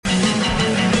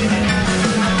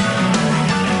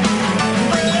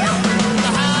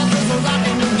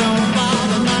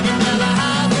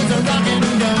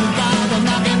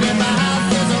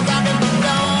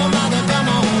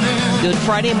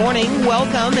Friday morning.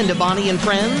 Welcome into Bonnie and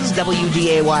Friends,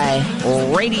 WDAY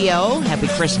Radio. Happy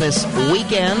Christmas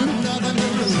weekend.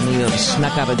 Some of you have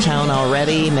snuck out of town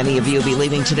already. Many of you will be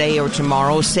leaving today or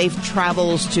tomorrow. Safe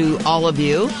travels to all of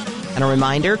you. And a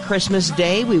reminder, Christmas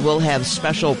Day, we will have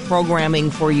special programming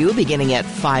for you beginning at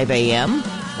 5 a.m.,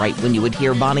 right when you would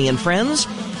hear Bonnie and Friends.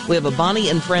 We have a Bonnie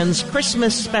and Friends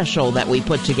Christmas special that we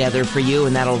put together for you,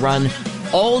 and that'll run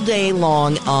all day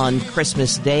long on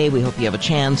Christmas Day. We hope you have a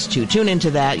chance to tune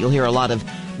into that. You'll hear a lot of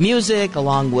music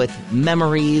along with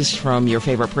memories from your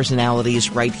favorite personalities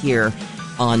right here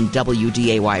on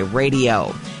WDAY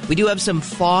Radio. We do have some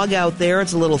fog out there.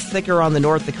 It's a little thicker on the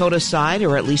North Dakota side,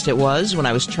 or at least it was when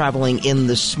I was traveling in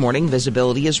this morning.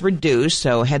 Visibility is reduced,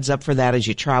 so heads up for that as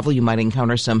you travel. You might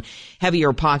encounter some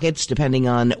heavier pockets depending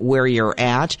on where you're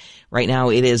at. Right now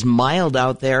it is mild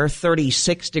out there,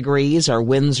 36 degrees. Our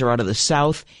winds are out of the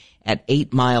south at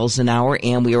 8 miles an hour,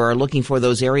 and we are looking for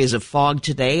those areas of fog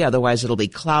today. Otherwise it'll be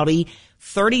cloudy.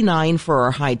 39 for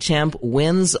our high temp,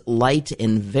 winds light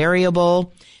and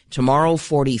variable. Tomorrow,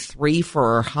 43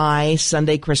 for our high.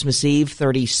 Sunday, Christmas Eve,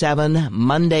 37.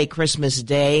 Monday, Christmas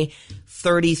Day,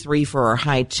 33 for our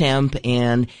high temp.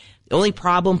 And the only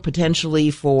problem potentially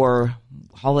for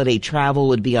holiday travel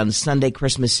would be on Sunday,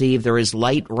 Christmas Eve. There is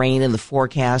light rain in the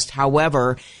forecast.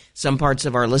 However, some parts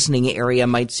of our listening area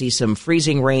might see some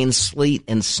freezing rain, sleet,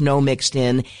 and snow mixed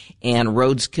in, and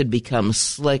roads could become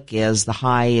slick as the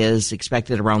high is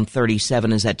expected around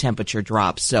 37 as that temperature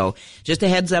drops. So just a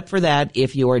heads up for that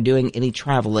if you are doing any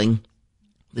traveling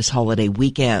this holiday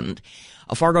weekend.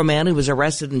 A Fargo man who was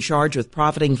arrested and charged with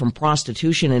profiting from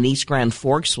prostitution in East Grand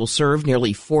Forks will serve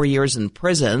nearly 4 years in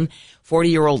prison.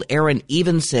 40-year-old Aaron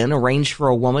Evenson arranged for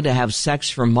a woman to have sex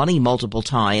for money multiple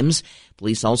times.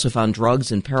 Police also found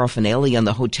drugs and paraphernalia in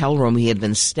the hotel room he had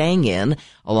been staying in,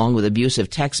 along with abusive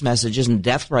text messages and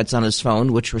death threats on his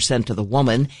phone, which were sent to the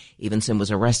woman. Evenson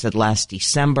was arrested last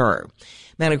December.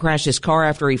 Man who crashed his car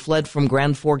after he fled from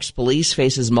Grand Forks police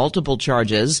faces multiple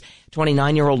charges.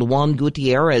 29-year-old Juan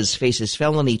Gutierrez faces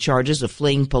felony charges of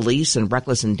fleeing police and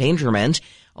reckless endangerment,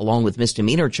 along with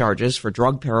misdemeanor charges for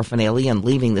drug paraphernalia and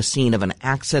leaving the scene of an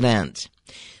accident.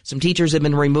 Some teachers have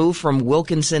been removed from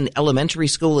Wilkinson Elementary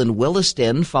School in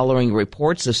Williston following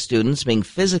reports of students being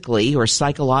physically or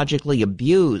psychologically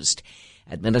abused.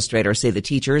 Administrators say the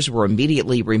teachers were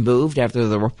immediately removed after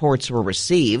the reports were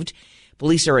received.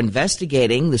 Police are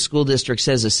investigating. The school district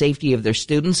says the safety of their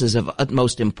students is of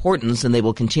utmost importance, and they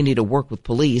will continue to work with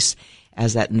police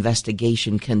as that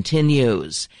investigation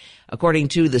continues. According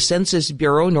to the Census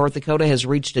Bureau, North Dakota has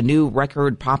reached a new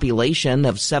record population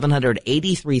of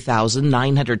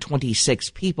 783,926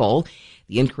 people.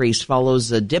 The increase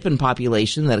follows a dip in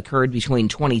population that occurred between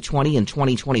 2020 and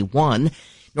 2021.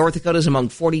 North Dakota is among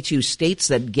 42 states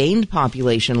that gained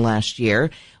population last year.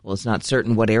 Well, it's not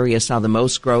certain what area saw the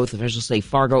most growth. Officials say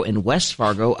Fargo and West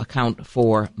Fargo account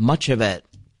for much of it.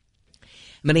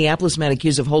 Minneapolis man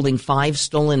accused of holding 5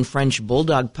 stolen French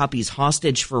bulldog puppies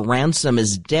hostage for ransom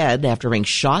is dead after being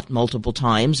shot multiple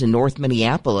times in North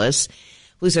Minneapolis.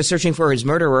 Police are searching for his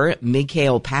murderer.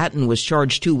 Mikhail Patton was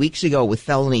charged 2 weeks ago with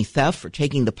felony theft for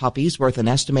taking the puppies worth an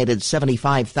estimated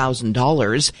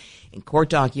 $75,000. In court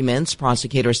documents,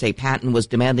 prosecutors say Patton was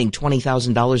demanding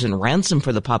 $20,000 in ransom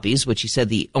for the puppies, which he said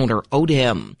the owner owed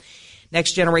him.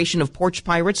 Next generation of porch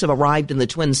pirates have arrived in the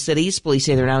Twin Cities. Police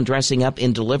say they're now dressing up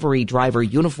in delivery driver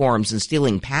uniforms and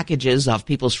stealing packages off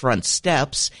people's front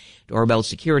steps. Doorbell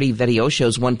security video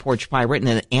shows one porch pirate in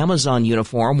an Amazon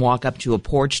uniform walk up to a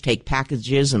porch, take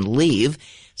packages, and leave.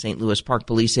 St. Louis Park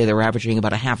Police say they're averaging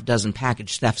about a half dozen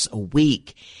package thefts a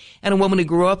week. And a woman who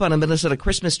grew up on a Minnesota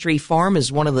Christmas tree farm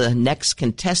is one of the next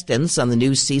contestants on the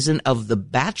new season of The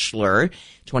Bachelor.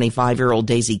 25-year-old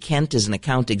Daisy Kent is an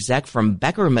account exec from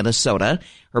Becker, Minnesota.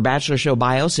 Her Bachelor show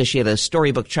bio says she had a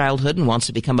storybook childhood and wants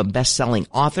to become a best-selling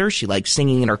author. She likes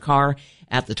singing in her car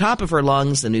at the top of her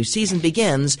lungs. The new season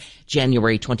begins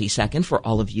January 22nd for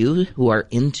all of you who are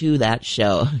into that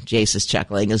show. Jace is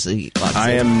chuckling as he watches.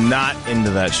 I am not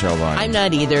into that show, Bonnie. I'm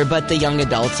not either, but the young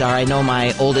adults are. I know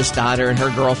my oldest daughter and her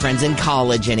girlfriends in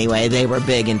college anyway. They were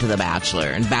big into The Bachelor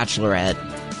and Bachelorette.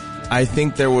 I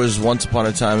think there was once upon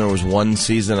a time there was one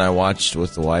season I watched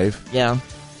with the wife. Yeah.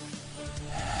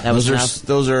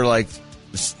 Those are like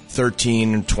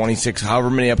 13, 26, however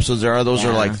many episodes there are. Those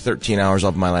are like 13 hours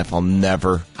of my life I'll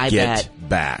never get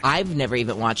back. I've never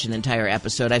even watched an entire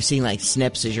episode. I've seen like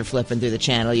snips as you're flipping through the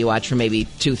channel. You watch for maybe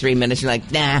 2-3 minutes. You're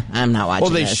like, nah, I'm not watching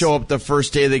this. Well, they show up the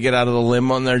first day they get out of the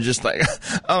limo and they're just like,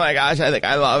 oh my gosh, I think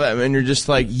I love him. And you're just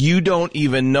like, you don't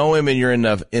even know him and you're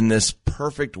in this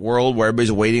perfect world where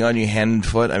everybody's waiting on you hand and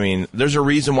foot, I mean, there's a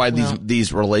reason why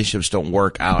these relationships don't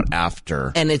work out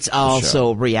after. And it's also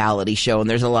a reality show, and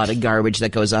there's a lot of garbage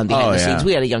that goes on behind the scenes.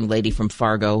 We had a young lady from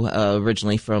Fargo,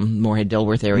 originally from Moorhead,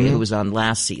 Dilworth area, who was on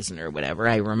last season or whatever.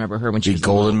 I remember her when she was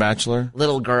Golden Bachelor?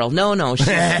 Little girl. No, she's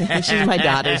my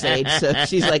daughter's age, so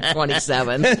she's like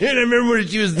 27. I remember when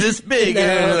she was this big.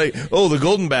 And like, the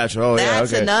Golden Bachelor. Oh,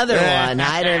 That's another one.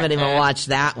 I don't even watch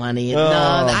that one either.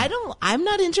 Oh. No, I'm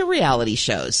not into reality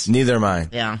shows. Neither am I.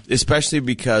 Yeah. Especially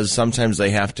because sometimes they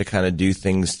have to kind of do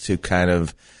things to kind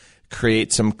of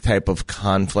create some type of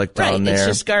conflict on there. It's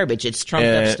just garbage. It's trumped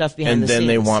up stuff behind the scenes. And then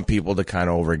they want people to kind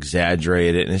of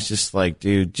over-exaggerate it. And it's just like,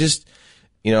 dude,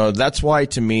 that's why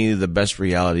to me the best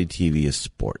reality TV is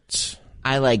sports.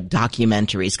 I like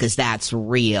documentaries because that's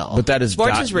real. But that is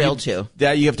sports is real too.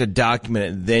 That you have to document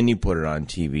it, then you put it on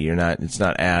TV. It's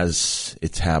not as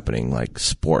it's happening like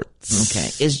sports.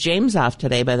 Okay. Is James off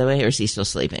today, by the way, or is he still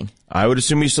sleeping? I would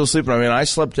assume he's still sleeping. I mean, I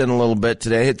slept in a little bit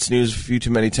today. Hit snooze a few too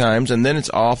many times, and then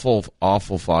it's awful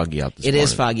foggy out this morning. It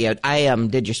is foggy out. I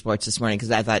did your sports this morning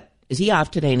because I thought, is he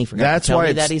off today? And he forgot to tell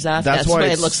me that he's off. That's why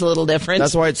it looks a little different.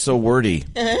 That's why it's so wordy.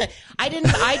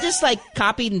 I just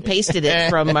copied and pasted it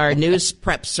from our news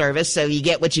prep service. So you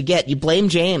get what you get. You blame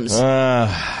James.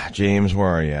 James, where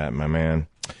are you at, my man?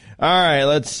 All right,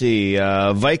 let's see.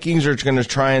 Vikings are going to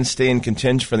try and stay in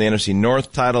contention for the NFC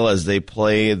North title as they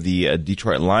play the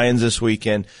Detroit Lions this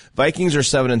weekend. Vikings are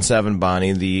 7-7,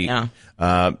 Bonnie. The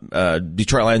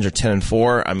Detroit Lions are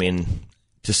 10-4. I mean,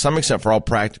 to some extent, for all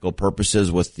practical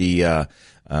purposes, with the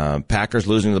Packers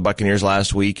losing to the Buccaneers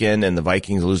last weekend and the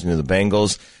Vikings losing to the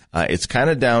Bengals, it's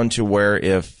kind of down to where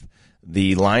if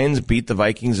the Lions beat the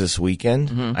Vikings this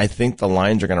weekend, I think the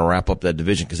Lions are going to wrap up that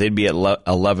division because they'd be at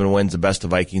 11 wins. The best the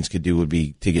Vikings could do would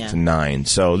be to get to 9.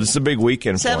 So this is a big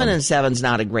weekend for them. 7-7's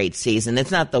not a great season. It's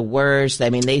not the worst.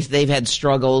 I mean, they've had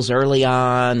struggles early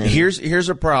on. And Here's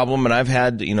a problem,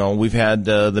 and we've had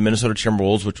the Minnesota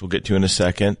Timberwolves, which we'll get to in a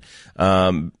second,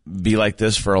 be like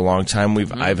this for a long time.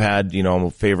 I've had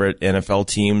favorite NFL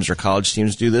teams or college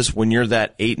teams do this. When you're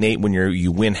that 8-8, when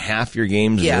you win half your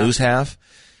games and lose half.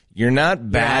 You're not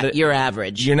bad. You're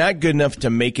average. You're not good enough to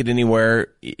make it anywhere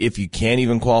if you can't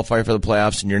even qualify for the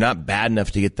playoffs, and you're not bad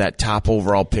enough to get that top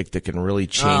overall pick that can really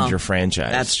change your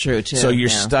franchise. That's true, too. So you're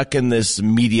stuck in this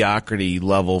mediocrity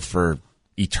level for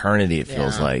eternity, it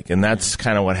feels like. And that's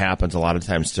kind of what happens a lot of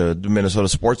times to the Minnesota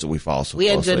sports that we follow so We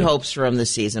had closely. good hopes for him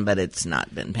this season, but it's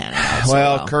not been panning out so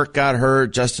well. Kirk got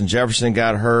hurt. Justin Jefferson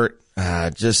got hurt.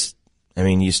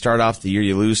 You start off the year,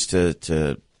 you lose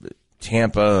to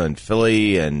Tampa and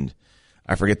Philly, and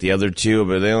I forget the other two,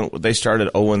 but they started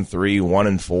 0-3,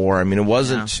 1-4. I mean, it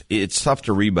wasn't. It's tough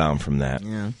to rebound from that.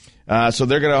 Yeah. So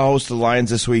they're going to host the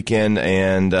Lions this weekend,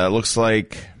 and it looks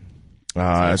like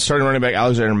starting running back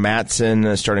Alexander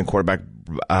Mattson, starting quarterback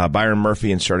Byron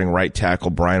Murphy, and starting right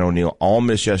tackle Brian O'Neill all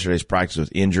missed yesterday's practice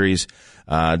with injuries.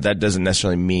 That doesn't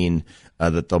necessarily mean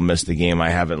that they'll miss the game.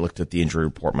 I haven't looked at the injury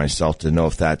report myself to know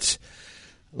if that's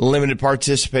limited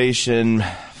participation,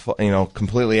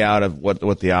 completely out of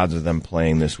what the odds of them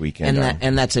playing this weekend are.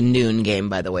 And that's a noon game,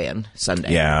 by the way, on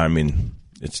Sunday. Yeah, I mean,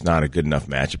 it's not a good enough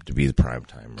matchup to be the prime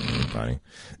time.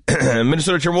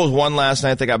 Minnesota Timberwolves won last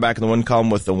night. They got back in the win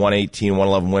column with the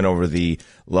 118-111 win over the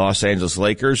Los Angeles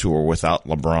Lakers, who were without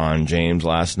LeBron James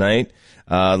last night.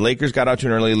 Lakers got out to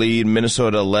an early lead.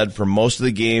 Minnesota led for most of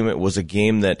the game. It was a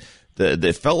game that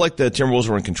it felt like the Timberwolves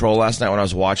were in control last night when I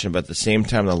was watching, but at the same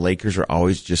time, the Lakers were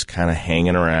always just kind of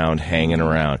hanging around.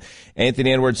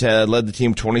 Anthony Edwards had led the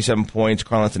team 27 points.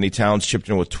 Karl Anthony Towns chipped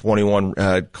in with 21.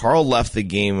 Karl left the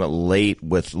game late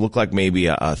with looked like maybe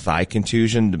a thigh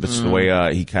contusion. That's the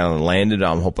way he kind of landed.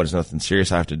 I'm hoping it's nothing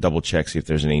serious. I have to double check, see if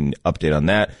there's any update on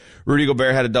that. Rudy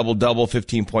Gobert had a double-double,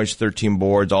 15 points, 13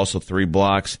 boards, also 3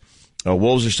 blocks.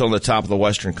 Wolves are still in the top of the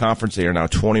Western Conference. They are now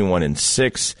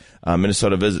 21-6.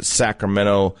 Minnesota visits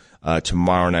Sacramento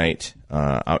tomorrow night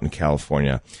out in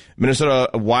California. Minnesota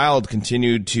Wild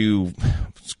continued to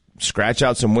scratch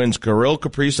out some wins. Kirill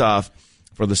Kaprizov,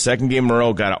 for the second game in a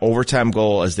row, got an overtime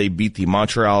goal as they beat the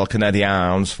Montreal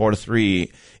Canadiens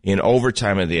 4-3 in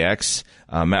overtime at the X.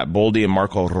 Matt Boldy and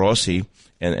Marco Rossi.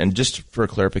 And just for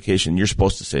clarification, you're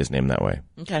supposed to say his name that way.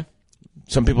 Okay.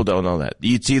 Some people don't know that.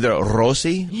 It's either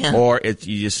Rossi or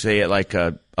you just say it like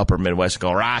upper Midwest,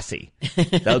 go Rossi.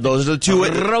 Those are the two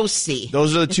Rossi.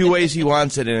 Those are the two ways he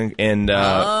wants it.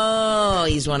 Oh,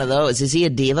 he's one of those. Is he a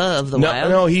diva of the Wild?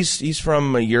 No, he's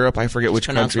from Europe. I forget which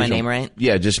country. Pronounce my name right?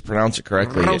 Yeah, just pronounce it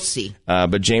correctly. Rossi.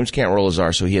 But James can't roll his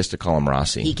R, so he has to call him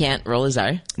Rossi. He can't roll his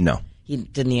R? No.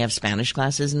 Didn't he have Spanish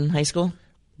classes in high school?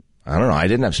 I don't know. I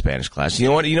didn't have Spanish class. You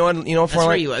know what? That's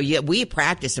where we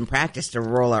practiced to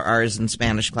roll our R's in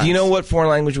Spanish class. Do you know what foreign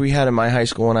language we had in my high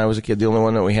school when I was a kid? The only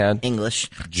one that we had? English.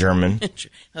 German.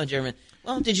 Oh, German.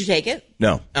 Well, did you take it?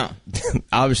 No. Oh.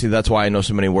 Obviously, that's why I know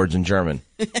so many words in German.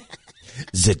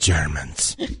 The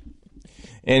Germans.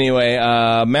 Anyway,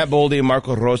 Matt Boldy and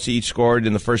Marco Rossi each scored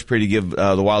in the first period to give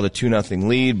the Wild a 2-0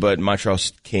 lead, but Montreal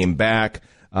came back.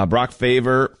 Brock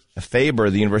Faber, the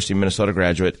University of Minnesota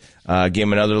graduate, gave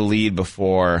him another lead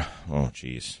before,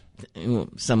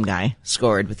 some guy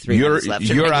scored with 3 minutes left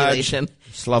in regulation.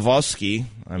 Slavovsky.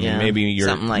 I mean, maybe your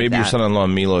son-in-law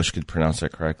Milos could pronounce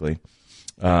that correctly.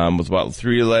 With about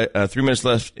 3 minutes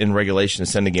left in regulation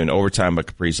to send the game to overtime, but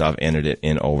Kaprizov ended it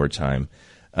in overtime.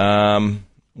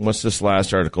 What's this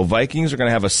last article? Vikings are going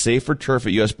to have a safer turf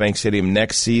at U.S. Bank Stadium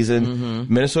next season.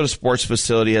 Mm-hmm. Minnesota Sports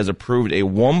Facility has approved a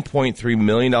 $1.3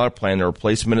 million plan to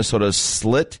replace Minnesota's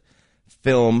slit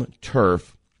film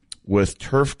turf with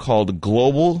turf called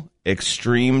Global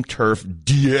Extreme Turf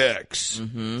DX.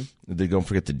 Mm-hmm. Don't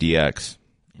forget the DX.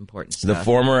 Important stuff. The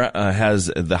former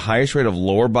has the highest rate of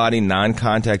lower body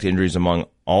non-contact injuries among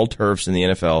all turfs in the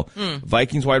NFL.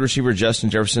 Vikings wide receiver Justin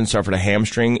Jefferson suffered a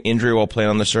hamstring injury while playing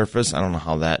on the surface. I don't know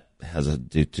how that has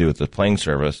to do with the playing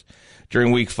surface.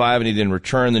 During Week 5, and he didn't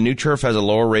return. The new turf has a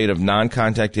lower rate of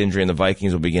non-contact injury, and the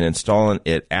Vikings will begin installing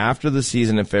it after the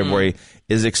season in February.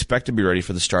 Is expected to be ready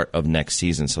for the start of next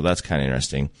season, so that's kind of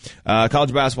interesting.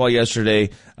 College basketball yesterday.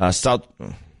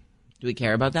 Do we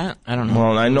care about that? I don't know.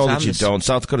 Well, I know that you don't.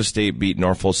 South Dakota State beat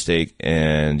Norfolk State,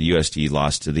 and USD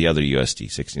lost to the other USD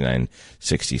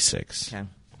 69-66. Okay.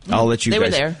 I'll let you guys. They were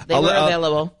there. They were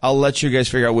available. I'll let you guys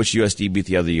figure out which USD beat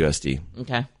the other USD.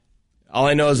 Okay. All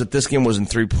I know is that this game was in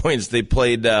 3 points. They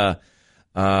played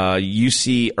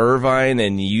UC Irvine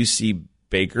and UC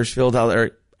Bakersfield out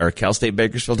there, or Cal State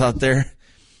Bakersfield out there,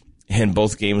 and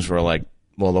both games were like,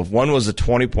 well, the one was a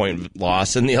 20-point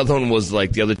loss, and the other one was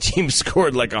like the other team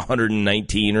scored like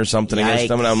 119 or something against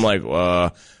them. And I'm like,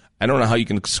 I don't know how you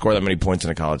can score that many points in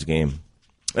a college game.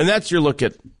 And that's your look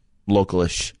at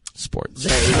localish sports.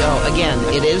 There you go. Again,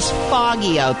 it is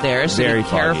foggy out there, so Very be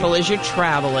careful foggy. as you're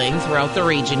traveling throughout the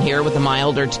region here. With the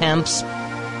milder temps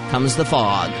comes the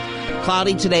fog.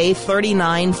 Cloudy today,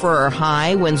 39 for our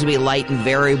high. Winds will be light and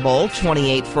variable,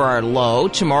 28 for our low.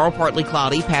 Tomorrow, partly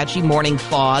cloudy, patchy morning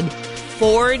fog.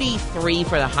 43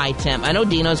 for the high temp. I know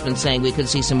Dino's been saying we could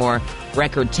see some more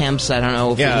record temps. I don't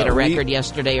know if we hit a record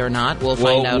yesterday or not. We'll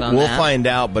find out on that. We'll find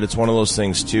out, but it's one of those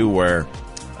things, too, where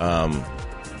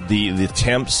the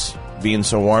temps being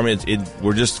so warm,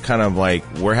 we're just kind of like,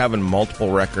 we're having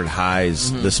multiple record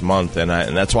highs this month. And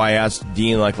that's why I asked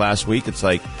Dean like last week, it's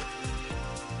like,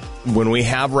 when we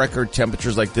have record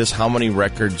temperatures like this, how many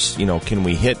records, can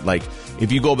we hit? Like,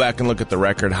 if you go back and look at the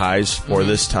record highs for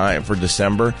this time, for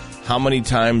December, how many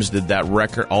times did that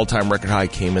all-time record high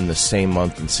came in the same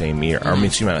month and same year? Or, I mean,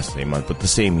 excuse me, not the same month, but the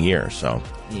same year. So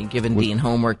you're giving Dean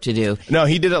homework to do. No,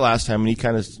 he did it last time, and he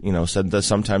kind of, said that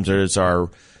sometimes it's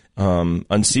our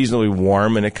unseasonably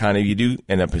warm, and it kind of, you do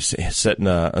end up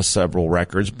setting several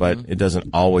records, but it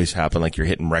doesn't always happen like you're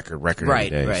hitting record every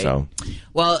day. Right. So,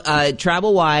 well,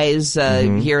 travel-wise,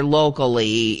 here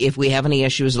locally, if we have any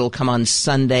issues, it'll come on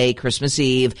Sunday, Christmas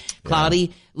Eve.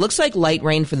 Cloudy. Looks like light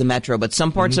rain for the metro, but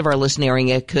some parts of our listening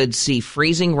area could see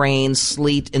freezing rain,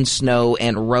 sleet, and snow,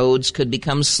 and roads could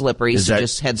become slippery,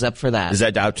 just heads up for that. Is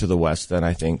that out to the west then,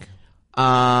 I think?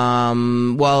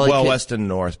 West and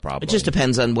north probably. It just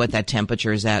depends on what that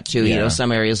temperature is at too. Yeah.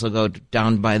 Some areas will go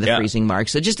down by the freezing mark.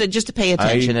 So just to pay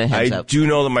attention and heads up. I do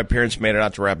know that my parents made it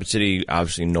out to Rapid City.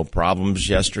 Obviously, no problems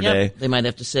yesterday. Yep, they might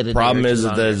have to sit. Problem is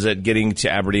that getting to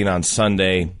Aberdeen on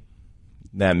Sunday,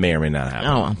 that may or may not happen.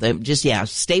 Oh,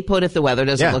 stay put if the weather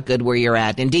doesn't look good where you're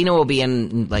at. And Dino will be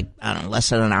in less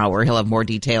than an hour. He'll have more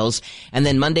details. And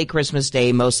then Monday, Christmas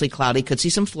Day, mostly cloudy. Could see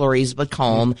some flurries, but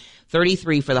calm.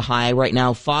 33 for the high right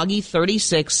now. Foggy,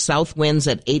 36. South winds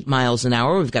at 8 miles an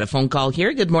hour. We've got a phone call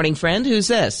here. Good morning, friend. Who's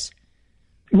this?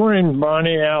 Good morning,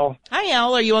 Bonnie, Al. Hi,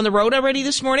 Al. Are you on the road already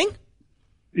this morning?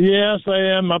 Yes,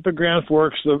 I am up at Grand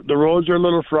Forks. The roads are a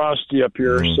little frosty up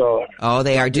here, so. Oh,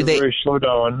 they are. Do they very slow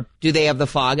down? Do they have the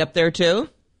fog up there too?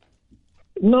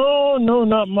 No,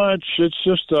 not much. It's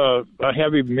just a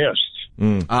heavy mist.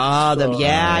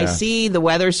 I see. The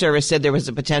Weather Service said there was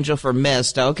a potential for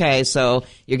mist. Okay, so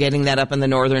you're getting that up in the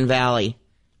Northern Valley.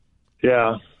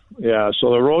 Yeah. So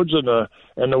the roads and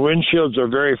the windshields are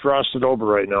very frosted over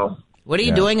right now. What are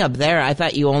you doing up there? I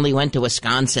thought you only went to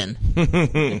Wisconsin.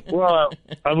 Well,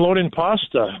 I'm loading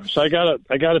pasta, so I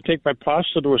gotta take my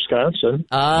pasta to Wisconsin.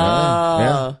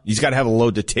 Oh, He's got to have a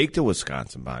load to take to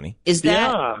Wisconsin, Bonnie. Is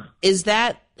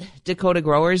that Dakota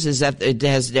Growers? Is that it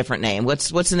has a different name? What's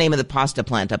the name of the pasta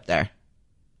plant up there?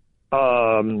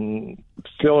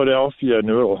 Philadelphia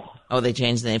Noodle. Oh, they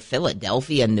changed the name.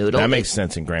 Philadelphia Noodle. That makes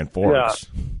sense in Grand Forks.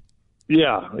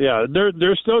 Yeah.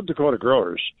 They're still Dakota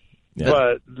Growers,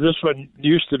 but this one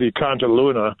used to be Conta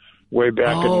Luna way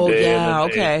back in the day. Oh, yeah,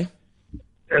 okay.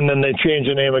 And then they changed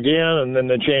the name again, and then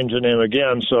they changed the name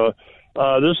again. So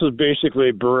this is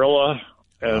basically Barilla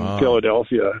and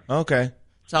Philadelphia. Okay.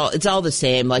 It's all the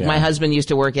same. Like my husband used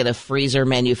to work at a freezer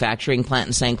manufacturing plant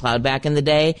in St. Cloud back in the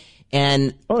day,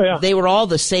 and they were all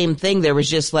the same thing. There was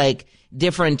just like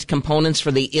different components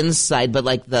for the inside, but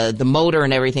like the motor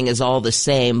and everything is all the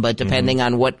same. But depending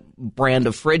on what brand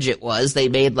of fridge it was, they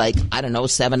made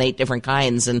 7, 8 different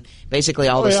kinds, and basically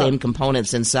all the same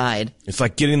components inside. It's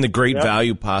like getting the great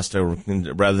value pasta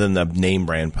rather than the name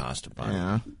brand pasta.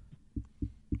 Yeah.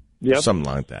 Yep. Something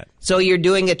like that. So you're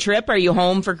doing a trip? Are you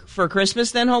home for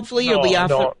Christmas then, hopefully? You'll be off.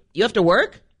 No. You have to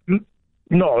work?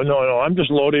 No. I'm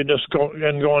just loading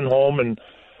and going home and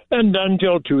done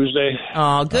till Tuesday.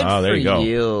 Oh, good for you go.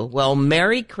 you. Well,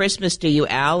 Merry Christmas to you,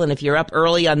 Al. And if you're up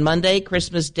early on Monday,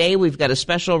 Christmas Day, we've got a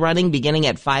special running beginning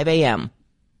at 5 a.m.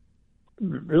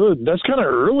 Really? That's kind of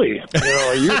early.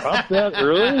 You're up that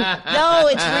early? No,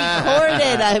 it's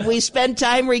recorded. We spend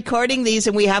time recording these,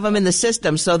 and we have them in the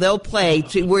system, so they'll play.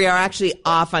 We are actually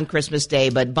off on Christmas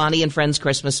Day, but Bonnie and Friends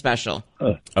Christmas special.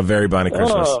 A very Bonnie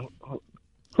Christmas.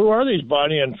 Who are these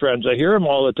Bonnie and Friends? I hear them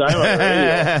all the time on the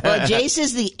radio. Well, Jace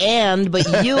is the and,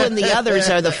 but you and the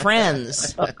others are the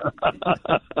friends.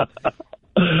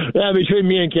 Yeah, between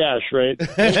me and Cash, right?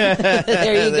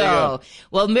 There you go.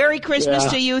 Well, Merry Christmas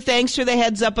to you. Thanks for the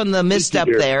heads up on the misstep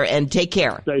there, and take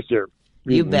care. Thanks, dear.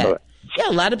 You bet. Bye. Yeah,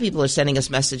 a lot of people are sending us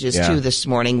messages, too, this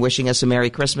morning, wishing us a Merry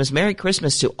Christmas. Merry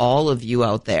Christmas to all of you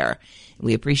out there.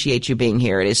 We appreciate you being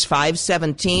here. It is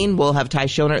 5:17. We'll have Ty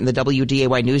Schoenert in the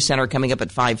WDAY News Center coming up at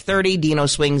 5:30. Dino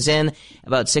swings in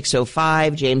about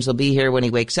 6:05. James will be here when he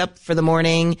wakes up for the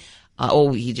morning.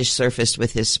 He just surfaced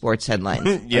with his sports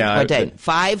headline. Yeah. What time?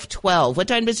 5:12. What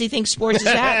time does he think sports is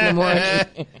at in the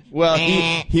morning? Well,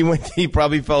 he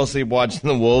probably fell asleep watching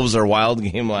the Wolves or Wild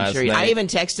game last night. I even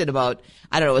texted about,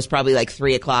 it was probably like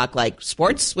 3 o'clock, like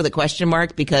sports with a question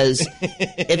mark, because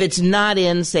if it's not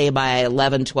in, say, by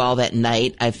 11, 12 at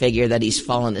night, I figure that he's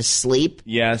fallen asleep.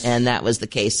 Yes. And that was the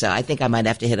case. So I think I might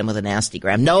have to hit him with a nasty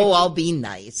gram. No, I'll be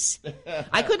nice.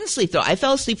 I couldn't sleep, though. I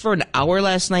fell asleep for an hour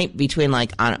last night between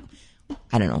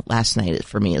I don't know. Last night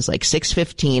for me is like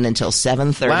 6:15 until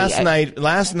 7:30.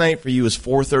 Last night for you was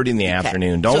 4:30 in the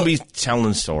afternoon. Don't be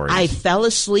telling stories. I fell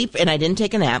asleep and I didn't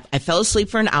take a nap. I fell asleep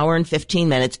for an hour and 15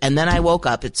 minutes, and then I woke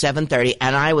up at 7:30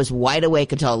 and I was wide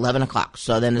awake until 11 o'clock.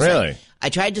 So then it's really? I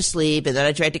tried to sleep, and then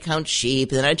I tried to count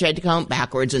sheep, and then I tried to count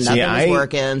backwards, and nothing was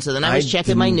working. So then I was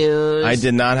checking my news. I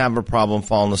did not have a problem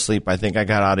falling asleep. I think I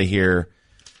got out of here.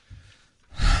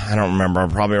 I don't remember.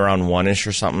 Probably around 1-ish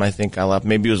or something. I think I left.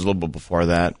 Maybe it was a little bit before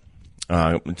that.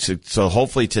 So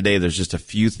hopefully today there's just a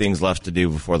few things left to do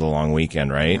before the long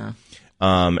weekend, right?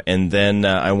 Yeah. And then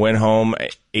I went home,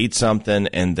 ate something,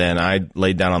 and then I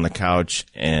laid down on the couch,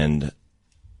 and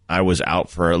I was out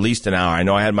for at least an hour. I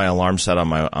know I had my alarm set on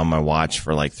my watch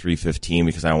for like 3:15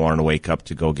 because I wanted to wake up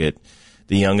to go get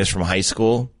the youngest from high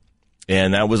school,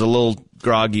 and that was a little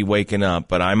groggy waking up.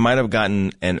 But I might have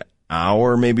gotten an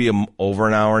hour, maybe over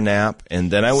an hour nap,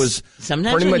 and then I was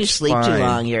sometimes pretty when much you sleep fine. too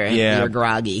long, you're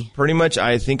groggy. Pretty much,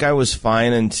 I think I was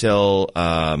fine until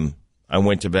I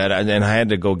went to bed, and then I had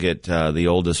to go get the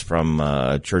oldest from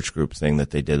a church group thing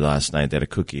that they did last night. They had a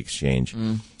cookie exchange.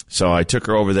 So I took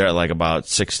her over there at like about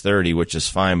 6:30, which is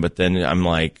fine. But then I'm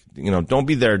like, don't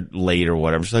be there late or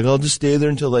whatever. She's like, I'll just stay there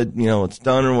until it's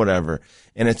done or whatever.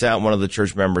 And it's at one of the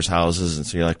church members' houses, and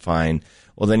so you're like, fine.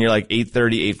 Well, then you're like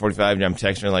 8:30, 8:45, and I'm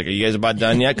texting her like, are you guys about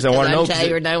done yet? Because I want to know. I'm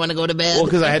tired. I want to go to bed. Well,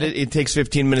 because it takes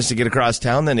 15 minutes to get across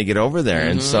town then to get over there.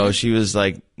 And so she was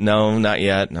like, no, not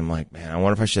yet. And I'm like, man, I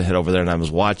wonder if I should head over there. And I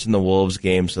was watching the Wolves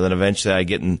game. So then eventually I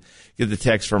get the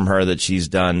text from her that she's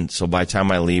done. So by the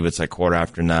time I leave, it's like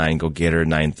 9:15, go get her,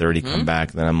 9:30, come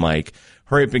back. And then I'm like,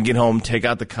 hurry up and get home, take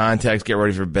out the contacts, get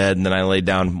ready for bed. And then I lay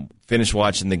down, finish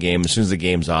watching the game. As soon as the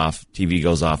game's off, TV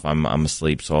goes off, I'm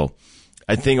asleep. So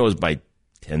I think it was by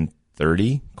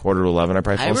 10:30, 10:45, I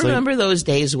probably fell asleep. I remember those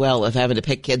days well of having to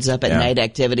pick kids up at night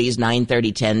activities,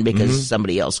 9:30, 10, because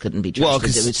somebody else couldn't be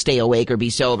trusted to stay awake or be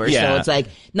sober. Yeah. So it's like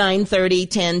 9:30,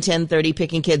 10, 10:30,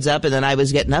 picking kids up, and then I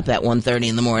was getting up at 1:30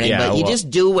 in the morning. Yeah, but you just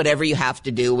do whatever you have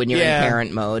to do when you're in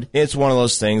parent mode. It's one of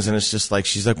those things, and it's just like,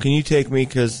 she's like, can you take me?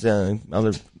 Because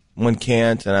other one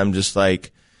can't. And I'm just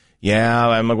like, Yeah,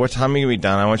 I'm like, what time are you going to be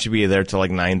done? I want you to be there till like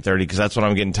 9:30 because that's when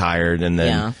I'm getting tired. And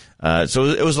then, so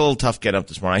it was a little tough get up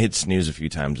this morning. I hit snooze a few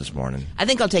times this morning. I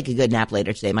think I'll take a good nap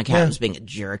later today. My cat was being a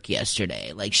jerk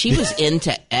yesterday. Like, she was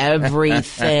into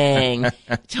everything.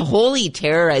 To holy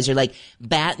terrorizer, like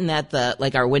batting at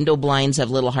our window blinds have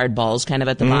little hard balls kind of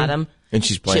at the bottom. And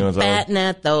she's playing with those. Batting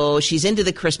at those. She's into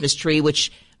the Christmas tree,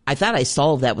 which I thought I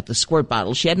solved that with the squirt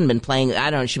bottle. She hadn't been playing.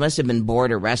 I don't know. She must have been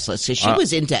bored or restless. So she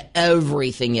was into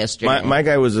everything yesterday. My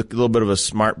guy was a little bit of a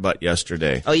smart butt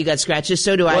yesterday. Oh, you got scratches?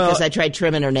 So do I, because I tried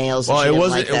trimming her nails. And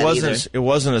it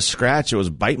wasn't a scratch. It was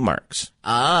bite marks.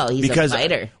 Oh, he's a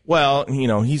biter. Well,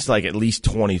 he's like at least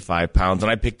 25 pounds,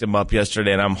 and I picked him up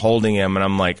yesterday, and I'm holding him, and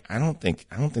I'm like, I don't think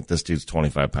this dude's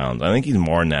 25 pounds. I think he's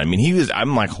more than that. I mean,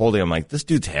 I'm like holding him like, this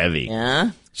dude's heavy.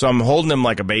 Yeah. So I'm holding him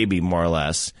like a baby, more or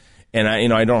less. And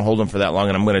I don't hold him for that long,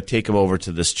 and I'm going to take him over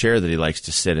to this chair that he likes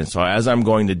to sit in. So as I'm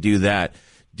going to do that,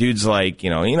 dude's like, you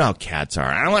know how cats are.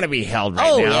 I want to be held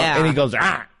right now. Yeah. And he goes,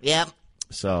 ah. Yep.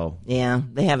 So. Yeah,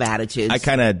 they have attitudes. I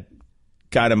kind of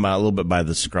got him a little bit by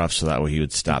the scruff so that way he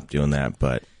would stop doing that,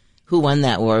 but. Who won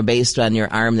that war? Based on your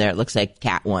arm there, it looks like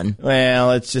Cat won.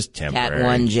 Well, it's just temporary. Cat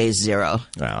 1, J 0.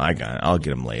 Well, I'll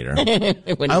get him later.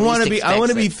 I want to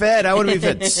be fed. I want to be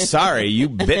fed. Sorry, you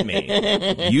bit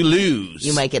me. You lose.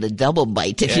 You might get a double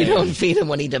bite if you don't feed him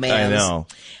when he demands. I know.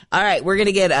 All right, we're going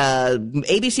to get a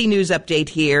ABC News update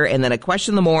here, and then a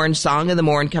question of the morn, song of the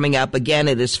morn coming up. Again,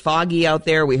 it is foggy out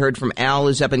there. We heard from Al,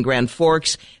 who's up in Grand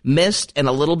Forks. Mist and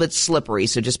a little bit slippery,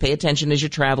 so just pay attention as you're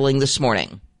traveling this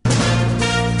morning.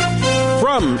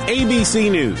 From ABC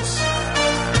News,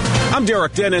 I'm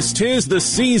Derek Dennis. 'Tis the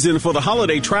season for the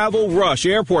holiday travel rush.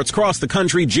 Airports across the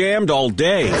country jammed all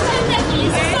day.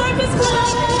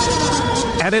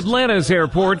 At Atlanta's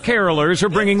airport, carolers are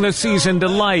bringing the season to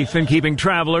life and keeping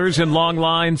travelers in long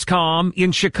lines calm.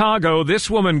 In Chicago, this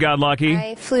woman got lucky.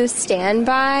 I flew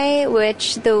standby,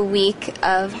 which the week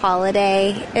of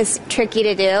holiday is tricky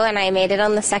to do, and I made it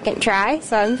on the second try,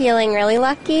 so I'm feeling really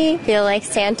lucky. Feel like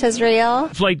Santa's real.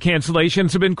 Flight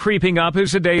cancellations have been creeping up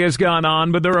as the day has gone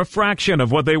on, but they're a fraction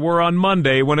of what they were on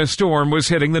Monday when a storm was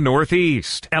hitting the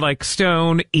Northeast. Alex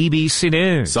Stone, ABC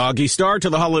News. Soggy start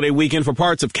to the holiday weekend for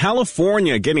parts of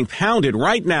California, getting pounded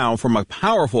right now from a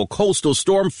powerful coastal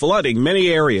storm flooding many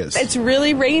areas. It's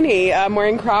really rainy. I'm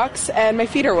wearing Crocs and my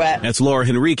feet are wet. That's Laura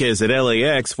Henriquez at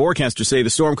LAX. Forecasters say the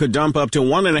storm could dump up to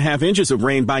 1.5 inches of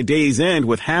rain by day's end,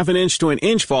 with 0.5 inch to 1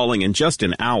 inch falling in just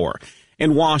an hour.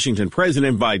 In Washington,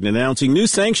 President Biden announcing new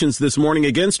sanctions this morning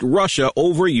against Russia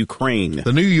over Ukraine.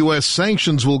 The new U.S.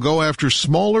 sanctions will go after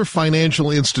smaller financial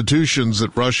institutions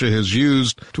that Russia has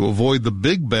used to avoid the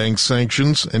big bank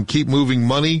sanctions and keep moving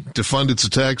money to fund its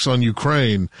attacks on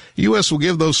Ukraine. The U.S. will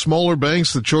give those smaller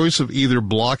banks the choice of either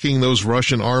blocking those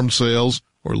Russian arms sales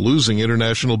or losing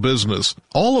international business.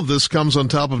 All of this comes on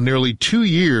top of nearly 2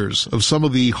 years of some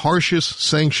of the harshest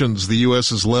sanctions the U.S.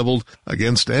 has leveled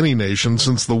against any nation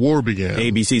since the war began.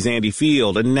 ABC's Andy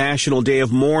Field. A national day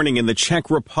of mourning in the Czech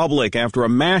Republic after a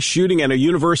mass shooting at a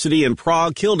university in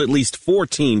Prague killed at least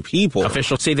 14 people.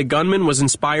 Officials say the gunman was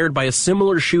inspired by a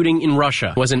similar shooting in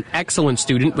Russia, was an excellent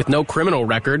student with no criminal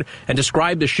record, and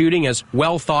described the shooting as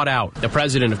well thought out. The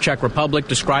president of Czech Republic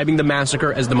describing the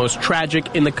massacre as the most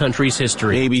tragic in the country's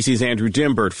history. ABC's Andrew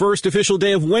Dimbert. First official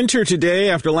day of winter today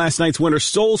after last night's winter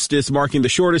solstice, marking the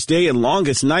shortest day and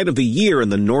longest night of the year in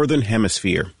the Northern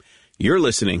Hemisphere. You're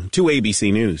listening to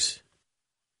ABC News.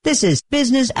 This is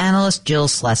business analyst Jill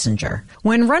Schlesinger.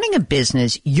 When running a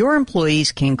business, your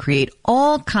employees can create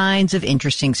all kinds of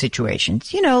interesting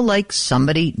situations. You know, like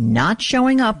somebody not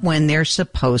showing up when they're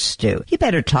supposed to. You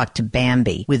better talk to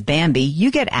Bambi. With Bambi, you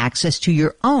get access to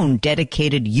your own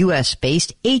dedicated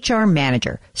U.S.-based HR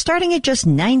manager, starting at just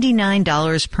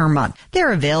 $99 per month.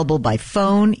 They're available by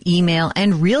phone, email,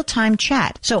 and real-time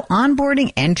chat, so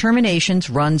onboarding and terminations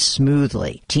run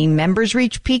smoothly. Team members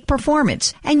reach peak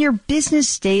performance, and your business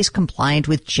stays compliant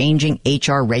with changing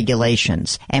HR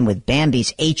regulations. And with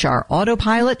Bambi's HR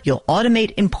Autopilot, you'll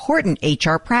automate important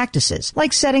HR practices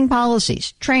like setting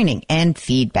policies, training, and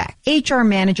feedback. HR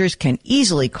managers can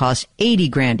easily cost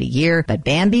 $80,000 a year, but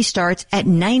Bambi starts at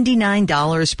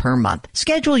 $99 per month.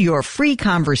 Schedule your free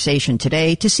conversation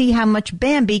today to see how much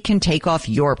Bambi can take off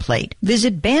your plate.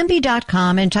 Visit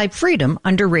Bambi.com and type freedom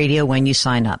under radio when you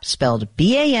sign up. Spelled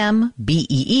BAMBEE.com,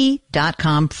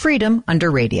 freedom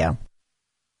under radio.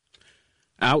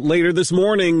 Out later this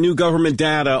morning, new government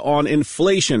data on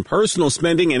inflation, personal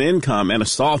spending, and income, and a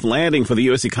soft landing for the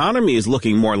U.S. economy is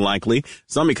looking more likely.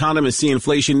 Some economists see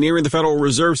inflation nearing the Federal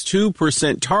Reserve's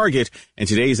 2% target, and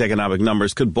today's economic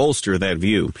numbers could bolster that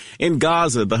view. In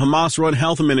Gaza, the Hamas-run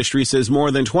health ministry says more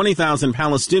than 20,000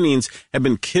 Palestinians have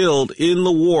been killed in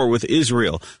the war with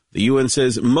Israel. The UN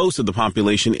says most of the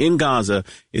population in Gaza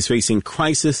is facing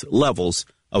crisis levels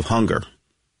of hunger.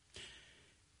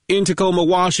 In Tacoma,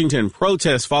 Washington,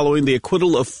 protests following the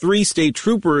acquittal of 3 state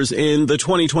troopers in the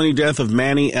 2020 death of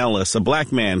Manny Ellis, a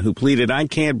black man who pleaded, "I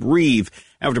can't breathe,"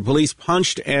 after police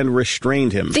punched and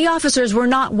restrained him. The officers were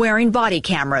not wearing body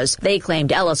cameras. They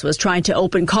claimed Ellis was trying to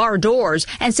open car doors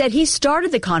and said he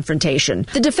started the confrontation.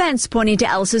 The defense pointing to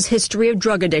Ellis's history of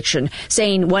drug addiction,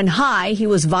 saying when high, he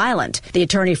was violent. The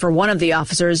attorney for one of the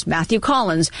officers, Matthew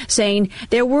Collins, saying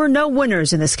there were no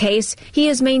winners in this case. He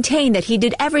has maintained that he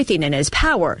did everything in his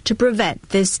power to prevent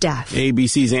this death.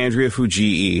 ABC's Andrea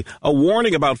Fujii, a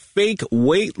warning about fake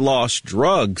weight loss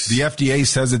drugs. The FDA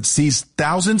says it seized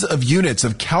thousands of units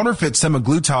of counterfeit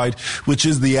semaglutide, which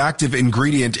is the active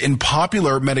ingredient in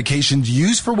popular medications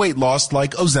used for weight loss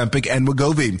like Ozempic and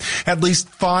Wegovy. At least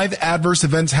 5 adverse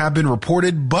events have been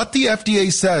reported, but the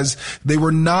FDA says they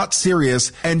were not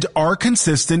serious and are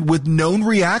consistent with known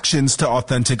reactions to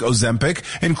authentic Ozempic,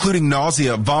 including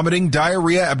nausea, vomiting,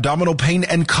 diarrhea, abdominal pain,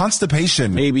 and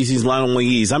constipation. ABC's Lionel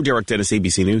Louise. I'm Derek Dennis,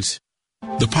 ABC News.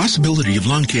 The possibility of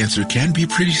lung cancer can be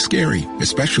pretty scary,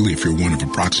 especially if you're one of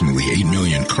approximately 8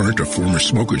 million current or former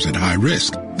smokers at high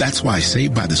risk. That's why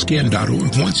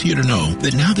SaveByTheScan.org wants you to know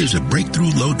that now there's a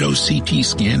breakthrough low-dose CT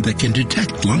scan that can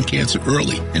detect lung cancer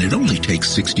early, and it only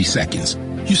takes 60 seconds.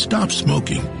 You stop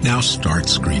smoking, now start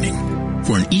screening.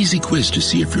 For an easy quiz to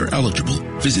see if you're eligible,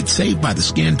 visit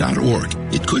SaveByTheScan.org.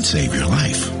 It could save your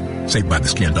life.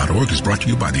 SaveByTheScan.org is brought to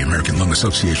you by the American Lung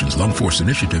Association's Lung Force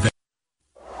Initiative.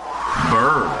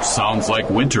 Brr, sounds like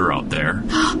winter out there.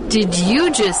 Did you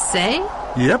just say?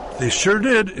 Yep, they sure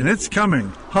did, and it's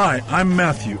coming. Hi, I'm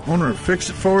Matthew, owner of Fix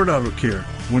It Forward Auto Care.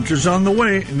 Winter's on the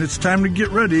way, and it's time to get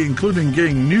ready, including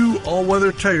getting new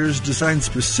all-weather tires designed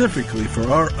specifically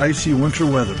for our icy winter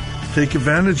weather. Take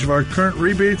advantage of our current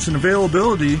rebates and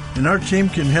availability, and our team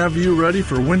can have you ready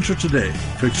for winter today.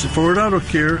 Fix It Forward Auto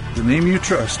Care, the name you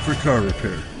trust for car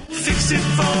repair. Fix It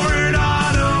Forward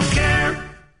Auto Care.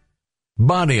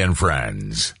 Bonnie and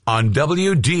Friends on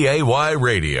WDAY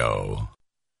Radio.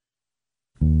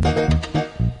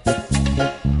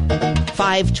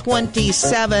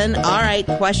 5:27. All right,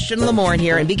 question of the morning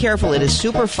here, and be careful. It is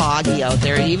super foggy out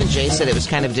there. Even Jay said it was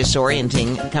kind of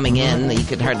disorienting coming in. You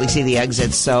could hardly see the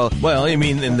exits. So, well, I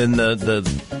mean, and then the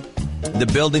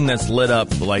building that's lit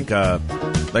up like the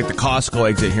Costco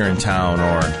exit here in town,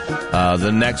 or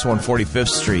the next one, 45th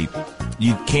Street.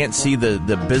 You can't see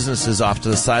the businesses off to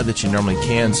the side that you normally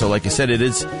can. So, like I said, it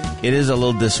is a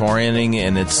little disorienting,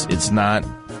 and it's not.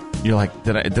 You're like,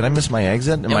 did I miss my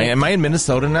exit? Am I in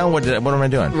Minnesota now? What am I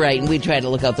doing? Right, and we try to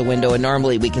look out the window, and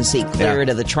normally we can see clear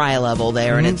to the tri-level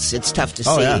there, and it's tough to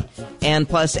see. Yeah. And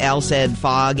plus, Al said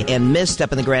fog and mist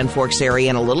up in the Grand Forks area,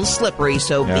 and a little slippery.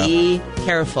 So be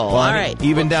careful. Well, all right,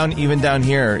 even down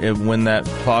here, when that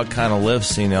fog kind of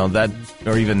lifts, that,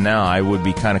 or even now, I would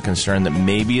be kind of concerned that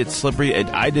maybe it's slippery.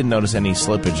 I didn't notice any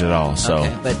slippage at all.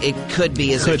 So, but it could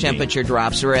be as the temperature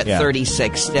drops. We're at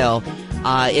 36 still.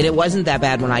 And it wasn't that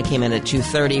bad when I came in at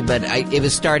 2:30, but it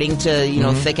was starting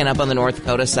to, thicken up on the North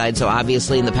Dakota side. So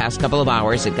obviously in the past couple of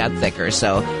hours, it got thicker.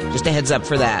 So just a heads up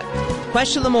for that.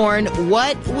 Question of the morning,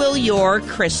 what will your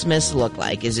Christmas look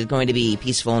like? Is it going to be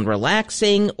peaceful and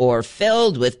relaxing, or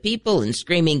filled with people and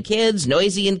screaming kids,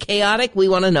 noisy and chaotic? We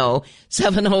want to know.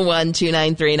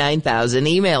 701-293-9000.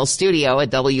 Email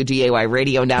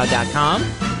studio@WDAYRadioNow.com.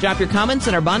 Drop your comments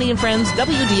on our Bonnie and Friends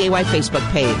WDAY Facebook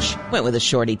page. Went with a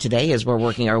shorty today as we're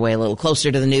working our way a little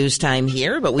closer to the news time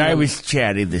here. But I was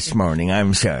chatty this morning.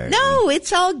 I'm sorry. No,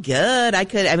 it's all good. I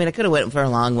could have went for a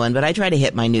long one, but I try to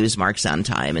hit my news marks on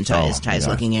time, and Ty's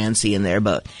looking antsy in there.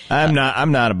 But I'm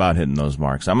not about hitting those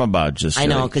marks. I'm about just. I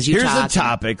know, because here's the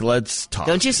topic. Let's talk.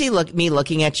 Don't you see me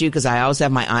looking at you? Because I always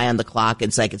have my eye on the clock.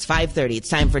 It's like it's 5:30. It's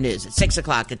time for news. It's 6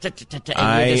 o'clock. And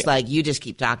you're just like, you just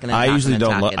keep talking. And I talking usually and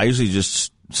don't. talking. I usually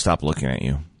just stop looking at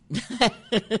you.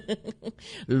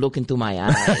 Look into my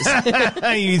eyes.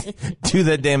 You do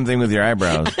that damn thing with your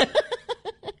eyebrows.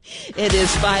 It is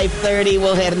 5:30.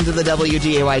 We'll head into the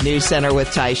WDAY News Center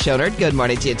with Ty Schonert. Good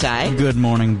morning to you, Ty. Good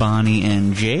morning, Bonnie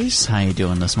and Jace. How you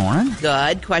doing this morning?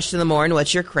 Good. Question of the morning,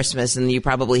 what's your Christmas? And you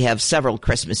probably have several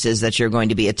Christmases that you're going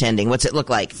to be attending. What's it look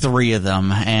like? 3 of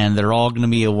them, and they're all going to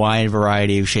be a wide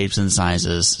variety of shapes and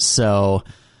sizes. So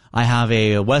I have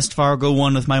a West Fargo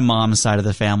one with my mom's side of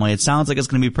the family. It sounds like it's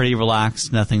going to be pretty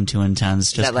relaxed, nothing too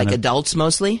intense. Is that like adults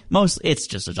mostly? It's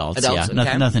just adults, yeah.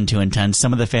 Okay. Nothing too intense.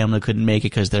 Some of the family couldn't make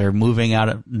it because they're moving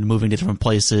to different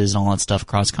places and all that stuff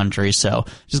across country. So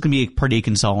it's just going to be a pretty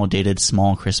consolidated,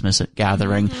 small Christmas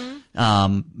gathering.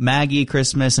 Maggie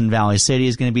Christmas in Valley City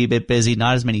is going to be a bit busy.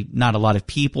 Not a lot of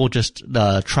people, just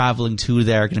traveling to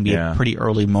there. Going to be a pretty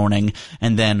early morning.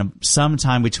 And then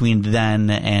sometime between then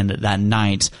and that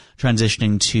night,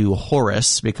 transitioning to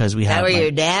Horace because we have where your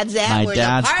dad's at? My where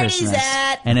dad's the party's Christmas.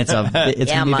 at? And it's going to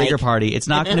be a bigger party. It's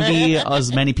not going to be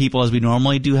as many people as we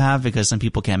normally do have because some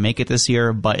people can't make it this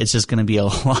year, but it's just going to be a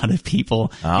lot of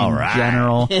people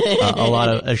general. A lot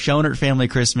of a Schoenert family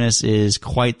Christmas is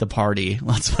quite the party.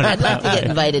 Let's put it I'd love to get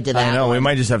invited to that. I know. one. We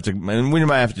might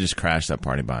have to just crash that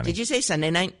party, Bonnie. Did you say Sunday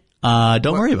night?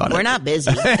 Don't worry about it. We're not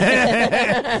busy.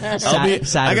 I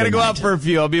got to go out for a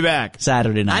few. I'll be back.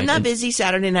 Saturday night. I'm not busy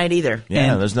Saturday night either.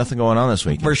 Yeah, there's nothing going on this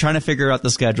weekend. We're trying to figure out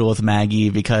the schedule with Maggie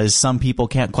because some people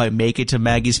can't quite make it to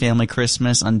Maggie's family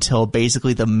Christmas until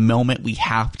basically the moment we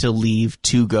have to leave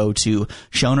to go to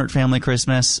Schoenert family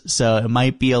Christmas. So it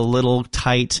might be a little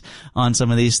tight on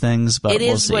some of these things, but it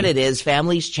we'll is see. what it is.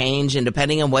 Families change, and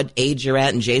depending on what age you're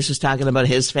at, and Jace was talking about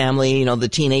his family, the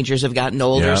teenagers have gotten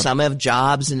older. Yep. Some have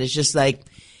jobs, and it's just like,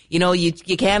 you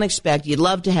can't expect, you'd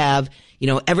love to have,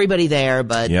 everybody there,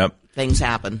 but things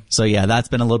happen. So yeah, that's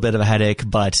been a little bit of a headache,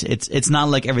 but it's not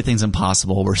like everything's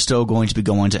impossible. We're still going to be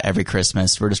going to every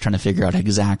Christmas. We're just trying to figure out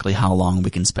exactly how long we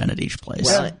can spend at each place.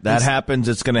 Well, that happens.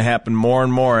 It's going to happen more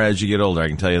and more as you get older. I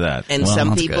can tell you that. And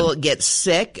some people get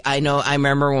sick. I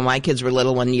remember when my kids were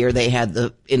little one year, they had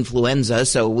the influenza,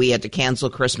 so we had to cancel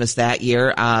Christmas that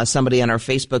year. Somebody on our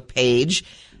Facebook page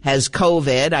has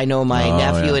COVID. I know my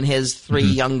nephew and his 3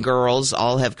 young girls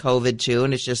all have COVID too.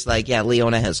 And it's just like,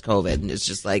 Leona has COVID. And it's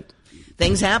just like,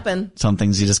 things happen. Some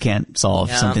things you just can't solve.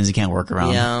 Yeah. Some things you can't work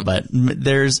around. Yeah. But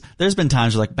there's been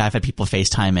times where I've had people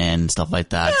FaceTime in and stuff like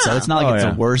that. So it's not like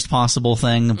it's the worst possible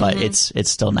thing, but it's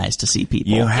still nice to see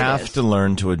people. You have to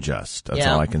learn to adjust. That's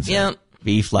all I can say. Yeah.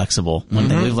 Be flexible. One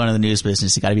thing we've learned in the news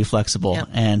business, you got to be flexible. Yep.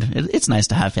 And it's nice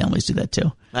to have families do that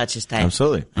too. That's just time.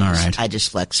 Absolutely. All right. I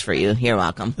just flex for you. You're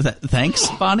welcome. Thanks,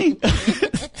 Bonnie.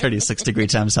 36-degree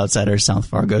temps outside our South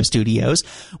Fargo studios.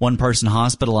 One person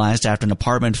hospitalized after an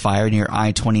apartment fire near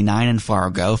I-29 in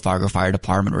Fargo. Fargo Fire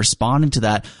Department responding to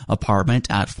that apartment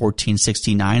at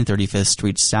 1469 35th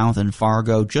Street South in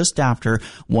Fargo just after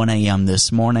 1 a.m.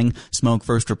 this morning. Smoke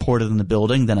first reported in the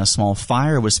building, then a small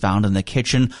fire was found in the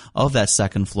kitchen of that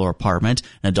second-floor apartment.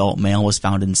 An adult male was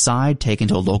found inside, taken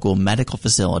to a local medical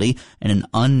facility in an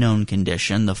unknown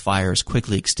condition. The fire is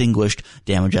quickly extinguished.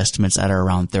 Damage estimates at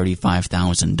around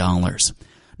 $35,000.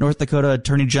 North Dakota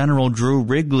Attorney General Drew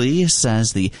Wrigley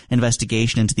says the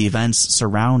investigation into the events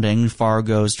surrounding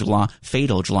Fargo's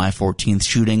fatal July 14th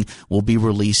shooting will be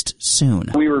released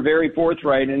soon. We were very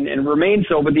forthright and remain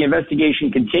so, but the investigation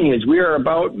continues.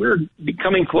 We're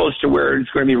becoming close to where it's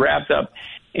going to be wrapped up.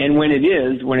 And when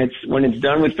it's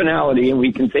done with finality and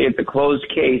we can say it's a closed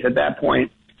case at that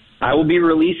point, I will be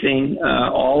releasing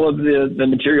all of the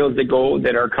materials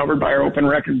that are covered by our open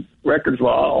records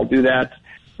law. I'll do that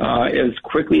as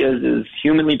quickly as is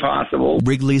humanly possible.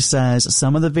 Wrigley says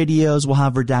some of the videos will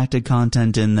have redacted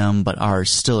content in them, but are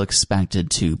still expected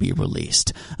to be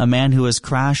released. A man who has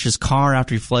crashed his car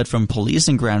after he fled from police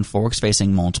in Grand Forks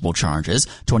facing multiple charges.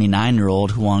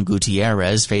 29-year-old Juan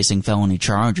Gutierrez facing felony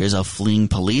charges of fleeing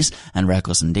police and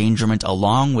reckless endangerment,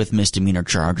 along with misdemeanor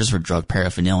charges for drug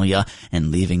paraphernalia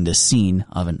and leaving the scene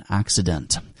of an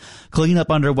accident.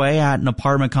 Cleanup underway at an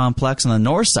apartment complex on the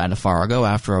north side of Fargo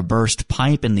after a burst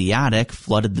pipe in the attic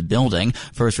flooded the building.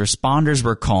 First responders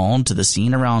were called to the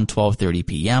scene around 12:30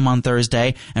 p.m. on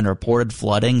Thursday, and reported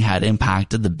flooding had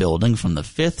impacted the building from the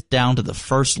 5th down to the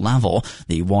 1st level.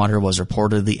 The water was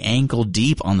reportedly ankle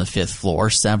deep on the 5th floor,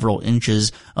 several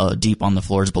inches deep on the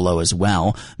floors below as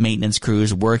well. Maintenance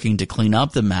crews working to clean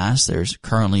up the mess. There's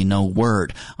currently no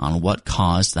word on what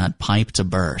caused that pipe to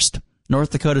burst.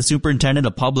 North Dakota Superintendent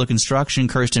of Public Instruction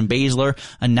Kirsten Baszler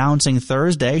announcing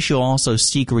Thursday she'll also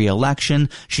seek re-election.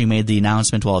 She made the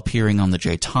announcement while appearing on The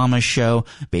Jay Thomas Show.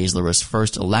 Baszler was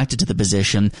first elected to the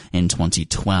position in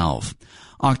 2012.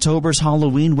 October's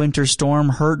Halloween winter storm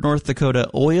hurt North Dakota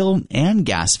oil and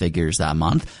gas figures that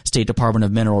month. State Department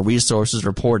of Mineral Resources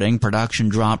reporting production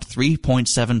dropped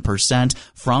 3.7%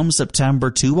 from September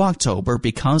to October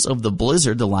because of the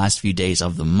blizzard the last few days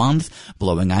of the month.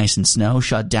 Blowing ice and snow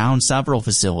shut down several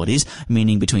facilities,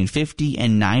 meaning between 50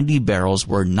 and 90 barrels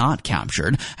were not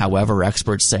captured. However,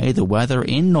 experts say the weather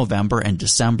in November and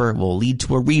December will lead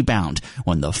to a rebound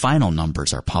when the final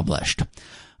numbers are published.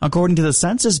 According to the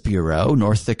Census Bureau,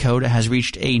 North Dakota has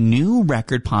reached a new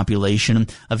record population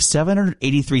of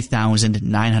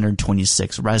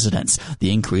 783,926 residents.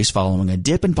 The increase following a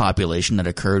dip in population that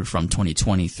occurred from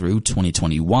 2020 through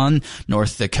 2021.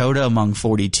 North Dakota among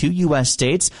 42 U.S.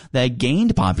 states that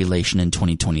gained population in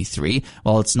 2023.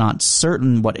 While it's not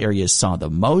certain what areas saw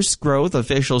the most growth,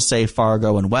 officials say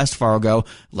Fargo and West Fargo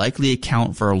likely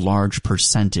account for a large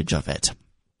percentage of it.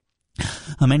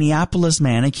 A Minneapolis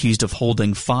man accused of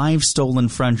holding 5 stolen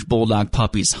French bulldog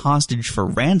puppies hostage for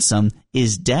ransom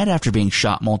is dead after being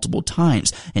shot multiple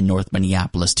times in North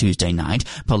Minneapolis Tuesday night.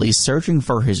 Police searching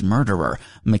for his murderer.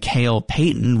 Mikhail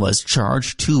Payton was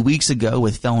charged 2 weeks ago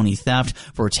with felony theft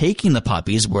for taking the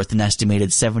puppies worth an estimated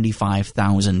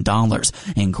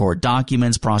 $75,000. In court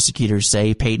documents, prosecutors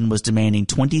say Payton was demanding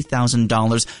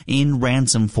 $20,000 in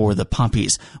ransom for the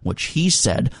puppies, which he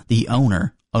said the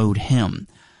owner owed him.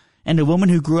 And a woman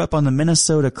who grew up on the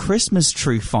Minnesota Christmas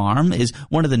tree farm is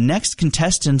one of the next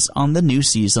contestants on the new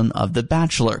season of The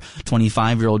Bachelor.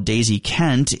 25-year-old Daisy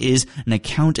Kent is an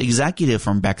account executive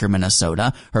from Becker,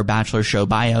 Minnesota. Her Bachelor show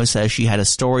bio says she had a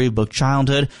storybook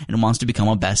childhood and wants to become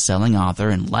a best-selling author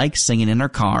and likes singing in her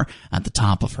car at the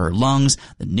top of her lungs.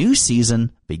 The new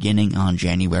season beginning on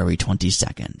January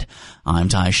 22nd. I'm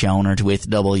Ty Schoenert with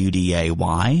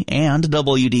WDAY and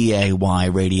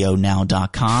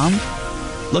WDAYRadioNow.com.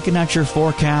 Looking at your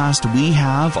forecast, we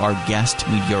have our guest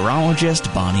meteorologist,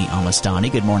 Bonnie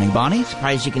Alistani. Good morning, Bonnie.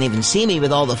 Surprised you can even see me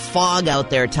with all the fog out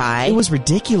there, Ty. It was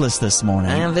ridiculous this morning.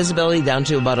 I have visibility down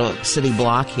to about a city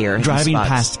block here. Driving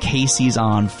past Casey's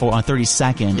on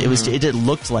 32nd, it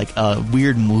looked like a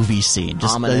weird movie scene.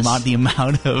 Just the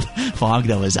amount of fog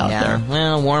that was out there.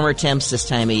 Well, warmer temps this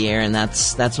time of year, and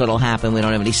that's what'll happen. We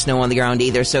don't have any snow on the ground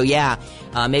either. So,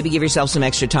 maybe give yourself some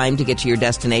extra time to get to your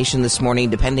destination this morning,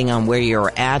 depending on where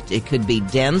you're at. It could be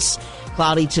dense.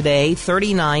 Cloudy today,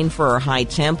 39 for our high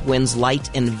temp. Winds light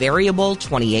and variable,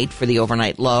 28 for the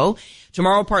overnight low.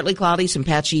 Tomorrow, partly cloudy, some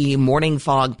patchy morning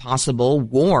fog possible.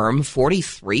 Warm,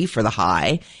 43 for the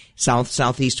high.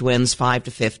 Southeast winds, 5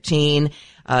 to 15.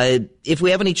 If we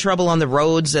have any trouble on the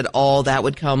roads at all, that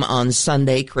would come on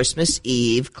Sunday, Christmas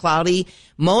Eve. Cloudy,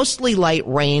 mostly light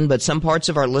rain, but some parts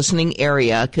of our listening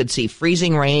area could see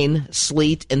freezing rain,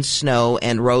 sleet, and snow,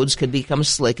 and roads could become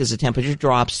slick as the temperature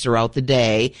drops throughout the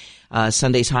day.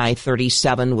 Sunday's high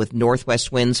 37 with northwest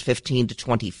winds 15 to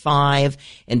 25.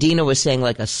 And Dina was saying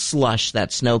like a slush,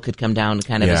 that snow could come down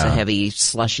kind of as a heavy,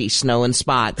 slushy snow in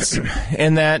spots.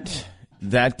 And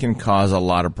that can cause a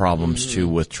lot of problems, too,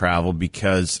 with travel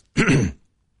because,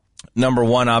 number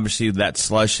one, obviously, that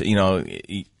slush,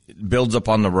 it builds up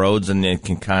on the roads and it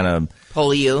can kind of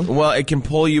pull you. Well, it can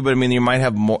pull you, but, you might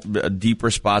have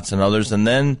deeper spots than others. And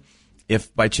then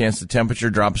if, by chance, the temperature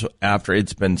drops after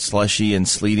it's been slushy and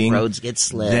sleeting, roads get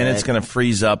slick. Then it's going to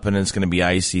freeze up and it's going to be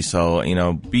icy. So,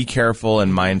 be careful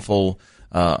and mindful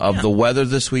of the weather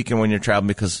this weekend when you're traveling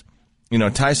because,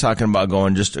 Ty's talking about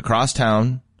going just across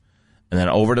town, and then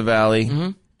over to Valley,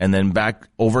 and then back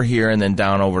over here, and then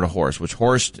down over to Horst, which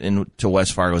Horst to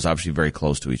West Fargo is obviously very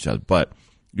close to each other. But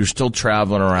you're still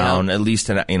traveling around at least,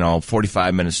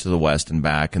 45 minutes to the west and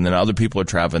back, and then other people are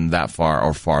traveling that far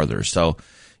or farther. So,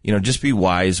 just be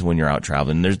wise when you're out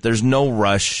traveling. There's no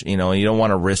rush. You don't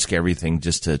want to risk everything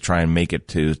just to try and make it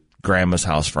to grandma's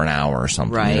house for an hour or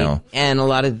something. Right. And a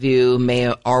lot of you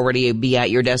may already be at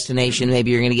your destination.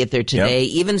 Maybe you're going to get there today.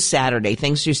 Yep. Even Saturday.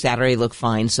 Things through Saturday look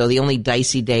fine. So the only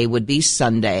dicey day would be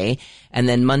Sunday. And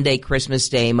then Monday, Christmas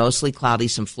Day, mostly cloudy,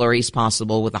 some flurries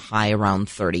possible with a high around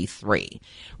 33.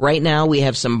 Right now, we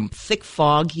have some thick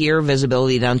fog here,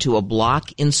 visibility down to a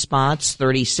block in spots,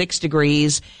 36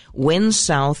 degrees, winds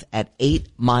south at 8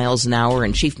 miles an hour.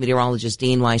 And Chief Meteorologist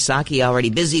Dean Wysocki already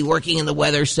busy working in the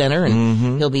Weather Center,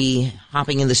 and he'll be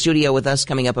hopping in the studio with us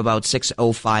coming up about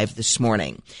 6:05 this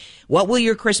morning. What will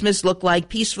your Christmas look like?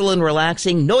 Peaceful and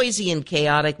relaxing, noisy and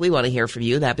chaotic? We want to hear from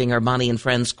you. That being our Bonnie and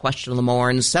Friends question of the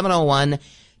morn,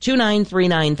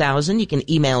 701-293-9000. You can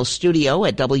email studio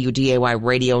at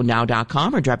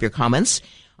WDAYRadioNow.com or drop your comments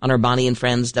on our Bonnie and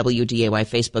Friends WDAY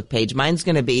Facebook page. Mine's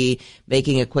going to be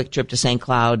making a quick trip to St.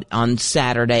 Cloud on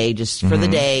Saturday just for the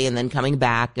day and then coming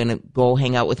back and go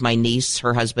hang out with my niece,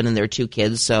 her husband, and their 2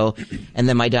 kids. So, and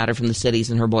then my daughter from the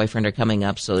cities and her boyfriend are coming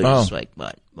up. So there's just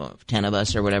 10 of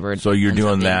us or whatever. So you're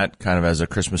doing that kind of as a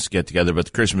Christmas get together, but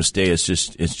the Christmas Day it's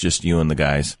just you and the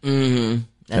guys. Mm-hmm.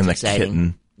 That's and the exciting.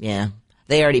 Kitten. Yeah.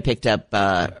 They already picked up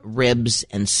ribs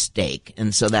and steak,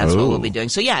 and so that's what we'll be doing.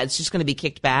 So, it's just going to be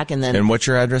kicked back. And then. And what's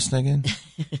your address again?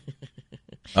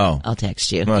 I'll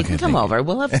text you. Okay, you can come over.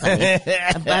 We'll have plenty.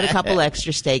 I've got a couple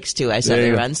extra steaks, too. I saw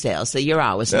they were on sale, so you're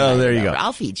always invited. Oh, there you over. go.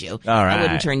 I'll feed you. All right. I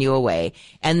wouldn't turn you away.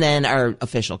 And then our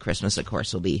official Christmas, of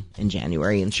course, will be in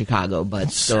January in Chicago.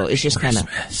 But so it's just kind of,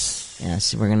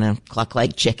 yes, we're going to cluck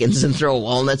like chickens and throw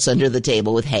walnuts under the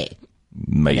table with hay.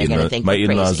 My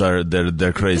in-laws are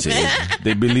they're crazy.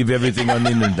 They believe everything on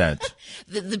the internet.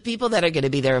 The people that are going to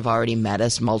be there have already met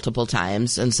us multiple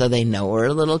times, and so they know we're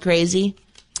a little crazy,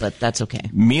 but that's okay.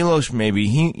 Milos, maybe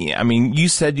you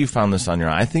said you found this on your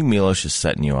own. I think Milos is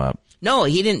setting you up. No,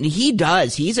 he didn't. He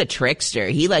does. He's a trickster.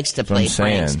 He likes to play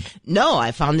pranks. No,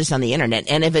 I found this on the internet.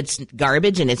 And if it's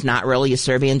garbage and it's not really a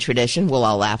Serbian tradition, we'll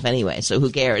all laugh anyway. So who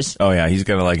cares? Oh, yeah. He's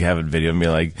going to have a video and be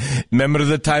like, remember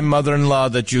the time mother-in-law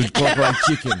that you cooked like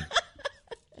chicken?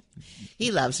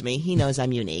 He loves me. He knows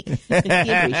I'm unique. He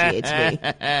appreciates me.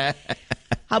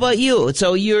 How about you?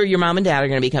 So your mom and dad are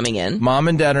going to be coming in? Mom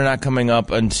and dad are not coming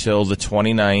up until the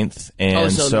 29th.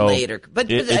 And so later. But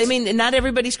not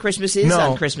everybody's Christmas is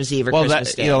on Christmas Eve or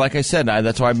Christmas Day. Like I said,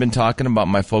 that's why I've been talking about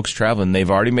my folks traveling.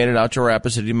 They've already made it out to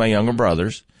Rapid City, my younger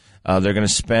brothers. They're going to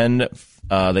spend,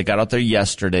 they got out there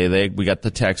yesterday. We got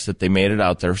the text that they made it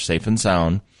out there safe and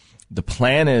sound. The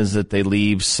plan is that they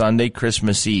leave Sunday,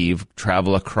 Christmas Eve,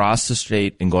 travel across the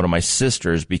state and go to my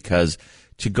sister's, because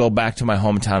to go back to my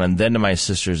hometown and then to my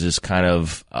sister's is kind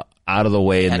of out of the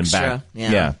way and then back.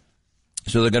 Yeah.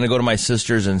 So they're going to go to my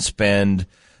sister's and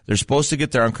they're supposed to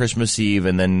get there on Christmas Eve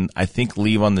and then I think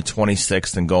leave on the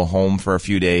 26th and go home for a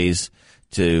few days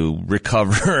to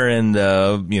recover and,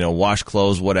 wash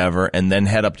clothes, whatever, and then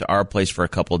head up to our place for a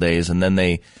couple of days. And then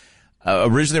they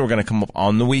originally were going to come up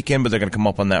on the weekend, but they're going to come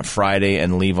up on that Friday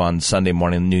and leave on Sunday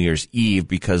morning, New Year's Eve,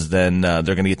 because then they're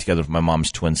going to get together with my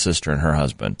mom's twin sister and her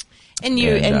husband. And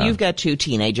you've got two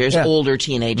teenagers, older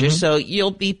teenagers, so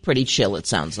you'll be pretty chill, it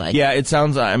sounds like. Yeah, it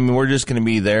sounds, we're just going to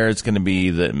be there. It's going to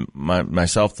be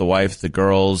myself, the wife, the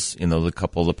girls, the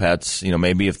couple of the pets,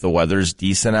 maybe if the weather's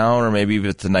decent out or maybe if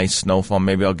it's a nice snowfall,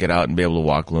 maybe I'll get out and be able to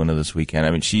walk Luna this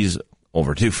weekend. She's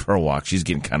overdue for a walk. She's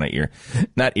getting kind of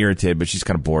not irritated, but she's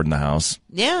kind of bored in the house.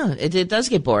 Yeah, it does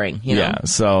get boring, Yeah,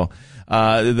 so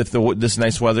if this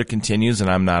nice weather continues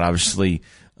and I'm not obviously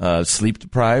sleep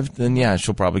deprived, then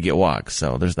she'll probably get walks.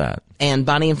 So there's that. And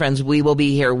Bonnie and friends, we will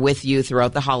be here with you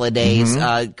throughout the holidays.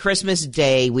 Christmas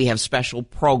Day, we have special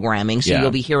programming, so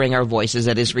you'll be hearing our voices.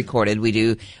 That is recorded.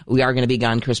 We are going to be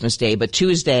gone Christmas Day, but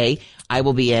Tuesday I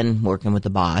will be in working with the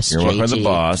boss. You're JT. working with the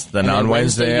boss. Then on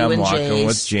Wednesday I'm walking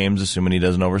with Jace. James, assuming he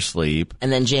doesn't oversleep.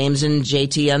 And then James and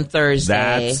JT on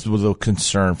Thursday. That's a little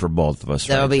concern for both of us.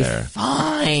 That'll be there.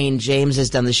 fine. James has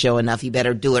done the show enough. He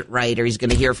better do it right, or he's going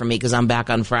to hear from me because I'm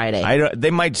back on Friday. They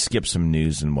might skip some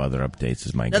news and weather updates.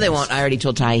 Is my guess. No, they won't. I already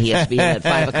told Ty he has to be in at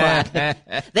 5 o'clock.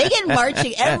 They get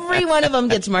marching. Every one of them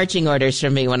gets marching orders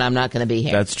from me when I'm not going to be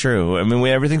here. That's true.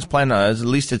 Everything's planned out. At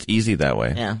least it's easy that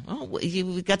way. Yeah. Oh,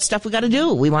 we got stuff we got to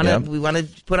do. We want to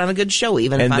put on a good show,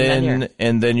 even if I'm not here.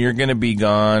 And then you're going to be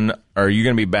gone, or you're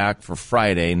going to be back for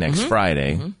Friday, next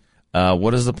Friday.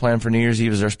 What is the plan for New Year's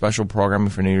Eve? Is there special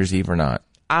programming for New Year's Eve or not?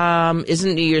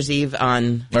 Isn't New Year's Eve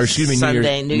on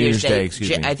Sunday? New Year's Day.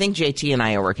 I think JT and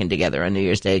I are working together on New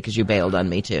Year's Day because you bailed on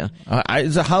me too.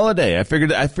 It's a holiday. I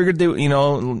figured they,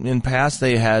 in past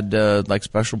they had like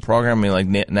special programming, like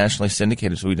nationally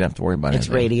syndicated, so we didn't have to worry about it. It's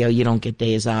radio. You don't get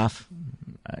days off.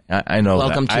 I know.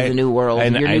 Welcome to the new world.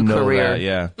 Your new career. That,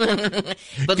 yeah.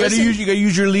 But you gotta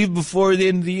use your leave before the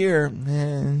end of the year.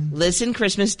 Listen,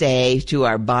 Christmas Day to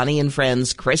our Bonnie and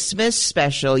Friends Christmas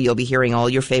special. You'll be hearing all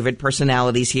your favorite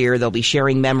personalities here. They'll be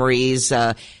sharing memories,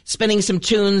 spinning some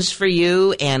tunes for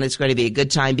you, and it's going to be a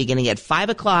good time beginning at 5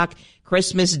 o'clock.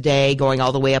 Christmas Day, going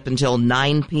all the way up until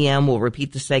 9 p.m. We'll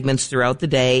repeat the segments throughout the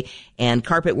day. And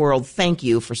Carpet World, thank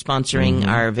you for sponsoring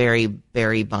our very,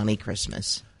 very Bonnie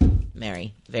Christmas.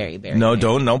 Mary, very, very. No, Mary.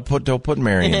 don't put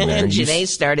Mary in there. Janae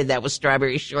started that with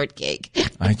strawberry shortcake.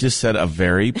 I just said a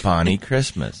very Bonnie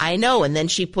Christmas. I know, and then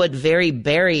she put very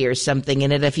berry or something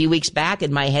in it a few weeks back,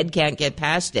 and my head can't get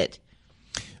past it.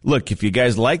 Look, if you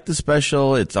guys like the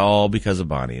special, it's all because of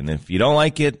Bonnie, and if you don't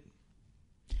like it.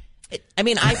 I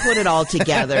put it all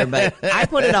together,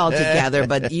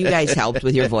 but you guys helped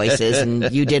with your voices, and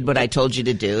you did what I told you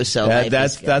to do. So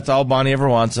that's all Bonnie ever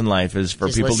wants in life is for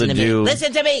just people to do.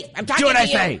 Listen to me. I'm talking do what to I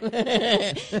say.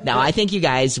 No, I think you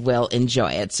guys will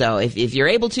enjoy it. So if you're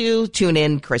able to, tune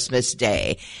in Christmas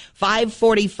Day.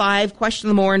 5:45, question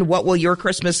of the morning. What will your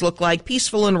Christmas look like?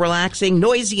 Peaceful and relaxing,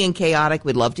 noisy and chaotic.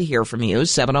 We'd love to hear from you.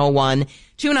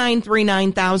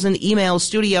 701-293-9000. Email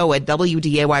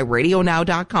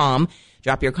studio@WDAYradionow.com.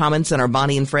 Drop your comments on our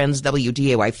Bonnie and Friends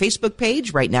WDAY Facebook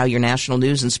page. Right now, your national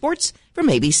news and sports from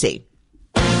ABC.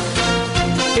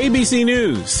 ABC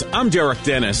News, I'm Derek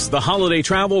Dennis. The holiday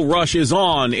travel rush is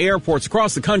on. Airports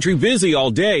across the country busy all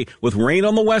day, with rain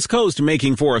on the West Coast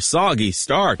making for a soggy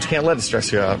start. Can't let it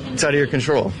stress you out. It's out of your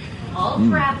control.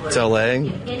 It's LA.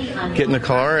 Get in the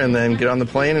car and then get on the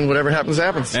plane, and whatever happens,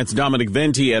 happens. That's Dominic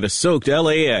Venti at a soaked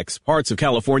LAX. Parts of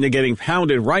California getting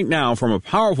pounded right now from a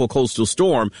powerful coastal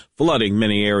storm, flooding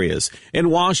many areas. In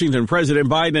Washington, President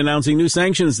Biden announcing new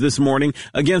sanctions this morning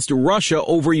against Russia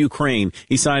over Ukraine.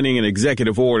 He's signing an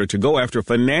executive order to go after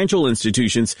financial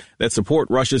institutions that support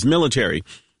Russia's military.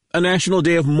 A national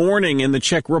day of mourning in the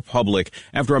Czech Republic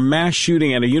after a mass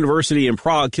shooting at a university in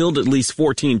Prague killed at least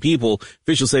 14 people.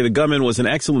 Officials say the gunman was an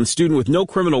excellent student with no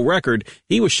criminal record.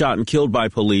 He was shot and killed by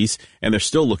police, and they're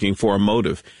still looking for a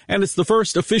motive. And it's the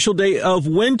first official day of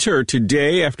winter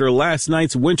today after last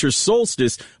night's winter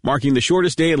solstice, marking the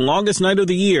shortest day and longest night of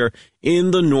the year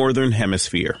in the Northern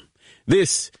Hemisphere.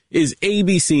 This is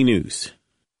ABC News.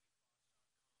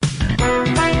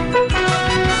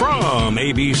 From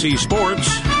ABC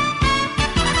Sports,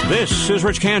 this is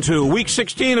Rich Cantu. Week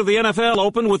 16 of the NFL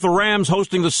opened with the Rams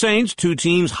hosting the Saints, two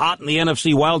teams hot in the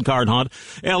NFC wildcard hunt.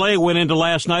 L.A. went into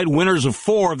last night winners of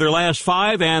 4 of their last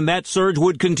 5, and that surge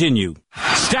would continue.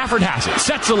 Stafford has it,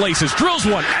 sets the laces, drills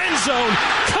one, end zone,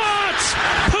 caught!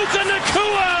 Puka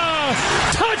Nacua!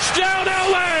 Touchdown,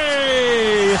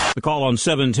 L.A.! The call on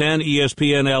 710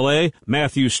 ESPN LA.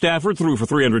 Matthew Stafford threw for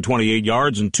 328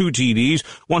 yards and 2 TDs.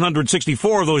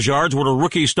 164 of those yards were to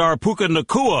rookie star Puka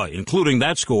Nacua, including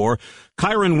that score.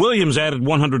 Kyron Williams added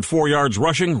 104 yards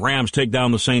rushing. Rams take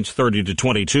down the Saints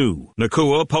 30-22.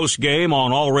 Nacua post-game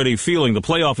on already feeling the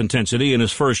playoff intensity in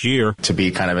his first year. To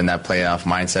be kind of in that playoff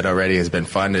mindset already has been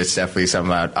fun. It's definitely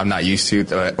something I'm not used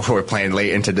to. We're playing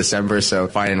late into December, so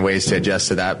finding ways to adjust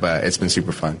to that, but it's been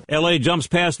super fun. LA jumps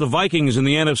past the Vikings in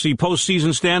the NFC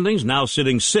postseason standings, now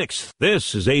sitting 6th.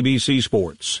 This is ABC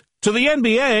Sports. To the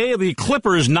NBA, the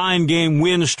Clippers' 9-game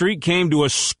win streak came to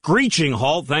a screeching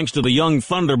halt thanks to the young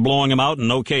Thunder blowing them out in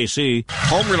OKC.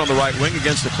 Holmgren on the right wing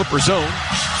against the Clipper zone.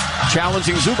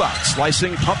 Challenging Zubac,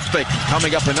 slicing, pump fake,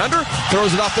 coming up and under,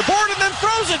 throws it off the board and then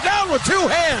throws it down with 2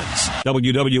 hands.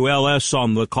 WWLS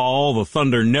on the call. The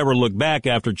Thunder never looked back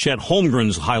after Chet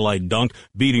Holmgren's highlight dunk,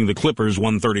 beating the Clippers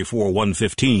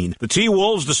 134-115. The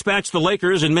T-Wolves dispatched the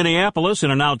Lakers in Minneapolis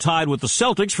and are now tied with the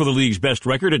Celtics for the league's best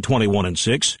record at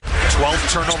 21-6.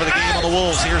 12th turnover the game on the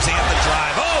Wolves. Here's Ant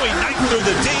drive. Oh, he knifed through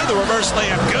the D. The reverse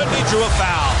layup. Good. He drew a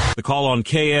foul. The call on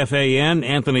KFAN.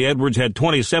 Anthony Edwards had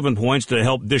 27 points to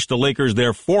help dish the Lakers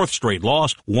their 4th straight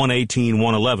loss,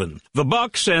 118-111. The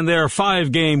Bucks and their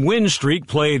 5-game win streak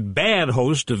played bad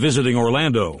host to visiting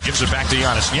Orlando. Gives it back to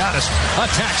Giannis. Giannis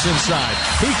attacks inside.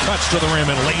 He cuts to the rim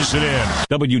and lays it in.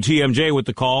 WTMJ with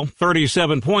the call.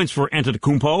 37 points for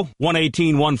Antetokounmpo.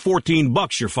 118-114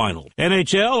 Bucks your final.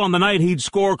 NHL on the night he'd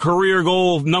score career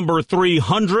goal number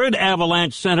 300.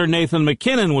 Avalanche center Nathan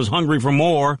MacKinnon was hungry for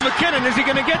more. McKinnon, is he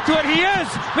going to get to it? He is!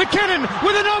 McKinnon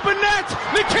with an open net!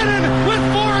 McKinnon with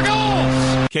 4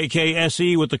 goals!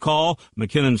 KKSE with the call.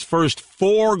 McKinnon's first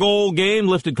 4-goal game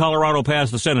lifted Colorado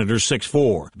past the Senators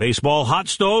 6-4. Baseball hot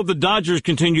stove. The Dodgers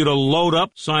continue to load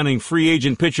up, signing free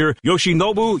agent pitcher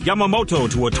Yoshinobu Yamamoto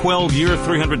to a 12-year,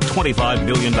 $325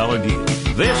 million deal.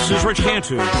 This is Rich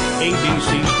Cantu,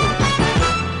 ABC Sports.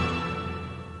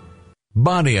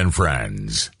 Bonnie and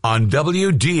Friends on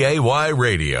WDAY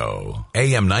Radio,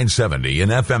 AM 970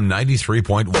 and FM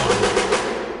 93.1.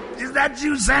 Is that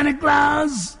you, Santa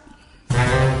Claus?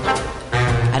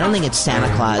 I don't think it's Santa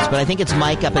Claus, but I think it's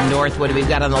Mike up in Northwood we've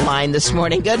got on the line this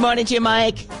morning. Good morning to you,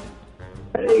 Mike.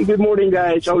 Hey, good morning,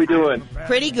 guys. How we doing?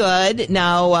 Pretty good.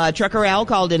 Now, Trucker Al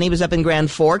called in. He was up in Grand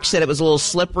Forks, said it was a little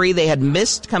slippery. They had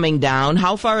mist coming down.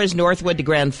 How far is Northwood to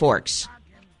Grand Forks?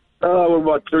 We're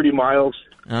about 30 miles.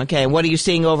 Okay, what are you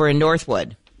seeing over in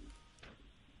Northwood?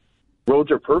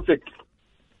 Roads are perfect.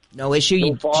 No issue?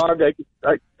 No fog.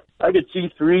 I could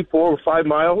see 3, 4, or 5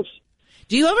 miles.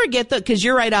 Do you ever get because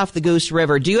you're right off the Goose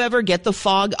River, do you ever get the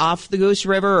fog off the Goose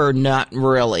River or not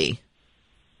really?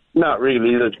 Not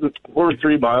really. We're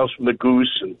 3 miles from the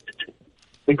Goose, and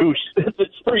the Goose, it's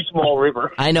a pretty small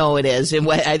river. I know it is. And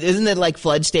isn't it like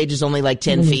flood stage is only like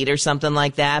 10 feet or something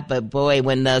like that? But boy,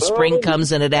 when spring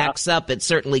comes and it acts up, it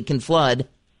certainly can flood.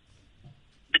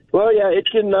 Well, yeah, it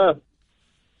can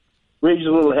raise a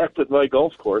little heft at my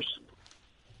golf course.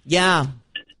 Yeah,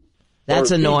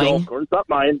 that's annoying. Golf course, not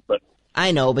mine, but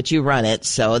I know, but you run it,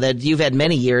 so that you've had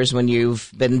many years when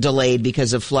you've been delayed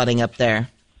because of flooding up there.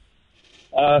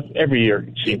 Every year,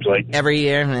 it seems like. Every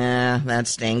year? That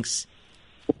stinks.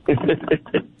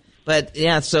 But,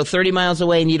 yeah, so 30 miles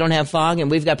away and you don't have fog, and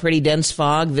we've got pretty dense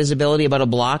fog, visibility about a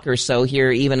block or so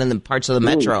here, even in the parts of the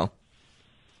metro.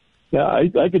 Yeah,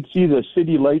 I could see the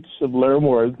city lights of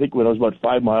Larimore, I think, when I was about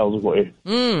 5 miles away.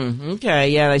 Okay,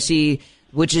 yeah, I see,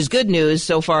 which is good news.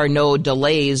 So far, no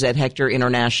delays at Hector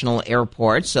International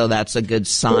Airport, so that's a good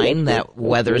sign that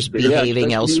weather's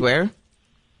behaving elsewhere.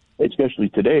 Especially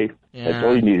today. Yeah. That's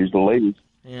all you need is delays.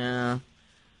 Yeah.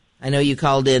 I know you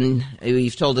called in.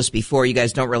 You've told us before you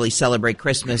guys don't really celebrate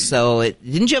Christmas, so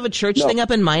didn't you have a church thing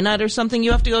up in Minot or something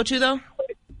you have to go to, though?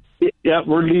 Yeah,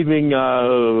 we're leaving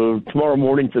tomorrow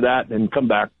morning for that and come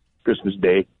back Christmas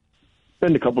Day.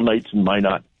 Spend a couple nights in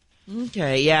Minot.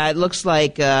 Okay, yeah, it looks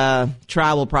like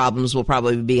travel problems will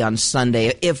probably be on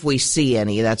Sunday if we see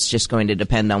any. That's just going to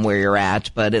depend on where you're at,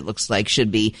 but it looks like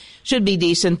should be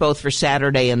decent both for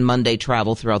Saturday and Monday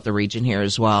travel throughout the region here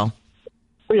as well.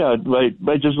 Yeah,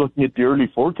 by just looking at the early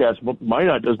forecast,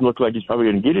 Minot doesn't look like it's probably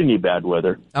going to get any bad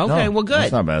weather. Okay, well, good.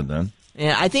 That's not bad then.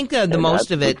 Yeah, I think the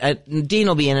most of it, Dean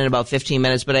will be in about 15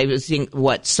 minutes, but I was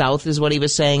thinking, south is what he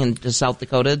was saying, in South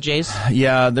Dakota, Jace?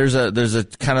 Yeah, there's a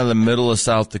kind of the middle of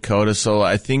South Dakota, so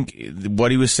I think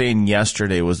what he was saying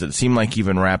yesterday was that it seemed like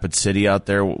even Rapid City out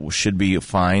there should be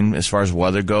fine as far as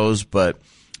weather goes, but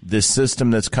this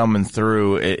system that's coming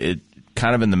through, it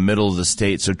kind of in the middle of the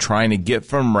state, so trying to get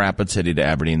from Rapid City to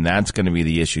Aberdeen, that's going to be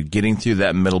the issue, getting through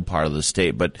that middle part of the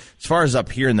state. But as far as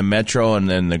up here in the metro and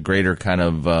then the greater kind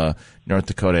of North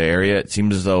Dakota area, it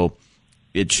seems as though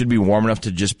it should be warm enough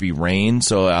to just be rain.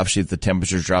 So obviously if the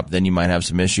temperatures drop, then you might have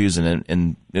some issues,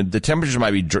 and the temperatures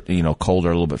might be colder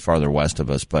a little bit farther west of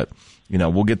us. But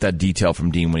we'll get that detail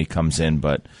from Dean when he comes in.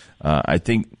 But I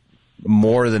think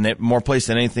more place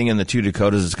than anything in the two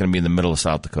Dakotas, it's going to be in the middle of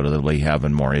South Dakota that will be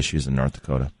having more issues than North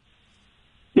Dakota.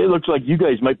 It looks like you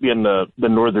guys might be on the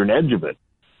northern edge of it.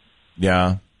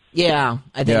 Yeah. Yeah,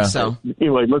 I think so.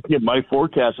 Anyway, looking at my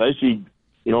forecast, I see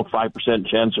 5%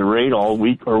 chance of rain all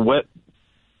week, or wet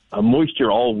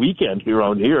moisture all weekend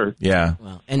around here. Yeah,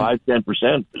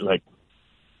 5-10%.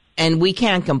 And we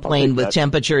can't complain with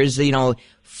temperatures,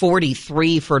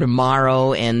 43 for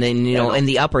tomorrow, and then, in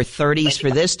the upper 30s for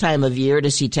this time of year.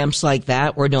 To see temps like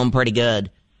that, we're doing pretty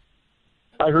good.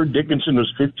 I heard Dickinson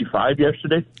was 55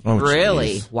 yesterday. Oh,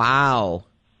 really? Geez. Wow.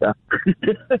 Yeah.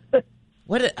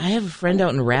 I have a friend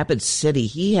out in Rapid City.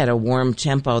 He had a warm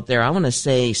temp out there. I want to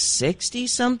say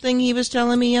 60-something, he was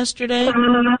telling me yesterday.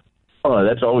 Oh,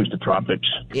 that's always the tropics.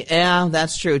 Yeah,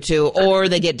 that's true, too. Or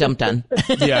they get dumped on.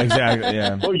 Yeah, exactly,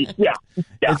 yeah. Oh, yeah.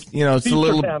 It's a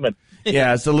little...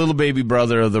 Yeah, it's the little baby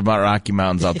brother of the Rocky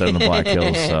Mountains out there in the Black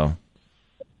Hills. So,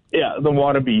 yeah, the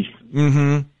wannabes.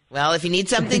 Mm-hmm. Well, if you need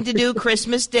something to do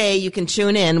Christmas Day, you can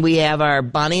tune in. We have our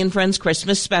Bonnie and Friends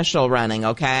Christmas special running,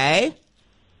 okay?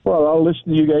 Well, I'll listen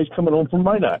to you guys coming home from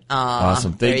Minot.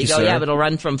 Awesome. Thank you, go. sir. Yeah, it'll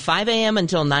run from 5 a.m.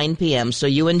 until 9 p.m., so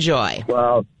you enjoy.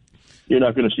 Well, you're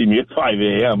not going to see me at 5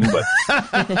 a.m.,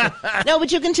 but... No,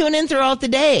 but you can tune in throughout the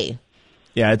day.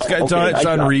 Yeah, it's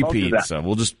on repeat, so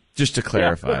we'll just to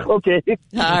clarify. Yeah, okay.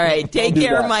 All right. Take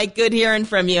care, Mike. Good hearing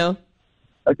from you.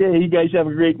 Okay, you guys have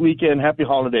a great weekend. Happy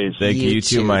holidays. Thank you. You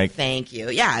too, Mike. Thank you.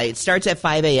 Yeah, it starts at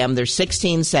 5 a.m. There's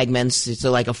 16 segments. It's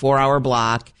like a 4-hour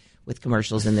block with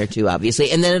commercials in there, too,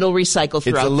 obviously. And then it'll recycle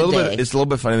throughout the day. It's a little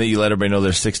bit funny that you let everybody know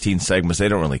there's 16 segments. They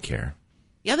don't really care.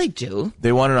 Yeah, they do.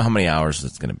 They want to know how many hours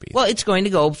it's going to be. Well, it's going to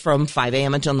go from 5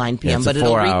 a.m. until 9 p.m., but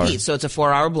it'll repeat. So it's a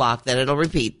 4-hour block that it'll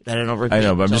repeat. I know, but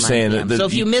I'm just saying. So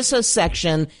if you miss a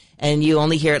section and you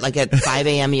only hear it like at 5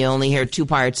 a.m., you only hear 2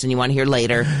 parts and you want to hear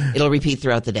later, it'll repeat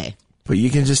throughout the day. But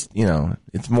you can just,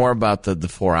 it's more about the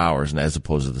 4 hours as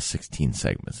opposed to the 16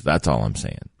 segments. That's all I'm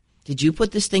saying. Did you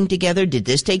put this thing together? Did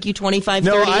this take you 25,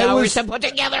 30 hours to put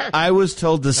together? I was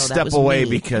told to step away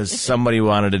because somebody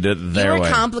wanted to do it their way. You were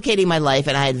complicating my life,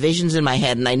 and I had visions in my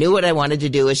head, and I knew what I wanted to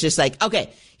do. It's just like,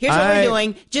 okay, here's what we're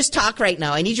doing. Just talk right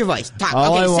now. I need your voice. Talk.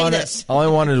 Say this. All I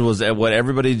wanted was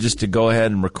everybody just to go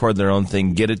ahead and record their own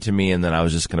thing, get it to me, and then I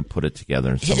was just going to put it together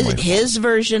in some way. His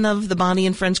version of the Bonnie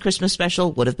and Friends Christmas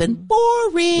special would have been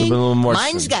boring. Would have been a little more.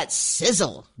 Mine's got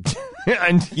sizzle.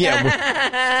 And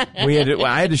I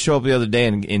had to show up the other day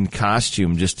in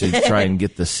costume just to try and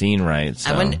get the scene right.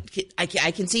 So. I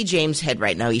can see James' head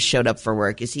right now. He showed up for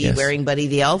work. Is he wearing Buddy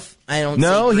the Elf? I don't.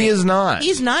 No, he is not.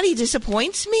 He's not. He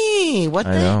disappoints me. What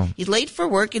the? Know. He's late for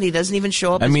work and he doesn't even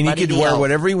show up. I mean, he could wear elf.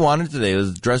 whatever he wanted today. It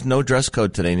was no dress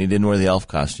code today, and he didn't wear the elf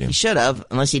costume. He should have,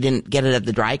 unless he didn't get it at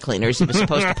the dry cleaners. He was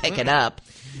supposed to pick it up.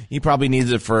 He probably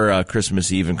needs it for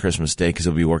Christmas Eve and Christmas Day because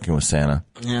he'll be working with Santa.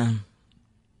 Yeah.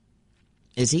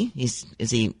 Is he? Is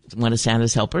he one of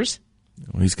Santa's helpers?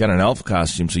 Well, he's got an elf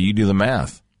costume, so you do the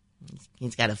math.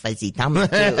 He's got a fuzzy tummy,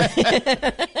 too.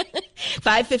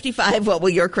 5:55, what will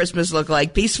your Christmas look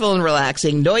like? Peaceful and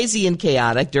relaxing, noisy and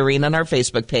chaotic. Doreen on our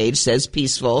Facebook page says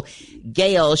peaceful.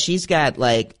 Gail, she's got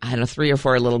 3 or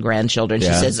 4 little grandchildren.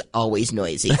 Yeah. She says always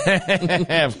noisy.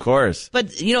 Of course.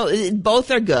 But, both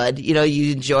are good. You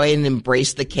enjoy and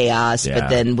embrace the chaos. Yeah. But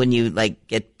then when you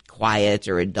get quiet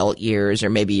or adult years, or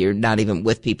maybe you're not even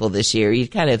with people this year, you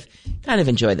kind of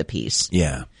enjoy the peace.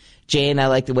 Yeah. Jane, I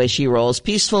like the way she rolls.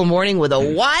 Peaceful morning with a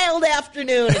wild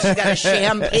afternoon. And she's got a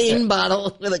champagne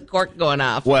bottle with a cork going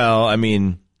off. Well, I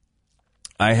mean,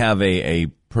 I have a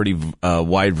pretty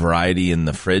wide variety in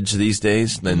the fridge these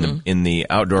days. In the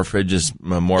outdoor fridge is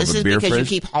more of a beer fridge. This is because you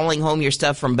keep hauling home your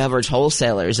stuff from beverage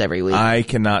wholesalers every week. I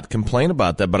cannot complain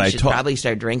about that, but you should probably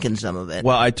start drinking some of it.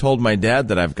 Well, I told my dad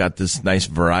that I've got this nice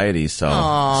variety,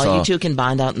 so you two can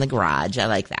bond out in the garage. I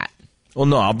like that. Well,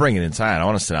 no, I'll bring it inside. I don't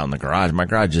want to sit out in the garage. My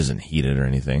garage isn't heated or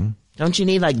anything. Don't you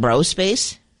need bro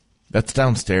space? That's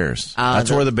downstairs.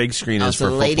 That's where the big screen is for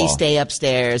football. So the ladies stay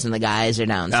upstairs and the guys are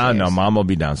downstairs. Oh, no, Mom will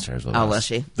be downstairs with us. Oh, will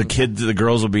she? The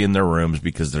girls will be in their rooms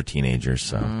because they're teenagers.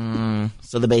 So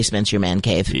the basement's your man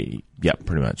cave. Yeah,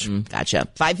 pretty much. Gotcha.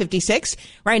 5:56.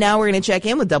 Right now we're going to check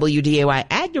in with WDAY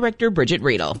Ag Director Bridget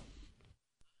Riedel.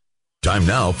 Time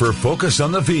now for Focus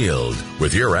on the Field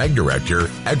with your Ag Director,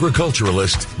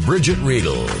 agriculturalist Bridget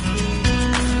Riedel.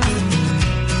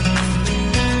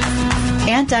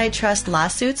 Antitrust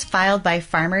lawsuits filed by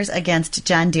farmers against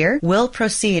John Deere will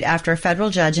proceed after a federal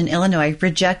judge in Illinois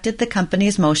rejected the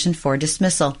company's motion for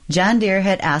dismissal. John Deere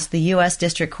had asked the U.S.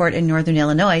 District Court in Northern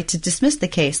Illinois to dismiss the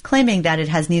case, claiming that it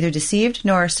has neither deceived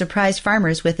nor surprised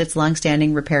farmers with its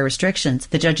longstanding repair restrictions.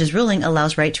 The judge's ruling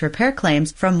allows right to repair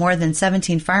claims from more than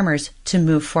 17 farmers to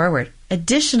move forward.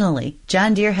 Additionally,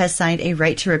 John Deere has signed a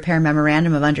right to repair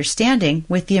memorandum of understanding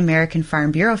with the American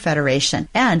Farm Bureau Federation,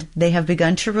 and they have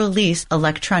begun to release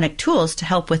electronic tools to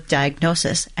help with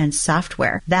diagnosis and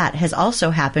software. That has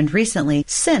also happened recently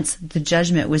since the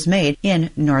judgment was made in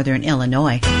Northern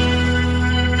Illinois.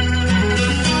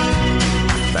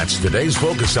 That's today's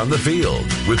Focus on the Field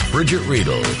with Bridget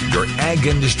Riedel, your ag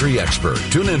industry expert.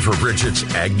 Tune in for Bridget's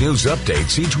Ag News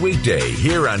updates each weekday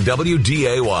here on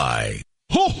WDAY.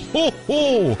 Ho, ho,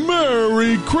 ho!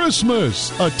 Merry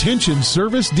Christmas! Attention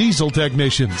service diesel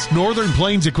technicians. Northern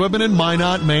Plains Equipment in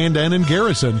Minot, Mandan, and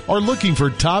Garrison are looking for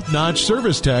top-notch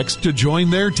service techs to join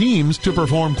their teams to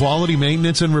perform quality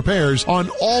maintenance and repairs on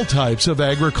all types of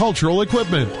agricultural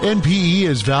equipment. NPE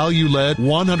is value-led,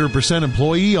 100%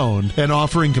 employee-owned, and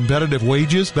offering competitive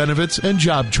wages, benefits, and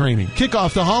job training. Kick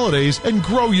off the holidays and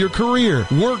grow your career.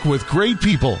 Work with great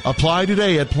people. Apply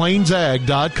today at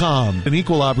plainsag.com. An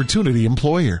equal opportunity employer.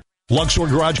 Luxor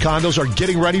Garage Condos are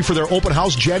getting ready for their open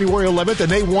house January 11th, and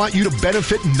they want you to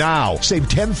benefit now. Save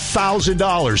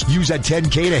 $10,000. Use that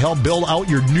 $10K to help build out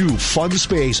your new fun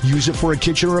space. Use it for a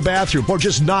kitchen or a bathroom, or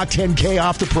just knock $10K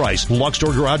off the price.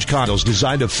 Luxor Garage Condos,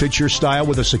 designed to fit your style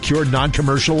with a secure,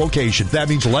 non-commercial location. That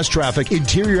means less traffic,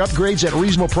 interior upgrades at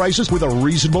reasonable prices with a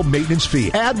reasonable maintenance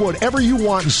fee. Add whatever you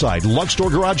want inside. Luxor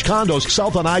Garage Condos,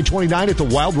 south on I-29 at the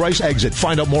Wild Rice exit.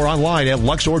 Find out more online at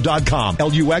luxor.com.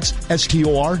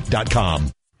 LUXSTOR.com.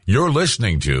 You're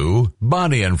listening to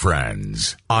Bonnie and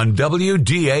Friends on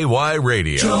WDAY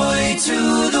Radio. Joy to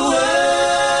the world.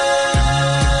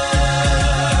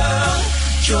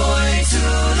 Joy to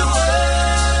the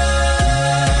world.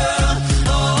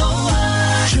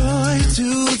 Oh, joy to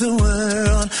the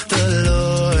world. The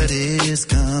Lord is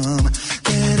come.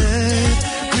 Let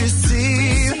earth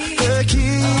receive the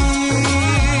King.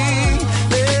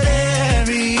 Let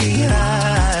every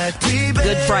heart be.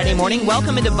 Good Friday morning.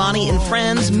 Welcome into Bonnie and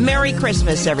Friends. Merry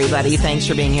Christmas, everybody. Thanks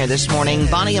for being here this morning.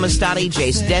 Bonnie Amistadi,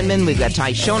 Jace Denman. We've got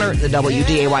Ty Schoner at the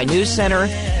WDAY News Center.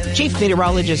 Chief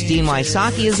Meteorologist Dean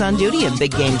Wysocki is on duty, and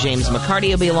Big Game James McCarty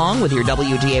will be along with your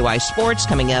WDAY Sports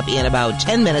coming up in about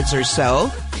 10 minutes or so.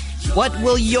 What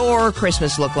will your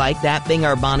Christmas look like? That being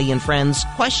our Bonnie and Friends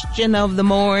question of the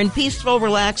morn. Peaceful,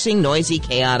 relaxing, noisy,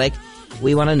 chaotic.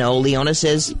 We want to know. Leona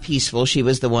says peaceful. She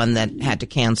was the one that had to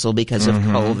cancel because of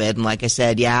COVID. And like I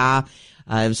said,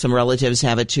 some relatives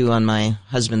have it too on my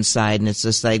husband's side. And it's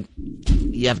just like,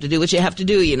 you have to do what you have to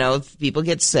do, if people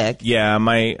get sick. Yeah,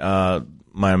 the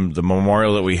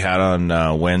memorial that we had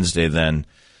on Wednesday then,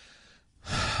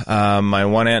 my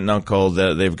one aunt and uncle,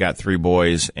 they've got 3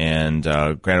 boys. And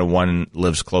granted, one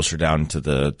lives closer down to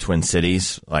the Twin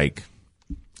Cities, like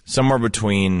somewhere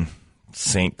between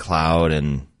St. Cloud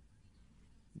and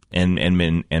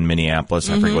Minneapolis.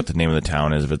 I forget what the name of the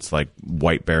town is, if it's like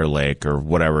White Bear Lake or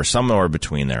whatever, somewhere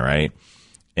between there, right?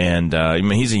 And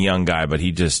he's a young guy, but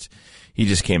he he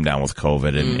just came down with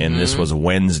COVID, and this was a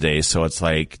Wednesday, so it's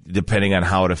like, depending on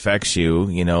how it affects you,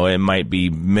 you know, it might be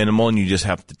minimal, and you just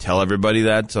have to tell everybody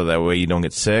that, so that way you don't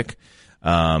get sick.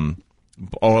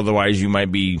 Or otherwise, you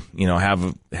might be, you know,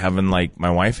 having like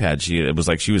my wife had. It was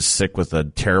like she was sick with a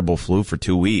terrible flu for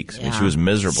 2 weeks. Yeah. I mean, she was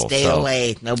miserable. Stay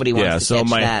away. Nobody wants to catch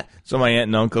that. So my aunt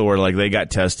and uncle were like, they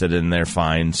got tested and they're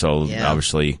fine. So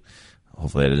obviously,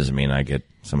 hopefully that doesn't mean I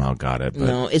somehow got it. But.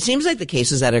 No, it seems like the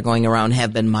cases that are going around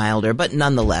have been milder, but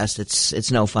nonetheless,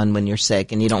 it's no fun when you're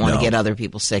sick, and you don't want to get other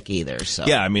people sick either. So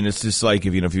yeah, I mean, it's just like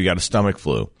if you got a stomach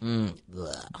flu,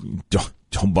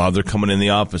 don't bother coming in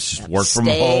the office. Just work from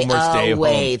home or stay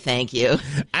away. home. Thank you.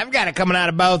 I've got it coming out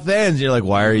of both ends. You're like,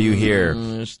 why are you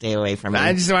here? Stay away from me.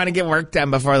 I just want to get work done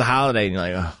before the holiday. And you're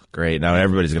like, oh, great. Now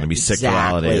everybody's going to be sick for the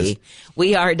holidays.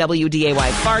 We are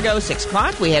WDAY Fargo, 6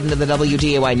 o'clock. We head into the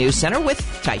WDAY News Center with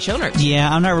Ty Schoenert.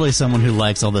 Yeah, I'm not really someone who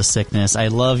likes all the sickness. I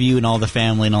love you and all the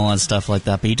family and all that stuff like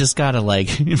that, but you just gotta,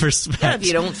 respect. Yeah, if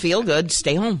you don't feel good,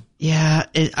 stay home. Yeah,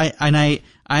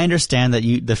 I understand that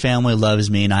the family loves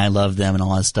me and I love them and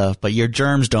all that stuff, but your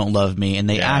germs don't love me and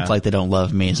they act like they don't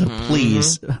love me. So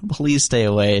please stay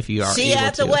away if you are. See you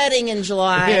at the wedding in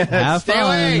July. Have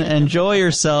fun, enjoy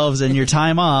yourselves and your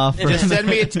time off. Just send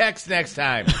me a text next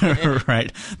time.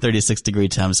 Right, 36-degree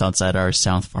temps outside our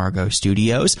South Fargo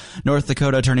studios. North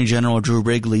Dakota Attorney General Drew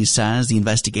Wrigley says the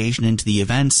investigation into the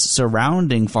events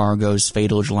surrounding Fargo's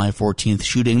fatal July 14th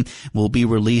shooting will be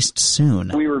released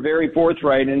soon. We were very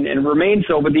forthright and remain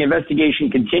so, but the investigation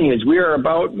continues. We're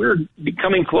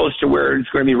becoming close to where it's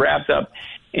going to be wrapped up.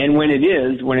 And when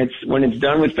it's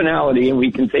done with finality, and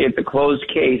we can say it's a closed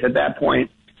case at that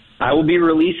point, I will be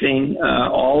releasing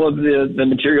all of the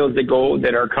materials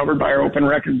that are covered by our open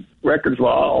records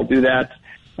law. I'll do that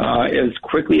as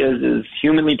quickly as is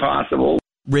humanly possible.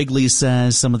 Wrigley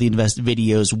says some of the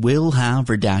videos will have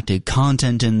redacted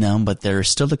content in them, but they're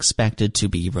still expected to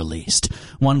be released.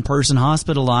 One person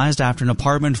hospitalized after an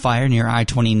apartment fire near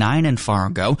I-29 in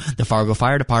Fargo. The Fargo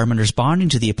Fire Department responding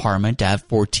to the apartment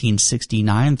at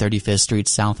 1469 35th Street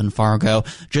South in Fargo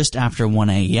just after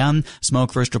 1 a.m.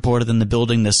 Smoke first reported in the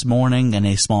building this morning, and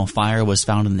a small fire was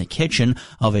found in the kitchen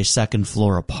of a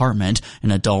second-floor apartment. An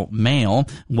adult male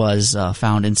was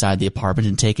found inside the apartment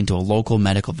and taken to a local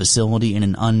medical facility in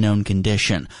an unknown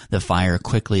condition. The fire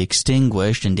quickly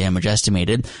extinguished and damage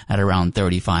estimated at around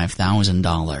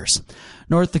 $35,000.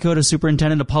 North Dakota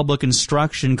Superintendent of Public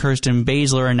Instruction Kirsten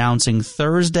Baszler announcing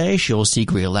Thursday she'll seek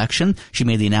re-election. She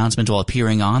made the announcement while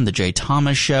appearing on The Jay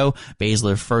Thomas Show.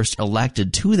 Baszler first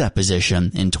elected to that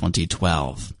position in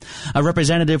 2012. A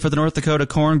representative for the North Dakota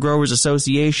Corn Growers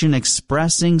Association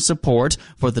expressing support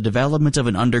for the development of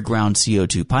an underground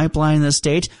CO2 pipeline in the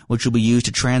state, which will be used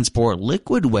to transport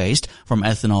liquid waste from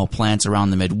ethanol plants around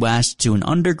the Midwest to an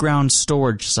underground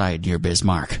storage site near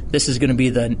Bismarck. This is going to be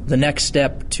the next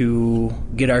step to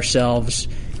get ourselves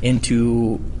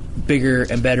into bigger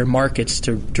and better markets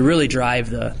to really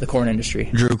drive the corn industry.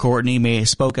 Drew Courtney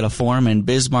spoke at a forum in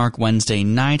Bismarck Wednesday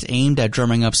night aimed at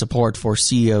drumming up support for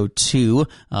CO2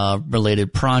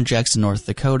 related projects in North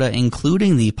Dakota,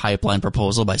 including the pipeline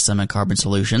proposal by Summit Carbon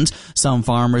Solutions. Some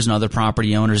farmers and other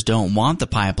property owners don't want the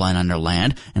pipeline on their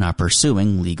land and are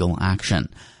pursuing legal action.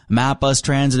 Map Bus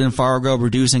Transit in Fargo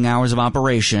reducing hours of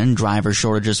operation. Driver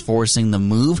shortages forcing the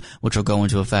move, which will go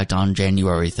into effect on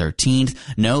January 13th.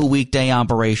 No weekday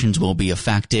operations will be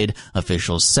affected.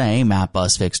 Officials say Map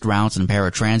Bus fixed routes and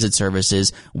paratransit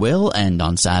services will end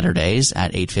on Saturdays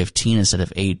at 8:15 instead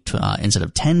of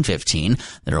 10:15.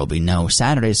 There will be no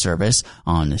Saturday service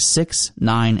on 6,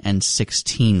 9, and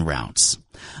 16 routes.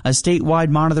 A statewide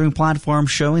monitoring platform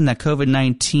showing that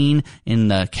COVID-19 in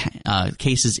the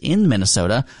cases in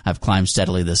Minnesota have climbed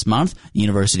steadily this month. The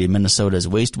University of Minnesota's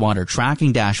wastewater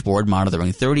tracking dashboard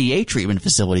monitoring 38 treatment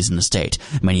facilities in the state.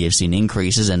 Many have seen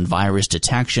increases in virus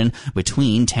detection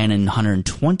between 10 and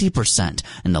 120%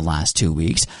 in the last 2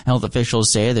 weeks. Health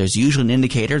officials say there's usually an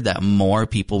indicator that more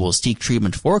people will seek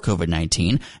treatment for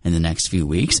COVID-19 in the next few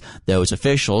weeks. Those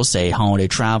officials say holiday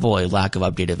travel, a lack of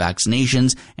updated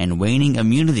vaccinations, and waning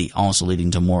immunity also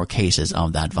leading to more cases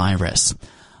of that virus.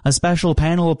 A special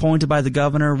panel appointed by the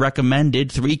governor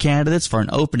recommended 3 candidates for an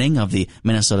opening of the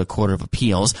Minnesota Court of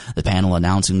Appeals. The panel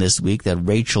announcing this week that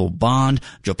Rachel Bond,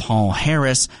 Japal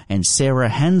Harris, and Sarah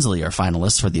Hensley are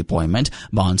finalists for the appointment.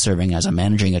 Bond serving as a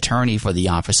managing attorney for the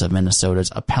Office of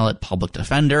Minnesota's Appellate Public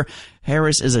Defender.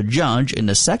 Harris is a judge in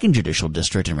the 2nd Judicial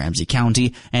District in Ramsey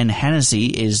County, and Hennessy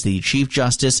is the Chief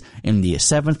Justice in the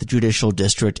 7th Judicial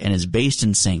District and is based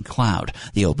in St. Cloud.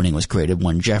 The opening was created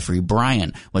when Jeffrey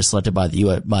Bryan was selected by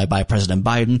President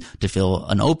Biden to fill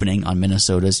an opening on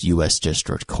Minnesota's U.S.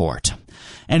 District Court.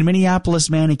 And Minneapolis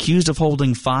man accused of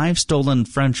holding 5 stolen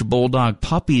French bulldog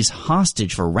puppies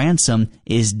hostage for ransom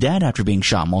is dead after being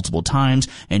shot multiple times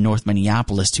in North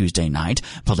Minneapolis Tuesday night.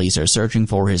 Police are searching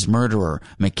for his murderer,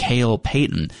 Mikhail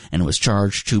Payton, and was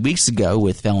charged 2 weeks ago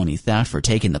with felony theft for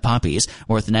taking the puppies,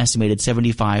 worth an estimated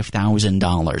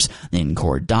 $75,000. In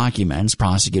court documents,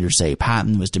 prosecutors say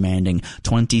Patton was demanding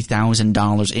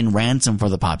 $20,000 in ransom for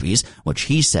the puppies, which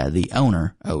he said the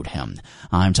owner owed him.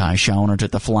 I'm Ty Schoner,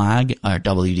 took the flag at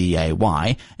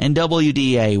WDAY and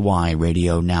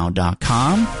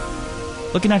WDAYRadioNow.com.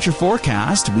 Looking at your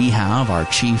forecast, we have our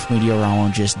chief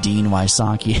meteorologist, Dean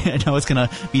Wysocki. I know it's going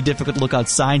to be difficult to look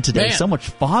outside today. Man. So much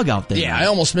fog out there. Yeah, I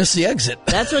almost missed the exit.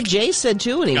 That's what Jay said,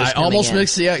 too, when he was I coming almost in.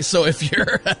 missed the exit. So if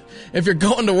you're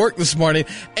going to work this morning,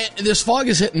 and this fog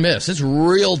is hit and miss. It's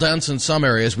real dense in some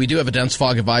areas. We do have a dense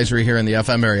fog advisory here in the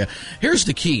FM area. Here's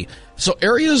the key. So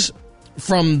areas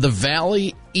from the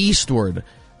valley eastward,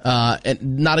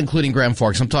 and not including Grand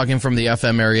Forks. I'm talking from the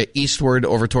FM area eastward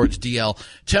over towards DL.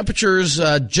 Temperatures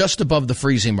just above the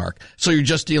freezing mark. So you're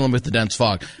just dealing with the dense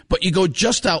fog. But you go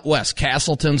just out west.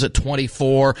 Castleton's at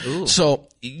 24. Ooh. So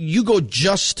you go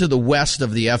just to the west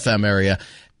of the FM area,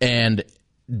 and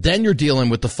then you're dealing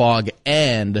with the fog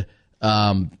and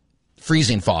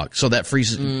freezing fog. So that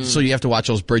freezes. So you have to watch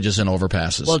those bridges and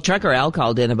overpasses. Well, Trucker Al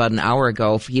called in about an hour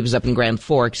ago. He was up in Grand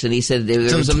Forks, and he said there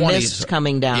was a mist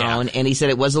coming down, and he said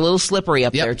it was a little slippery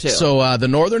up there, too. So the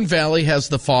Northern Valley has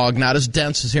the fog, not as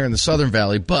dense as here in the Southern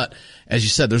Valley, but as you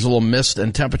said, there's a little mist,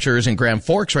 and temperatures in Grand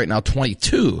Forks right now,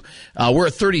 22. We're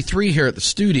at 33 here at the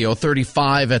studio,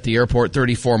 35 at the airport,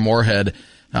 34 Moorhead,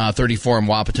 34 in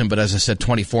Wahpeton, but as I said,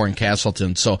 24 in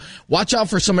Castleton. So watch out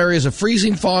for some areas of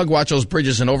freezing fog. Watch those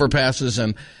bridges and overpasses,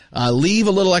 and leave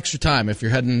a little extra time if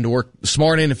you're heading to work this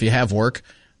morning, if you have work.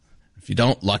 If you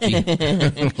don't, lucky.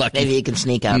 Maybe you can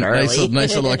sneak out early.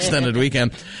 Nice little extended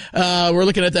weekend. We're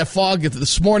looking at that fog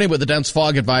this morning with the dense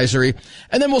fog advisory.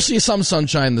 And then we'll see some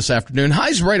sunshine this afternoon.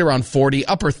 Highs right around 40,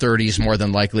 upper 30s more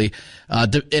than likely.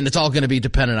 And it's all going to be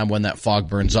dependent on when that fog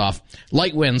burns off.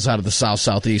 Light winds out of the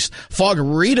south-southeast. Fog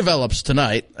redevelops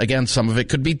tonight. Again, some of it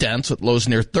could be dense with lows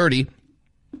near 30.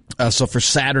 So for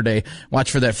Saturday,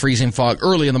 watch for that freezing fog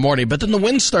early in the morning. But then the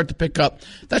winds start to pick up.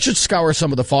 That should scour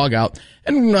some of the fog out.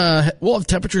 And we'll have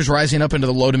temperatures rising up into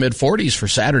the low to mid-40s for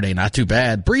Saturday. Not too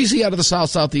bad. Breezy out of the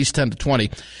south-southeast, 10 to 20.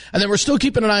 And then we're still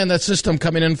keeping an eye on that system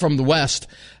coming in from the west.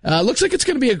 Looks like it's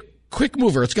going to be a quick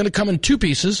mover. It's going to come in 2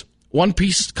 pieces. One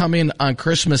piece coming on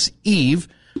Christmas Eve.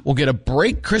 We'll get a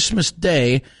break Christmas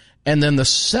Day. And then the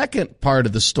second part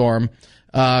of the storm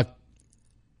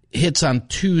hits on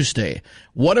Tuesday.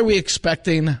 What are we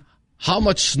expecting? How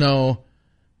much snow?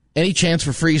 Any chance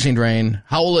for freezing rain?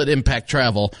 How will it impact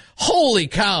travel? Holy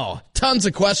cow! Tons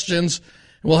of questions.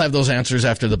 We'll have those answers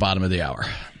after the bottom of the hour.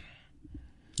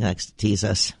 Next, tease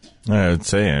us. I would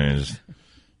say it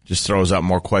just throws out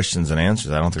more questions than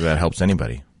answers. I don't think that helps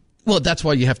anybody. Well, that's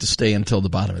why you have to stay until the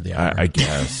bottom of the hour. I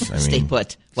guess. Stay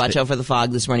put. Watch out for the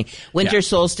fog this morning. Winter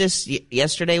solstice,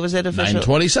 yesterday was it official?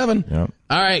 9:27. Yep.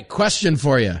 All right, question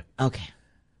for you. Okay.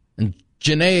 And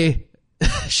Janae,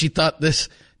 she thought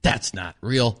that's not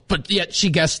real, but yet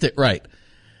she guessed it right.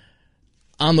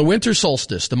 On the winter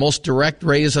solstice, the most direct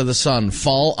rays of the sun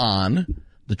fall on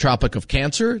the Tropic of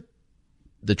Cancer,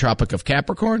 the Tropic of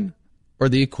Capricorn, or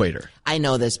the equator? I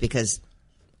know this because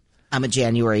I'm a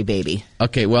January baby.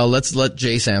 Okay, well, let's let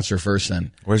Jace answer first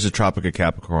then. Where's the Tropic of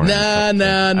Capricorn? No.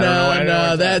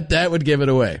 That would give it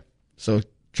away. So,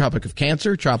 Tropic of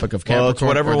Cancer, Tropic of Capricorn. Well, it's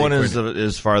whatever one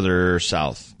is farther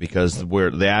south, because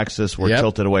we're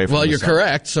tilted away from. Well, you're sun.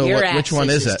 correct. So, which one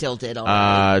is it? Tilted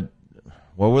what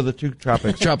were the 2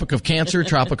 tropics? Tropic of Cancer,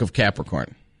 Tropic of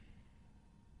Capricorn.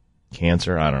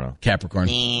 Cancer? I don't know. Capricorn.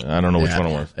 I don't know which one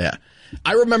it was. Yeah.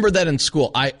 I remember that in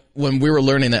school. When we were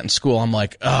learning that in school, I'm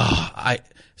like,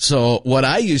 so what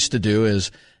I used to do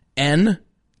is N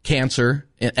Cancer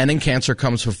in Cancer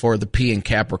comes before the P in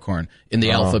Capricorn in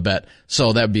the alphabet.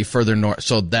 So that would be further north.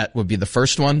 So that would be the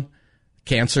first one.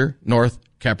 Cancer, north,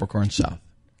 Capricorn, south.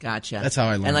 Gotcha. That's how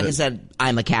I learned it. And like I said,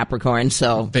 I'm a Capricorn,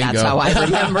 so Bingo. That's how I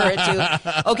remember it too.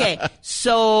 Okay,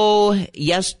 so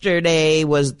yesterday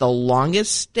was the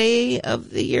longest day of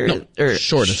the year? No,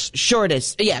 shortest.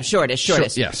 Shortest.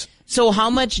 Yes. So how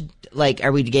much,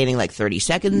 are we gaining 30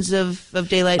 seconds of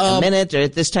daylight, a minute, or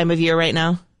at this time of year right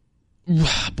now?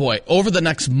 Boy, over the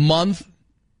next month,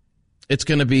 it's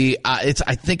going to be, I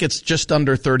think it's just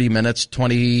under 30 minutes,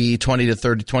 20 to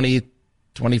 30, 20,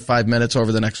 25 minutes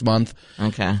over the next month.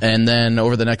 Okay. And then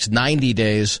over the next 90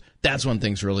 days, that's when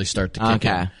things really start to kick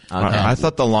in. Okay. I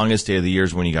thought the longest day of the year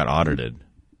is when you got audited.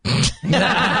 No?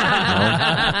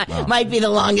 Might be the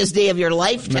longest day of your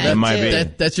lifetime. That might be.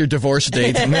 That's your divorce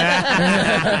date. We don't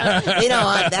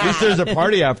want that. At least there's a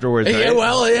party afterwards, right? Yeah,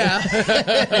 well, yeah.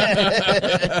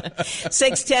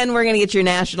 6:10, we're going to get your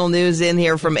national news in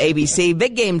here from ABC.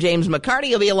 Big game James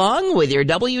McCarty will be along with your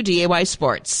WDAY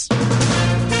Sports.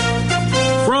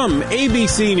 From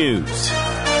ABC News,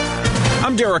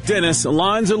 I'm Derek Dennis.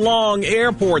 Lines are long,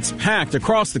 airports packed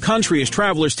across the country as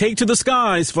travelers take to the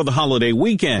skies for the holiday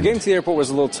weekend. Getting to the airport was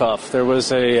a little tough. There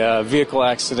was a vehicle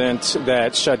accident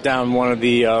that shut down one of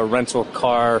the rental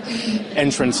car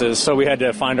entrances, so we had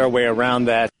to find our way around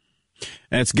that.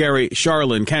 That's Gary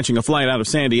Charlin catching a flight out of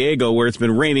San Diego, where it's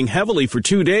been raining heavily for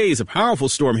 2 days. A powerful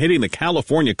storm hitting the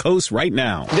California coast right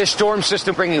now. This storm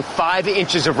system bringing 5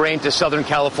 inches of rain to Southern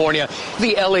California.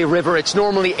 The LA River, it's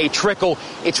normally a trickle.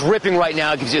 It's ripping right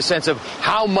now. It gives you a sense of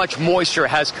how much moisture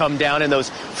has come down, and those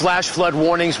flash flood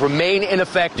warnings remain in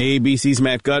effect. ABC's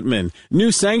Matt Gutman.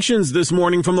 New sanctions this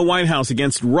morning from the White House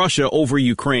against Russia over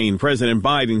Ukraine. President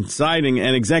Biden signing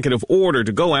an executive order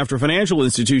to go after financial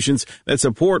institutions that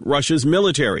support Russia's military.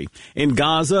 In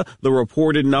Gaza, the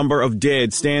reported number of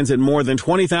dead stands at more than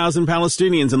 20,000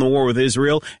 Palestinians in the war with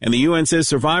Israel, and the UN says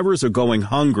survivors are going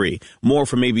hungry. More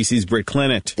from ABC's Britt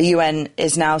Clinnett. The UN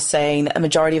is now saying that a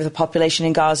majority of the population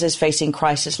in Gaza is facing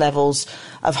crisis levels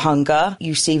of hunger.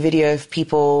 You see video of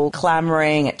people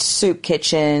clamoring at soup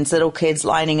kitchens, little kids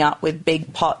lining up with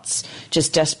big pots,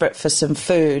 just desperate for some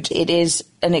food. It is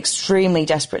an extremely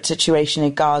desperate situation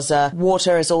in Gaza.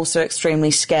 Water is also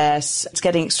extremely scarce. It's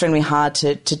getting extremely hard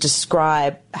to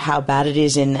describe how bad it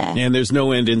is in there. And there's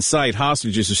no end in sight.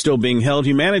 Hostages are still being held.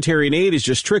 Humanitarian aid is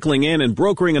just trickling in, and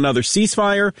brokering another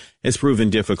ceasefire has proven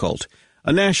difficult.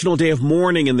 A national day of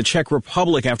mourning in the Czech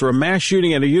Republic after a mass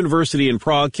shooting at a university in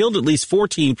Prague killed at least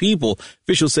 14 people.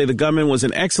 Officials say the gunman was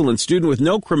an excellent student with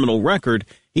no criminal record.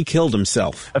 He killed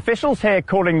himself. Officials here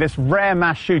calling this rare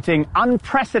mass shooting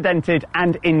unprecedented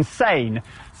and insane,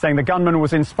 saying the gunman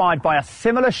was inspired by a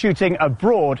similar shooting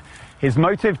abroad. His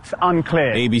motives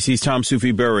unclear. ABC's Tom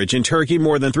Sufi Burridge. In Turkey,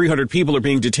 more than 300 people are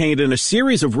being detained in a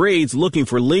series of raids looking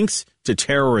for links to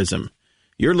terrorism.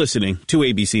 You're listening to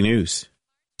ABC News.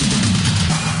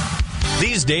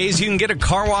 These days, you can get a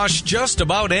car wash just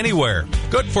about anywhere.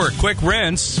 Good for a quick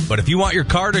rinse, but if you want your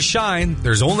car to shine,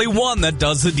 there's only one that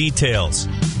does the details.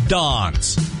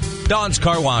 Don's. Don's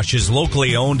Car Wash is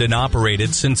locally owned and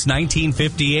operated since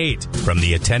 1958. From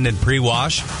the attendant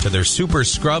pre-wash to their super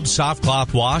scrub soft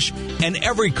cloth wash, and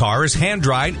every car is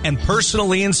hand-dried and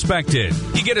personally inspected.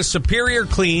 You get a superior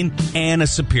clean and a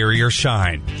superior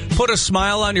shine. Put a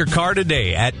smile on your car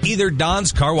today at either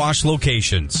Don's Car Wash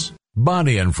locations.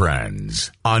 Bonnie and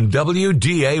Friends on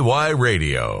WDAY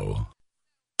Radio.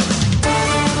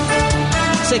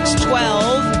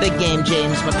 6:12, big game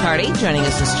James McCarty joining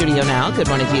us in studio now. Good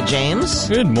morning to you, James.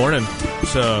 Good morning.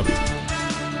 So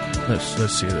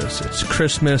let's see this. It's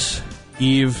Christmas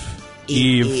Eve.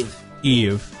 3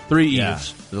 Eves.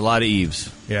 There's a lot of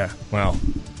Eves. Yeah, well.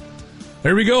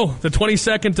 There we go. The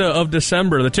 22nd of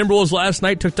December. The Timberwolves last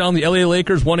night took down the LA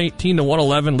Lakers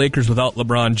 118-111. Lakers without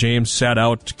LeBron James sat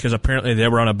out because apparently they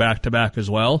were on a back-to-back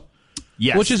as well.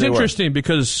 Yes, which is interesting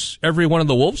because every one of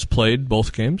the Wolves played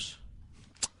both games.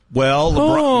 Well,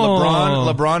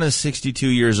 LeBron is 62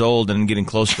 years old and getting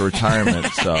close to retirement,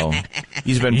 so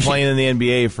he's been playing in the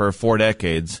NBA for 4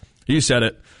 decades. You said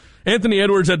it. Anthony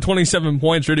Edwards had 27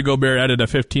 points. Rudy Gobert added a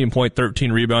 15-point,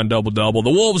 13-rebound double-double. The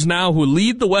Wolves now, who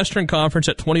lead the Western Conference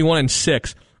at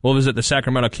 21-6, will visit the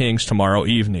Sacramento Kings tomorrow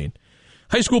evening.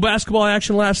 High school basketball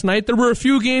action last night. There were a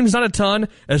few games, not a ton,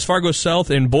 as Fargo South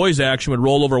in boys action would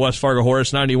roll over West Fargo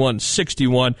Horace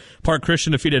 91-61. Park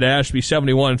Christian defeated Ashby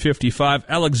 71-55.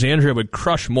 Alexandria would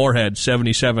crush Moorhead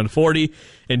 77-40.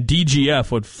 And DGF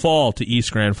would fall to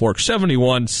East Grand Forks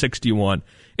 71-61.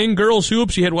 In girls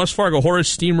hoops, you had West Fargo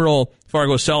Horace steamroll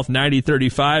Fargo South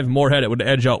 90-35. Moorhead would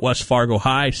edge out West Fargo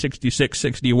High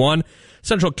 66-61.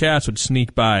 Central Cass would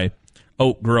sneak by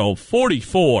Oak Grove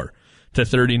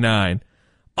 44-39.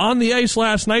 On the ice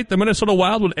last night, the Minnesota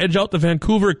Wild would edge out the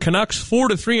Vancouver Canucks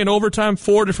 4-3 in overtime.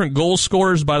 4 different goal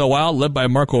scorers by the Wild, led by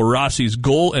Marco Rossi's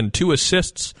goal and 2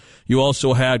 assists. You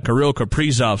also had Kirill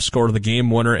Kaprizov score the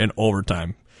game winner in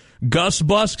overtime. Gus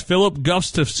Busk, Philip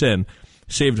Gustafson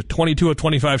saved 22 of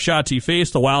 25 shots he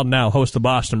faced. The Wild now host the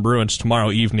Boston Bruins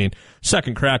tomorrow evening.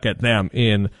 Second crack at them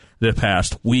in the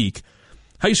past week.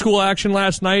 High school action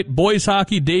last night. Boys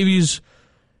hockey, Davies,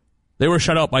 they were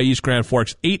shut out by East Grand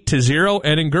Forks 8-0.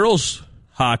 And in girls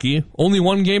hockey, only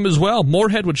one game as well.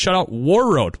 Moorhead would shut out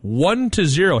Warroad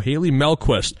 1-0. Haley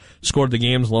Melquist scored the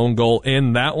game's lone goal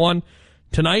in that one.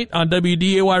 Tonight on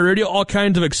WDAY Radio, all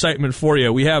kinds of excitement for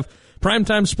you. We have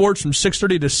Primetime Sports from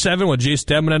 6:30 to 7 with Jay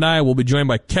Stedman and I. Will be joined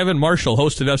by Kevin Marshall,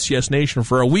 host of FCS Nation,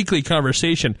 for a weekly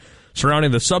conversation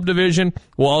surrounding the subdivision.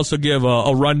 We'll also give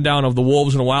a rundown of the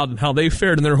Wolves and the Wild and how they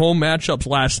fared in their home matchups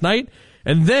last night.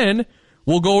 And then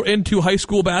we'll go into high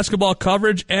school basketball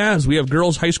coverage as we have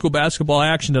girls high school basketball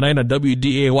action tonight on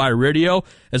WDAY Radio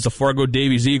as the Fargo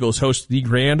Davies Eagles host the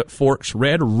Grand Forks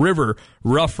Red River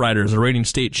Rough Riders, the reigning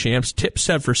state champs. Tip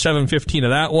set for 7:15 of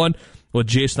that one with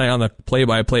Jason and I on the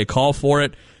play-by-play call for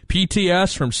it.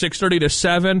 PTS from 6:30 to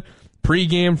 7.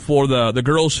 Pre-game for the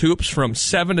girls hoops from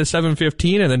 7 to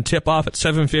 7:15, and then tip off at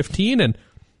 7:15, and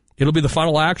it'll be the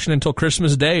final action until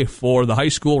Christmas Day for the high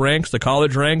school ranks, the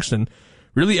college ranks, and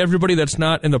really everybody that's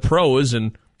not in the pros.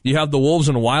 And you have the Wolves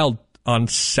and Wild on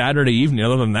Saturday evening.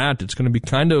 Other than that, it's going to be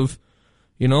kind of,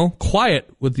 quiet,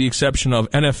 with the exception of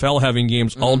NFL having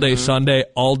games all day Sunday,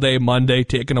 all day Monday,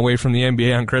 taken away from the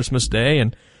NBA on Christmas Day,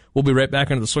 and we'll be right back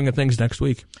into the swing of things next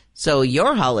week. So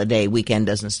your holiday weekend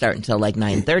doesn't start until like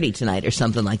 9:30 tonight or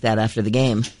something like that after the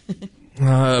game.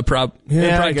 Probably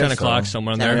 10 o'clock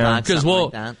somewhere in there. Because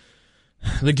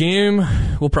the game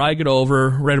will probably get over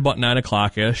right about 9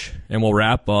 o'clock-ish, and we'll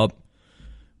wrap up.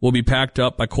 We'll be packed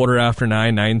up by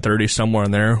 9:15, 9:30, somewhere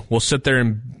in there. We'll sit there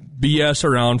and BS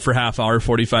around for half hour,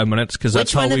 45 minutes, because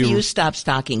that's how we... Which one of you stops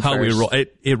talking how first? We roll.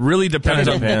 It really depends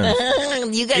on...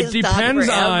 You guys talk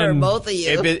forever, both of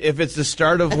you. If it's the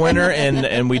start of winter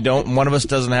and one of us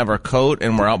doesn't have our coat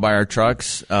and we're out by our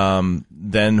trucks,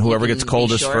 then whoever gets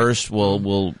coldest first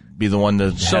will be the one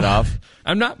to head off.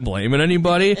 I'm not blaming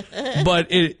anybody, but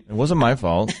it wasn't my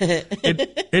fault.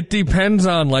 It depends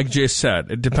on, like Jay said,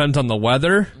 it depends on the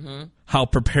weather, how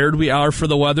prepared we are for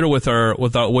the weather with our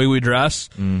way we dress,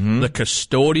 the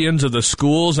custodians of the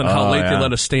schools and how late they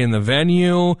let us stay in the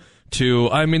venue.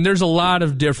 There's a lot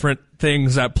of different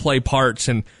things that play parts.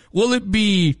 And will it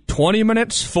be 20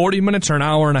 minutes, 40 minutes, or an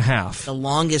hour and a half? The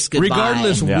longest goodbye.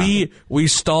 Regardless, we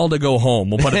stall to go home.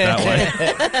 We'll put it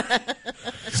that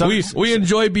way. We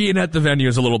enjoy being at the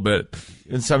venues a little bit.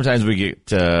 And sometimes we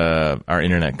get our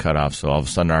internet cut off, so all of a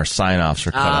sudden our sign-offs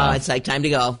are cut off. It's like time to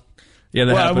go. Yeah,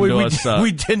 that happened to us.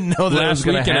 We didn't know that was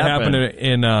going to happen. Last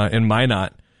weekend it happened in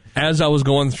Minot. As I was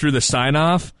going through the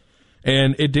sign-off,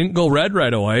 and it didn't go red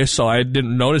right away, so I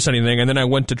didn't notice anything. And then I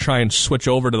went to try and switch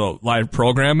over to the live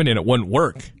programming, and it wouldn't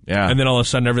work. Yeah. And then all of a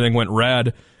sudden everything went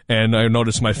red, and I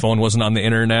noticed my phone wasn't on the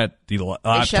internet. The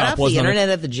laptop they shut off the internet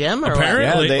at the gym? Or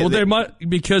apparently. What? They might,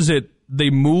 because they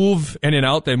move in and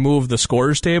out. They move the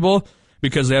scorers table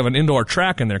because they have an indoor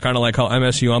track in there, kind of like how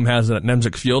MSU has it at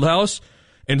Nemzik Fieldhouse.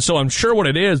 And so I'm sure what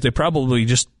it is, they probably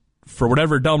just, for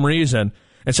whatever dumb reason,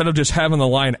 instead of just having the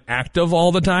line active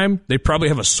all the time, they probably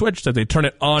have a switch that they turn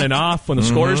it on and off when the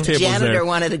scorers table's there. Janitor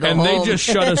wanted to go and home. they just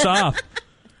shut us off.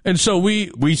 And so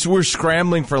we were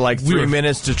scrambling for like 3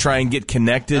 minutes to try and get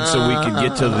connected so we could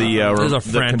get to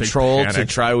the control panic. to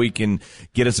try we can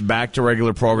get us back to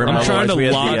regular program. I'm trying to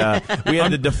we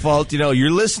had the default, you're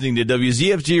listening to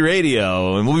WZFG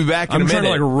Radio, and we'll be back in a minute. I'm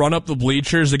trying to run up the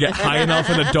bleachers to get high enough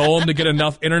in the dome to get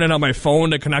enough internet on my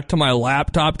phone to connect to my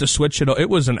laptop to switch it. It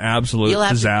was an absolute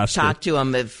disaster. You'll have to talk to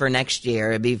them for next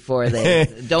year before they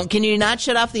don't. Can you not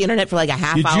shut off the internet for like a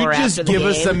half hour after the game? Did you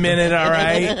just give us a minute, all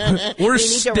right? We're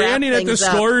standing at the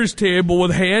scorer's table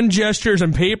with hand gestures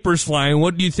and papers flying.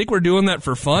 What do you think we're doing that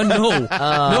for fun? No,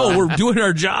 no, we're doing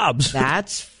our jobs.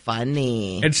 That's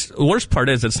funny. The worst part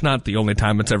is it's not the only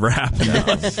time it's ever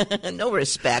happened. No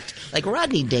respect, like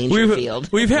Rodney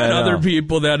Dangerfield. We've had other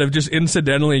people that have just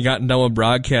incidentally gotten done with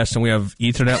broadcast, and we have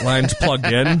Ethernet lines plugged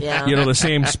in, the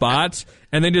same spots,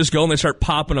 and they just go and they start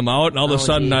popping them out, and all of a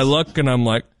sudden I look and I'm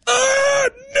like,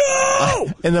 no!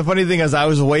 And the funny thing is, I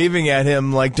was waving at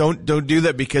him like, "Don't do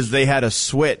that," because they had a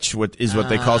switch, what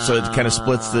they call, so it kind of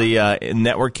splits the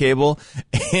network cable.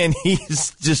 And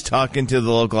he's just talking to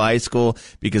the local high school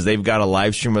because they've got a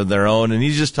live stream of their own, and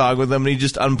he's just talking with them, and he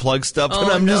just unplugs stuff,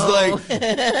 and I'm just like,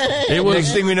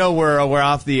 next thing we know, we're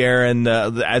off the air. And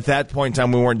at that point in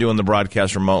time, we weren't doing the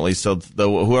broadcast remotely, so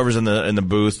whoever's in the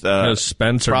booth,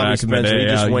 Spencer probably back in the Spencer, day, he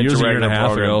just went to year and a regular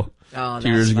half program. ago, 2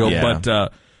 years ago,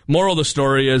 but. Moral of the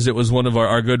story is it was one of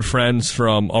our good friends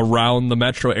from around the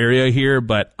metro area here,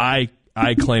 but I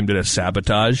claimed it as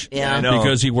sabotage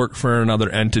because he worked for another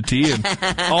entity, and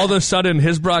all of a sudden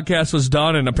his broadcast was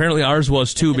done, and apparently ours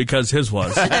was too because his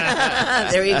was.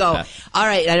 There you go. All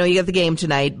right, I know you got the game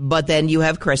tonight, but then you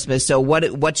have Christmas. So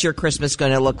what's your Christmas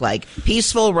going to look like?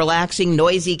 Peaceful, relaxing,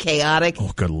 noisy, chaotic?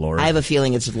 Oh, good Lord. I have a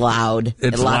feeling it's loud. It's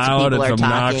and lots loud, of people it's are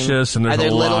obnoxious, talking. and there's Are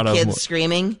there a lot little of kids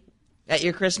screaming at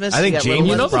your Christmas? I think James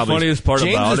the funniest part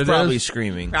James about is it probably is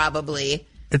screaming. Probably.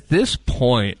 At this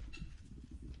point,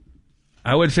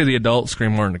 I would say the adults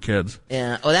scream more than the kids.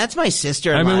 Yeah. Oh, that's my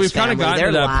sister-in-law's I mean, we've kind of gotten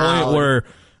to that loud. point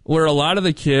where a lot of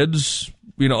the kids,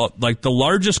 you know, like the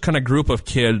largest kind of group of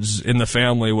kids in the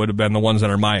family would have been the ones that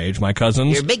are my age, my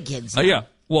cousins. You're big kids. Yeah.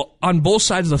 Well, on both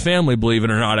sides of the family, believe it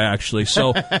or not, actually.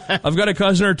 So I've got a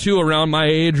cousin or two around my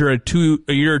age or a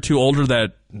year or two older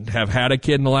that have had a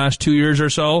kid in the last 2 years or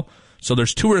so. So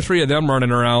there's 2 or 3 of them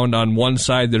running around on one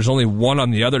side. There's only one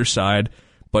on the other side.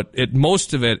 But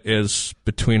most of it is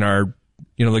between our,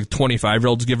 you know, like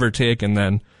 25-year-olds, give or take, and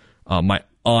then my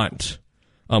aunt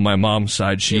on my mom's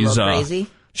side. She's crazy?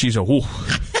 She's a whoo.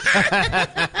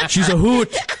 She's a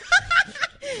hoot.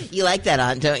 You like that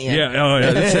aunt, don't you? Yeah, oh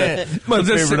yeah, that's it. My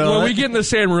favorite when aunt. we get in the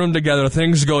same room together,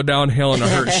 things go downhill in a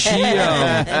hurt.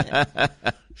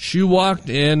 She walked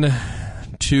in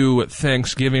to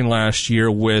Thanksgiving last year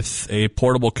with a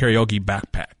portable karaoke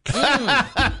backpack.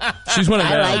 She's one of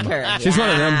them. I like her. She's one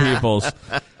of them peoples.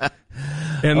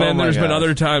 And then there's been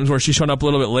other times where she's shown up a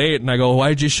little bit late, and I go,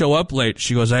 "Why'd you show up late?"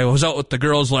 She goes, "I was out with the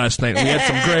girls last night. And we had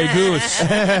some Grey Goose."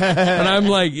 And I'm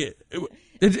like,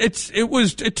 It's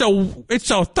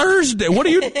a Thursday. What are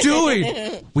you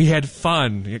doing? We had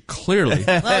fun, clearly.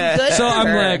 Well, good So for I'm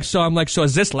her. like, so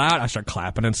is this loud? I start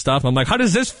clapping and stuff. I'm like, how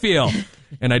does this feel?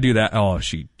 And I do that. Oh, and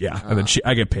then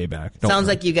I get payback. Don't Sounds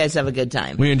worry. like you guys have a good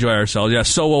time. We enjoy ourselves. Yeah.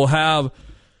 So we'll have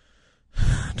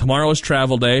tomorrow is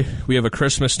travel day. We have a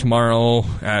Christmas tomorrow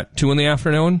at 2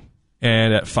 PM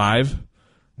and at 5.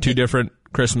 2 different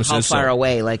Christmases. How far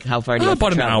away? Like, how far do you have to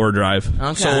About an travel? hour drive.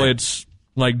 Okay. So it's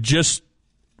like just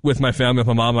with my family, with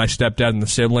my mom, my stepdad, and the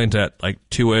siblings at like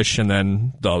 2-ish, and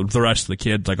then the rest of the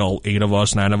kids, like all 8 of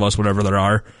us, 9 of us, whatever there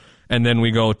are. And then we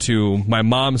go to my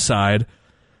mom's side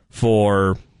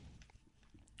for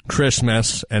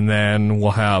Christmas, and then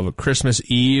we'll have Christmas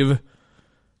Eve,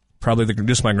 probably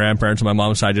just my grandparents on my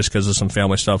mom's side, just because of some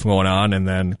family stuff going on, and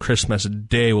then Christmas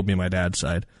Day will be my dad's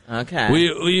side. Okay.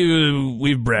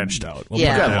 We've branched out. We'll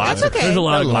Yeah. put it that Lots way. of- okay. There's a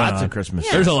lot going Lots on. of Christmas.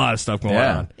 There's a lot of stuff going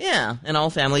on. Yeah, and all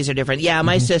families are different. Yeah,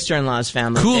 my sister-in-law's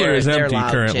family. Cooler is they're empty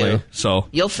loud, currently, too. so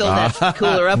You'll fill that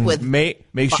cooler up with. Make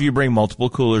sure you bring multiple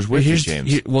coolers with you,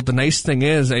 James. Well, the nice thing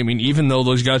is, I mean, even though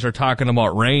those guys are talking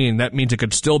about rain, that means it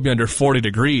could still be under 40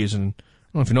 degrees. And I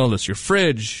don't know if you know this, your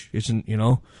fridge isn't,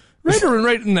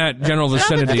 right in that general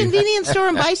Stop at the vicinity. convenience store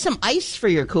and buy some ice for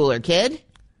your cooler, kid.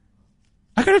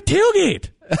 I got a tailgate.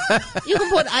 You can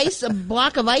put a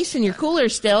block of ice in your cooler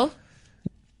still.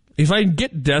 If I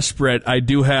get desperate, I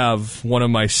do have one of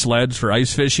my sleds for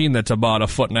ice fishing that's about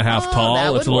 1.5 feet that tall.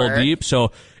 It's a would little work. deep,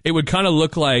 so it would kind of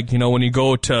look like, when you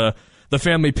go to the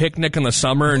family picnic in the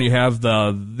summer and you have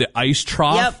the ice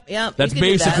trough. Yep, That's you could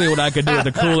do basically that. what I could do with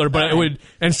the cooler, but it would,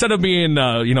 instead of being,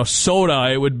 soda,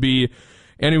 it would be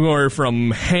anywhere from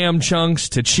ham chunks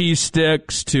to cheese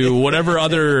sticks to whatever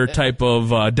other type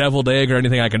of deviled egg or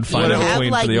anything I can find You in have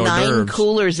between like for the hors 9 d'oeuvres.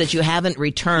 coolers that you haven't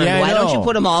returned. Yeah, I Why don't you know.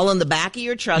 put them all in the back of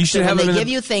your truck? You should so have when them they in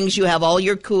give you things, you have all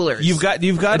your coolers. You've got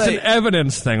It's an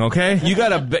evidence thing, okay? You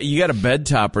got a bed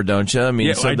topper, don't you? I mean,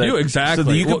 Yeah, I do, exactly. So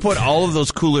that you can Well- put all of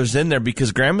those coolers in there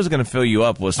because Grandma's going to fill you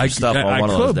up with some stuff on I one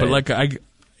could, of those but days.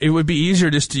 it would be easier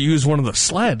just to use one of the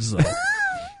sleds, though.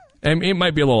 I mean, it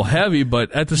might be a little heavy,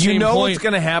 but at the You same know point, what's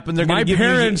going to happen. They're my going to give you.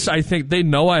 parents, I think they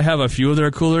know I have a few of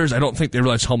their coolers. I don't think they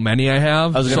realize how many I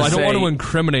have, was so gonna I don't say- want to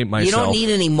incriminate myself. You don't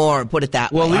need any more. Put it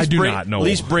that Well, way. at least I do bring, not know. At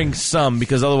least bring some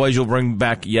because otherwise you'll bring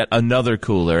back yet another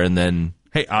cooler and then.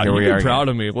 Hey, here we you'd are be proud again.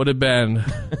 of me. It would have been.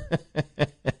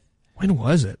 When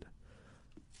was it?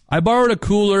 I borrowed a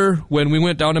cooler when we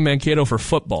went down to Mankato for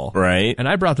football. Right. And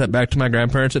I brought that back to my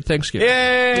grandparents at Thanksgiving.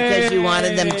 Because you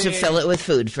wanted them to fill it with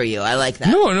food for you. I like that.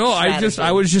 No, strategy.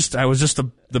 I was just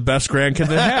the best grandkid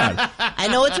they had. I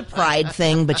know it's a pride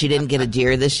thing, but you didn't get a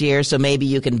deer this year, so maybe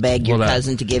you can beg your Well, that-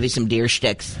 cousin to give you some deer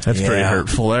sticks. That's pretty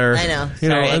hurtful there. I know.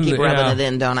 Sorry, I keep rubbing it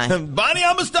in, don't I? Bonnie,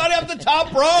 I'm gonna start up the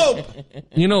top rope.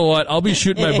 You know what? I'll be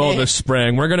shooting my bow this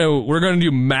spring. We're gonna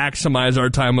do maximize our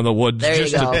time in the woods There you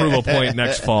just to go. prove a point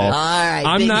next fall. All right,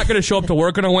 I'm big- not gonna show up to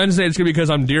work on a Wednesday. It's gonna be because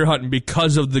I'm deer hunting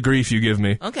because of the grief you give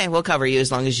me. Okay, we'll cover you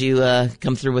as long as you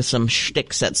come through with some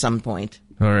shticks at some point.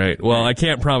 All right. Well, I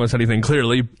can't promise anything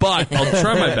clearly, but I'll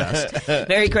try my best.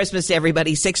 Merry Christmas to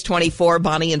everybody. 624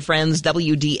 Bonnie and Friends,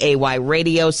 WDAY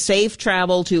Radio. Safe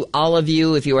travel to all of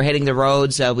you if you are heading the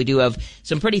roads. We do have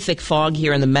some pretty thick fog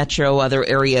here in the metro, other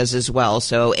areas as well.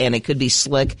 So, and it could be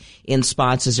slick in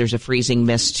spots as there's a freezing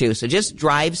mist too. So just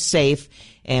drive safe.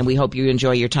 And we hope you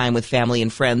enjoy your time with family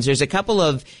and friends. There's a couple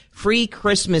of free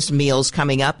Christmas meals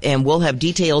coming up, and we'll have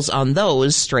details on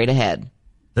those straight ahead.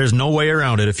 There's no way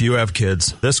around it if you have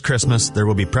kids. This Christmas, there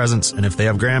will be presents, and if they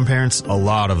have grandparents, a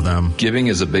lot of them. Giving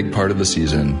is a big part of the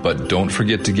season, but don't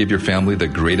forget to give your family the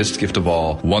greatest gift of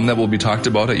all, one that will be talked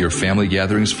about at your family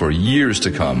gatherings for years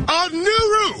to come. A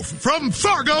new roof from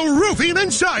Fargo Roofing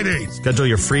and Siding. Schedule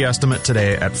your free estimate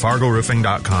today at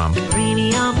fargoroofing.com.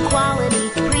 Premium quality,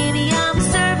 premium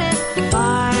service,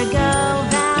 Fargo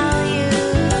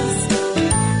values.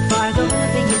 Fargo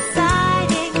Roofing and Siding.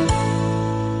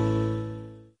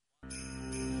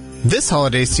 This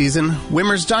holiday season,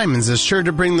 Wimmer's Diamonds is sure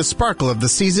to bring the sparkle of the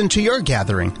season to your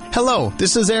gathering. Hello,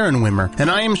 this is Aaron Wimmer, and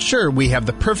I am sure we have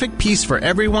the perfect piece for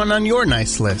everyone on your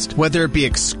nice list. Whether it be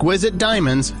exquisite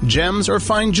diamonds, gems, or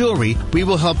fine jewelry, we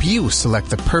will help you select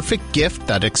the perfect gift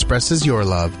that expresses your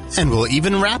love. And we'll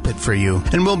even wrap it for you.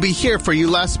 And we'll be here for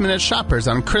you last-minute shoppers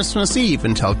on Christmas Eve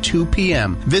until 2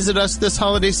 p.m. Visit us this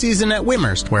holiday season at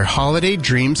Wimmer's, where holiday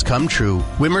dreams come true.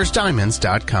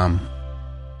 WimmersDiamonds.com.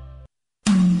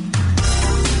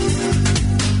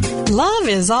 Love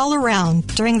is all around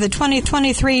during the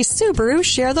 2023 Subaru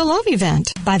Share the Love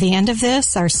event. By the end of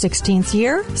this, our 16th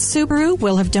year, Subaru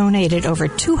will have donated over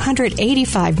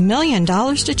 $285 million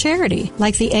to charity,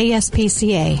 like the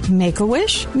ASPCA,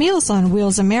 Make-A-Wish, Meals on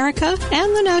Wheels America,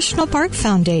 and the National Park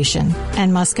Foundation.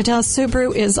 And Muscatel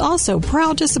Subaru is also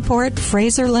proud to support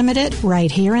Fraser Limited right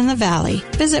here in the Valley.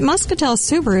 Visit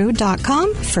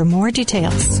muscatelsubaru.com for more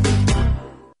details.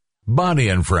 Bonnie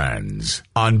and Friends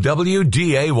on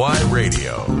WDAY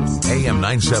Radio, AM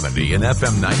 970 and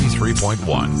FM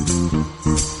 93.1.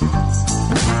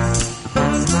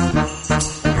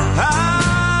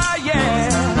 Ah, yeah.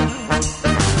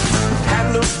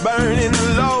 Candles burning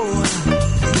low.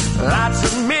 Lots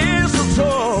of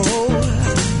mistletoe.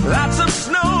 Lots of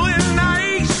snow and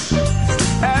ice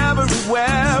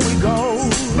everywhere we go.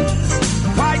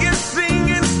 Choirs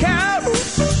singing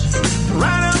carols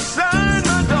right outside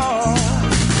my door.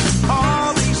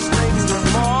 All these things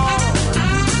and more.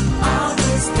 All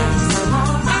these things and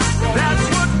more. That's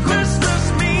what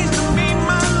Christmas means to me,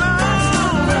 my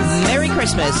love. Merry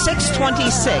Christmas,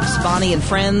 626, Bonnie and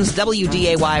Friends,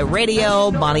 WDAY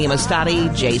Radio, Bonnie Amistadi,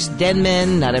 Jace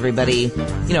Denman. Not everybody,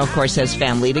 of course, has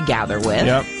family to gather with.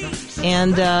 Yep.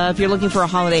 And if you're looking for a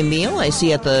holiday meal, I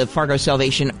see at the Fargo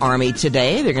Salvation Army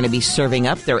today, they're going to be serving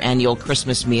up their annual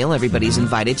Christmas meal. Everybody's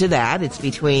invited to that. It's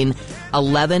between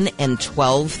 11 and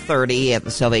 12:30 at the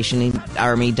Salvation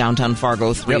Army, downtown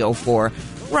Fargo, 304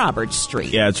 Robert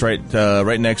Street. Yeah, it's right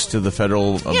next to the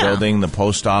federal building, the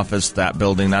post office, that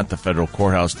building, not the federal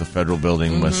courthouse, the federal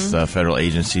building with federal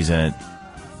agencies in it.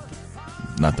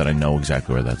 Not that I know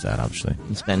exactly where that's at, obviously.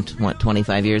 You spent,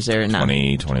 25 years there? No.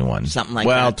 21. Something like that.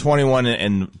 Well, 21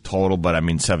 in total, but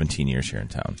 17 years here in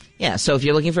town. Yeah, so if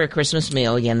you're looking for a Christmas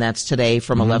meal, again, that's today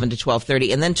from 11 to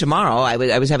 12:30. And then tomorrow,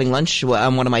 I was having lunch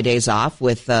on one of my days off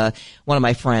with one of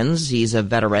my friends. He's a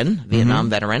veteran, Vietnam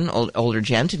veteran, older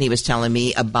gent, and he was telling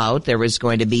me about there was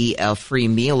going to be a free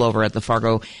meal over at the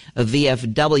Fargo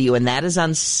VFW, and that is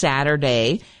on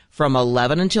Saturday from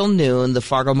 11 until noon. The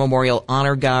Fargo Memorial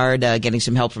Honor Guard, getting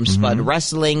some help from Spud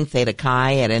Wrestling, Theta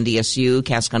Chi at NDSU,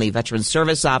 Cass County Veterans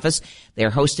Service Office. They're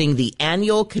hosting the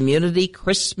annual Community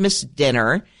Christmas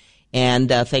Dinner. And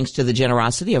thanks to the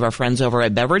generosity of our friends over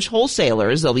at Beverage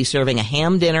Wholesalers, they'll be serving a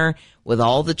ham dinner with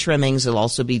all the trimmings. They'll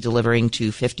also be delivering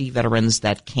to 50 veterans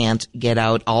that can't get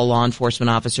out. All law enforcement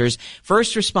officers,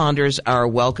 first responders are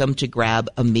welcome to grab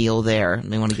a meal there.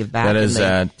 And they want to give back. That is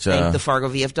thank the Fargo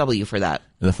VFW for that.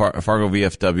 The Fargo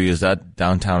VFW, is that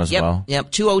downtown as well?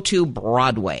 Yep, 202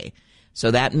 Broadway.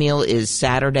 So that meal is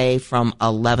Saturday from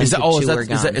 11 to 2.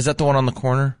 Is that the one on the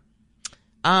corner?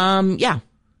 Yeah.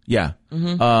 Yeah.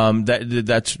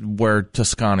 That's where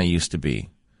Toscana used to be.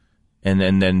 And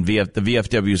then the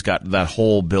VFW's got that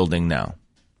whole building now.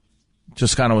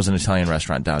 Toscana was an Italian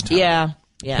restaurant downtown. Yeah,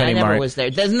 I never was there.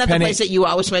 Isn't that the place that you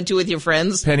always went to with your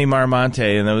friends? Penny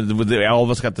Marmonte, and all of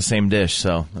us got the same dish,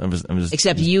 so it was.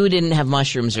 Except you didn't have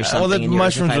mushrooms or something. Well, the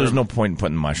mushrooms, there was no point in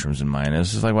putting mushrooms in mine. It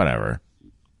was just like, whatever.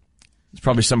 It's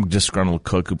probably some disgruntled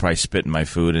cook who probably spit in my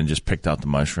food and just picked out the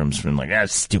mushrooms from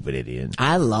stupid idiot.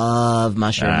 I love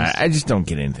mushrooms. I just don't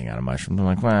get anything out of mushrooms. I'm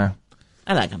like, well.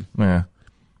 I like them. Yeah.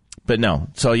 But no.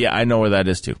 So, yeah, I know where that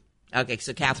is, too. Okay,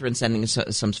 so Catherine's sending us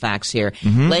some facts here.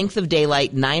 Length of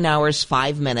daylight, 9 hours,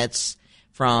 5 minutes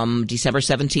from December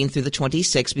 17th through the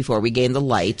 26th before we gain the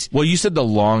light. Well, you said the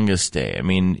longest day. I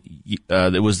mean,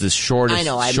 it was the shortest. I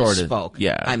know, I misspoke.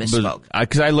 Yeah. I misspoke.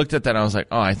 Because I looked at that and I was like,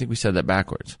 I think we said that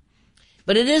backwards.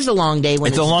 But it is a long day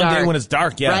when it's dark. It's a long day when it's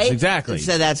dark, yes, right? exactly.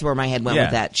 So that's where my head went with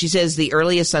that. She says the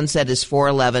earliest sunset is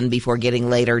 4:11 before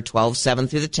getting later, 12/7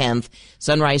 through the 10th.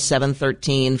 Sunrise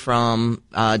 7:13 from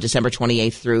December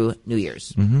 28th through New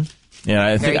Year's. Yeah,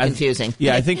 I think Very confusing.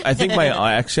 I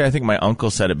think my uncle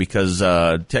said it because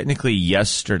technically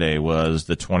yesterday was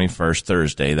the 21st,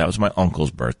 Thursday. That was my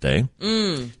uncle's birthday.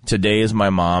 Today is my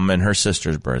mom and her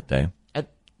sister's birthday.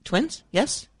 Twins?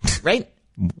 Yes. Right.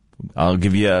 I'll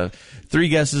give you 3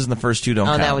 guesses, and the first 2 don't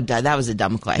count. That was a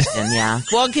dumb question. Yeah.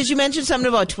 Well, because you mentioned something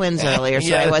about twins earlier,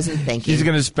 so I wasn't thinking. She's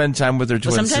going to spend time with her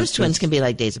twin sometimes sisters. Twins can be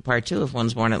like days apart too. If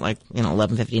one's born at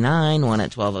 11:59, one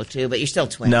at 12:02, but you're still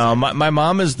twins. No, my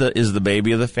mom is the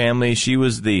baby of the family. She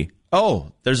was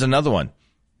there's another one.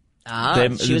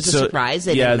 She was a surprise.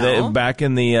 They didn't know. Back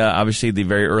in the obviously the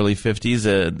very early 50s,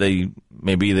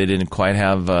 they didn't quite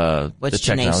have What's the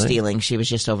technology. Janae stealing? She was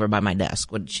just over by my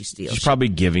desk. What did she steal? She's probably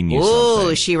giving you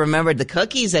something. something. She remembered the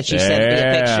cookies that she sent me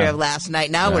a picture of last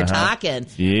night. Now we're talking.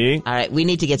 Yeah. All right, we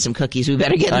need to get some cookies. We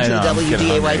better get into the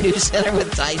WDAY News Center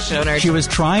with Ty Schoner. She was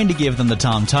trying to give them to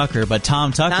Tom Tucker, but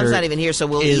Tom's not even here, so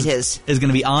we'll eat his. Is going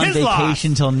to be on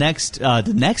vacation till next week,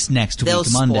 They'll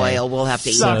Monday. Spoil. We'll have to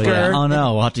eat. So, oh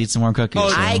no, we'll have to eat some more cookies.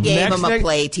 I gave him a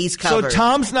plate. He's covered. So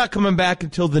Tom's not coming back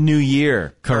until the new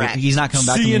year. Correct. He's not coming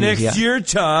back. See you next year,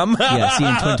 Tom. Yeah, see you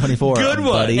in 2024. Good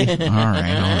one. Buddy. All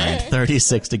right.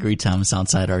 36-degree temps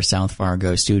outside our South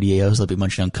Fargo studios. They'll be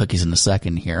munching on cookies in a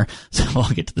second here, so we'll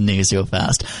get to the news real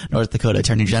fast. North Dakota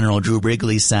Attorney General Drew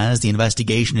Wrigley says the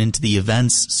investigation into the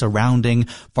events surrounding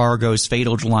Fargo's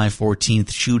fatal July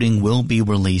 14th shooting will be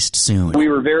released soon. We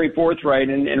were very forthright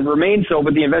and remain so,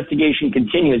 but the investigation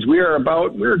continues. We're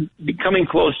becoming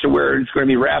close to where it's going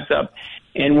to be wrapped up.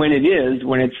 And when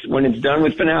it's done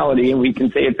with finality, and we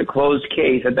can say it's a closed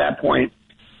case at that point,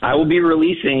 I will be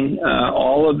releasing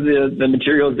all of the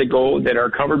materials that are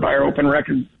covered by our open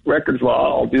records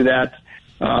law. I'll do that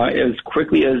as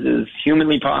quickly as is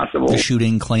humanly possible. The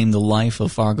shooting claimed the life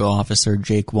of Fargo officer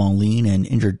Jake Wallin and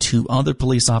injured 2 other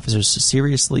police officers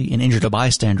seriously and injured a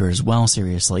bystander as well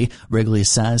seriously. Wrigley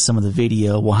says some of the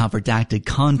video will have redacted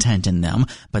content in them,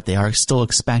 but they are still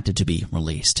expected to be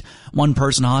released. One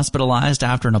person hospitalized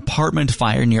after an apartment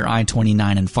fire near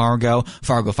I-29 in Fargo.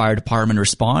 Fargo Fire Department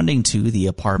responding to the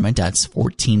apartment at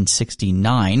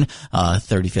 1469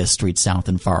 35th Street South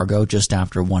in Fargo just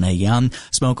after 1 a.m.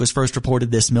 Smoke was first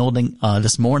reported this morning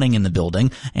in the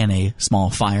building, and a small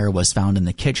fire was found in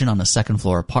the kitchen on a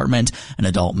second-floor apartment. An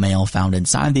adult male found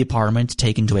inside the apartment,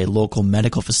 taken to a local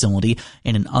medical facility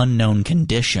in an unknown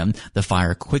condition. The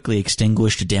fire quickly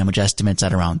extinguished, damage estimates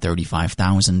at around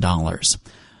 $35,000.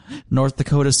 North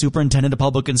Dakota Superintendent of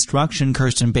Public Instruction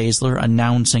Kirsten Baszler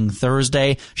announcing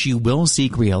Thursday she will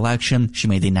seek re-election. She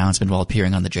made the announcement while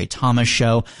appearing on the Jay Thomas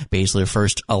Show. Baszler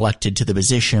first elected to the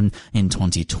position in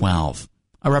 2012.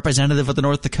 A representative of the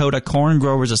North Dakota Corn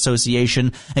Growers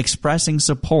Association expressing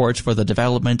support for the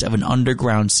development of an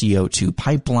underground CO2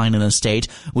 pipeline in the state,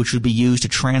 which would be used to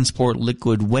transport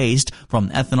liquid waste from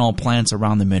ethanol plants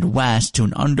around the Midwest to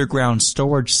an underground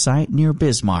storage site near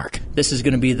Bismarck. This is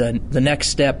going to be the next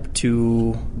step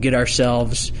to get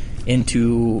ourselves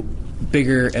into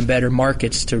bigger and better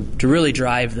markets to really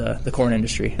drive the corn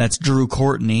industry. That's Drew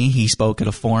Courtney. He spoke at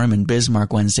a forum in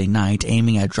Bismarck Wednesday night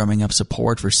aiming at drumming up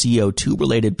support for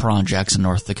CO2-related projects in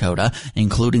North Dakota,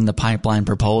 including the pipeline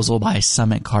proposal by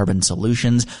Summit Carbon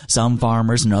Solutions. Some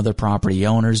farmers and other property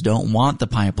owners don't want the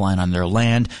pipeline on their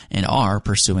land and are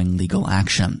pursuing legal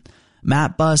action.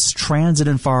 Matt Bus Transit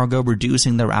in Fargo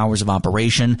reducing their hours of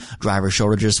operation. Driver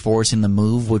shortages forcing the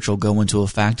move, which will go into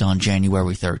effect on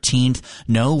January 13th.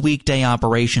 No weekday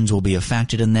operations will be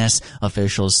affected in this.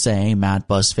 Officials say Matt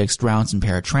Bus fixed routes and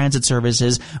paratransit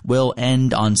services will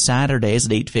end on Saturdays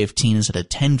at 8:15 instead of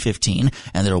 10:15,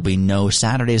 and there will be no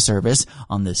Saturday service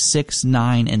on the 6,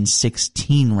 9, and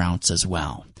 16 routes as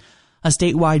well. A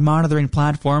statewide monitoring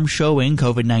platform showing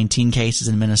COVID-19 cases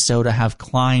in Minnesota have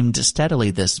climbed steadily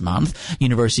this month.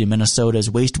 University of Minnesota's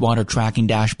wastewater tracking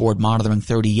dashboard monitoring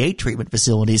 38 treatment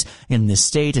facilities in the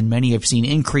state, and many have seen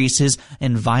increases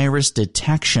in virus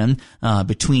detection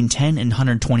between 10 and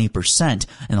 120%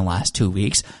 in the last 2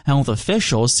 weeks. Health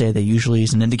officials say they usually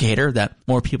is an indicator that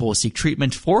more people will seek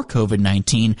treatment for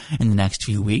COVID-19 in the next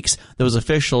few weeks. Those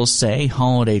officials say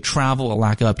holiday travel, a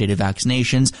lack of updated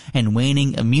vaccinations, and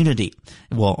waning immunity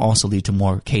will also lead to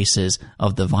more cases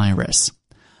of the virus.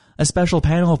 A special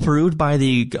panel appointed by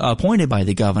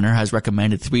the governor has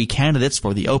recommended 3 candidates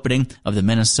for the opening of the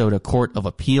Minnesota Court of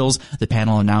Appeals. The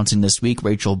panel announcing this week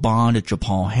Rachel Bond,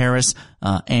 Japal Harris,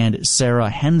 and Sarah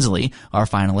Hensley are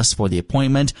finalists for the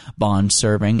appointment. Bond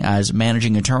serving as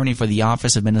managing attorney for the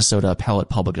Office of Minnesota Appellate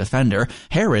Public Defender.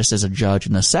 Harris is a judge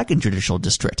in the 2nd Judicial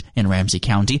District in Ramsey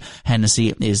County.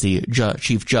 Hennessy is the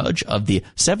chief judge of the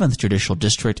 7th Judicial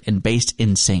District and based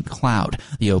in St. Cloud.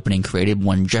 The opening created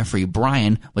when Jeffrey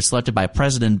Bryan was selected by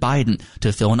President Biden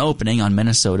to fill an opening on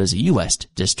Minnesota's U.S.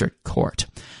 District Court.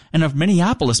 And a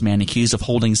Minneapolis man accused of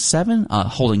holding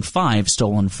 5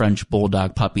 stolen French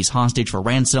bulldog puppies hostage for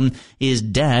ransom is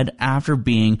dead after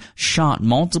being shot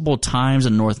multiple times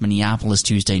in North Minneapolis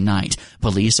Tuesday night.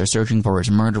 Police are searching for his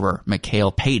murderer.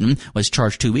 Mikhail Payton was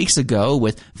charged 2 weeks ago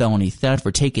with felony theft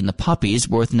for taking the puppies,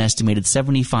 worth an estimated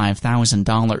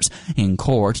 $75,000. In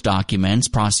court documents,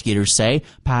 prosecutors say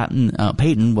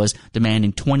Payton was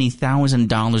demanding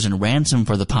 $20,000 in ransom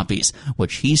for the puppies,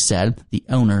 which he said the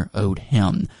owner owed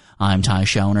him. I'm Ty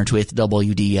Schoenert with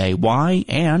WDAY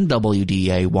and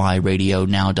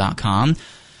WDAYRadioNow.com.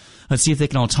 Let's see if they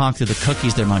can all talk through the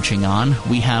cookies they're munching on.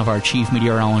 We have our chief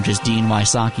meteorologist, Dean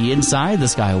Wysocki, inside the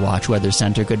Skywatch Weather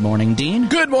Center. Good morning, Dean.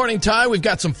 Good morning, Ty. We've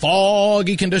got some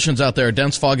foggy conditions out there.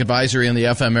 Dense fog advisory in the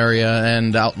FM area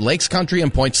and out Lakes Country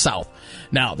and Point South.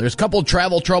 Now, there's a couple of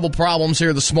travel trouble problems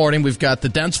here this morning. We've got the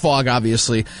dense fog,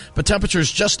 obviously, but temperatures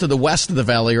just to the west of the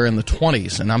valley are in the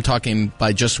 20s, and I'm talking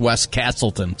by just west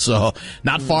Castleton, so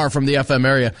not far from the FM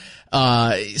area.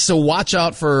 So watch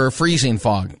out for freezing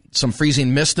fog. Some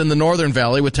freezing mist in the northern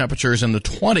valley with temperatures in the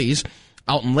 20s.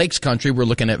 Out in Lakes Country, we're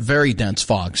looking at very dense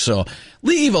fog. So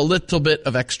leave a little bit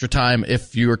of extra time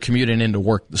if you are commuting into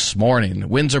work this morning.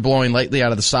 Winds are blowing lightly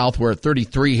out of the south. We're at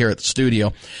 33 here at the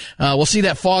studio. We'll see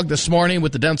that fog this morning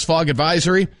with the dense fog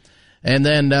advisory. And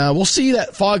then we'll see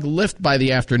that fog lift by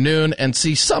the afternoon and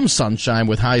see some sunshine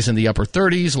with highs in the upper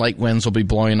 30s. Light winds will be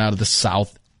blowing out of the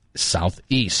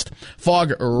southeast.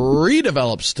 Fog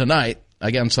redevelops tonight.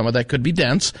 Again, some of that could be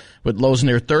dense, with lows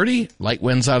near 30, light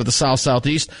winds out of the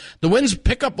south-southeast. The winds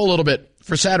pick up a little bit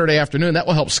for Saturday afternoon. That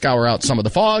will help scour out some of the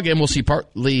fog, and we'll see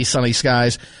partly sunny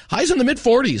skies. Highs in the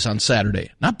mid-40s on Saturday.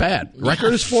 Not bad.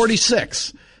 Record is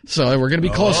 46. So we're going to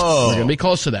be close. We're going to be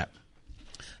close to that.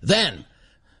 Then,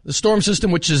 the storm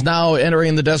system, which is now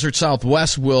entering the desert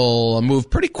southwest, will move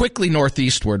pretty quickly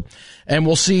northeastward, and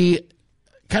we'll see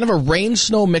kind of a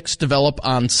rain-snow mix develop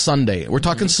on Sunday. We're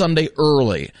talking Sunday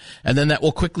early, and then that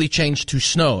will quickly change to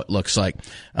snow, it looks like.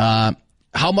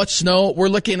 How much snow? We're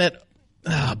looking at,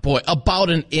 about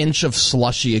an inch of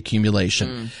slushy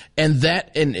accumulation. And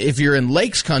if you're in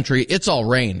Lakes Country, it's all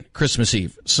rain Christmas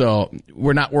Eve. So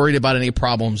we're not worried about any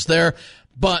problems there,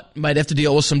 but might have to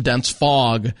deal with some dense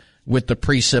fog with the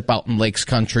precip out in Lakes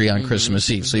Country on Christmas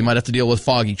Eve. So you might have to deal with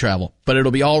foggy travel. But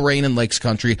it'll be all rain in Lakes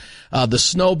Country. The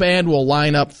snow band will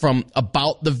line up from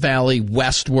about the valley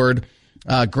westward,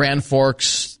 Grand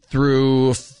Forks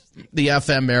through the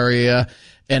FM area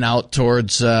and out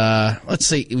towards, let's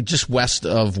say, just west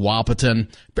of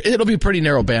Wahpeton. It'll be a pretty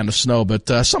narrow band of snow,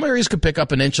 but some areas could pick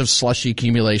up an inch of slushy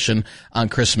accumulation on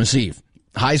Christmas Eve.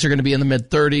 Highs are going to be in the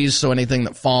mid-30s, so anything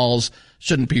that falls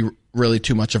shouldn't be really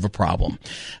too much of a problem.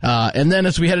 And then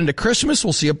as we head into Christmas,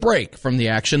 we'll see a break from the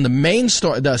action.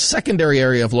 The secondary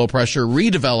area of low pressure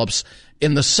redevelops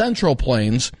in the central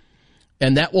plains,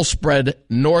 and that will spread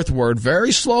northward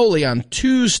very slowly on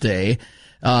Tuesday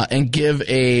and give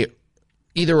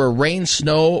either a rain,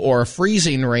 snow, or a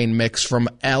freezing rain mix from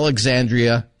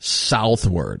Alexandria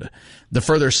southward. The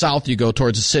further south you go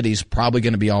towards the cities, probably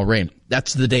going to be all rain.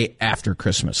 That's the day after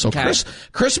Christmas. So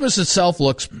Christmas itself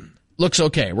looks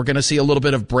okay. We're going to see a little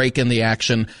bit of break in the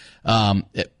action.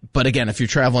 But again, if you're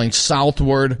traveling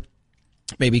southward,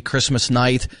 maybe Christmas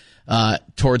night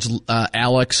towards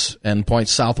Alex and Point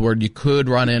southward, you could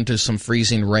run into some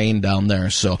freezing rain down there.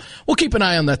 So we'll keep an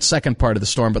eye on that second part of the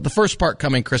storm. But the first part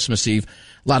coming Christmas Eve,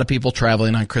 a lot of people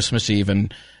traveling on Christmas Eve.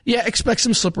 And, yeah, expect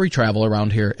some slippery travel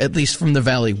around here, at least from the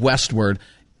valley westward.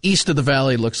 East of the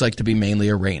valley looks like to be mainly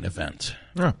a rain event.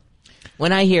 Yeah.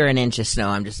 When I hear an inch of snow,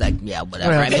 I'm just like, yeah,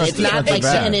 whatever. I mean, it's not like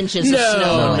 10 inches of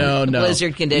snow,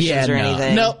 blizzard conditions or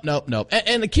anything. No.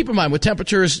 And keep in mind, with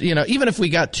temperatures, even if we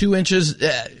got 2 inches,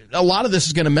 a lot of this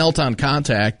is going to melt on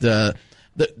contact, the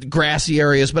grassy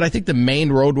areas, but I think the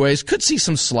main roadways could see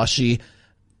some slushy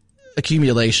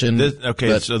accumulation.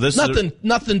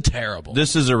 Nothing terrible.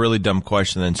 This is a really dumb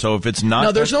question then. So if it's not...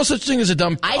 No, there's no such thing as a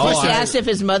dumb... I just asked if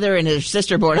his mother and his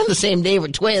sister born on the same day were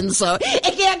twins, so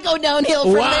it can't go downhill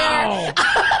from there.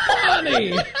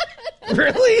 Honey!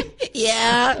 Really?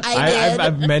 Yeah, I did.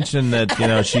 I've mentioned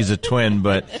that, she's a twin,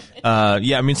 but,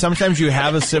 sometimes you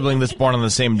have a sibling that's born on the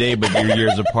same day, but you're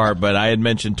years apart, but I had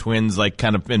mentioned twins,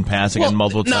 kind of in passing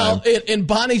multiple times. In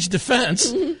Bonnie's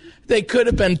defense, they could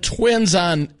have been twins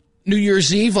on New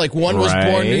Year's Eve. Like one was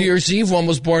born New Year's Eve, one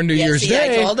was born New Year's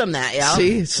Day. I told him that, yeah.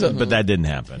 See? So, but that didn't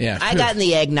happen. Yeah. I got in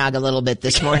the eggnog a little bit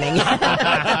this morning.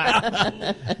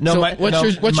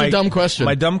 What's your dumb question?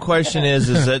 My dumb question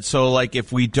is that so like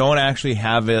if we don't actually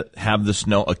have the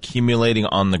snow accumulating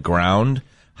on the ground,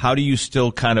 how do you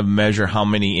still kind of measure how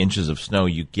many inches of snow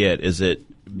you get? Is it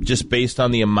just based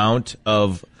on the amount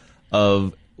of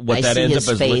what I that see ends his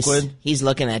up as face. liquid? He's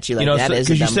looking at you like that is a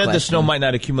dumb because you said question. the snow might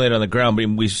not accumulate on the ground, but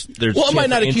there's it might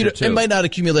not accumulate. It might not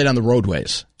accumulate on the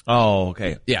roadways. Oh,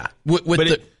 okay. Yeah,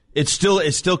 it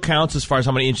still counts as far as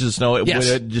how many inches of snow when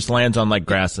it just lands on like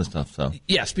grass and stuff. So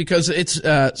yes, because it's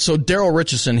so Daryl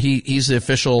Richardson, he's the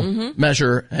official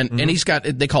measure, and he's got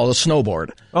they call it a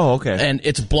snowboard. Oh, okay. And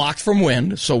it's blocked from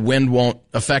wind, so wind won't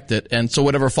affect it, and so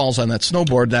whatever falls on that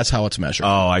snowboard, that's how it's measured.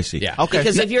 Oh, I see. Yeah, okay.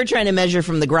 Because if you're trying to measure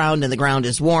from the ground and the ground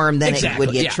is warm, then it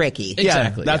would get tricky.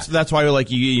 Exactly. Yeah, that's why like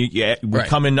we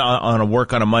come in on a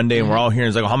work on a Monday and we're all here and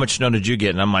it's like, well, how much snow did you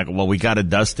get? And I'm like, well, we got a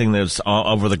dusting that's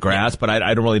over the grass, but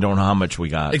I don't know how much we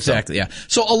got. Exactly. Yeah.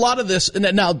 So a lot of this,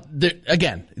 and now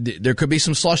there could be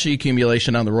some slushy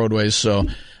accumulation on the roadways, so.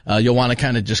 You'll want to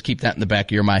kind of just keep that in the back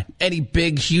of your mind. Any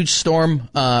big, huge storm,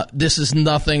 this is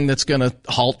nothing that's going to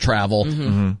halt travel.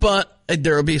 But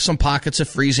there will be some pockets of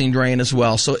freezing rain as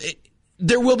well. So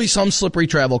there will be some slippery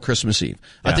travel Christmas Eve.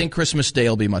 Yeah. I think Christmas Day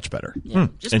will be much better. Yeah.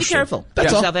 Just be careful. Give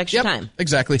yourself extra time.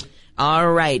 Exactly.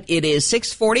 All right. It is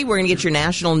 6:40. We're going to get your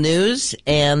national news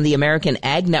and the American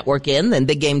Ag Network in. Then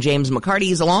Big Game James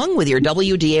McCarty is along with your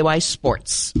WDAY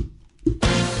Sports.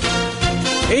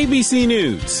 ABC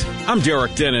News. I'm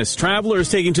Derek Dennis.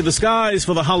 Travelers taking to the skies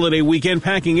for the holiday weekend,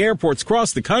 packing airports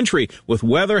across the country, with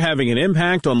weather having an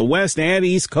impact on the west and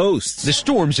east coasts. The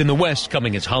storms in the west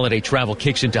coming as holiday travel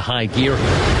kicks into high gear.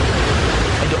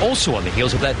 And also on the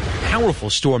heels of that powerful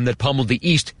storm that pummeled the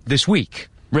east this week.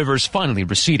 Rivers finally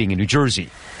receding in New Jersey.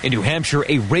 In New Hampshire,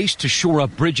 a race to shore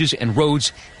up bridges and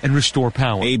roads and restore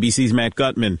power. ABC's Matt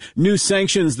Gutman. New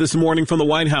sanctions this morning from the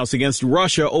White House against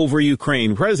Russia over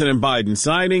Ukraine. President Biden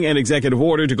signing an executive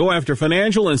order to go after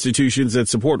financial institutions that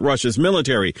support Russia's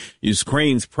military.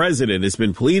 Ukraine's president has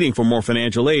been pleading for more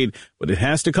financial aid, but it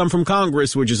has to come from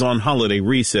Congress, which is on holiday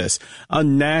recess. A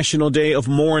national day of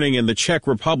mourning in the Czech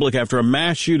Republic after a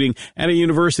mass shooting at a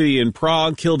university in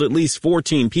Prague killed at least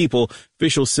 14 people.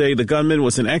 Officials say the gunman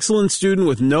was an excellent student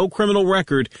with no criminal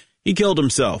record. He killed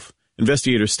himself.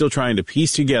 Investigators still trying to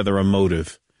piece together a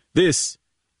motive. This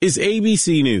is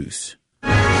ABC News.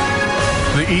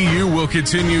 The EU will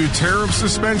continue tariff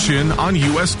suspension on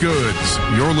U.S. goods.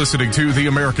 You're listening to the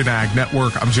American Ag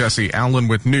Network. I'm Jesse Allen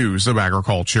with news of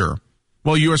agriculture.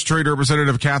 Well, U.S. Trade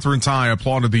Representative Catherine Tai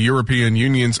applauded the European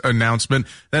Union's announcement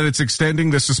that it's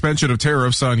extending the suspension of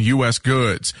tariffs on U.S.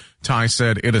 goods. Tai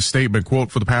said in a statement,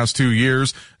 quote, for the past 2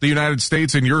 years, the United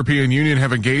States and European Union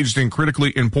have engaged in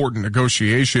critically important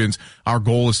negotiations. Our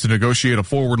goal is to negotiate a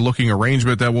forward-looking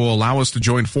arrangement that will allow us to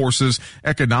join forces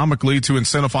economically to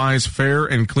incentivize fair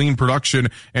and clean production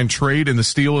and trade in the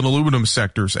steel and aluminum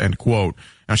sectors, end quote.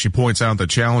 Now, she points out that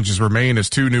challenges remain as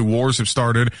 2 new wars have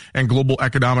started and global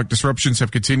economic disruptions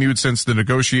have continued since the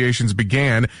negotiations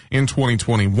began in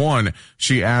 2021.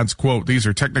 She adds, quote, these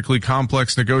are technically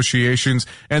complex negotiations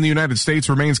and the United States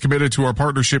remains committed to our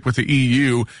partnership with the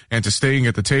EU and to staying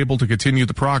at the table to continue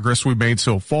the progress we've made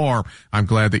so far. I'm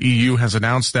glad the EU has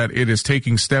announced that it is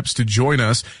taking steps to join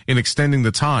us in extending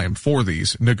the time for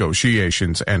these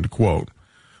negotiations, end quote.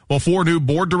 Well, 4 new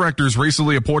board directors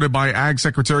recently appointed by Ag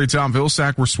Secretary Tom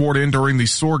Vilsack were sworn in during the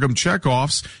Sorghum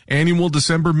Checkoff's annual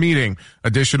December meeting.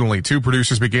 Additionally, 2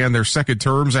 producers began their second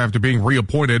terms after being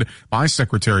reappointed by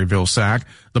Secretary Vilsack.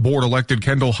 The board elected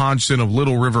Kendall Hodgson of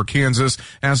Little River, Kansas,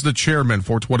 as the chairman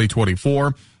for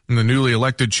 2024. And the newly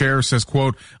elected chair says,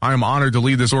 quote, I am honored to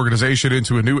lead this organization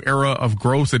into a new era of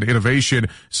growth and innovation.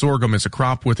 Sorghum is a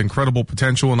crop with incredible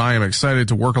potential, and I am excited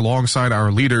to work alongside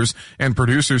our leaders and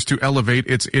producers to elevate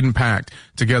its impact.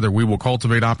 Together, we will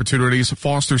cultivate opportunities,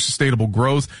 foster sustainable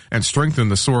growth, and strengthen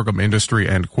the sorghum industry,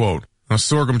 end quote.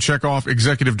 Sorghum Checkoff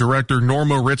Executive Director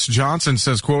Norma Ritz Johnson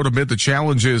says, quote, amid the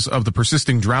challenges of the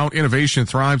persisting drought, innovation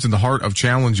thrives in the heart of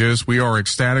challenges. We are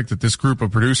ecstatic that this group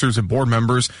of producers and board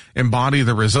members embody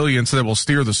the resilience that will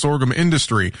steer the sorghum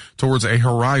industry towards a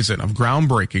horizon of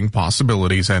groundbreaking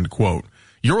possibilities, end quote.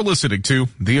 You're listening to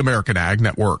the American Ag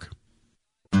Network.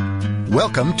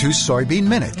 Welcome to Soybean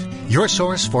Minute, your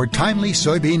source for timely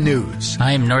soybean news.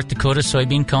 I am North Dakota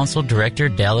Soybean Council Director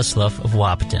Dallas Luff of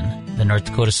Wapaton. The North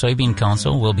Dakota Soybean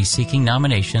Council will be seeking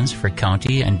nominations for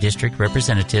county and district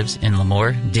representatives in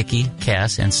Lemoore, Dickey,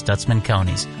 Cass, and Stutzman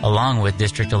counties, along with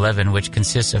District 11, which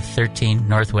consists of 13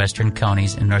 northwestern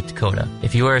counties in North Dakota.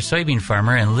 If you are a soybean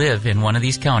farmer and live in one of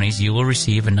these counties, you will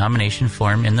receive a nomination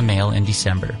form in the mail in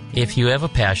December. If you have a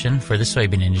passion for the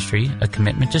soybean industry, a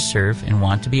commitment to serve, and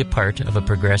want to be a part of a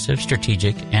progressive,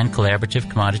 strategic, and collaborative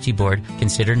commodity board,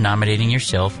 consider nominating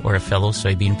yourself or a fellow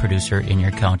soybean producer in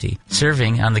your county.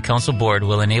 Serving on the council board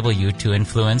will enable you to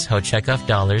influence how checkoff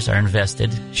dollars are invested,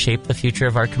 shape the future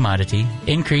of our commodity,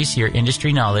 increase your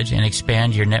industry knowledge, and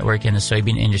expand your network in the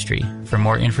soybean industry. For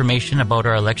more information about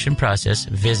our election process,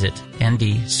 visit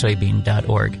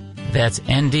ndsoybean.org. That's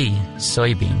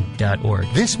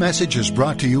ndsoybean.org. This message is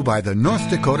brought to you by the North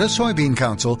Dakota Soybean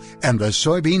Council and the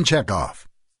Soybean Checkoff.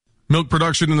 Milk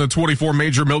production in the 24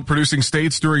 major milk-producing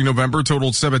states during November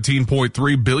totaled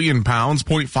 17.3 billion pounds,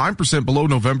 0.5% below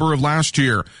November of last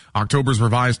year. October's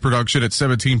revised production at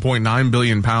 17.9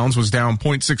 billion pounds was down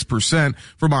 0.6%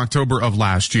 from October of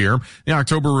last year. The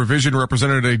October revision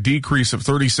represented a decrease of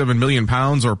 37 million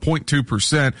pounds, or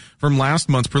 0.2%, from last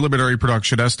month's preliminary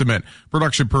production estimate.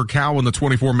 Production per cow in the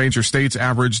 24 major states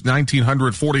averaged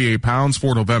 1,948 pounds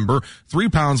for November, 3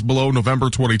 pounds below November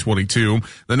 2022.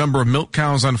 The number of milk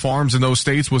cows on farms in those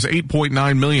states was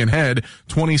 8.9 million head,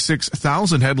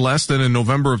 26,000 head less than in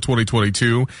November of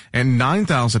 2022, and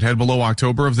 9,000 head below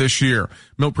October of this year.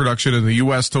 Milk production in the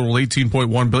U.S. totaled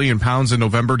 18.1 billion pounds in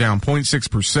November, down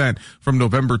 0.6% from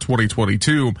November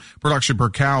 2022. Production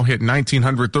per cow hit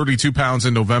 1,932 pounds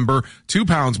in November, 2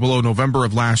 pounds below November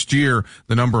of last year.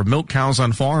 The number of milk cows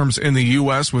on farms in the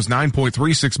U.S. was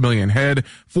 9.36 million head,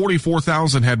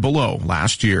 44,000 head below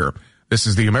last year. This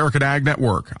is the American Ag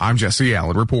Network. I'm Jesse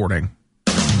Allen reporting.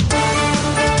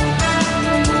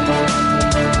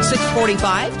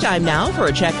 6:45, time now for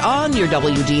a check on your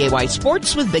WDAY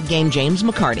Sports with Big Game James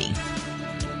McCarty.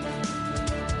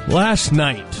 Last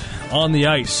night on the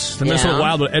ice, the Minnesota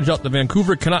Wild would edge out the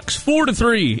Vancouver Canucks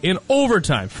 4-3 in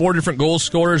overtime. 4 different goal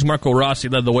scorers. Marco Rossi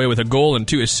led the way with a goal and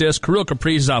 2 assists. Kirill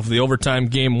Kaprizov, the overtime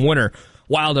game winner.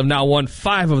 Wild have now won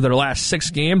 5 of their last 6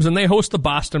 games, and they host the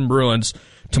Boston Bruins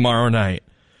tomorrow night.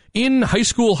 In high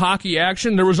school hockey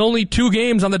action, there was only 2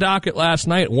 games on the docket last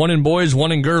night, 1 in boys,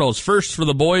 1 in girls. First for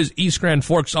the boys, East Grand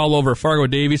Forks all over Fargo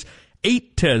Davies,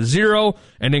 8-0.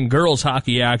 And in girls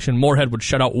hockey action, Moorhead would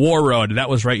shut out Warroad. That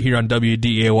was right here on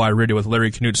WDAY Radio with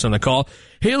Larry Knutson on the call.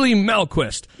 Haley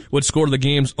Melquist would score the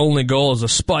game's only goal as the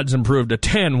Spuds improved to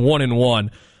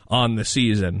 10-1-1 on the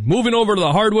season. Moving over to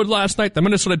the hardwood last night, the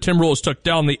Minnesota Timberwolves took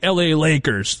down the LA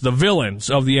Lakers, the villains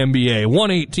of the NBA,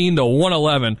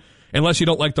 118-111. Unless you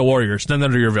don't like the Warriors, then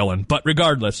they're your villain. But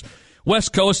regardless,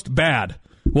 West Coast, bad.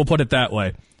 We'll put it that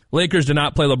way. Lakers did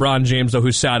not play LeBron James, though,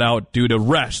 who sat out due to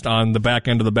rest on the back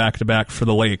end of the back-to-back for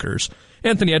the Lakers.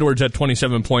 Anthony Edwards had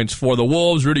 27 points for the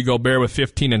Wolves. Rudy Gobert with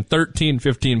 15 and 13,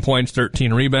 15 points,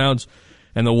 13 rebounds.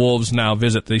 And the Wolves now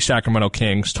visit the Sacramento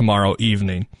Kings tomorrow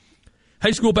evening.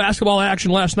 High school basketball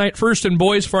action last night. First in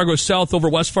boys, Fargo South over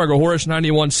West Fargo Horace,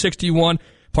 91-61.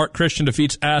 Park Christian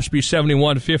defeats Ashby,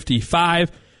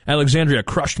 71-55. Alexandria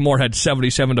crushed Moorhead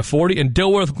 77-40, and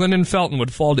Dilworth, Glendon, Felton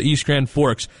would fall to East Grand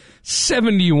Forks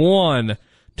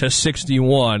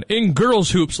 71-61. In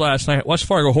girls hoops last night, West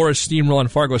Fargo Horace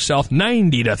steamrolling Fargo South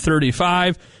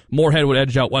 90-35. Moorhead would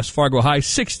edge out West Fargo High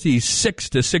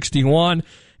 66-61,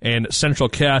 and Central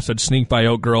Cass would sneak by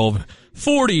Oak Grove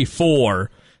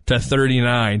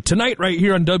 44-39. Tonight, right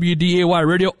here on WDAY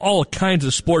Radio, all kinds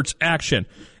of sports action.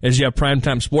 As you have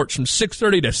primetime sports from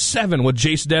 6:30 to 7 with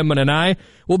Jace Dedman and I.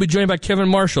 We'll be joined by Kevin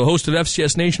Marshall, host of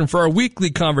FCS Nation, for our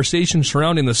weekly conversation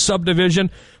surrounding the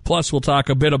subdivision. Plus, we'll talk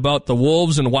a bit about the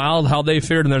Wolves and Wild, how they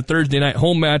fared in their Thursday night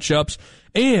home matchups.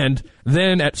 And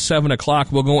then at 7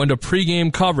 o'clock, we'll go into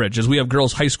pregame coverage as we have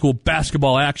girls high school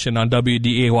basketball action on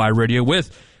WDAY Radio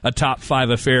with a top 5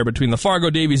 affair between the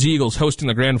Fargo Davies Eagles hosting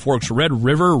the Grand Forks Red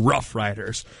River Rough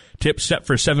Riders. Tip set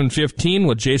for 7:15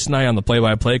 with Jason and I on the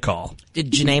play-by-play call.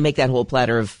 Did Janae make that whole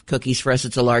platter of cookies for us?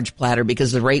 It's a large platter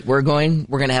because the rate we're going,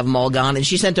 we're going to have them all gone. And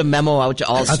she sent a memo out to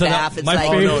all staff. It's like,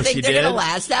 do you think they're going to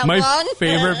last that long? My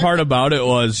favorite part about it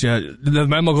was the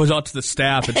memo goes out to the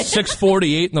staff. It's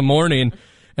 6:48 in the morning.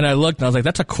 And I looked and I was like,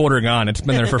 that's a quarter gone. It's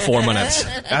been there for 4 minutes.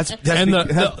 That's and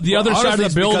the other side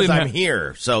of the building. I'm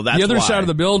here, so that's the other why. side of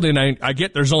the building. I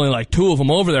get there's only like 2 of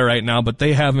them over there right now, but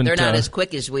they haven't. They're not as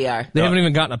quick as we are. They haven't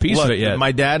even gotten a piece of it yet.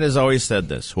 My dad has always said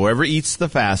this: whoever eats the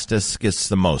fastest gets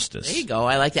the mostest. There you go.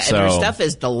 I like that. So, and her stuff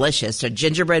is delicious. Her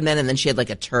gingerbread men, and then she had like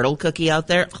a turtle cookie out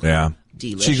there. Yeah,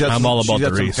 delicious. I'm all about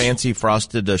the some fancy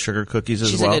frosted sugar cookies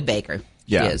as well. She's a good baker.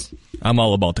 Yeah. She is. I'm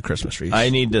all about the Christmas wreaths. I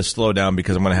need to slow down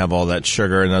because I'm going to have all that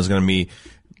sugar, and I was going to be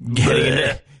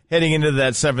heading into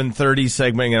that 7:30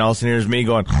 segment, and all of a sudden here's me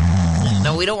going.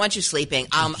 No, we don't want you sleeping.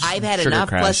 I've had Sugar enough.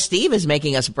 crash. Plus, Steve is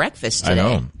making us breakfast today. I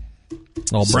know.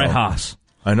 Oh, breakfast.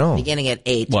 I know. Beginning at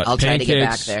 8. What? I'll try to get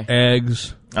back Pancakes, there.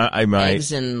 Eggs. I might.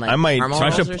 Eggs and I might. caramel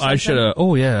rolls or something? I should.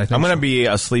 Oh yeah. I'm going to be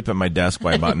asleep at my desk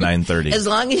by about 9:30. As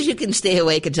long as you can stay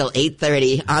awake until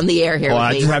 8:30 on the air here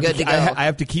with me, we're good to go. I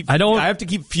have to keep. I have to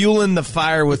keep fueling the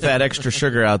fire with that extra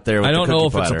sugar out there. With I don't the know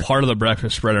if platter. it's a part of the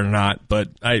breakfast spread or not, but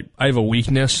I have a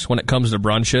weakness when it comes to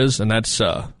brunches, and that's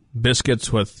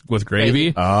biscuits with gravy.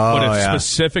 Oh, but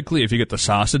specifically if you get the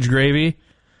sausage gravy.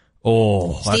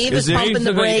 Oh, Steve is pumping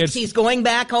the brakes. He's going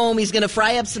back home. He's going to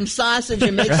fry up some sausage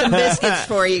and make some biscuits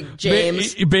for you,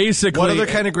 James. Basically, what other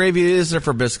kind of gravy is there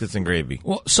for biscuits and gravy?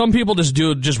 Well, some people just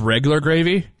do just regular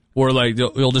gravy, or like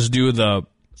they'll just do the.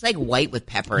 It's like white with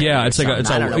pepper. Yeah, it's like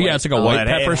a white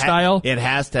pepper style. It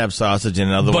has to have sausage in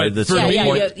it, otherwise But it's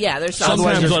there's sausage.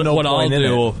 Sometimes what I'll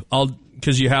do, it.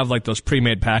 because you have like those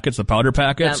pre-made packets, the powder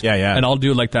packets. Yeah. And I'll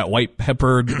do like that white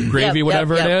pepper gravy,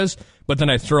 whatever it is. But then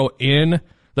I throw in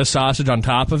the sausage on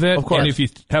top of it. Of course. And if you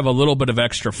have a little bit of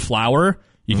extra flour,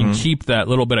 you can keep that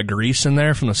little bit of grease in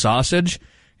there from the sausage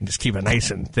and just keep it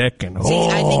nice and thick. And See,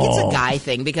 I think it's a guy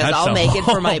thing because I'll make it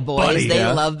for my boys. Buddy, they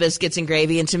yeah. love biscuits and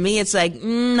gravy. And to me, it's like,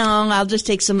 no, I'll just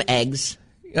take some eggs.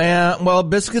 Yeah, well,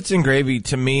 biscuits and gravy,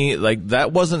 to me, like,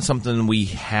 that wasn't something we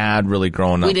had really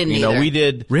growing up. We didn't either. We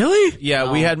did. Really? Yeah,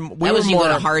 No. we had. That We was were you more.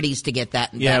 go to Hardee's to get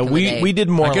that. Yeah, back in the day. we did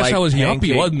more. I guess like I was yuppie,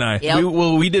 pancake- wasn't I? Yep.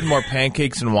 We did more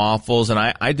pancakes and waffles, and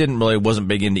I wasn't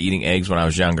big into eating eggs when I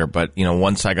was younger. But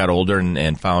once I got older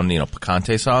and found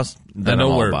picante sauce, then I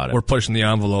know I'm all about it. we're pushing the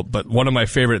envelope, but one of my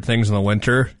favorite things in the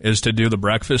winter is to do the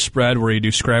breakfast spread where you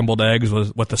do scrambled eggs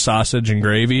with the sausage and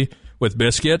gravy with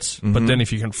biscuits. But then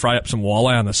if you can fry up some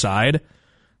walleye on the side,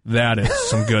 that is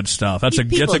some good stuff. That's a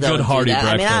People good don't do hearty that.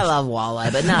 breakfast. I mean, I love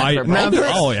walleye, but not for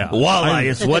breakfast. Oh yeah, Walleye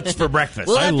is what's for breakfast.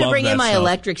 We'll have to love bring in that my stuff.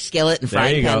 electric skillet and There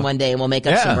frying you pan go. one day, and we'll make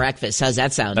up some breakfast. How's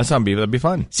that sound? That'd be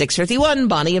fun. 6:51,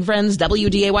 Bonnie and Friends,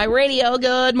 WDAY Radio.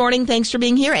 Good morning. Thanks for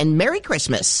being here, and Merry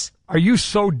Christmas. Are you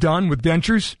so done with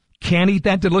dentures? Can't eat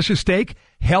that delicious steak?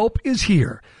 Help is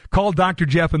here. Call Dr.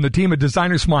 Jeff and the team at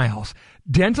Designer Smiles.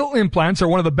 Dental implants are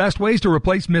one of the best ways to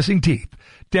replace missing teeth.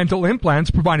 Dental implants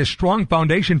provide a strong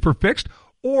foundation for fixed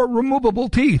or removable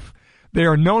teeth. They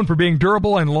are known for being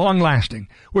durable and long-lasting.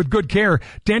 With good care,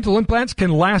 dental implants can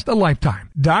last a lifetime.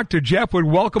 Dr. Jeff would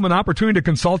welcome an opportunity to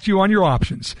consult you on your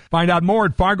options. Find out more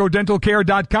at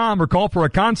FargoDentalCare.com or call for a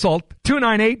consult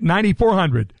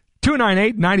 298-9400.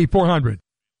 298-9400.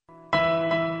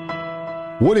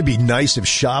 Wouldn't it be nice if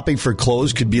shopping for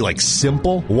clothes could be like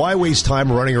simple? Why waste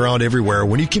time running around everywhere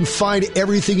when you can find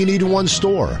everything you need in one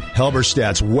store?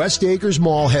 Halberstadt's West Acres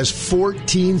Mall has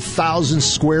 14,000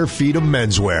 square feet of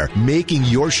menswear, making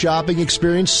your shopping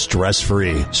experience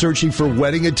stress-free. Searching for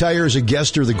wedding attire as a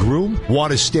guest or the groom?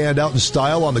 Want to stand out in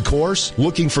style on the course?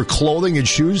 Looking for clothing and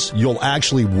shoes you'll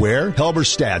actually wear?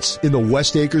 Halberstadt's in the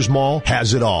West Acres Mall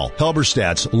has it all.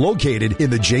 Halberstadt's, located in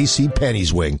the J.C.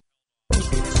 Penney's wing.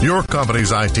 Your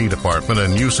company's IT department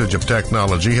and usage of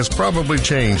technology has probably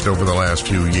changed over the last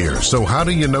few years. So how do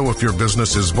you know if your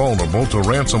business is vulnerable to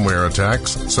ransomware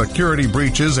attacks, security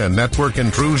breaches, and network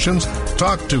intrusions?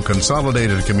 Talk to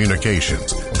Consolidated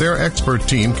Communications. Their expert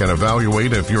team can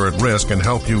evaluate if you're at risk and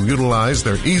help you utilize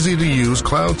their easy-to-use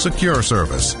cloud secure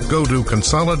service. Go to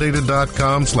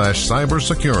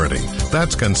consolidated.com/cybersecurity.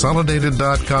 That's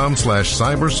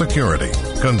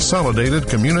consolidated.com/cybersecurity. Consolidated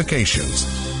Communications.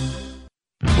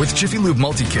 With Jiffy Lube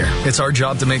Multicare, it's our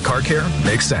job to make car care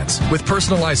make sense. With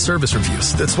personalized service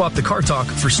reviews that swap the car talk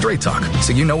for straight talk,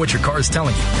 so you know what your car is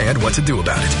telling you and what to do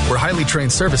about it. Where highly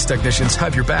trained service technicians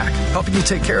have your back, helping you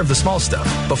take care of the small stuff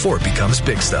before it becomes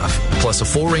big stuff. Plus a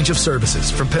full range of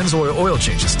services from Pennzoil oil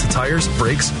changes to tires,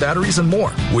 brakes, batteries, and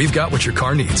more. We've got what your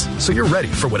car needs, so you're ready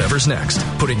for whatever's next.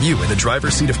 Putting you in the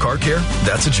driver's seat of car care,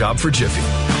 that's a job for Jiffy.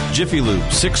 Jiffy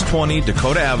Lube, 620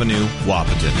 Dakota Avenue,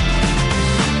 Wapaton.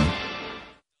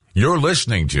 You're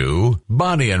listening to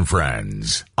Bonnie and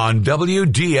Friends on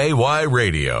WDAY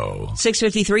Radio.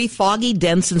 6:53, foggy,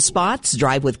 dense in spots.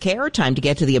 Drive with care. Time to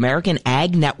get to the American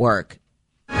Ag Network.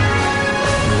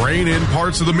 Rain in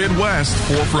parts of the Midwest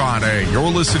for Friday. You're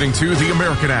listening to the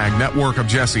American Ag Network. I'm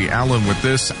Jesse Allen with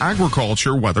this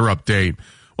agriculture weather update.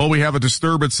 Well, we have a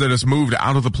disturbance that has moved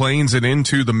out of the plains and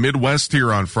into the Midwest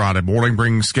here on Friday morning,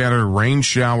 bringing scattered rain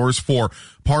showers for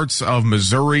parts of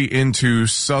Missouri into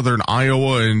southern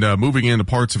Iowa and moving into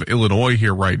parts of Illinois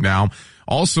here right now.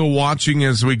 Also watching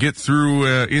as we get through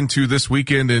into this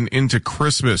weekend and into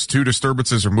Christmas. 2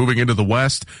 disturbances are moving into the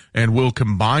west and will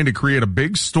combine to create a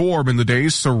big storm in the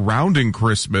days surrounding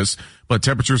Christmas. But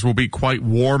temperatures will be quite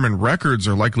warm and records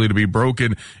are likely to be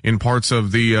broken in parts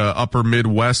of the upper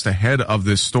Midwest ahead of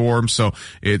this storm. So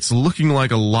it's looking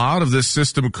like a lot of this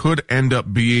system could end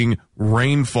up being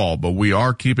rainfall, but we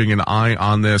are keeping an eye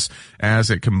on this as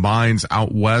it combines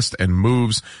out west and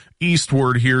moves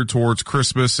eastward here towards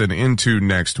Christmas and into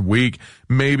next week.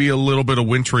 Maybe a little bit of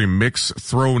wintry mix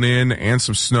thrown in and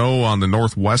some snow on the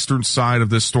northwestern side of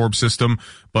this storm system.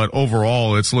 But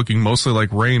overall, it's looking mostly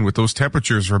like rain with those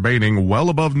temperatures remaining well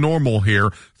above normal here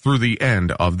through the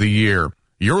end of the year.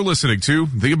 You're listening to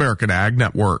the American Ag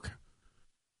Network.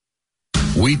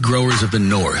 Wheat growers of the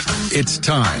North, it's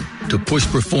time to push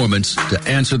performance to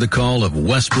answer the call of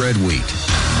West-bred wheat.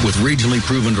 With regionally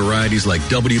proven varieties like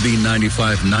WB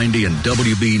 9590 and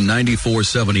WB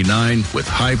 9479 with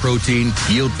high protein,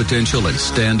 yield potential, and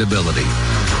standability.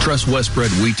 Trust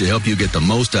West-bred wheat to help you get the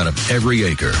most out of every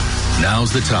acre.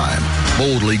 Now's the time.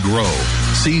 Boldly grow.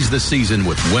 Seize the season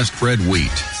with West-bred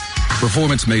wheat.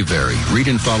 Performance may vary. Read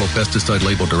and follow pesticide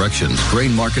label directions,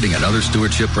 grain marketing, and other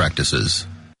stewardship practices.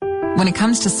 When it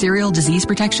comes to cereal disease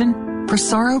protection,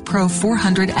 Prosaro Pro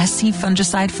 400 SC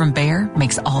fungicide from Bayer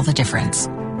makes all the difference.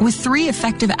 With 3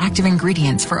 effective active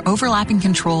ingredients for overlapping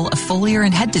control of foliar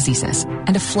and head diseases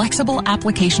and a flexible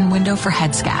application window for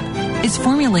head scab, it's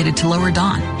formulated to lower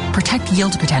DON, protect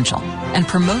yield potential, and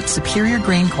promote superior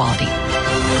grain quality.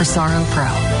 Prosaro Pro.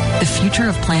 The future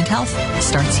of plant health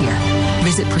starts here.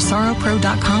 Visit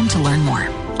ProsaroPro.com to learn more.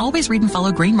 Always read and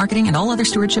follow grain marketing and all other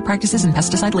stewardship practices and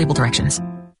pesticide label directions.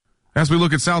 As we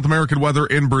look at South American weather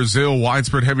in Brazil,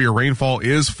 widespread heavier rainfall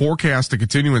is forecast to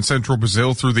continue in central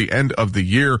Brazil through the end of the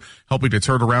year, helping to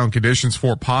turn around conditions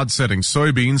for pod-setting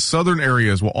soybeans. Southern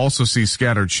areas will also see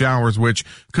scattered showers, which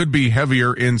could be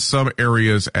heavier in some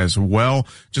areas as well.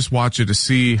 Just watch it to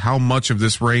see how much of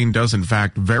this rain does in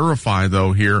fact verify,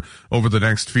 though, here over the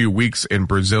next few weeks in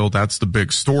Brazil. That's the big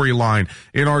storyline.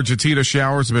 In Argentina,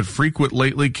 showers have been frequent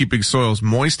lately, keeping soils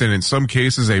moist and in some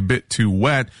cases a bit too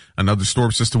wet. Another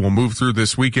storm system will move through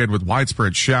this weekend with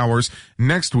widespread showers.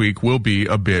 Next week will be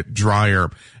a bit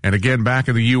drier. And again, back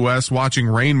in the U.S., watching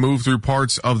rain move through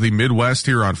parts of the Midwest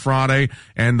here on Friday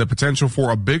and the potential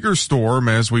for a bigger storm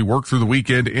as we work through the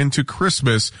weekend into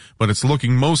Christmas, but it's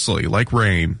looking mostly like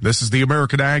rain. This is the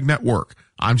American Ag Network.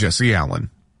 I'm Jesse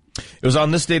Allen. It was on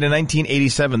this date in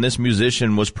 1987 this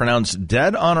musician was pronounced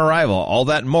dead on arrival. All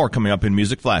that and more coming up in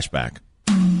Music Flashback.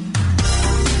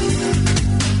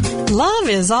 Love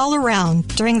is all around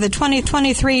during the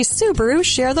 2023 Subaru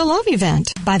Share the Love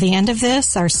event. By the end of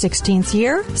this, our 16th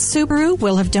year, Subaru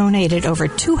will have donated over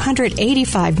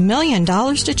 $285 million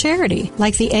to charity,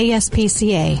 like the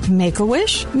ASPCA,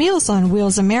 Make-A-Wish, Meals on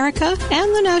Wheels America,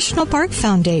 and the National Park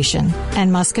Foundation.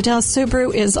 And Muscatel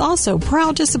Subaru is also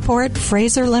proud to support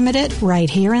Fraser Limited right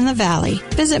here in the Valley.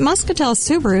 Visit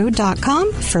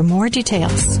muscatelsubaru.com for more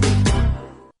details.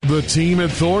 The team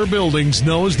at Thor Buildings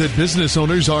knows that business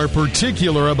owners are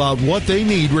particular about what they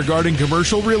need regarding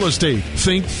commercial real estate.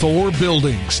 Think Thor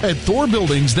Buildings. At Thor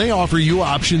Buildings, they offer you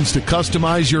options to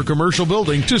customize your commercial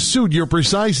building to suit your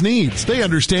precise needs. They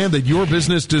understand that your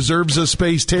business deserves a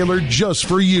space tailored just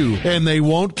for you, and they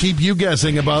won't keep you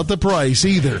guessing about the price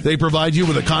either. They provide you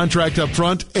with a contract up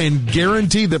front and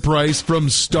guarantee the price from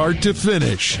start to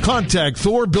finish. Contact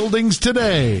Thor Buildings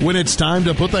today. When it's time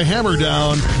to put the hammer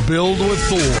down, build with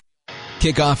Thor.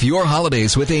 Kick off your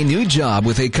holidays with a new job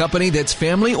with a company that's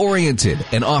family-oriented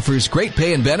and offers great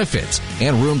pay and benefits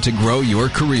and room to grow your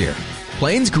career.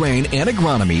 Plains Grain and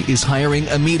Agronomy is hiring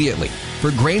immediately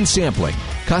for grain sampling,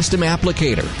 custom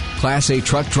applicator, Class A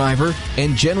truck driver,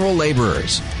 and general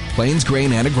laborers. Plains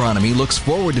Grain and Agronomy looks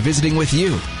forward to visiting with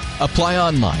you. Apply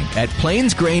online at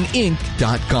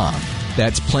plainsgraininc.com.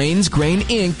 That's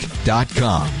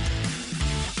plainsgraininc.com.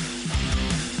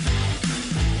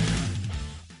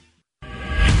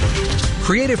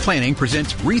 Creative Planning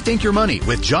presents Rethink Your Money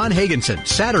with John Hagenson,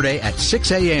 Saturday at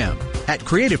 6 a.m. At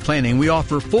Creative Planning, we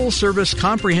offer full-service,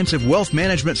 comprehensive wealth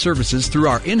management services through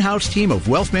our in-house team of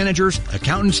wealth managers,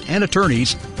 accountants, and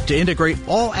attorneys to integrate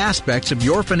all aspects of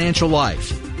your financial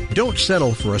life. Don't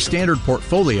settle for a standard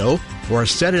portfolio or a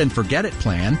set-it-and-forget-it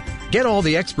plan. Get all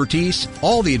the expertise,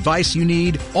 all the advice you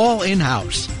need, all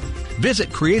in-house. Visit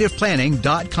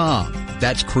creativeplanning.com.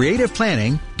 That's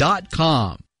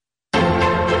creativeplanning.com.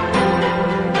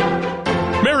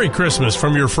 Merry Christmas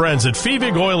from your friends at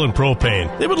Fevig Oil and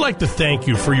Propane. They would like to thank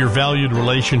you for your valued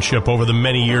relationship over the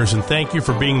many years and thank you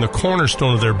for being the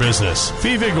cornerstone of their business.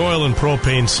 Fevig Oil and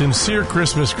Propane's sincere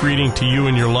Christmas greeting to you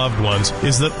and your loved ones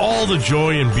is that all the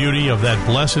joy and beauty of that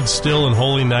blessed, still, and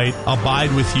holy night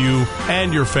abide with you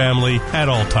and your family at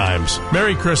all times.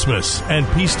 Merry Christmas and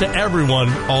peace to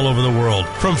everyone all over the world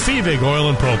from Fevig Oil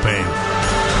and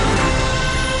Propane.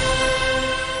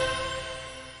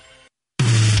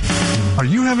 Are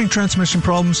you having transmission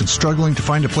problems and struggling to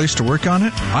find a place to work on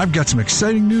it? I've got some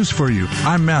exciting news for you.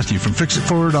 I'm Matthew from Fix It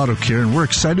Forward Auto Care, and we're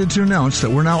excited to announce that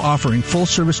we're now offering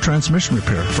full-service transmission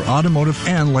repair for automotive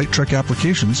and light truck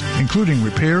applications, including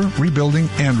repair, rebuilding,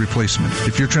 and replacement.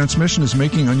 If your transmission is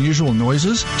making unusual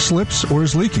noises, slips, or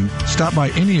is leaking, stop by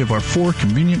any of our 4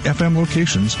 convenient FM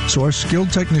locations so our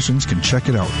skilled technicians can check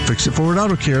it out. Fix It Forward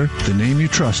Auto Care, the name you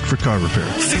trust for car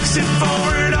repair. Fix It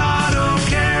Forward Auto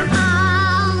Care.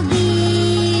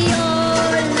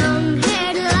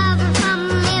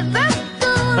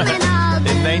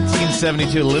 In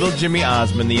 1972, little Jimmy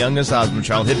Osmond, the youngest Osmond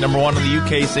child, hit number 1 on the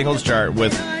UK singles chart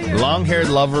with Long-Haired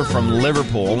Lover from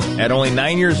Liverpool. At only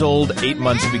 9 years old, 8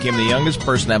 months, he became the youngest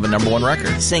person to have a number 1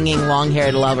 record. Singing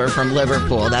Long-Haired Lover from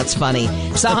Liverpool. That's funny.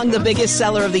 Song the biggest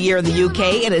seller of the year in the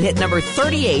UK, and it hit number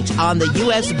 38 on the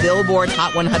US Billboard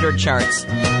Hot 100 charts.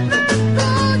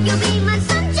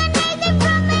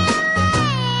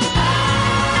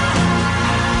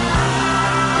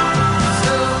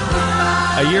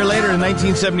 A year later, in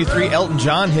 1973, Elton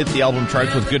John hit the album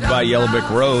charts with Goodbye Yellow Brick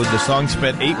Road. The song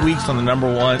spent 8 weeks on the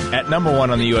number 1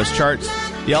 on the U.S. charts.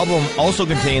 The album also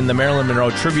contained the Marilyn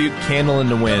Monroe tribute, Candle in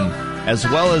the Wind, as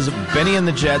well as Benny and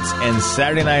the Jets and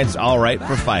Saturday Night's All Right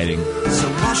for Fighting.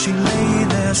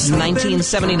 In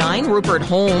 1979, Rupert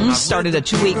Holmes started a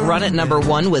 2-week run at number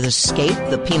 1 with Escape,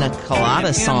 the Pina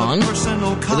Colada song.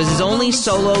 It was his only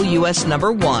solo U.S.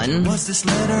 number 1.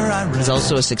 He's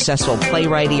also a successful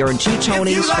playwright. He earned 2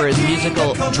 Tonys for his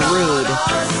musical Drood.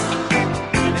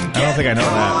 I don't think I know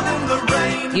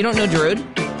that. You don't know Drood?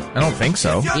 I don't think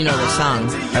so. You know the song.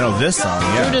 I know this song,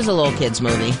 yeah. Drood is a little kid's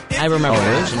movie. I remember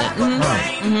watching it. Mm-hmm.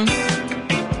 Mm-hmm.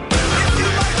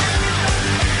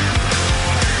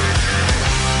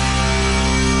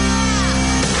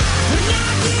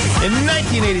 In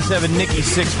 1987, Nikki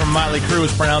Sixx from Motley Crue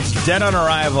was pronounced dead on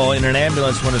arrival in an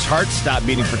ambulance when his heart stopped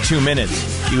beating for 2 minutes.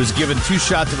 He was given 2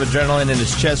 shots of adrenaline in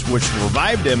his chest, which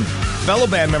revived him. Fellow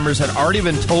band members had already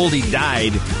been told he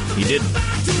died. He didn't.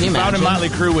 Found in Motley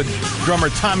Crue with drummer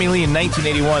Tommy Lee in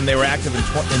 1981. They were active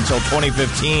until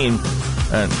 2015.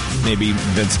 Maybe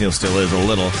Vince Neil still is a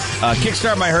little.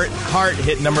 Kickstart My Heart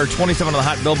hit number 27 on the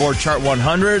Hot Billboard Chart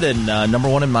 100 and number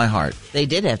 1 in my heart. They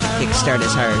did have to kickstart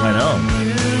his heart. I know.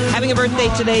 Having a birthday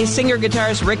today,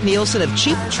 singer-guitarist Rick Nielsen of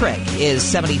Cheap Trick is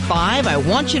 75. I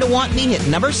Want You to Want Me hit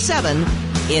number 7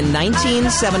 in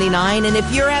 1979. And if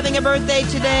you're having a birthday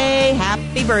today,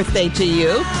 happy birthday to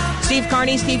you. Steve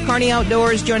Carney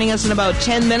Outdoors, joining us in about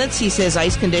 10 minutes. He says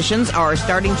ice conditions are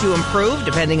starting to improve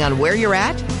depending on where you're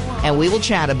at, and we will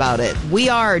chat about it. We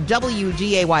are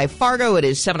WDAY Fargo. It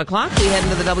is 7 o'clock. We head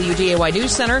into the WDAY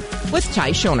News Center with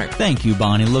Ty Schoner. Thank you,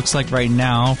 Bonnie. Looks like right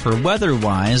now, for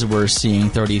weather-wise, we're seeing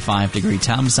 35-degree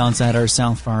temps outside our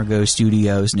South Fargo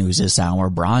studios. News this hour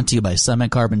brought to you by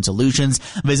Summit Carbon Solutions.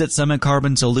 Visit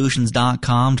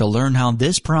SummitCarbonSolutions.com to learn how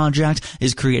this project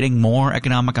is creating more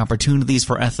economic opportunities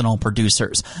for ethanol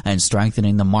producers and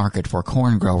strengthening the market for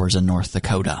corn growers in North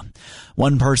Dakota.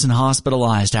 One person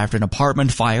hospitalized after an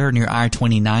apartment fire near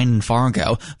I-29 in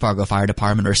Fargo. Fargo Fire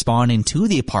Department responding to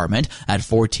the apartment at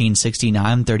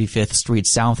 1469 35th Street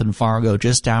South in Fargo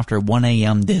just after 1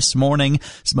 a.m. this morning.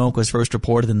 Smoke was first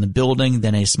reported in the building,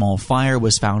 then a small fire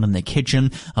was found in the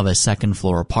kitchen of a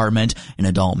second-floor apartment. An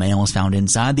adult male was found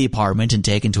inside the apartment and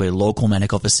taken to a local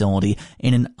medical facility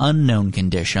in an unknown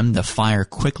condition. The fire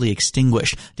quickly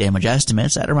extinguished. Damage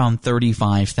estimates at around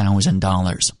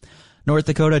 $35,000. North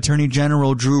Dakota Attorney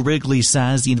General Drew Wrigley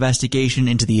says the investigation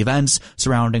into the events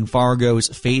surrounding Fargo's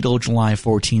fatal July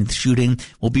 14th shooting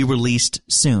will be released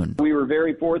soon. We were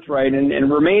very forthright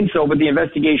and remain so, but the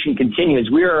investigation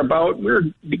continues. We're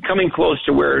becoming close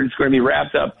to where it's going to be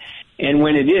wrapped up. And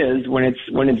when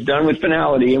it's done with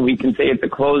finality and we can say it's a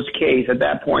closed case at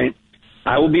that point,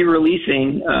 I will be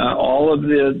releasing all of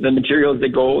the materials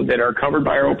that are covered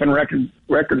by our open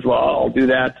records law. I'll do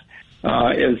that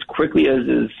as quickly as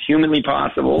is humanly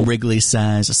possible. Wrigley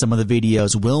says some of the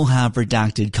videos will have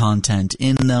redacted content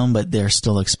in them, but they're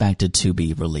still expected to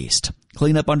be released.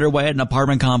 Cleanup underway at an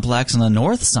apartment complex on the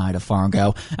north side of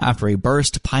Fargo after a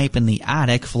burst pipe in the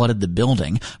attic flooded the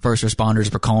building. First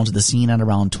responders were called to the scene at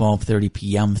around 12:30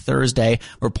 p.m. Thursday,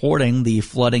 reporting the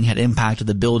flooding had impacted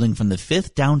the building from the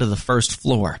 5th down to the 1st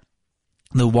floor.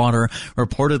 The water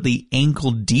reportedly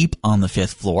ankle deep on the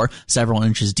 5th floor, several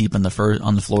inches deep on the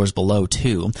floors below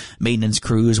too. Maintenance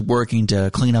crews working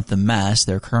to clean up the mess.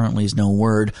 There currently is no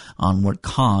word on what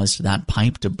caused that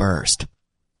pipe to burst.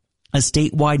 A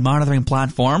statewide monitoring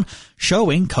platform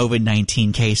showing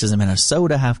COVID-19 cases in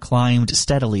Minnesota have climbed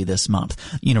steadily this month.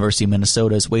 University of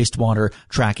Minnesota's wastewater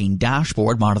tracking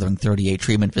dashboard monitoring 38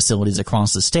 treatment facilities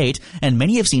across the state, and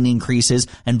many have seen increases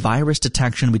in virus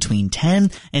detection between 10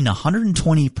 and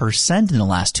 120% in the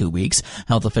last 2 weeks.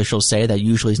 Health officials say that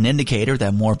usually is an indicator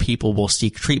that more people will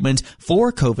seek treatment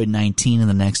for COVID-19 in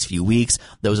the next few weeks.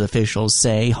 Those officials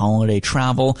say holiday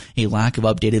travel, a lack of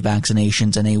updated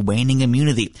vaccinations, and a waning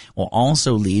immunity will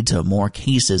also lead to more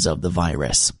cases of the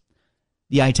virus.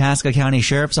 The Itasca County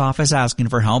Sheriff's Office asking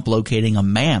for help locating a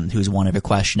man who's wanted for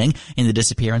questioning in the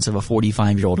disappearance of a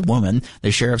 45-year-old woman.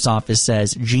 The Sheriff's Office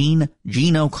says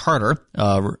Gino Carter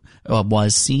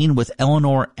was seen with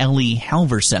Eleanor Ellie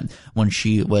Halverson when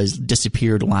she was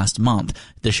disappeared last month.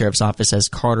 The Sheriff's Office says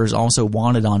Carter's also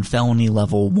wanted on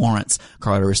felony-level warrants.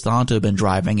 Carter is thought to have been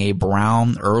driving a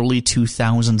brown, early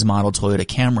 2000s model Toyota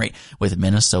Camry with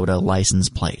Minnesota license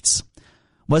plates.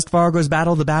 West Fargo's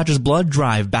Battle of the Badgers blood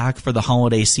drive back for the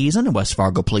holiday season. West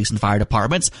Fargo Police and Fire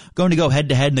Departments going to go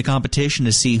head-to-head in the competition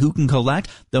to see who can collect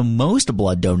the most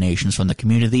blood donations from the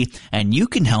community, and you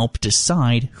can help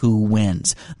decide who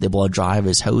wins. The blood drive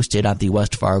is hosted at the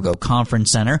West Fargo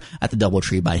Conference Center at the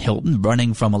Doubletree by Hilton,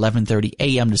 running from 11:30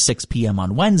 a.m. to 6 p.m.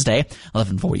 on Wednesday,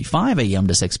 11:45 a.m.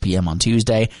 to 6 p.m. on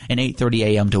Tuesday, and 8:30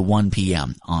 a.m. to 1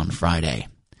 p.m. on Friday.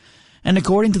 And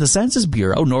according to the Census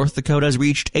Bureau, North Dakota has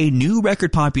reached a new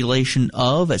record population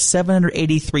of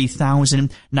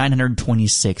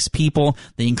 783,926 people.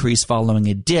 The increase following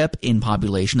a dip in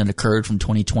population that occurred from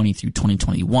 2020 through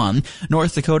 2021.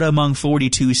 North Dakota among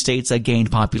 42 states that gained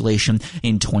population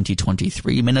in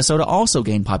 2023. Minnesota also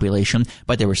gained population,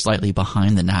 but they were slightly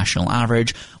behind the national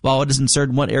average. While it isn't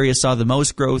certain what areas saw the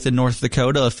most growth in North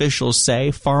Dakota, officials say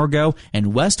Fargo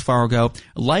and West Fargo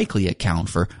likely account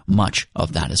for much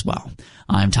of that as well.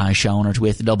 I'm Ty Schoenert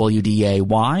with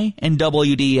WDAY and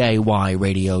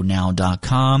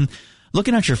WDAYRadioNow.com.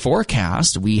 Looking at your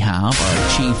forecast, we have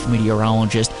our chief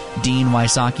meteorologist, Dean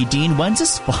Wysocki. Dean, when's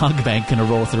this fog bank going to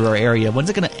roll through our area? When's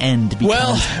it going to end?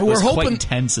 Because it was quite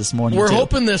intense this morning. We're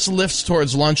hoping this lifts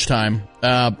towards lunchtime.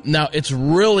 Now, it's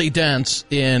really dense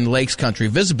in Lakes Country.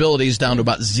 Visibility is down to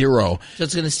about 0. So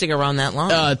it's going to stick around that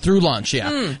long? Through lunch,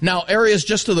 yeah. Now, areas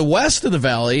just to the west of the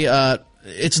valley,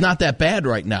 it's not that bad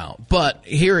right now. But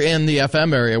here in the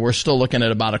FM area, we're still looking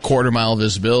at about a quarter-mile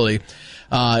visibility.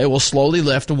 It will slowly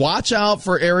lift. Watch out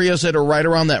for areas that are right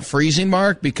around that freezing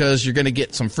mark because you're going to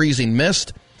get some freezing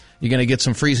mist. You're going to get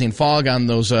some freezing fog on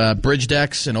those bridge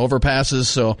decks and overpasses.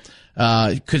 So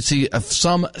you could see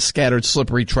some scattered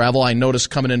slippery travel. I noticed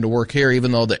coming into work here,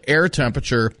 even though the air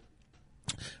temperature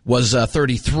was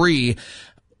 33,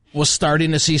 was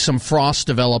starting to see some frost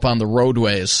develop on the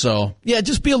roadways. So, yeah,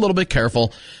 just be a little bit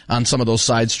careful on some of those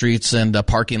side streets and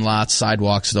parking lots,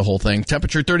 sidewalks, the whole thing.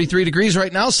 Temperature 33 degrees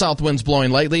right now. South winds blowing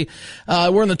lightly.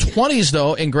 We're in the 20s,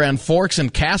 though, in Grand Forks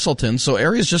and Castleton. So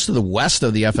areas just to the west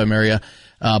of the FM area,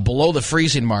 below the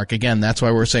freezing mark. Again, that's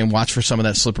why we're saying watch for some of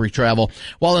that slippery travel.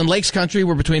 While in Lakes Country,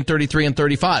 we're between 33 and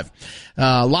 35.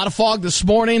 A lot of fog this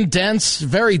morning. Dense,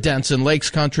 very dense in Lakes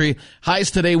Country.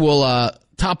 Highs today will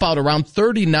top out around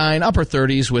 39, upper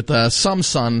 30s with some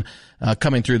sun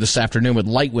coming through this afternoon with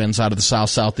light winds out of the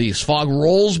south-southeast. Fog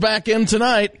rolls back in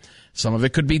tonight. Some of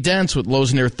it could be dense with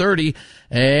lows near 30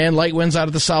 and light winds out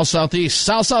of the south-southeast.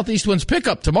 South-southeast winds pick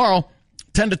up tomorrow,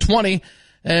 10 to 20,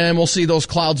 and we'll see those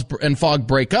clouds and fog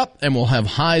break up, and we'll have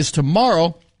highs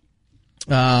tomorrow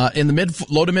in the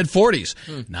low to mid 40s.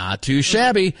 Not too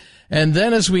shabby. And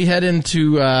then as we head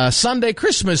into Sunday,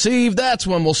 Christmas Eve, that's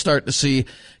when we'll start to see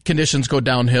conditions go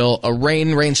downhill. A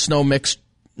rain-snow mix,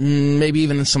 maybe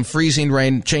even some freezing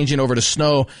rain changing over to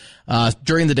snow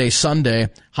during the day Sunday.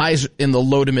 Highs in the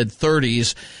low to mid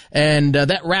 30s. And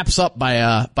that wraps up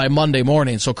by Monday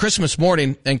morning. So Christmas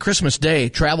morning and Christmas Day,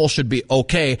 travel should be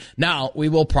okay. Now, we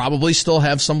will probably still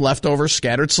have some leftover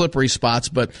scattered slippery spots,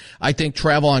 but I think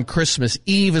travel on Christmas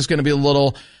Eve is going to be a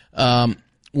little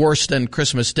worse than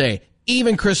Christmas Day.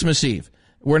 Even Christmas Eve,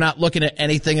 we're not looking at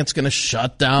anything that's going to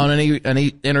shut down any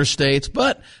interstates,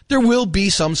 but there will be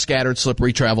some scattered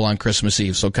slippery travel on Christmas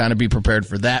Eve, so kind of be prepared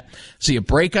for that. See a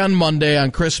break on Monday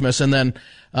on Christmas, and then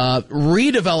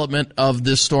redevelopment of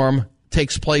this storm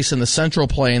takes place in the Central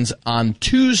Plains on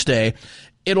Tuesday,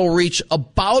 it'll reach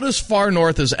about as far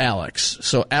north as Alex.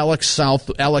 So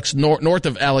north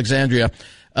of Alexandria,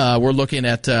 we're looking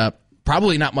at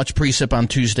probably not much precip on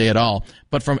Tuesday at all.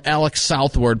 But from Alex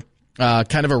southward,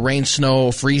 kind of a rain,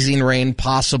 snow, freezing rain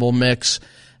possible mix.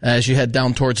 As you head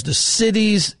down towards the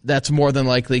cities, that's more than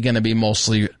likely going to be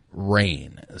mostly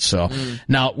rain. So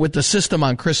now with the system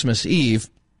on Christmas Eve,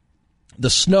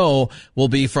 the snow will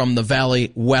be from the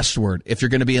valley westward. If you're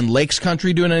going to be in Lakes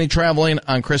Country doing any traveling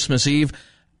on Christmas Eve,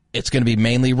 it's going to be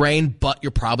mainly rain, but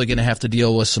you're probably going to have to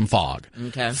deal with some fog.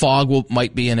 Okay. Fog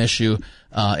might be an issue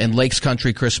in Lakes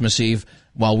Country Christmas Eve,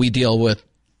 while we deal with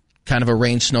kind of a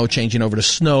rain, snow changing over to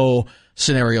snow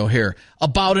scenario here.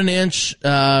 About an inch.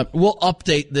 We'll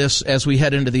update this as we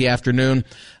head into the afternoon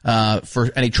for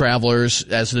any travelers.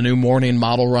 As the new morning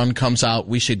model run comes out,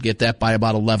 we should get that by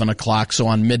about 11 o'clock. So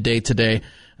on midday today,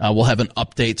 we'll have an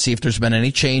update, see if there's been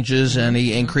any changes,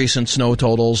 any increase in snow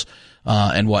totals,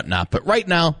 and whatnot. But right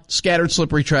now, scattered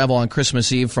slippery travel on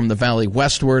Christmas Eve from the valley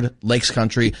westward. Lakes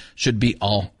Country should be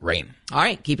all rain. All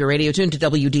right, keep your radio tuned to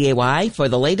WDAY for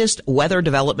the latest weather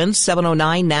developments.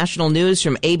 7:09 national news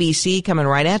from ABC coming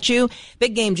right at you.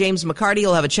 Big Game James McCarty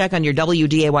will have a check on your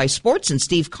WDAY sports, and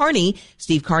Steve Carney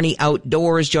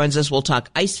Outdoors joins us. We'll talk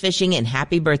ice fishing, and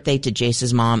happy birthday to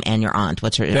Jace's mom and your aunt.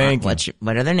 What are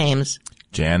their names?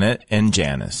 Janet and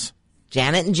Janice.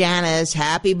 Janet and Janice,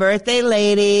 happy birthday,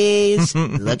 ladies.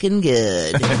 Looking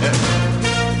good.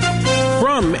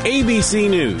 From ABC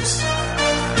News,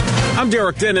 I'm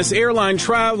Derek Dennis. Airline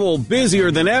travel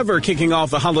busier than ever kicking off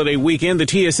the holiday weekend.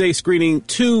 The TSA screening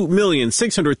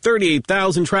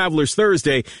 2,638,000 travelers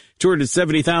Thursday,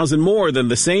 270,000 more than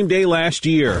the same day last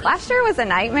year. Last year was a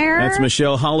nightmare. That's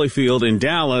Michelle Hollyfield in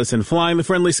Dallas. And flying the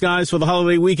friendly skies for the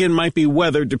holiday weekend might be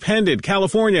weather dependent.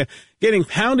 California getting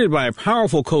pounded by a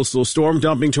powerful coastal storm,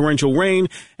 dumping torrential rain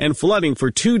and flooding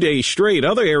for 2 days straight.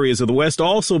 Other areas of the West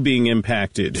also being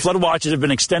impacted. Flood watches have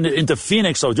been extended into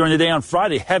Phoenix, so during the day on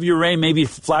Friday, heavier rain, maybe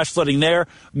flash flooding there.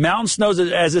 Mountain snows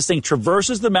as this thing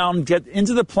traverses the mountain, get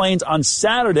into the plains on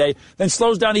Saturday, then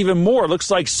slows down even more.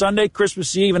 Looks like Sunday,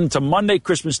 Christmas Eve, and into Monday,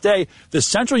 Christmas Day. The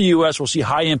central U.S. will see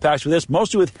high impacts with this,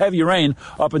 mostly with heavy rain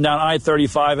up and down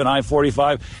I-35 and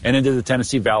I-45 and into the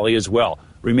Tennessee Valley as well.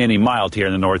 Remaining mild here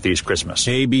in the Northeast Christmas.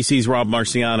 ABC's Rob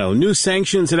Marciano. New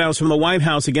sanctions announced from the White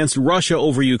House against Russia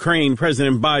over Ukraine.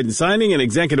 President Biden signing an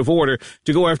executive order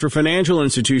to go after financial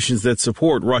institutions that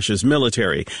support Russia's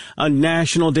military. A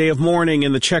national day of mourning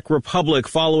in the Czech Republic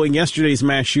following yesterday's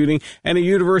mass shooting at a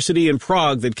university in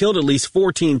Prague that killed at least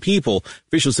 14 people.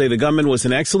 Officials say the gunman was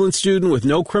an excellent student with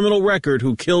no criminal record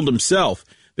who killed himself.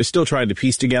 They're still trying to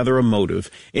piece together a motive.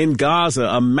 In Gaza,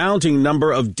 a mounting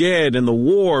number of dead in the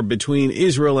war between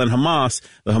Israel and Hamas.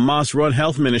 The Hamas-run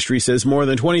health ministry says more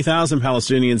than 20,000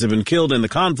 Palestinians have been killed in the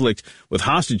conflict, with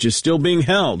hostages still being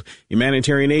held.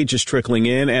 Humanitarian aid just trickling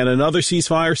in, and another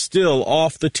ceasefire still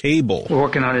off the table. We're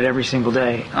working on it every single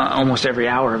day, almost every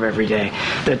hour of every day.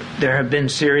 That there have been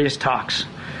serious talks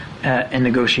and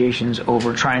negotiations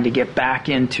over trying to get back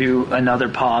into another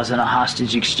pause and a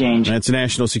hostage exchange. That's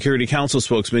National Security Council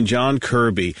spokesman John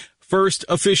Kirby. First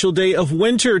official day of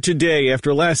winter today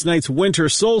after last night's winter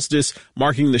solstice,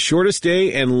 marking the shortest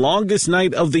day and longest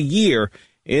night of the year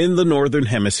in the Northern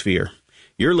Hemisphere.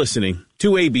 You're listening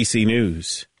to ABC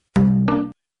News.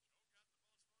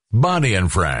 Bonnie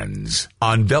and Friends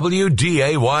on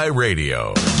WDAY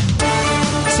Radio.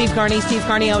 Steve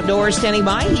Carney Outdoors standing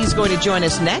by. He's going to join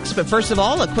us next. But first of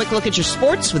all, a quick look at your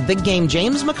sports with Big Game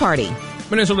James McCarty.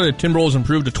 Minnesota Timberwolves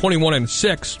improved to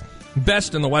 21-6,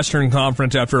 best in the Western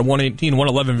Conference after a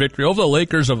 118-111 victory over the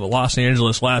Lakers of Los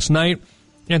Angeles last night.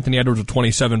 Anthony Edwards with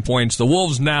 27 points. The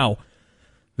Wolves now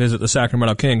visit the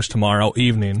Sacramento Kings tomorrow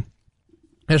evening.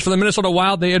 As for the Minnesota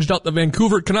Wild, they edged out the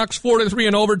Vancouver Canucks 4-3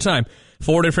 in overtime.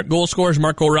 4 different goal scorers.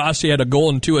 Marco Rossi had a goal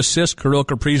and 2 assists. Kirill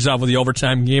Kaprizov with the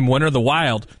overtime game winner. The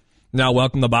Wild now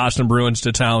welcome the Boston Bruins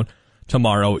to town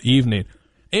tomorrow evening.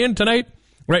 And tonight,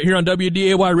 right here on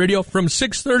WDAY Radio, from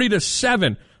 6:30 to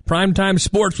 7, Primetime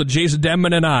Sports with Jason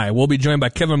Denman and I. We'll be joined by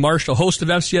Kevin Marshall, host of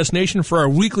FCS Nation, for our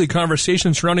weekly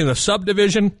conversation surrounding the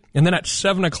subdivision. And then at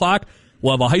 7 o'clock,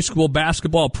 we'll have a high school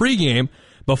basketball pregame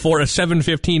before a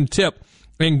 7:15 tip.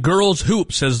 In girls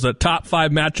hoops, as the top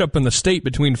 5 matchup in the state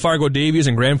between Fargo Davies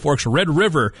and Grand Forks Red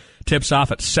River tips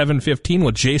off at 7:15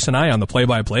 with Jason and I on the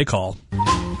play-by-play call.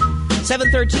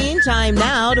 7:13, time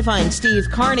now to find Steve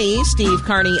Carney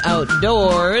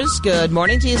Outdoors. Good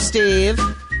morning to you, Steve.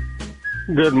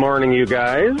 Good morning, you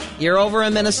guys. You're over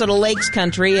in Minnesota Lakes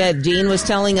country. Dean was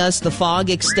telling us the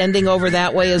fog extending over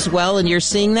that way as well, and you're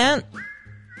seeing that?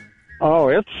 Oh,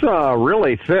 it's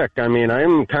really thick. I mean,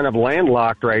 I'm kind of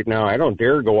landlocked right now. I don't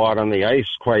dare go out on the ice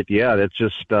quite yet. It's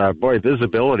just,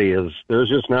 visibility there's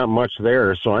just not much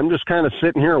there. So I'm just kind of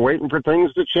sitting here waiting for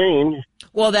things to change.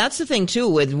 Well, that's the thing, too.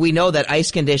 We know that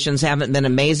ice conditions haven't been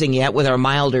amazing yet with our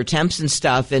milder temps and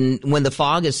stuff. And when the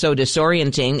fog is so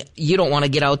disorienting, you don't want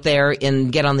to get out there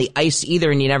and get on the ice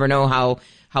either. And you never know how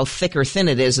thick or thin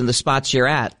it is in the spots you're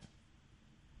at.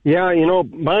 Yeah,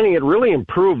 Bonnie, it really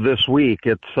improved this week.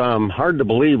 It's hard to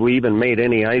believe we even made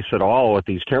any ice at all with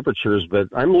these temperatures, but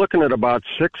I'm looking at about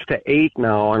 6 to 8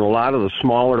 now on a lot of the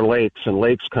smaller lakes and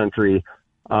lakes country.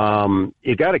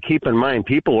 You got to keep in mind,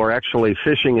 people were actually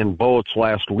fishing in boats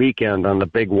last weekend on the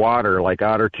big water, like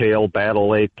Otter Tail, Battle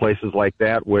Lake, places like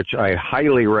that, which I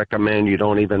highly recommend you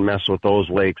don't even mess with those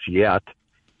lakes yet.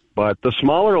 But the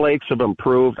smaller lakes have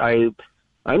improved.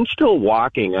 I'm still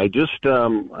walking. I'm just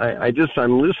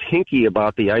hinky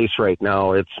about the ice right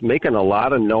now. It's making a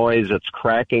lot of noise. It's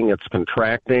cracking. It's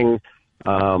contracting.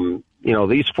 These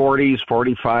 40s,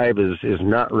 45 is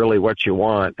not really what you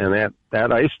want, and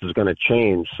that ice is going to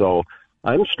change. So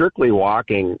I'm strictly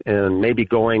walking and maybe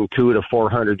going 200 to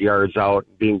 400 yards out,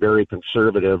 being very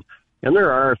conservative. And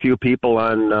there are a few people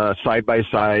on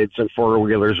side-by-sides and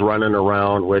four-wheelers running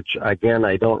around, which, again,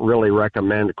 I don't really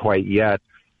recommend quite yet.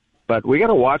 But we got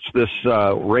to watch this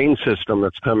rain system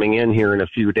that's coming in here in a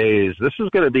few days. This is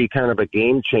going to be kind of a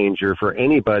game changer for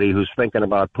anybody who's thinking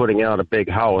about putting out a big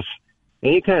house.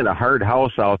 Any kind of hard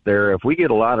house out there, if we get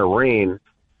a lot of rain,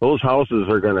 those houses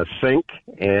are going to sink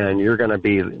and you're going to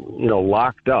be,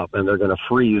 locked up and they're going to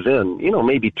freeze in,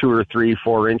 maybe 2 or 3,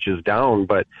 4 inches down.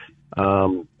 But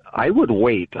I would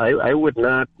wait. I would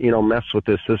not, mess with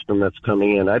this system that's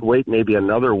coming in. I'd wait maybe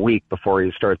another week before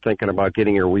you start thinking about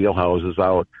getting your wheelhouses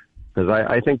out. Because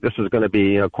I think this is going to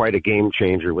be quite a game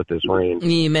changer with this rain.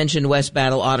 You mentioned West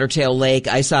Battle, Otter Tail Lake.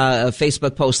 I saw a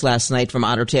Facebook post last night from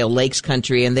Otter Tail Lakes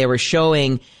country, and they were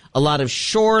showing a lot of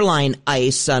shoreline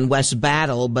ice on West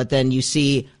Battle, but then you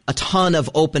see a ton of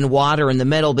open water in the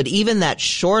middle. But even that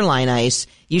shoreline ice,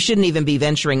 you shouldn't even be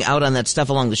venturing out on that stuff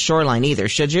along the shoreline either,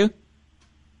 should you?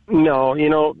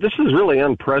 No, this is really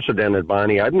unprecedented,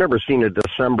 Bonnie. I've never seen a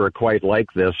December quite like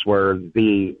this where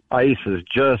the ice is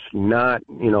just not,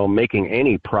 making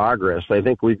any progress. I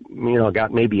think we,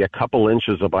 got maybe a couple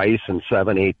inches of ice in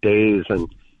 7, 8 days.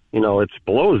 And, it's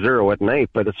below zero at night,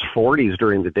 but it's 40s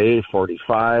during the day,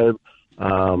 45.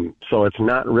 So it's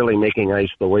not really making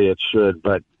ice the way it should.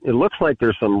 But it looks like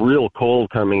there's some real cold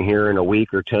coming here in a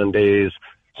week or 10 days,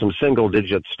 some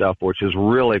single-digit stuff, which is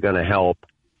really going to help.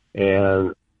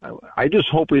 And I just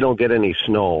hope we don't get any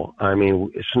snow. I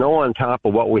mean, snow on top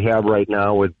of what we have right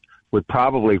now would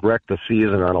probably wreck the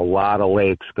season on a lot of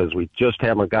lakes because we just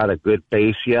haven't got a good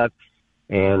base yet.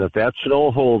 And if that snow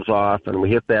holds off and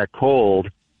we hit that cold,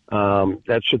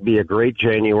 that should be a great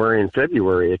January and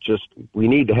February. It's just we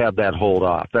need to have that hold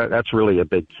off. That's really a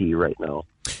big key right now.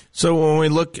 So when we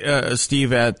look,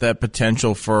 Steve, at that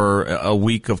potential for a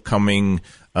week of coming,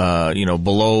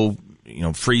 below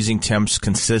freezing temps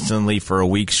consistently for a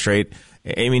week straight.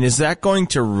 I mean, is that going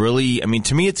to really,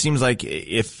 to me, it seems like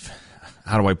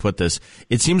how do I put this?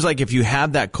 It seems like if you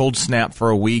have that cold snap for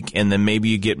a week and then maybe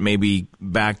you get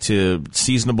back to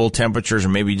seasonable temperatures or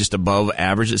maybe just above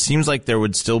average, it seems like there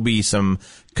would still be some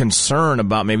concern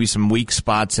about maybe some weak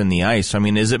spots in the ice.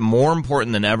 Is it more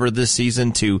important than ever this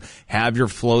season to have your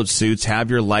float suits, have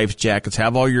your life jackets,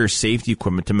 have all your safety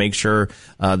equipment to make sure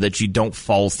that you don't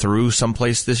fall through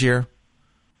someplace this year?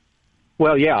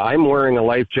 Well, yeah, I'm wearing a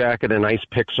life jacket and ice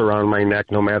picks around my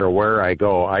neck no matter where I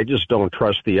go. I just don't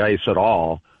trust the ice at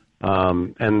all.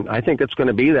 And I think it's going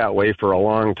to be that way for a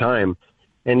long time.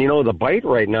 And, the bite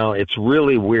right now, it's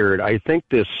really weird. I think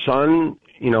this sun,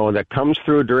 that comes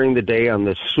through during the day on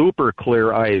this super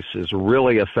clear ice is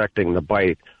really affecting the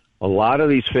bite. A lot of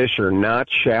these fish are not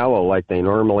shallow like they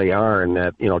normally are in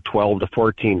that, 12 to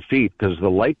 14 feet because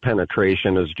the light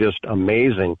penetration is just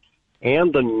amazing.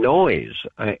 And the noise,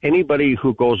 anybody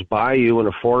who goes by you in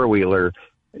a four-wheeler,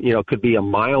 could be a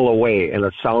mile away and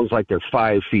it sounds like they're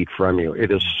 5 feet from you.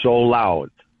 It is so loud.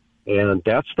 And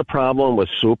that's the problem with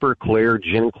super clear,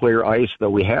 gin clear ice that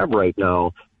we have right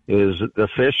now is the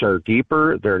fish are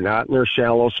deeper. They're not in their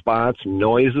shallow spots.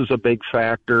 Noise is a big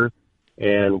factor.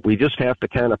 And we just have to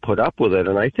kind of put up with it.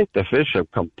 And I think the fish have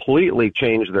completely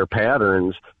changed their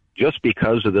patterns just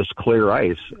because of this clear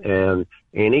ice. And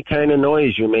any kind of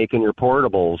noise you make in your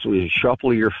portables, you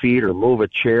shuffle your feet or move a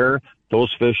chair,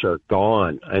 those fish are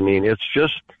gone.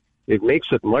 It makes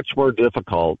it much more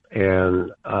difficult.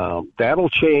 And that'll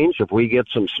change. If we get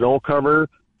some snow cover,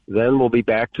 then we'll be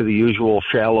back to the usual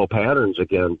shallow patterns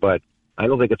again. But I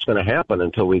don't think it's going to happen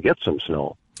until we get some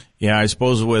snow. Yeah, I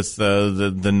suppose with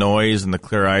the noise and the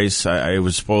clear ice, I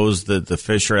would suppose that the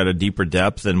fish are at a deeper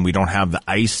depth, and we don't have the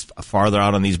ice farther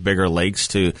out on these bigger lakes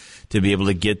to be able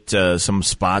to get some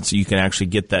spots you can actually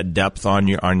get that depth on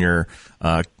your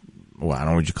I don't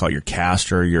know what you call it, your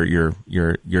caster, your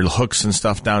hooks and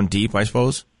stuff down deep, I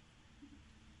suppose.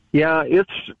 Yeah,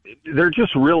 they're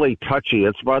just really touchy.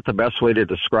 It's about the best way to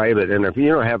describe it. And if you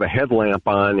don't have a headlamp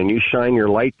on and you shine your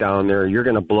light down there, you're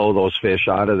going to blow those fish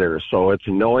out of there. So it's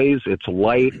noise, it's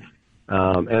light,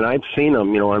 and I've seen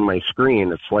them, on my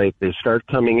screen. It's like they start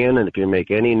coming in, and if you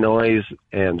make any noise,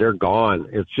 and they're gone.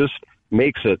 It just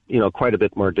makes it, quite a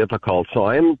bit more difficult. So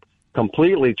I'm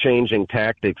completely changing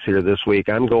tactics here this week.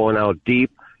 I'm going out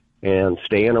deep and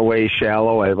staying away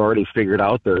shallow. I've already figured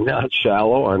out they're not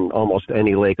shallow on almost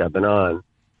any lake I've been on.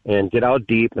 And get out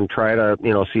deep and try to,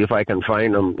 see if I can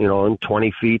find them, in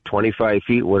 20 feet, 25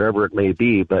 feet, whatever it may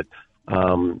be. But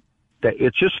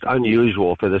it's just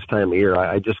unusual for this time of year.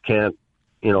 I just can't,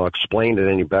 explain it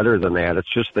any better than that.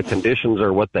 It's just the conditions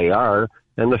are what they are.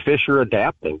 And the fish are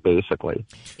adapting, basically.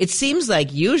 It seems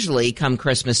like usually come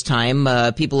Christmas time,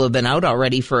 people have been out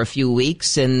already for a few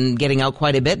weeks and getting out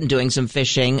quite a bit and doing some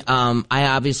fishing. I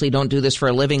obviously don't do this for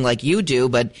a living like you do,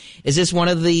 but is this one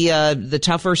of the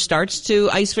tougher starts to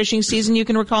ice fishing season you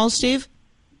can recall, Steve?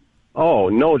 Oh,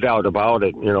 no doubt about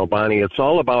it. Bonnie, it's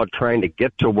all about trying to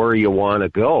get to where you want to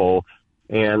go.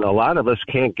 And a lot of us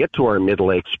can't get to our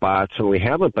mid-lake spots, and we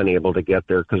haven't been able to get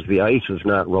there because the ice is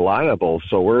not reliable.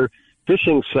 So we're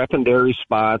fishing secondary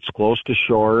spots close to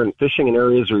shore and fishing in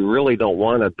areas we really don't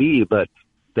want to be, but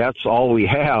that's all we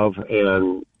have.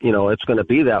 And, it's going to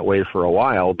be that way for a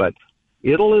while, but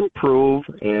it'll improve.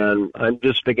 And I'm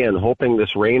just, again, hoping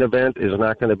this rain event is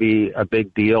not going to be a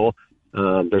big deal.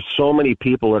 There's so many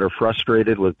people that are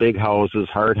frustrated with big houses,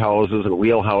 hard houses, and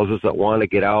wheel houses that want to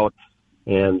get out.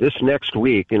 And this next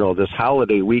week, this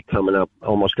holiday week coming up,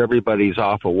 almost everybody's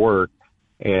off of work,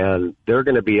 and they're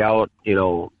going to be out,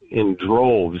 in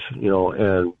droves,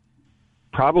 and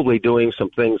probably doing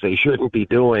some things they shouldn't be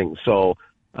doing. So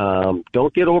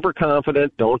don't get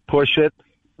overconfident. Don't push it.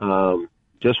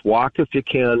 Just walk if you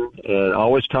can, and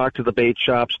always talk to the bait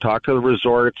shops, talk to the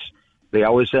resorts. They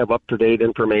always have up-to-date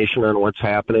information on what's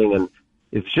happening, and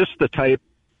it's just the type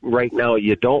right now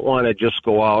you don't want to just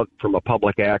go out from a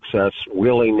public access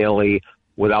willy-nilly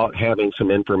without having some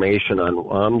information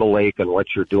on the lake and what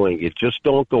you're doing. You just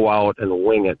don't go out and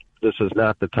wing it. This is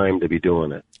not the time to be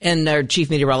doing it. And our chief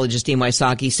meteorologist, Dean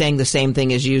Wysocki, saying the same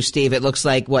thing as you, Steve. It looks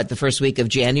like, the first week of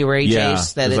January,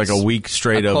 Jace? That it's like a week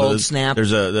straight of cold snap.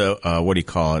 There's what do you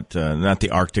call it? Not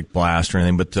the Arctic blast or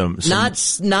anything, but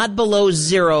not below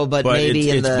zero, but maybe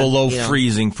it's below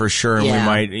freezing for sure. And we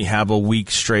might have a week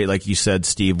straight, like you said,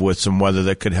 Steve, with some weather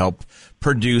that could help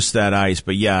produce that ice.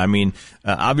 But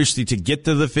obviously to get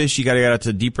to the fish, you got to get out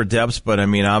to deeper depths. But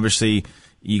obviously,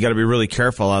 you got to be really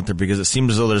careful out there because it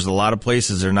seems as though there's a lot of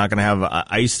places that are not going to have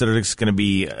ice that is going to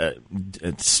be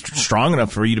strong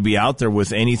enough for you to be out there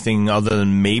with anything other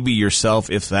than maybe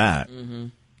yourself, if that. Mm-hmm.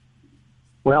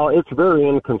 Well, it's very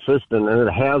inconsistent, and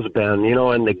it has been.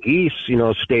 And the geese,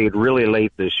 stayed really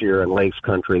late this year in Lakes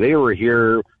Country. They were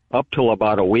here up till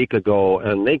about a week ago,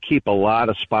 and they keep a lot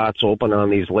of spots open on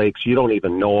these lakes you don't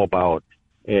even know about.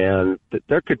 And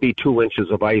there could be 2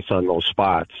 inches of ice on those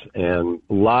spots, and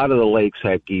a lot of the lakes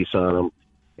have geese on them.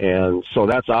 And so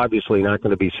that's obviously not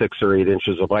going to be 6 or 8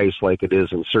 inches of ice like it is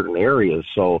in certain areas.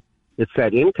 So it's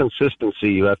that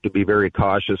inconsistency you have to be very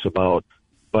cautious about.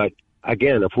 But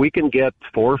again, if we can get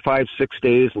 4, 5, 6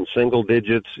 days in single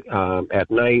digits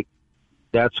at night,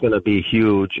 that's going to be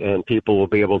huge, and people will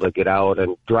be able to get out.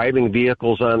 And driving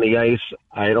vehicles on the ice,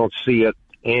 I don't see it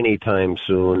anytime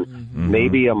soon. Mm-hmm.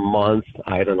 Maybe a month.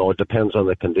 I don't know. It depends on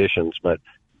the conditions. But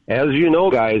as you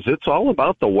know, guys, it's all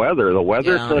about the weather. The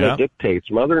weather kind of dictates.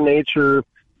 Mother Nature,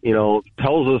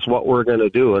 tells us what we're going to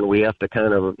do, and we have to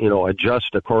kind of,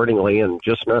 adjust accordingly and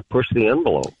just not push the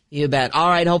envelope. You bet. All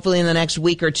right. Hopefully in the next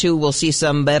week or two, we'll see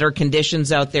some better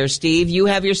conditions out there. Steve, you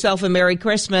have yourself a Merry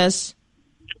Christmas.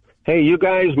 Hey, you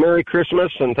guys, Merry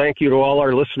Christmas, and thank you to all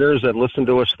our listeners that listen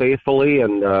to us faithfully,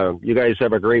 and you guys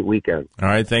have a great weekend. All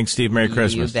right, thanks, Steve. Merry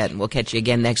Christmas. You bet. We'll catch you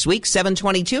again next week.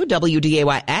 7:22,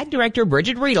 WDAY Ag Director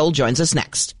Bridget Riedel joins us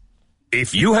next.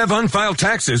 If you have unfiled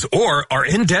taxes or are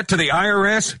in debt to the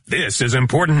IRS, this is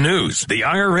important news. The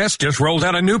IRS just rolled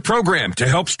out a new program to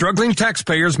help struggling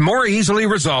taxpayers more easily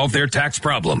resolve their tax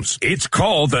problems. It's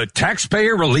called the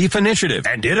Taxpayer Relief Initiative,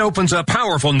 and it opens up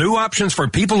powerful new options for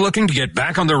people looking to get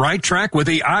back on the right track with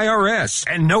the IRS.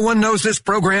 And no one knows this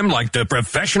program like the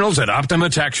professionals at Optima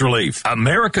Tax Relief,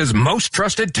 America's most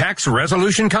trusted tax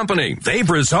resolution company. They've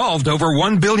resolved over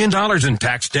 $1 billion in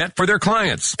tax debt for their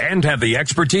clients and have the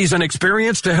expertise and experience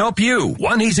to help you.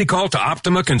 One easy call to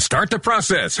Optima can start the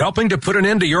process, helping to put an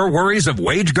end to your worries of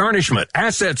wage garnishment,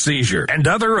 asset seizure, and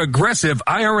other aggressive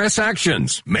IRS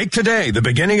actions. Make today the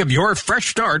beginning of your fresh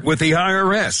start with the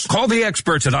IRS. Call the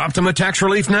experts at Optima Tax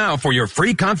Relief now for your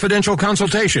free confidential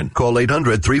consultation. Call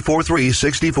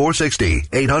 800-343-6460.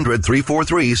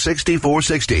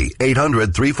 800-343-6460.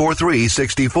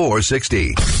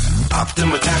 800-343-6460.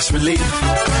 Optima Tax Relief.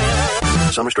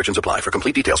 Some restrictions apply. For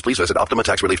complete details, please visit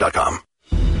OptimaTaxRelief.com.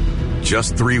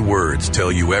 Just 3 words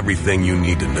tell you everything you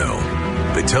need to know.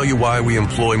 They tell you why we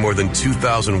employ more than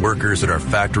 2,000 workers at our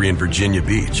factory in Virginia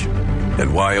Beach,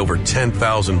 and why over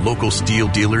 10,000 local steel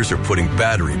dealers are putting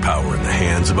battery power in the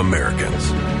hands of Americans.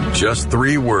 Just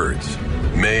 3 words.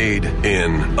 Made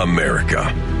in America.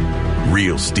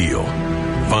 Real steel.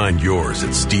 Find yours at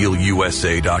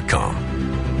steelusa.com.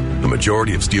 The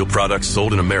majority of steel products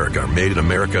sold in America are made in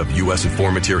America of U.S. and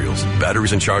foreign materials.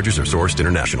 Batteries and chargers are sourced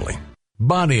internationally.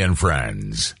 Bonnie and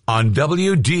Friends on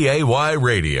WDAY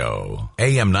Radio,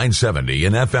 AM 970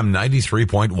 and FM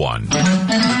 93.1.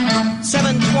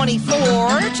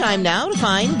 7:24, time now to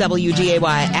find WDAY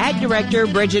Ag Director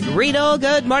Bridget Riedel.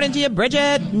 Good morning to you,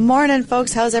 Bridget. Morning,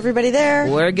 folks. How's everybody there?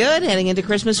 We're good. Heading into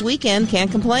Christmas weekend. Can't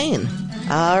complain.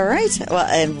 All right. Well,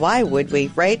 and why would we,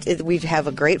 right? We have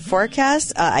a great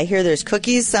forecast. I hear there's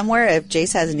cookies somewhere if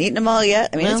Jace hasn't eaten them all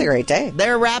yet. I mean, it's a great day.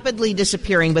 They're rapidly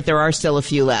disappearing, but there are still a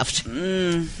few left.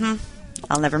 Mm-hmm.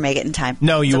 I'll never make it in time.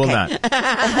 No, you will okay. not.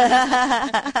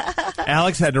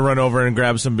 Alex had to run over and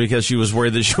grab some because she was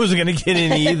worried that she wasn't going to get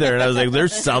any either. And I was like,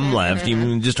 there's some left.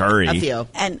 You just hurry. A few.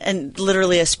 And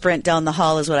literally a sprint down the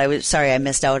hall is what I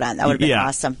missed out on. That would have been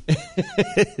awesome.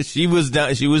 She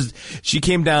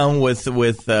came down with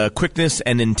quickness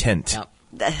and intent. Yep.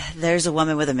 There's a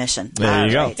woman with a mission. There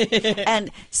you go.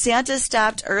 And Santa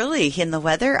stopped early in the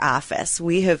weather office.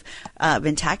 We have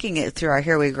been talking it through our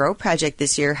Here We Grow project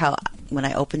this year, how when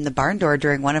I opened the barn door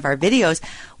during one of our videos,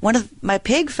 one of my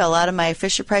pig fell out of my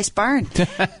Fisher-Price barn.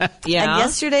 Yeah. And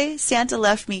yesterday, Santa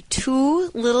left me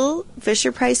 2 little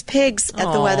Fisher-Price pigs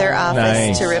at the weather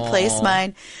office to replace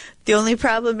mine. The only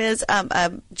problem is,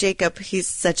 Jacob, he's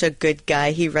such a good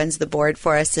guy. He runs the board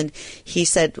for us, and he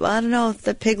said, well, I don't know, if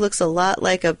the pig looks a lot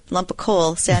like a lump of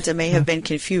coal, Santa may have been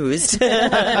confused.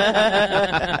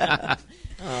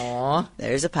 Aww.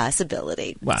 There's a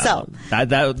possibility. Wow. So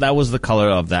that was the color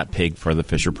of that pig for the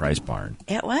Fisher-Price barn.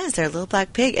 It was their little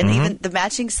black pig, and even the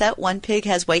matching set. One pig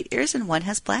has white ears and one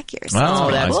has black ears. Oh,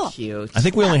 that's cool. cute. I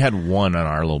think we only had one on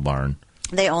our little barn.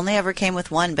 They only ever came with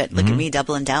one, but look at me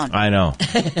doubling down. I know.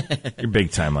 You're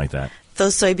big time like that.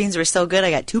 Those soybeans were so good,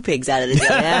 I got 2 pigs out of the deal.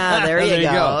 Yeah, there you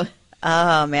go.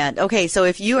 Oh, man. Okay, so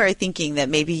if you are thinking that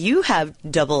maybe you have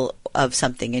double of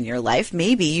something in your life,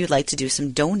 maybe you'd like to do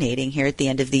some donating here at the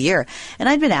end of the year. And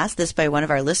I'd been asked this by one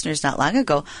of our listeners not long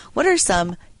ago. What are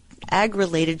some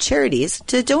ag-related charities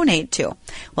to donate to?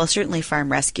 Well, certainly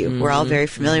Farm Rescue. We're all very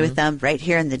familiar with them right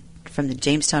here from the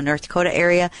Jamestown, North Dakota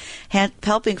area,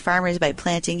 helping farmers by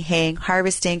planting, haying,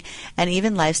 harvesting, and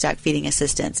even livestock feeding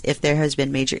assistance if there has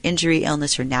been major injury,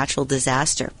 illness, or natural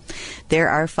disaster. There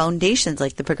are foundations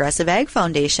like the Progressive Ag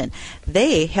Foundation.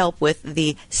 They help with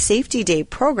the Safety Day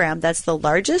program. That's the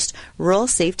largest rural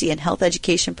safety and health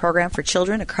education program for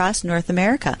children across North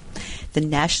America. The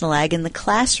National Ag in the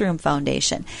Classroom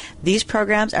Foundation. These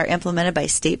programs are implemented by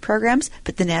state programs,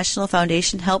 but the National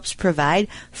Foundation helps provide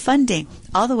funding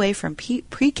all the way from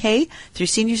pre-K through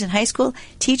seniors in high school,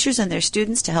 teachers and their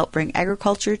students to help bring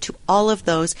agriculture to all of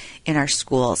those in our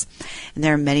schools. And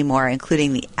there are many more,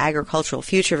 including the Agricultural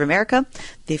Future of America,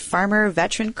 the Farmer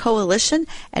Veteran Coalition,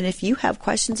 and if you have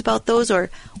questions about those, or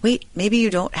wait, maybe you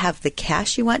don't have the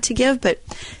cash you want to give, but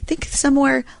think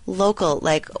somewhere local,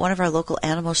 like one of our local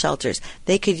animal shelters.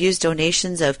 They could use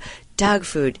donations of dog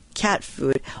food, cat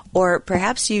food, or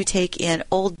perhaps you take in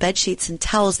old bed sheets and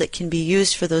towels that can be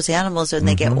used for those animals when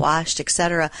they get washed,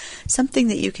 etc. Something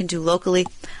that you can do locally.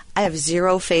 I have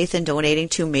zero faith in donating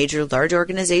to major large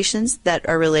organizations that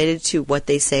are related to what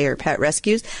they say are pet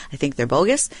rescues. I think they're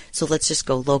bogus. So let's just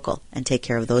go local and take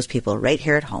care of those people right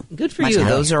here at home. Good for you.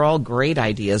 Those are all great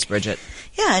ideas, Bridget.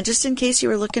 Yeah, and just in case you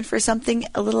were looking for something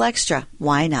a little extra,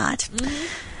 why not?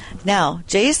 Now,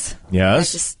 Jace?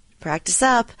 Yes? Practice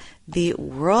up. the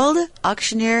World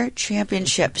Auctioneer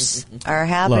Championships are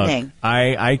happening. Look,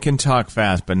 I can talk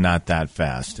fast, but not that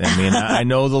fast. I mean, I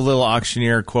know the little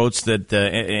auctioneer quotes that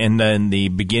in the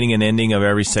beginning and ending of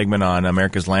every segment on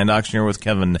America's Land Auctioneer with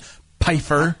Kevin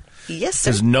Pfeiffer. Yes,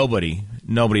 sir. Because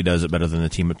nobody does it better than the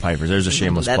team at Pfeiffer's. There's a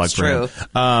shameless plug for him.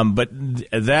 But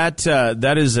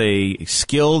that is a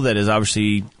skill that is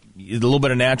obviously a little bit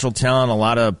of natural talent, a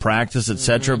lot of practice,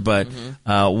 etc. But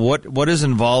what is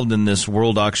involved in this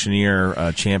World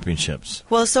Auctioneer Championships?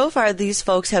 Well, so far these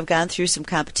folks have gone through some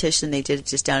competition. They did it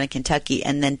just down in Kentucky,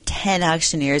 and then 10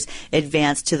 auctioneers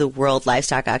advanced to the World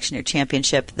Livestock Auctioneer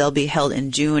Championship. They'll be held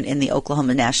in June in the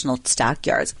Oklahoma National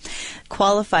Stockyards.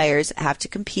 Qualifiers have to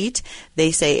compete.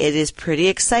 They say it is pretty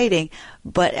exciting,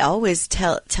 but always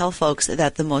tell folks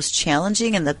that the most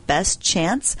challenging and the best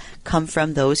chance come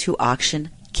from those who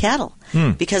auction cattle.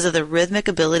 Because of the rhythmic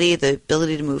ability, the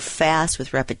ability to move fast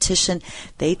with repetition,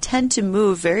 they tend to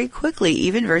move very quickly,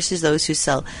 even versus those who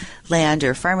sell land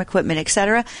or farm equipment,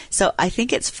 etc. So I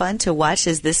think it's fun to watch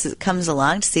as this comes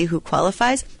along to see who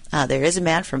qualifies. There is a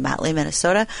man from Motley,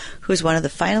 Minnesota, who's one of the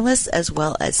finalists, as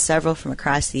well as several from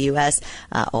across the U.S.,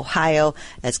 Ohio,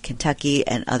 as Kentucky,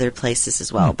 and other places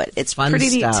as well. But it's fun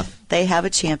pretty stuff. neat. They have a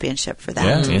championship for that.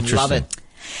 Yeah, interesting. Love it.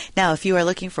 Now, if you are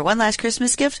looking for one last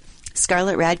Christmas gift,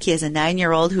 Scarlett Radke is a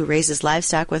 9-year-old who raises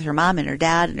livestock with her mom and her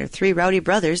dad and her 3 rowdy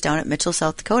brothers down at Mitchell,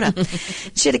 South Dakota.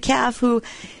 She had a calf who,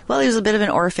 well, he was a bit of an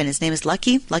orphan. His name is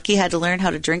Lucky. Lucky had to learn how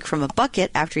to drink from a bucket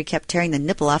after he kept tearing the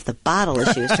nipple off the bottle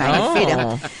as she was trying to feed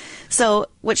him. So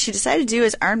what she decided to do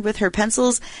is, armed with her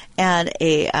pencils and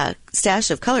a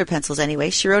stash of colored pencils anyway,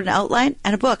 she wrote an outline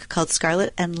and a book called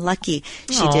Scarlett and Lucky.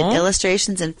 She did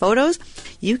illustrations and photos.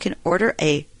 You can order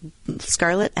a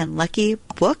Scarlett and Lucky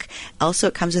book. Also,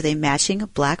 it comes with a matching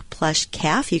black plush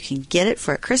calf. You can get it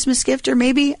for a Christmas gift or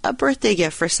maybe a birthday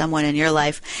gift for someone in your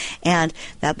life. And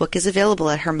that book is available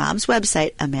at her mom's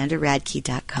website,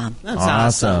 amandaradke.com. That's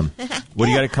awesome. What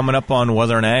do you got coming up on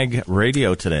Weather and Ag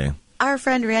Radio today? Our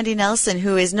friend Randy Nelson,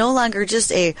 who is no longer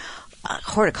just a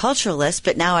horticulturalist,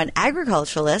 but now an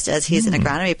agriculturalist, as he's an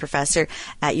agronomy professor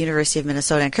at University of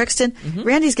Minnesota in Crookston.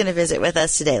 Randy's going to visit with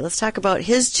us today. Let's talk about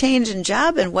his change in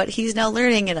job and what he's now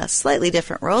learning in a slightly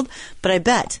different world. But I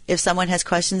bet if someone has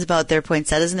questions about their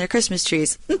poinsettias and their Christmas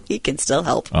trees, he can still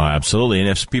help. Oh, absolutely. And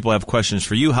if people have questions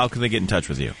for you, how can they get in touch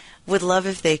with you? Would love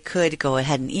if they could go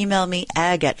ahead and email me,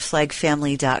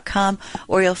 ag@flagfamily.com,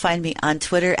 or you'll find me on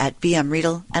Twitter at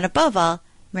bmriedel. And above all,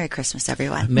 Merry Christmas,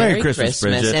 everyone. Merry Christmas,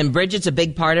 Bridget. And Bridget's a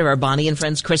big part of our Bonnie and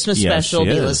Friends Christmas special.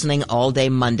 Be listening all day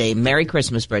Monday. Merry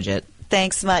Christmas, Bridget.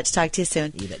 Thanks much. Talk to you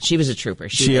soon. She was a trooper.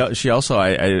 She also,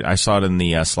 I saw it in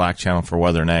the Slack channel for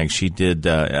Weather and Ag. She did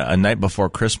a night before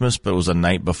Christmas, but it was a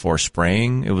night before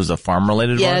spraying. It was a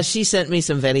farm-related one. Yeah, she sent me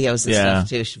some videos and stuff,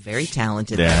 too. She's very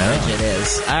talented. Bridget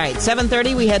is. All right,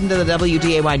 7:30, we head into the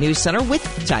WDAY News Center with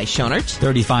Ty Schoenert.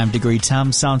 35-degree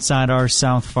temps outside our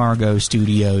South Fargo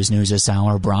studios. News this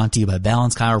hour brought to you by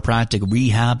Balance Chiropractic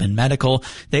Rehab and Medical.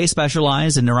 They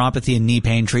specialize in neuropathy and knee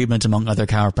pain treatment, among other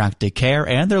chiropractic care,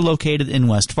 and they're located in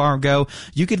West Fargo.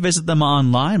 You could visit them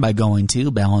online by going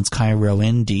to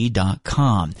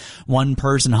balancechirond.com. One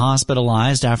person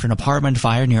hospitalized after an apartment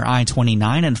fire near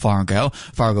I-29 in Fargo.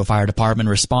 Fargo Fire Department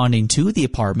responding to the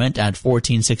apartment at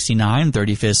 1469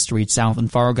 35th Street South in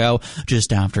Fargo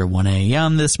just after 1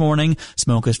 a.m. this morning.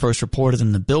 Smoke was first reported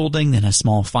in the building, then a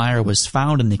small fire was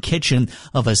found in the kitchen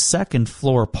of a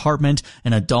second-floor apartment.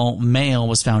 An adult male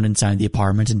was found inside the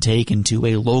apartment and taken to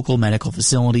a local medical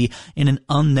facility in an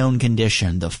unknown condition.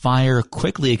 The fire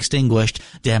quickly extinguished,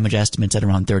 damage estimates at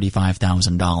around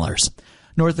 $35,000.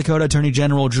 North Dakota Attorney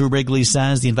General Drew Wrigley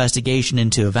says the investigation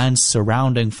into events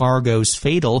surrounding Fargo's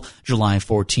fatal July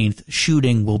 14th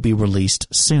shooting will be released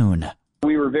soon.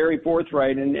 We were very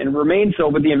forthright and remain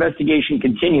so, but the investigation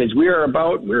continues. We're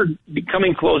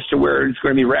becoming close to where it's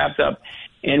going to be wrapped up.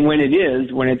 And when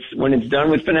it's done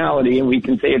with finality and we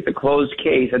can say it's a closed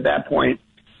case at that point,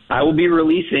 I will be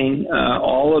releasing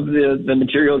all of the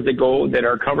materials that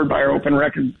are covered by our open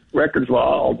records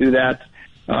law. I'll do that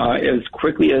as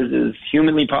quickly as is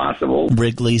humanly possible.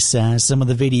 Wrigley says some of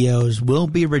the videos will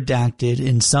be redacted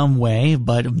in some way,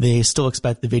 but they still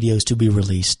expect the videos to be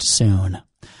released soon.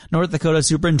 North Dakota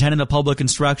Superintendent of Public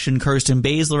Instruction Kirsten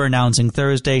Baszler announcing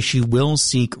Thursday she will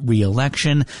seek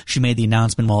re-election. She made the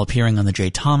announcement while appearing on the Jay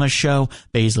Thomas Show.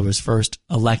 Baszler was first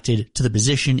elected to the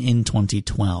position in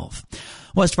 2012.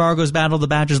 West Fargo's Battle of the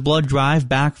Badgers blood drive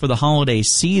back for the holiday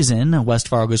season. West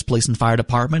Fargo's police and fire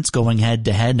departments going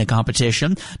head-to-head in a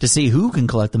competition to see who can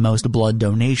collect the most blood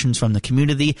donations from the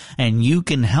community, and you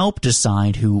can help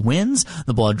decide who wins.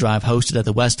 The blood drive hosted at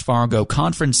the West Fargo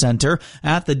Conference Center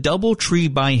at the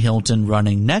DoubleTree by Hilton,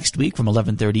 running next week from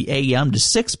 11:30 a.m. to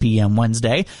 6 p.m.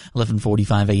 Wednesday,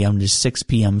 11:45 a.m. to 6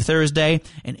 p.m. Thursday,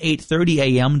 and 8:30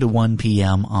 a.m. to 1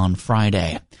 p.m. on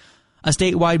Friday. A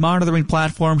statewide monitoring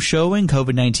platform showing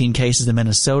COVID-19 cases in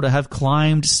Minnesota have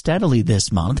climbed steadily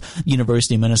this month.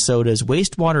 University of Minnesota's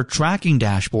wastewater tracking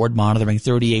dashboard monitoring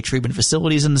 38 treatment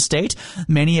facilities in the state.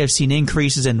 Many have seen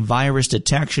increases in virus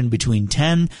detection between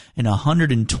 10 and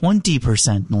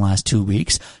 120% in the last 2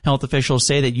 weeks. Health officials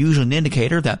say that usually an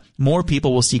indicator that more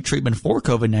people will seek treatment for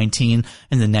COVID-19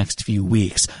 in the next few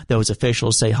weeks. Those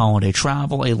officials say holiday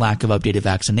travel, a lack of updated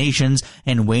vaccinations,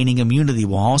 and waning immunity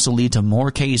will also lead to more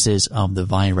cases of the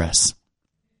virus.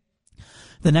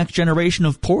 The next generation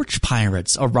of porch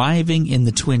pirates arriving in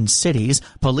the Twin Cities.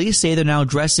 Police say they're now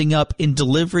dressing up in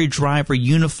delivery driver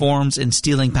uniforms and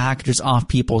stealing packages off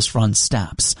people's front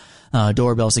steps.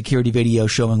 Doorbell security video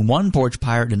showing one porch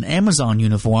pirate in an Amazon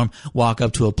uniform walk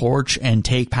up to a porch and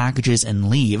take packages and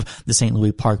leave. The St.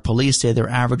 Louis Park Police say they're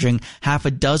averaging half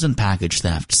a dozen package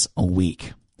thefts a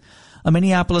week. A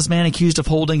Minneapolis man accused of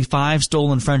holding 5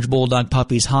 stolen French Bulldog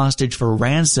puppies hostage for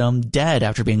ransom dead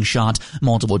after being shot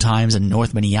multiple times in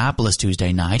North Minneapolis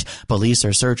Tuesday night. Police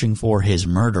are searching for his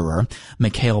murderer.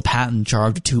 Mikhail Patton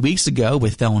charged 2 weeks ago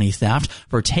with felony theft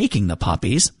for taking the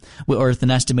puppies, worth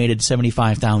an estimated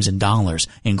 $75,000.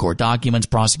 In court documents,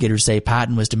 prosecutors say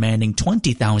Patton was demanding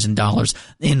 $20,000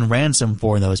 in ransom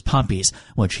for those puppies,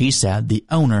 which he said the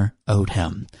owner owed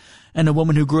him. And a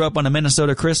woman who grew up on a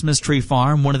Minnesota Christmas tree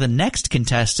farm, one of the next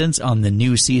contestants on the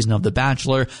new season of The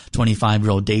Bachelor.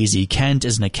 25-year-old Daisy Kent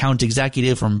is an account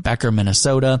executive from Becker,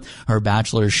 Minnesota. Her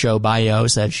Bachelor show bio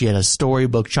said she had a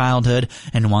storybook childhood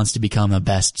and wants to become a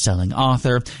best-selling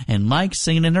author and likes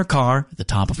singing in her car at the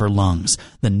top of her lungs.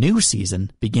 The new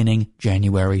season beginning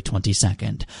January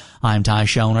 22nd. I'm Ty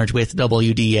Schoenert with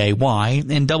WDAY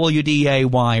and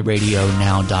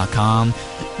WDAYRadioNow.com.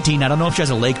 Tina, I don't know if she has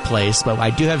a lake place, but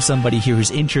I do have somebody here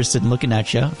who's interested in looking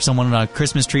at you. Someone on a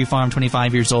Christmas tree farm,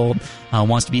 25 years old, is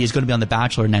going to be on The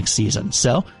Bachelor next season.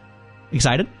 So,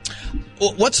 excited?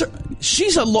 Well, what's her?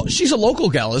 She's a local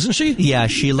gal, isn't she? Yeah,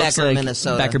 she looks Becker, like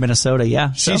Minnesota. Becker, Minnesota.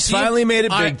 Yeah, She's finally made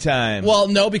it big time. Well,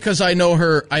 no, because I know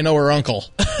her uncle.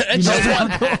 And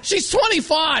she's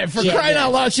 25. For crying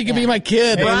out loud, she could be my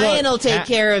kid. Brian will take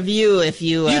care of you if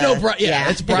you. You know,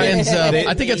 it's Brian's.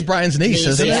 I think it's Brian's niece.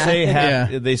 Isn't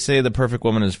it? They say the perfect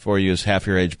woman is for you is half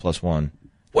your age plus one.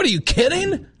 What, are you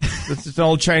kidding? It's an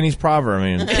old Chinese proverb.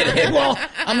 I mean, well,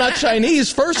 I'm not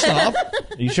Chinese. First off, are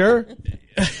you sure?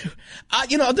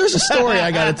 There's a story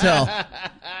I got to tell.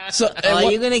 So,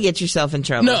 you're going to get yourself in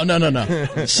trouble.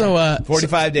 No. So,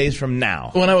 45 days from now,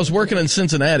 when I was working in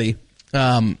Cincinnati,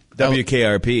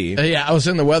 WKRP. I was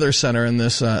in the weather center, and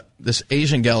this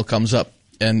Asian gal comes up,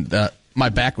 and my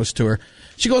back was to her.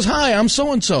 She goes, "Hi, I'm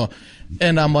so and so,"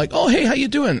 and I'm like, "Oh, hey, how you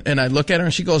doing?" And I look at her,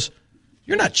 and she goes,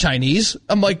 "You're not Chinese."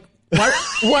 I'm like,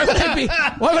 Why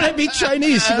would I be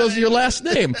Chinese? She goes, "Your last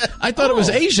name." I thought it was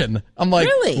Asian. I'm like,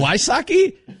 really?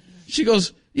 Waisaki? She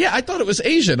goes, "Yeah, I thought it was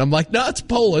Asian." I'm like, "No, it's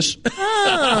Polish."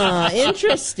 Oh,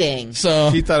 interesting.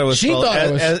 So she thought it was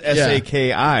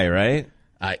S-A-K-I, right?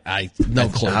 I no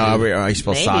clue. How are you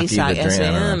spell sake?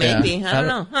 Maybe. I don't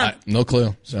know. Huh. No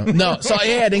clue. So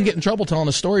I didn't get in trouble telling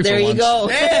a story there for once. You go.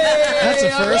 Hey, that's a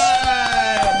first.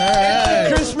 All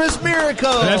right. Christmas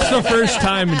miracle. That's the first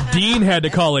time Dean had to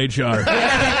call HR.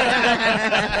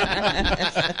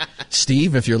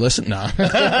 Steve, if you're listening, no.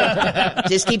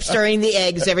 Just keep stirring the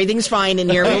eggs. Everything's fine in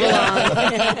here. Move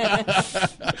along.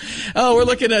 We're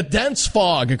looking at dense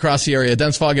fog across the area.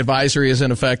 Dense fog advisory is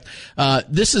in effect.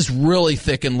 This is really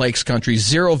thick in Lakes Country.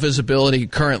 Zero visibility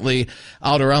currently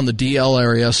out around the DL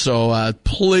area. So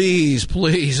please,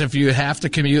 if you have to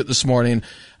commute this morning,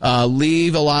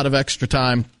 leave a lot of extra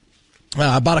time.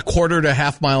 About a quarter to a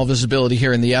half mile visibility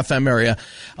here in the FM area.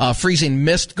 Freezing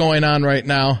mist going on right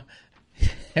now.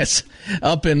 It's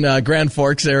up in Grand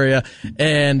Forks area.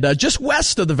 And just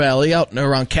west of the valley, out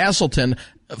around Castleton,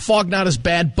 fog not as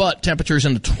bad, but temperatures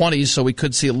in the 20s, so we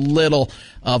could see a little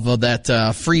of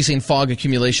that freezing fog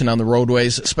accumulation on the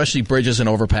roadways, especially bridges and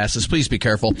overpasses. Please be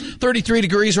careful. 33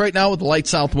 degrees right now with a light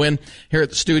south wind here at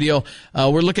the studio.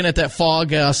 We're looking at that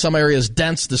fog. Some areas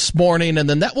dense this morning, and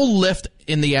then that will lift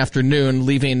in the afternoon,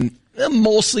 leaving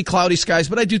Mostly cloudy skies,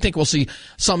 but I do think we'll see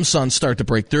some sun start to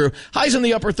break through. Highs in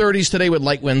the upper 30s today with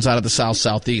light winds out of the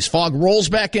south-southeast. Fog rolls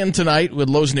back in tonight with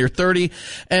lows near 30,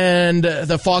 and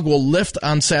the fog will lift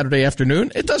on Saturday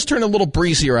afternoon. It does turn a little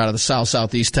breezier out of the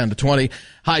south-southeast, 10 to 20.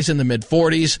 Highs in the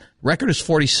mid-40s. Record is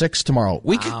 46 tomorrow.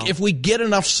 If we get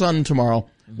enough sun tomorrow,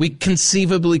 we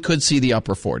conceivably could see the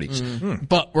upper 40s.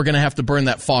 But we're going to have to burn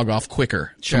that fog off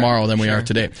quicker tomorrow than we are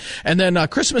today. And then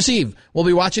Christmas Eve, we'll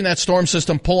be watching that storm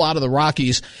system pull out of the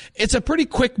Rockies. It's a pretty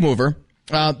quick mover.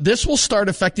 This will start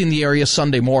affecting the area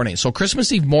Sunday morning. So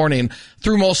Christmas Eve morning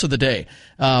through most of the day.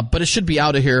 But it should be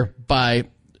out of here by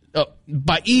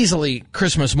easily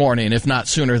Christmas morning, if not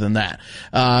sooner than that.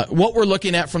 What we're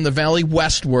looking at from the valley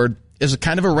westward is a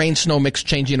kind of a rain-snow mix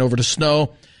changing over to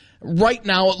snow. Right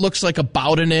now, it looks like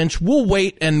about an inch. We'll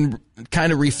wait and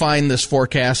kind of refine this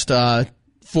forecast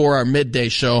for our midday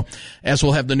show as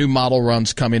we'll have the new model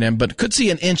runs coming in. But could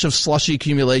see an inch of slushy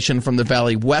accumulation from the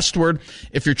valley westward.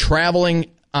 If you're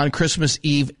traveling on Christmas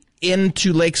Eve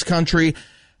into Lakes Country,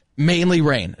 mainly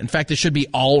rain. In fact, it should be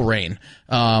all rain,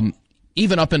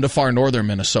 even up into far northern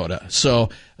Minnesota. So,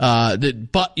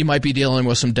 but you might be dealing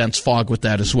with some dense fog with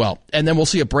that as well. And then we'll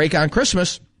see a break on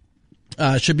Christmas.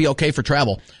 Should be okay for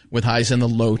travel with highs in the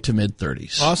low to mid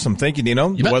 30s. Awesome. Thank you,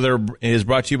 Dino. The weather is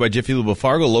brought to you by Jiffy Lube of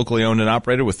Fargo, locally owned and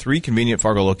operated with 3 convenient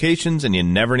Fargo locations, and you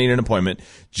never need an appointment.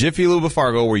 Jiffy Lube of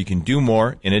Fargo, where you can do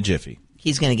more in a jiffy.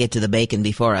 He's going to get to the bacon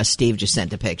before us. Steve just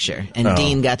sent a picture, and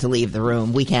Dean got to leave the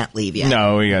room. We can't leave yet.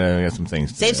 No, we got some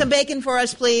things to Save some bacon for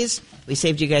us, please. We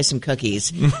saved you guys some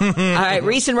cookies. All right,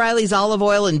 Reese and Riley's Olive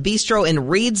Oil and Bistro in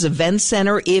Reed's Event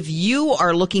Center. If you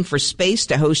are looking for space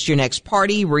to host your next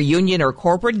party, reunion, or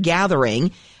corporate gathering,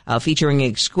 featuring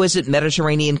exquisite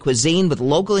Mediterranean cuisine with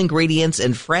local ingredients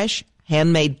and fresh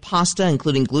handmade pasta,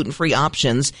 including gluten-free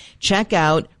options, check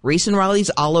out Reese and Riley's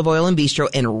Olive Oil and Bistro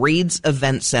and Reed's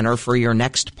Event Center for your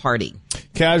next party.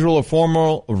 Casual or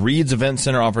formal, Reed's Event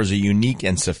Center offers a unique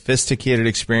and sophisticated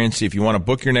experience. If you want to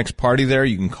book your next party there,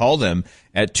 you can call them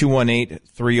at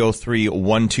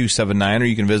 218-303-1279, or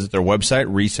you can visit their website,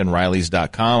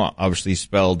 reeseandrileys.com, obviously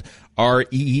spelled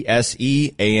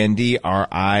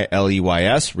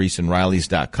ReeseandRileys,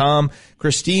 reeseandrileys.com.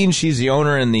 Christine, she's the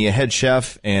owner and the head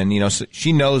chef, and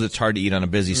she knows it's hard to eat on a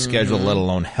busy schedule, let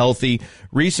alone healthy.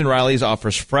 Reese and Riley's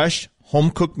offers fresh,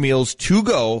 home-cooked meals to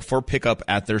go for pickup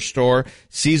at their store,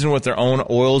 seasoned with their own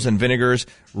oils and vinegars.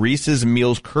 Reese's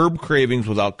meals curb cravings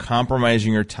without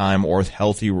compromising your time or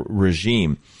healthy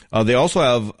regime. They also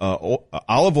have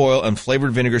olive oil and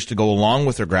flavored vinegars to go along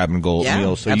with their grab-and-go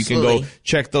meals. So absolutely. You can go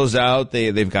check those out.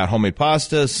 They've got homemade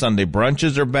pasta. Sunday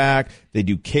brunches are back. They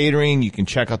do catering. You can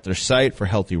check out their site for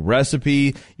healthy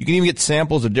recipe. You can even get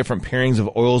samples of different pairings of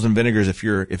oils and vinegars if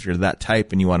you're that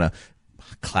type and you want to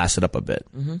class it up a bit.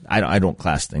 I don't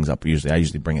class things up usually. I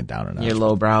usually bring it down a notch. You're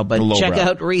lowbrow, but check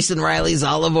out Reese and Riley's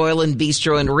Olive Oil and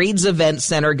Bistro and Reed's Event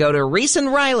Center. Go to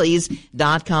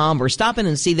reeseandrileys.com or stop in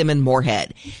and see them in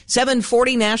Moorhead.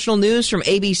 7:40 national news from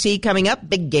ABC coming up.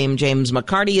 Big game James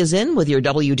McCarty is in with your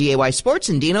WDAY Sports,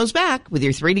 and Dino's back with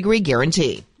your 3-degree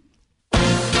guarantee.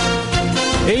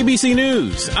 ABC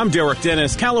News. I'm Derek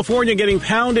Dennis. California getting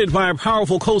pounded by a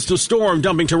powerful coastal storm,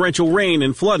 dumping torrential rain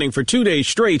and flooding for 2 days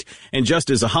straight. And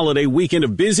just as a holiday weekend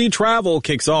of busy travel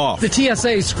kicks off. The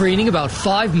TSA is screening about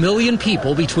 5 million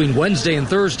people between Wednesday and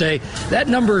Thursday. That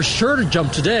number is sure to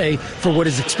jump today for what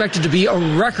is expected to be a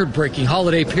record-breaking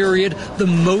holiday period, the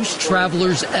most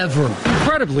travelers ever.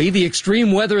 Incredibly, the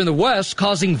extreme weather in the West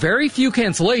causing very few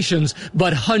cancellations,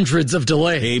 but hundreds of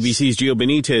delays. ABC's Gio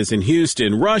Benitez in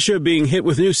Houston. Russia being hit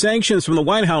with new sanctions from the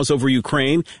White House over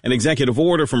Ukraine. An executive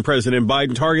order from President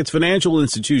Biden targets financial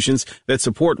institutions that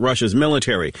support Russia's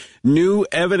military. New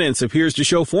evidence appears to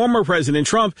show former President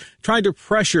Trump tried to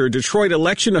pressure Detroit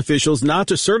election officials not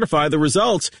to certify the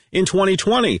results in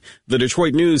 2020. The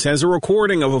Detroit News has a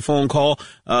recording of a phone call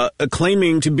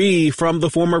claiming to be from the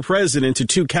former president to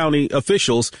 2 county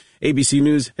officials. ABC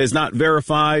News has not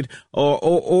verified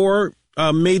or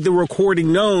made the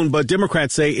recording known, but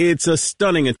Democrats say it's a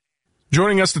stunning.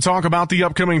 Joining us to talk about the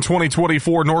upcoming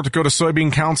 2024 North Dakota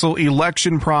Soybean Council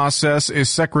election process is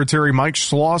Secretary Mike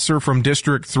Schlosser from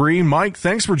District 3. Mike,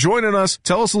 thanks for joining us.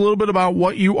 Tell us a little bit about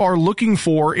what you are looking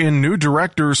for in new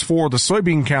directors for the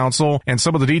Soybean Council and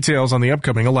some of the details on the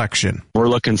upcoming election. We're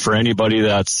looking for anybody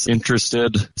that's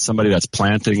interested, somebody that's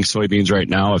planting soybeans right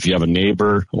now. If you have a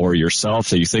neighbor or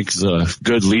yourself that you think is a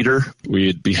good leader,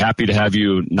 we'd be happy to have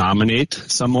you nominate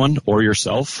someone or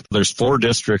yourself. There's 4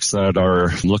 districts that are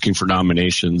looking for nominations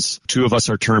nominations. 2 of us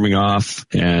are terming off,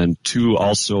 and 2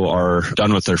 also are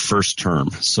done with their first term.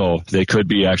 So they could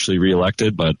be actually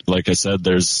reelected, but like I said,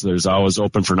 there's always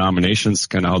open for nominations,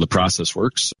 kind of how the process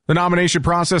works. The nomination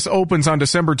process opens on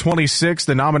December 26th.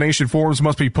 The nomination forms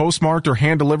must be postmarked or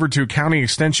hand-delivered to county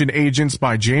extension agents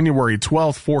by January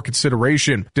 12th for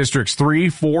consideration. Districts 3,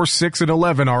 4, 6, and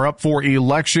 11 are up for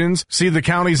elections. See the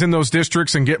counties in those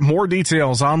districts and get more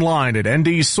details online at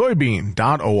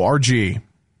ndsoybean.org.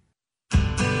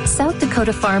 South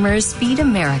Dakota farmers feed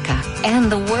America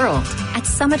and the world. At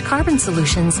Summit Carbon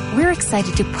Solutions, we're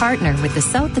excited to partner with the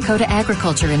South Dakota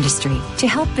agriculture industry to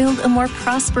help build a more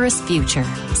prosperous future.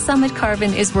 Summit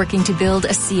Carbon is working to build a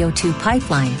CO2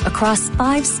 pipeline across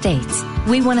 5 states.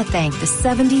 We want to thank the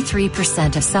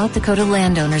 73% of South Dakota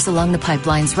landowners along the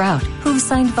pipeline's route who've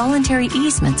signed voluntary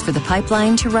easements for the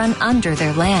pipeline to run under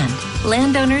their land.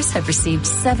 Landowners have received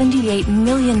 $78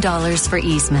 million for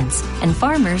easements, and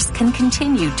farmers can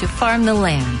continue to farm the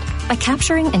land. By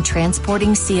capturing and transporting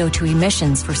CO2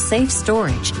 emissions for safe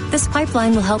storage, this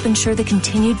pipeline will help ensure the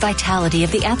continued vitality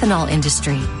of the ethanol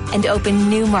industry and open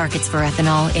new markets for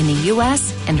ethanol in the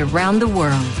U.S. and around the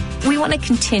world. We want to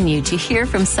continue to hear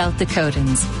from South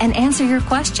Dakotans and answer your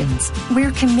questions.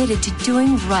 We're committed to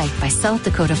doing right by South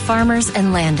Dakota farmers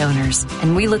and landowners,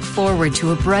 and we look forward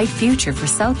to a bright future for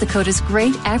South Dakota's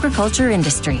great agriculture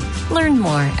industry. Learn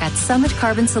more at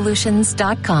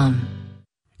summitcarbonsolutions.com.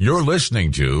 You're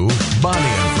listening to Bonnie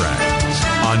and Friends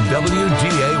on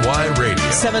WDAY Radio.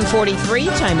 7:43,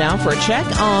 time now for a check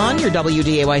on your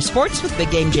WDAY Sports with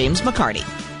Big Game James McCarty.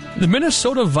 The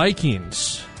Minnesota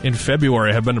Vikings in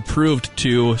February have been approved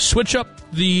to switch up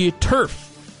the turf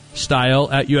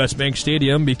style at U.S. Bank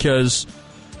Stadium because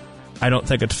I don't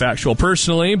think it's factual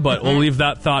personally, but we'll leave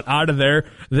that thought out of there.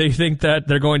 They think that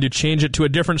they're going to change it to a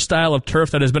different style of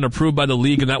turf that has been approved by the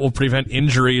league, and that will prevent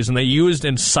injuries. And they used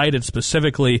and cited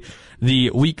specifically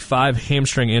the Week 5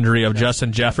 hamstring injury of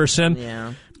Justin Jefferson.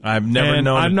 Yeah. I've never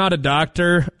known. I'm not a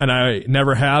doctor, and I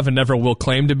never have and never will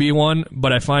claim to be one,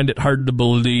 but I find it hard to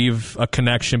believe a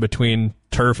connection between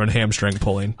turf and hamstring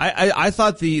pulling. I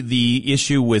thought the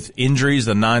issue with injuries,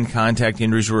 the non-contact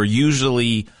injuries, were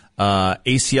usually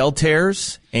ACL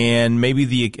tears and maybe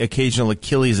the occasional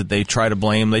Achilles that they try to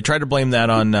blame. They tried to blame that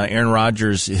on Aaron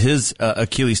Rodgers, his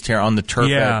Achilles tear on the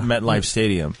turf at MetLife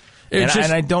Stadium. And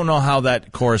I don't know how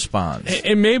that corresponds.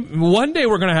 And maybe one day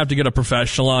we're going to have to get a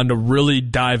professional on to really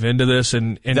dive into this.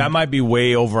 And that might be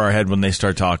way over our head when they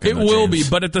start talking. It will be,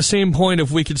 but at the same point,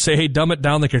 if we could say, hey, dumb it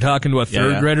down like you're talking to a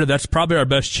third grader, that's probably our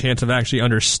best chance of actually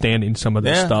understanding some of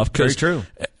this stuff. Very true.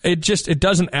 It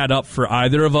doesn't add up for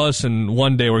either of us, and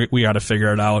one day we got to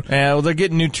figure it out. Yeah, well, they're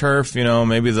getting new turf. You know,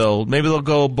 maybe they'll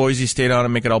go Boise State on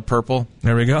and make it all purple.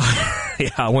 There we go.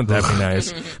 Yeah, wouldn't that be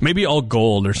nice? Maybe all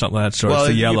gold or something of that sort. Well,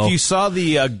 the yellow. If you saw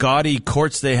the gaudy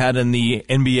courts they had in the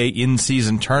NBA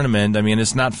in-season tournament, I mean,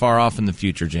 it's not far off in the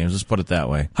future, James. Let's put it that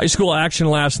way. High school action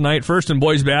last night. First in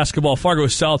boys basketball, Fargo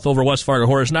South over West Fargo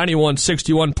Horace,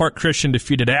 91-61. Park Christian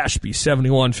defeated Ashby,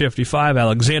 71-55.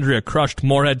 Alexandria crushed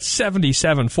Moorhead,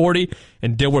 77-40.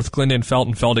 And Dilworth, Glendon,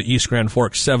 Felton fell to East Grand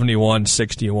Forks,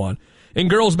 71-61. In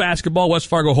girls basketball, West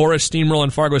Fargo Horace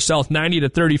steamrolling Fargo South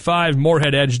 90-35.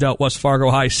 Moorhead edged out West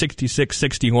Fargo High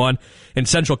 66-61. And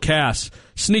Central Cass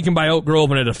sneaking by Oak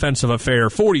Grove in a defensive affair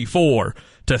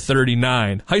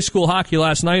 44-39. High school hockey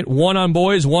last night, 1 on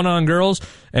boys, 1 on girls,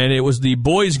 and it was the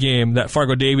boys game that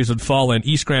Fargo Davies would fall in.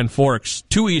 East Grand Forks,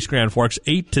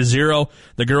 8-0.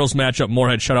 The girls matchup,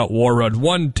 Moorhead shut out Warroad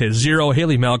 1-0.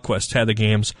 Haley Malquist had the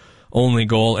game's only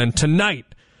goal. And tonight,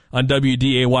 on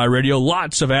WDAY Radio,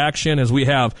 lots of action as we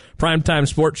have primetime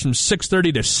sports from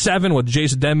 6:30 to 7 with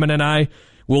Jason Denman and I.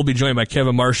 We'll be joined by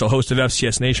Kevin Marshall, host of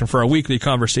FCS Nation, for our weekly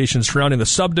conversation surrounding the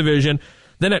subdivision.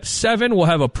 Then at 7, we'll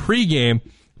have a pregame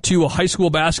to a high school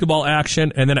basketball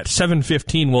action, and then at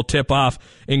 7:15, we'll tip off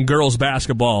in girls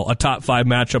basketball, a top 5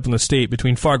 matchup in the state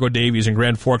between Fargo Davies and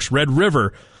Grand Forks Red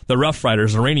River. The Rough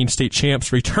Riders, the reigning state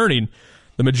champs, returning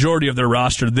the majority of their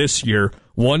roster this year.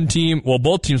 Both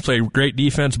teams play great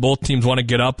defense. Both teams want to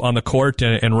get up on the court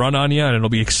and run on you, and it'll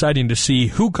be exciting to see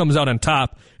who comes out on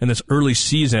top in this early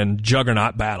season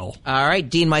juggernaut battle. All right,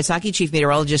 Dean Wysocki, chief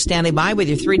meteorologist, standing by with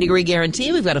your 3-degree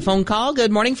guarantee. We've got a phone call.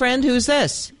 Good morning, friend. Who's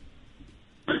this?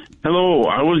 Hello.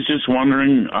 I was just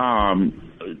wondering,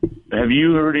 have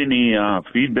you heard any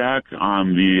feedback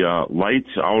on the lights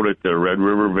out at the Red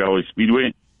River Valley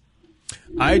Speedway?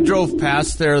 I drove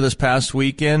past there this past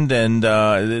weekend, and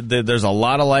there's a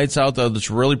lot of lights out there that's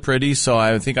really pretty. So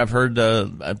I think I've heard,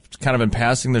 I've kind of been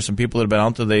passing. There's some people that have been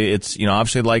out there. It's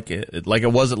obviously like it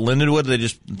was at Lindenwood. They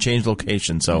just changed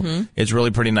location, so it's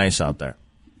really pretty nice out there.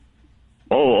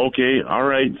 Oh, okay. All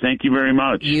right. Thank you very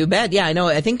much. You bet. Yeah, I know.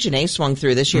 I think Janae swung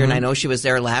through this year, and I know she was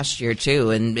there last year, too,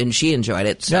 and she enjoyed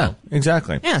it. So. Yeah,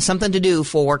 exactly. Yeah, something to do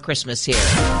for Christmas here.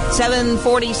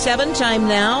 7:47 time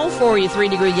now for your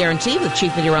 3-degree guarantee with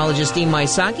Chief Meteorologist Dean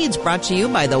Wysocki. It's brought to you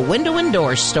by the Window and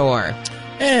Door Store.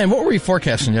 And what were we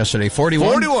forecasting yesterday?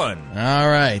 41? 41. All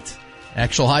right.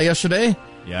 Actual high yesterday?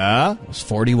 Yeah. It was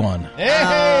 41.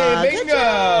 Hey,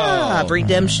 bingo!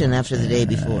 Redemption after the day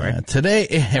before. Today,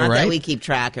 Not right? that we keep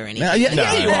track or anything.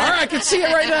 Yeah, you are. I can see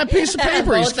it right on a piece of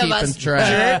paper. He's keeping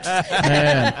track.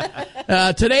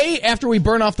 Today, after we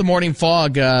burn off the morning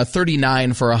fog,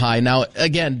 39 for a high. Now,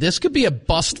 again, this could be a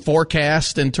bust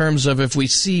forecast in terms of if we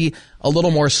see a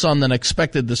little more sun than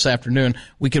expected this afternoon,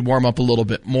 we could warm up a little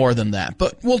bit more than that.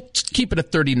 But we'll keep it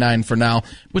at 39 for now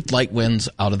with light winds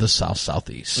out of the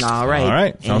south-southeast. All right. All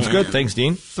right. Sounds good. Thanks,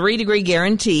 Dean. 3-degree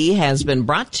guarantee has been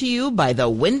brought to you by the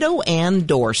Window and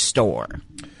Door Store.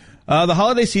 The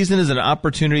holiday season is an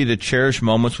opportunity to cherish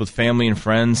moments with family and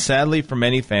friends. Sadly, for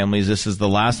many families, this is the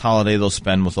last holiday they'll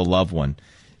spend with a loved one.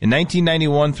 In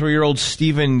 1991, 3-year-old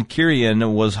Stephen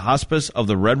Kirian was hospice of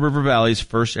the Red River Valley's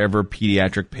first ever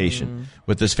pediatric patient.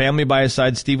 With his family by his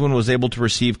side, Stephen was able to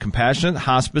receive compassionate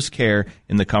hospice care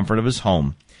in the comfort of his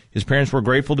home. His parents were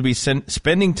grateful to be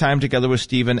spending time together with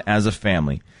Stephen as a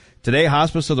family. Today,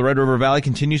 Hospice of the Red River Valley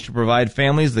continues to provide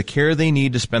families the care they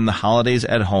need to spend the holidays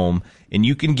at home, and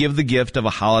you can give the gift of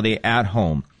a holiday at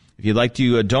home. If you'd like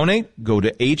to donate, go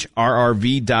to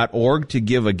hrrv.org to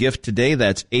give a gift today.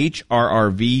 That's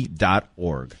hrrv.org.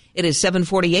 It is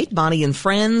 7:48. Bonnie and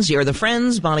Friends. You're the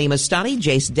Friends. Bonnie Mastati,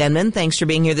 Jace Denman. Thanks for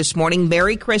being here this morning.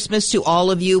 Merry Christmas to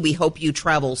all of you. We hope you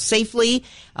travel safely.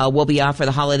 We'll be off for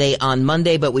the holiday on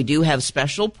Monday, but we do have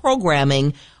special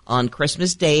programming on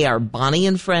Christmas Day, our Bonnie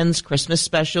and Friends Christmas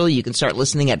special. You can start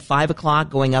listening at 5 o'clock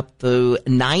going up to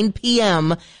 9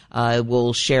 p.m.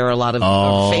 We'll share a lot of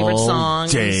our favorite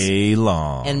songs day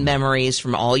long and memories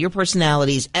from all your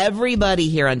personalities. Everybody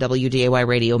here on WDAY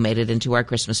Radio made it into our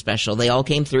Christmas special. They all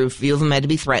came through. A few of them had to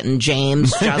be threatened.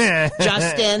 James,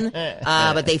 Justin.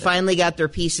 But they finally got their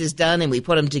pieces done, and we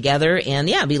put them together. And,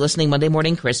 yeah, be listening Monday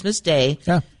morning, Christmas Day,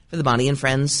 for the Bonnie and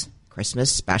Friends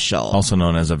Christmas special. Also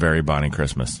known as a Very Bonnie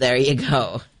Christmas. There you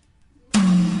go.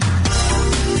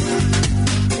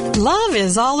 Love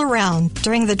is all around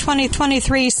during the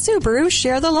 2023 Subaru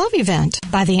Share the Love event.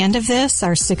 By the end of this,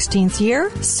 our 16th year,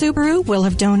 Subaru will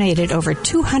have donated over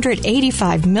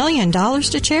 $285 million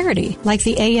to charity, like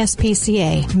the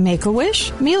ASPCA,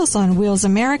 Make-A-Wish, Meals on Wheels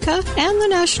America, and the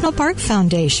National Park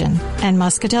Foundation. And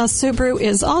Muscatel Subaru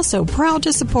is also proud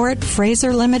to support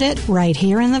Fraser Limited right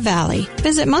here in the Valley.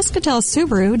 Visit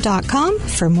muscatelsubaru.com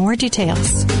for more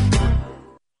details.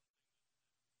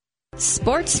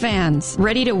 Sports fans,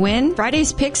 ready to win?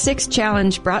 Friday's Pick 6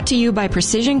 Challenge brought to you by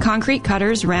Precision Concrete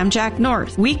Cutters Ramjack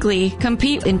North. Weekly,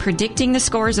 compete in predicting the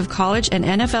scores of college and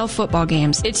NFL football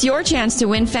games. It's your chance to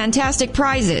win fantastic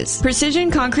prizes. Precision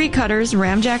Concrete Cutters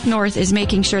Ramjack North is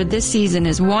making sure this season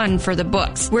is one for the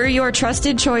books. We're your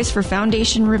trusted choice for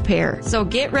foundation repair. So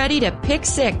get ready to pick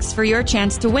 6 for your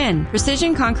chance to win.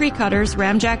 Precision Concrete Cutters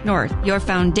Ramjack North, your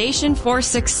foundation for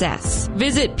success.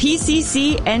 Visit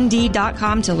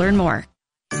pccnd.com to learn more.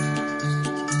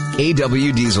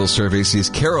 AW Diesel Service is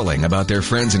caroling about their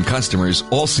friends and customers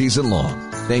all season long.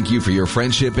 Thank you for your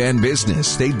friendship and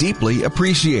business. They deeply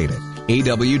appreciate it.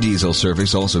 AW Diesel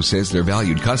Service also says their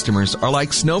valued customers are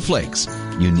like snowflakes,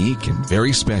 unique and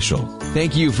very special.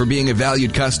 Thank you for being a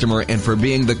valued customer and for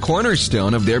being the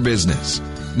cornerstone of their business.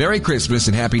 Merry Christmas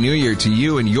and Happy New Year to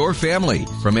you and your family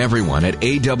from everyone at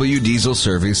AW Diesel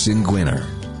Service in Gwinner.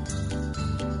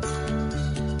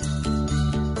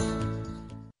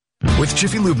 With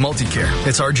Jiffy Lube Multicare,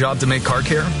 it's our job to make car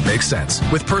care make sense.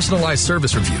 With personalized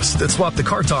service reviews that swap the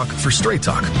car talk for straight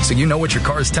talk, so you know what your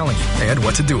car is telling you and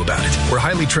what to do about it. Where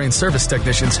highly trained service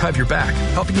technicians have your back,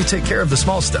 helping you take care of the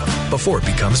small stuff before it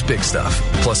becomes big stuff.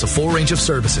 Plus a full range of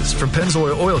services from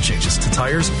Pennzoil oil changes to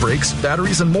tires, brakes,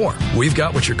 batteries, and more. We've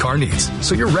got what your car needs,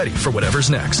 so you're ready for whatever's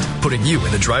next. Putting you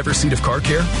in the driver's seat of car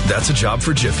care, that's a job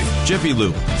for Jiffy. Jiffy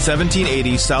Lube,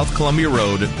 1780 South Columbia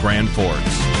Road, Grand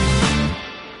Forks.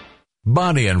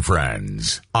 Bonnie and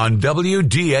Friends on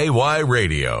WDAY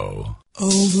Radio.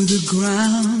 Over the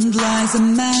ground lies a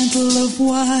mantle of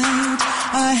white,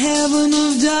 a heaven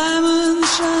of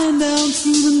diamonds shine down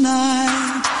through the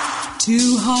night.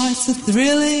 Two hearts are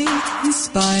thrilling in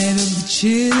spite of the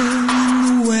chill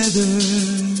in the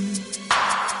weather.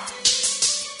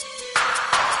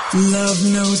 Love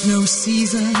knows no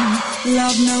season,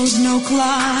 love knows no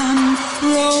clime.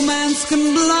 Romance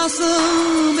can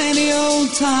blossom any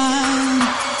old time.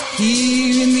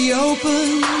 Here in the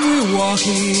open, we're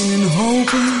walking and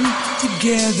hoping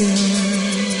together.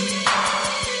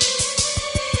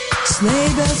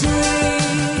 Sleigh bells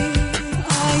ring,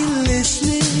 are you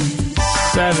listening?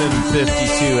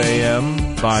 7:52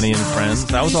 a.m. Bonnie and Friends.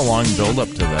 That was a long build-up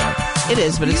to that. It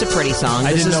is, but it's a pretty song.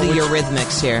 This is the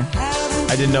Eurythmics here.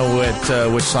 I didn't know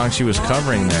which song she was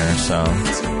covering there, so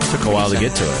it took a while to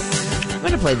get to it. I'm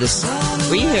going to play this.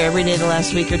 Were you here every day the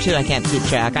last week or two? I can't keep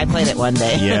track. I played it one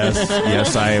day.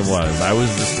 Yes, I was. I was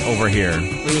just over here. Were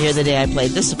you here the day I played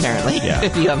this, apparently? Yeah.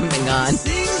 If you haven't been gone.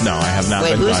 No, I have not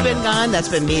been gone. Wait, who's been gone? That's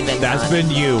been me That's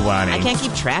been you, Bonnie. I can't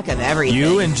keep track of everything.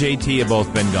 You and JT have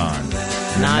both been gone.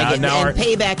 And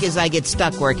payback is I get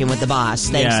stuck working with the boss.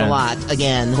 Thanks a lot,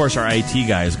 again. Of course, our IT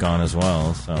guy is gone as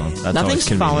well, so that's Nothing's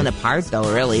falling apart,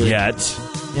 though, really. Yet.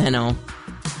 You know.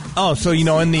 Oh, so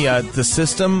in the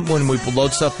system, when we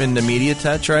load stuff into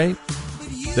MediaTouch, right?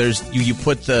 There's you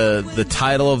put the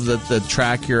title of the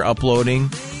track you're uploading,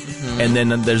 and then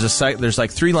there's a site. There's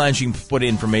like 3 lines you can put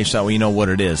information out where you know what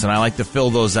it is, and I like to fill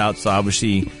those out so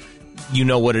obviously you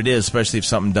know what it is, especially if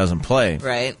something doesn't play.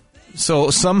 Right. So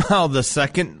somehow the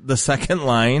second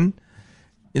line,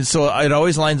 and so it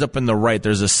always lines up in the right.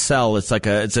 There's a cell. It's a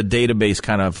database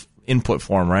kind of input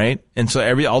form, right? And so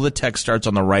all the text starts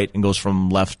on the right and goes from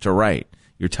left to right.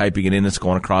 You're typing it in, it's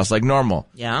going across like normal.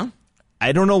 Yeah.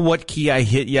 I don't know what key I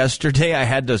hit yesterday. I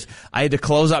had to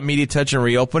close out MediaTouch and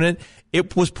reopen it.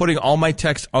 It was putting all my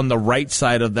text on the right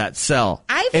side of that cell.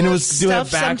 It was stuff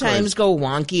sometimes go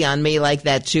wonky on me like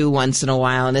that too once in a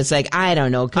while, and it's like, I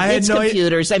don't know. It's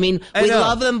computers. I mean, we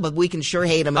love them, but we can sure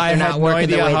hate them if they're not working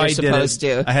the way they're supposed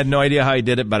to. I had no idea how I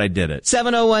did it, but I did it.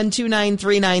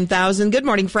 701-293-9000. Good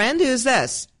morning, friend. Who's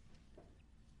this?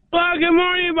 Well, good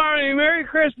morning, Bonnie. Merry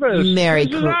Christmas. Merry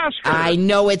Christmas. I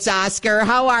know it's Oscar.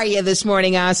 How are you this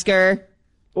morning, Oscar?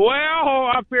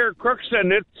 Well, up here at Crookston,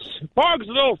 fog's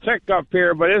a little thick up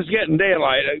here, but it's getting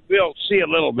daylight. We'll see a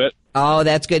little bit. Oh,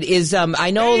 that's good.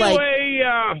 I know, anyway,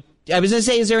 I was going to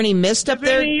say, is there any mist up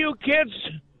there? Any of you kids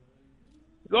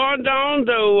gone down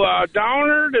to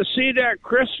Downer to see that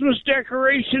Christmas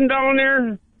decoration down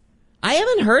there? I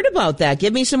haven't heard about that.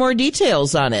 Give me some more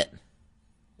details on it.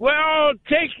 Well,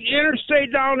 take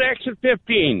Interstate down to exit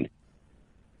 15.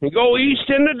 You go east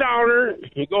into Downer,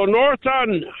 you go north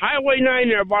on Highway 9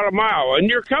 there about a mile, and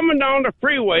you're coming down the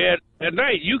freeway at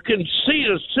night. You can see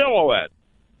the silhouette.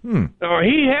 Now,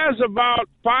 he has about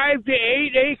 5 to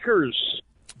 8 acres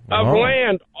of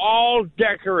land all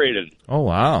decorated. Oh,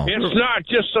 wow. It's not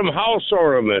just some house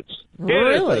ornaments.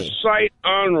 Really? It is a sight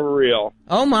unreal.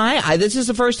 Oh, my. This is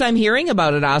the first time hearing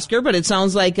about it, Oscar, but it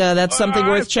sounds like that's something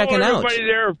worth checking out. Everybody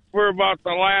there for about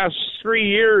the last 3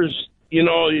 years,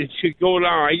 you should go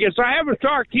down. I guess I haven't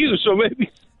talked to you, so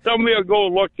maybe somebody will go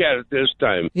look at it this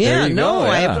time. Yeah,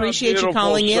 I appreciate you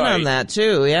calling in on that,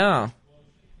 too, yeah.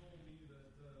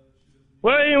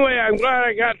 Well, anyway, I'm glad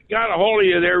I got a hold of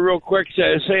you there real quick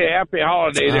to say a happy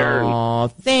holiday there. Oh,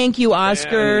 thank you,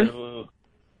 Oscar. And, we'll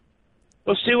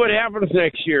see what happens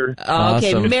next year.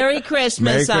 Okay, Merry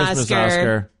Christmas,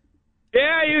 Oscar.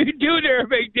 Yeah, you do there,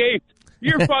 Big Dave.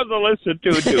 You're fun to listen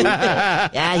to, too.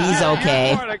 Yeah, he's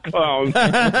okay. What a clown.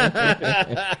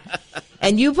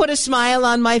 And you put a smile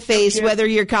on my face, whether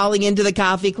you're calling into the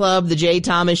Coffee Club, the Jay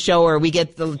Thomas Show, or we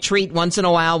get the treat once in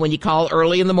a while when you call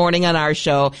early in the morning on our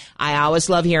show. I always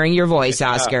love hearing your voice,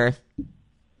 Oscar.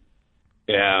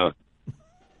 Yeah.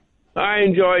 I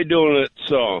enjoy doing it,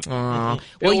 so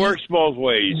it works both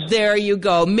ways. There you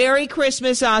go. Merry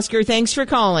Christmas, Oscar. Thanks for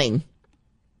calling.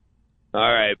 All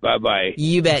right, bye-bye.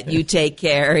 You bet. You take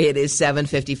care. It is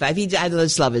 7:55. I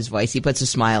just love his voice. He puts a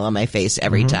smile on my face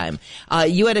every time.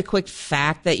 You had a quick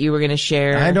fact that you were going to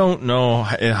share. I don't know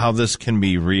how this can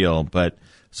be real, but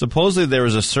supposedly there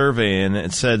was a survey, and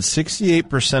it said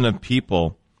 68% of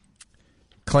people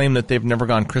claim that they've never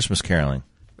gone Christmas caroling.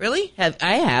 Really?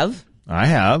 I have. I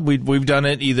have. We've done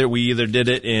it. We either did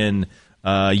it in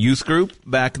youth group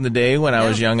back in the day when I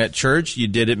was young at church. You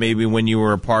did it maybe when you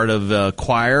were a part of a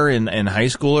choir in high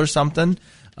school or something.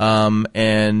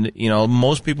 And,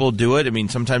 most people do it. I mean,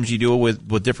 sometimes you do it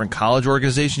with different college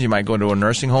organizations. You might go to a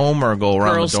nursing home or go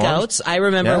around Girl the dorms. Scouts. I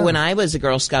remember when I was a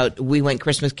Girl Scout, we went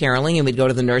Christmas caroling and we'd go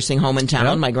to the nursing home in town.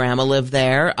 Yep. My grandma lived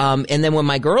there. And then when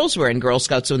my girls were in Girl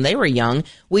Scouts when they were young,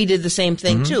 we did the same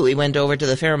thing too. We went over to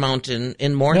the Fairmount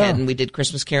in Moorhead and we did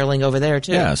Christmas caroling over there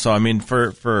too. Yeah. So, I mean,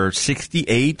 for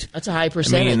 68. That's a high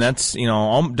percentage. I mean, that's,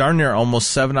 darn near almost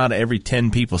 7 out of every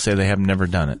 10 people say they have never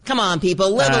done it. Come on,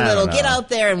 people. Live a little. Get out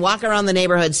there and walk around the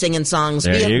neighborhood singing songs.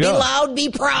 There you Be go. loud, be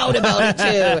proud about it,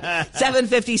 too.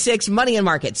 7:56, Money and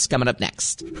Markets coming up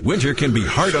next. Winter can be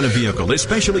hard on a vehicle,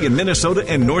 especially in Minnesota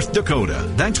and North Dakota.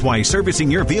 That's why servicing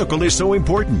your vehicle is so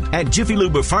important. At Jiffy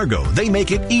Lube of Fargo, they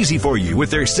make it easy for you with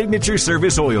their signature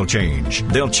service oil change.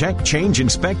 They'll check, change,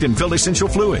 inspect, and fill essential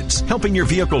fluids, helping your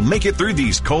vehicle make it through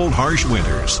these cold, harsh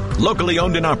winters. Locally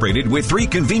owned and operated with 3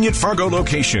 convenient Fargo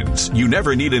locations. You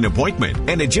never need an appointment.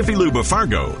 And at Jiffy Lube of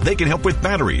Fargo, they can help with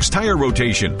batteries, tire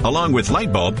rotation, along with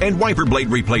light bulb and wiper blade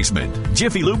replacement.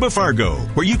 Jiffy Lube of Fargo,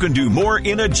 where you can do more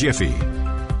in a jiffy.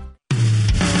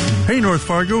 Hey North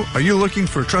Fargo, are you looking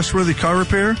for trustworthy car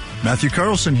repair? Matthew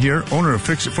Carlson here, owner of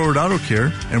Fix It Forward Auto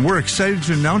Care, and we're excited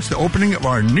to announce the opening of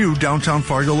our new downtown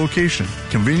Fargo location,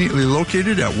 conveniently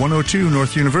located at 102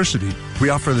 North University. We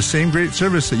offer the same great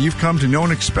service that you've come to know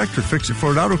and expect with Fix It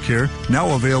Forward Auto Care,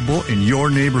 now available in your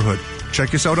neighborhood.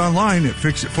 Check us out online at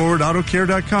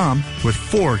fixitforwardautocare.com with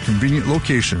 4 convenient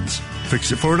locations.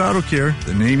 Fix It Forward Auto Care,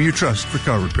 the name you trust for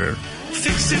car repair.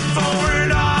 Fix It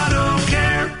Forward Auto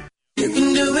Care. You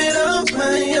can do it all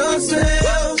by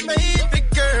yourself, baby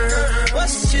girl.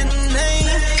 What's your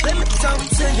name? Let me talk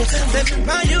to you. Let me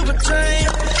buy you a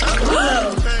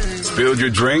drink. Spilled your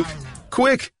drink?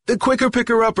 Quick, the quicker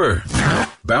picker-upper.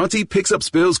 Bounty picks up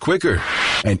spills quicker.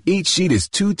 And each sheet is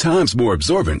 2 times more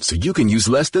absorbent, so you can use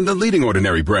less than the leading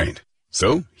ordinary brand.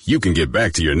 So you can get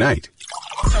back to your night.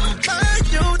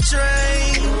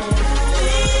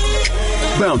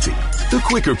 Bounty, the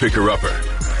quicker picker-upper.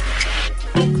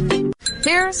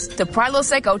 Here's to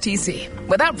Prilosec OTC.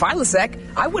 Without Prilosec,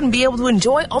 I wouldn't be able to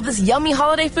enjoy all this yummy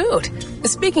holiday food.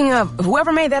 Speaking of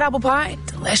whoever made that apple pie,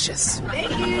 delicious.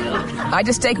 I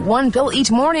just take 1 pill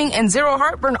each morning and 0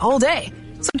 heartburn all day.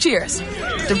 So cheers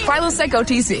to Prilosec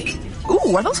OTC.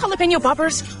 Ooh, are those jalapeno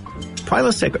poppers?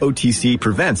 Prilosec OTC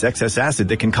prevents excess acid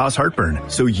that can cause heartburn,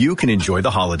 so you can enjoy the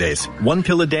holidays. 1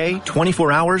 pill a day,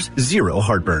 24 hours, 0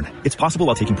 heartburn. It's possible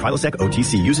while taking Prilosec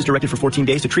OTC. Use as directed for 14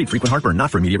 days to treat frequent heartburn,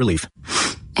 not for immediate relief.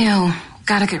 Ew,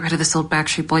 gotta get rid of this old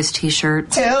Backstreet Boys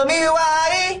t-shirt. Tell me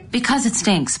why. Because it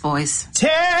stinks, boys.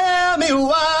 Tell me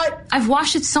why. I've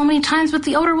washed it so many times, but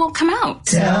the odor won't come out.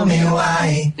 Tell me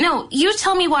why. No, you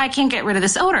tell me why I can't get rid of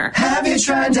this odor. Have you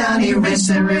tried Downy Rinse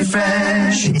and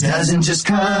Refresh? It doesn't just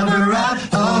cover up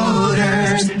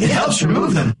odors, it helps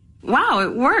remove them. Wow,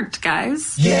 it worked,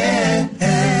 guys.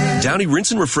 Yeah. Downy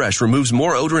Rinse and Refresh removes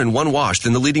more odor in 1 wash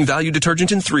than the leading value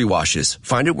detergent in 3 washes.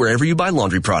 Find it wherever you buy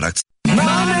laundry products.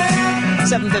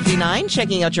 7:59,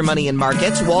 checking out your money in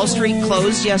markets. Wall Street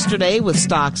closed yesterday with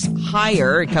stocks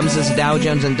higher. It comes as the Dow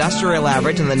Jones Industrial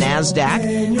Average and the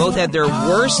NASDAQ. Both had their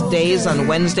worst days on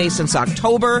Wednesday since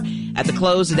October. At the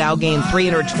close, the Dow gained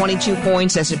 322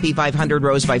 points. S&P 500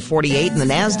 rose by 48, and the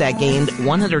NASDAQ gained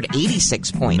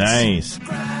 186 points. Nice.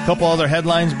 A couple other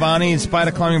headlines, Bonnie. In spite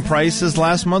of climbing prices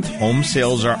last month, home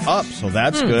sales are up, so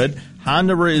that's good.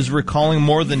 Honda is recalling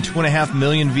more than 2.5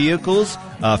 million vehicles.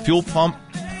 Fuel pump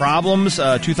problems,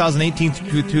 2018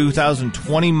 to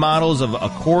 2020 models of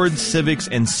Accord, Civics,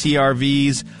 and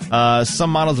CRVs. Some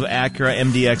models of Acura,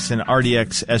 MDX, and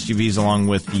RDX SUVs, along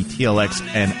with the TLX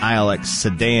and ILX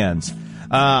sedans.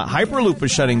 Hyperloop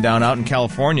is shutting down out in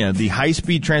California. The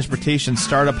high-speed transportation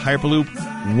startup Hyperloop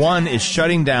One is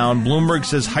shutting down. Bloomberg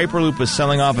says Hyperloop is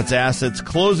selling off its assets,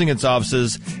 closing its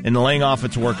offices, and laying off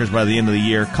its workers by the end of the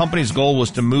year. Company's goal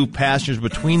was to move passengers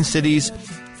between cities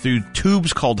through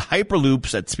tubes called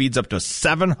Hyperloops at speeds up to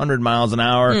 700 miles an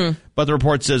hour. But the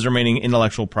report says remaining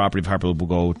intellectual property of Hyperloop will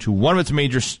go to one of its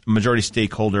majority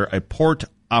stakeholder, a port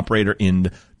operator in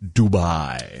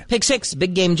Dubai. Pick 6,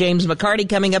 big game James McCarty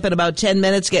coming up in about 10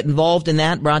 minutes. Get involved in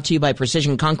that. Brought to you by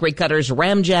Precision Concrete Cutters,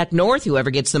 Ramjack North. Whoever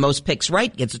gets the most picks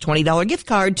right gets a $20 gift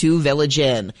card to Village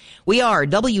Inn. We are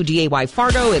WDAY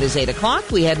Fargo. It is 8 o'clock.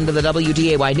 We head into the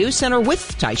WDAY News Center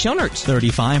with Ty Schoenert.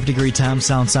 35-degree temps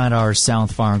outside our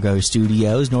South Fargo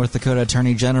studios. North Dakota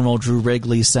Attorney General Drew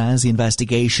Wrigley says the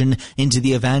investigation into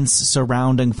the events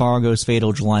surrounding Fargo's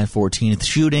fatal July 14th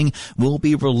shooting will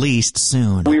be released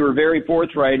soon. We were very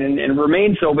forthright and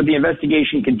remain so, but the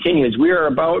investigation continues. We're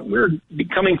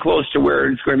becoming close to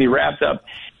where it's going to be wrapped up.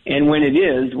 And when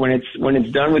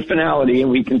it's done with finality,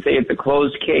 and we can say it's a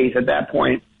closed case at that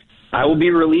point, I will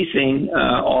be releasing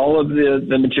all of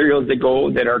the materials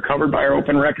that are covered by our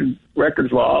open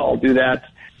records law. I'll do that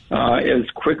as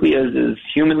quickly as is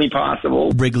humanly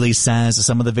possible. Wrigley says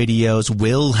some of the videos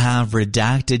will have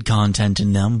redacted content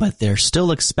in them, but they're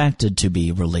still expected to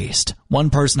be released. One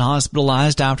person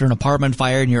hospitalized after an apartment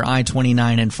fire near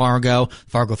I-29 in Fargo.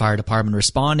 Fargo Fire Department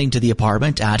responding to the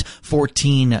apartment at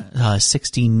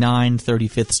 1469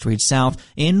 35th Street South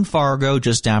in Fargo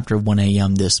just after 1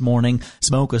 a.m. this morning.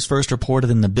 Smoke was first reported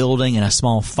in the building and a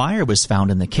small fire was found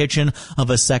in the kitchen of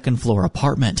a second-floor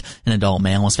apartment. An adult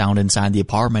male was found inside the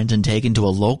apartment and taken to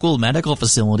a local medical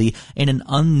facility in an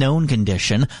unknown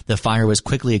condition. The fire was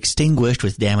quickly extinguished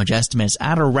with damage estimates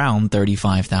at around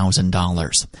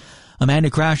 $35,000. A man who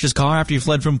crashed his car after he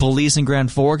fled from police in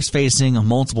Grand Forks facing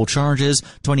multiple charges.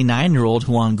 29-year-old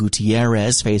Juan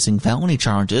Gutierrez facing felony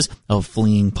charges of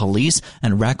fleeing police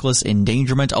and reckless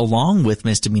endangerment along with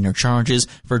misdemeanor charges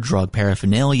for drug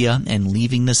paraphernalia and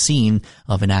leaving the scene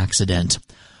of an accident.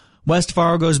 West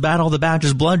Fargo's Battle the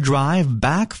Badges blood drive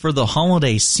back for the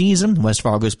holiday season. West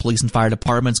Fargo's police and fire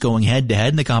departments going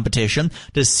head-to-head in the competition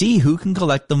to see who can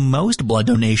collect the most blood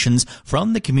donations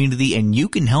from the community, and you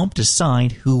can help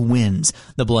decide who wins.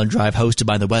 The blood drive hosted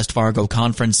by the West Fargo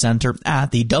Conference Center at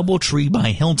the Doubletree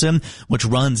by Hilton, which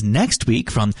runs next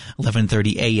week from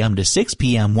 11:30 a.m. to 6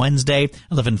 p.m. Wednesday,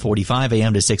 11:45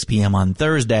 a.m. to 6 p.m. on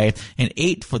Thursday, and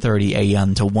 8:30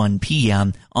 a.m. to 1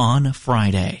 p.m. on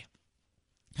Friday.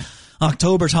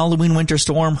 October's Halloween winter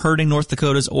storm hurting North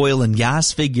Dakota's oil and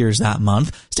gas figures that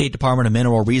month. State Department of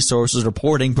Mineral Resources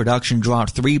reporting production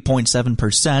dropped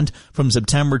 3.7% from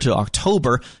September to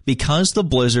October because the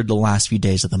blizzard the last few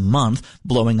days of the month,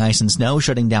 blowing ice and snow,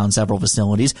 shutting down several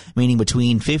facilities, meaning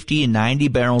between 50 and 90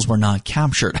 barrels were not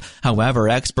captured. However,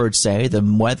 experts say the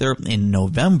weather in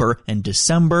November and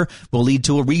December will lead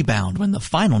to a rebound when the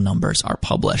final numbers are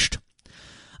published.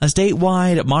 A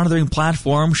statewide monitoring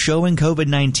platform showing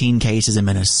COVID-19 cases in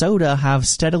Minnesota have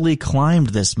steadily climbed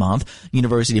this month.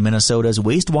 University of Minnesota's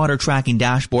wastewater tracking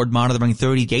dashboard monitoring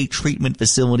 38 treatment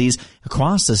facilities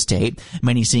across the state,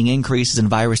 many seeing increases in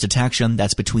virus detection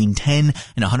that's between 10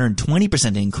 and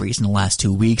 120% increase in the last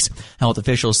 2 weeks. Health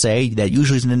officials say that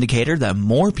usually is an indicator that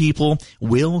more people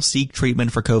will seek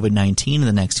treatment for COVID-19 in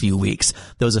the next few weeks.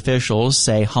 Those officials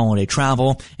say holiday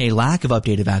travel, a lack of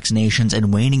updated vaccinations,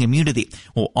 and waning immunity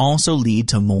will also lead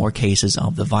to more cases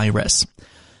of the virus.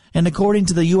 And according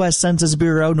to the U.S. Census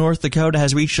Bureau, North Dakota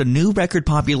has reached a new record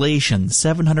population,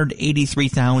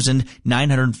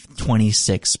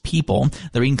 783,926 people.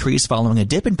 Their increase following a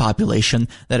dip in population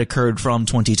that occurred from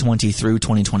 2020 through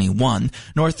 2021.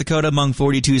 North Dakota among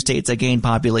 42 states that gained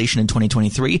population in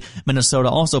 2023. Minnesota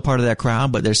also part of that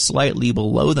crowd, but they're slightly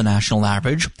below the national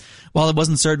average. While it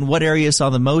wasn't certain what area saw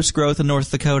the most growth in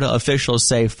North Dakota, officials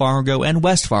say Fargo and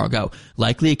West Fargo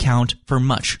likely account for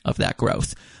much of that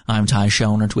growth. I'm Ty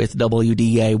Schoenert with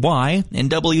WDAY and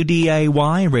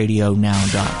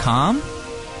WDAYRadioNow.com.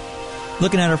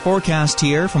 Looking at our forecast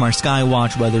here from our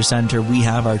Skywatch Weather Center, we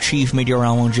have our chief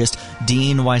meteorologist,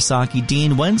 Dean Wysocki.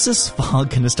 Dean, when's this fog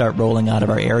going to start rolling out of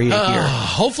our area here?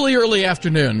 Hopefully early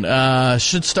afternoon.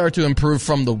 Should start to improve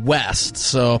from the west.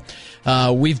 So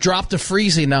we've dropped to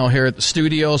freezing now here at the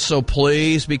studio, so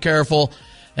please be careful.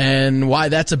 And why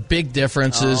that's a big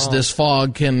difference is this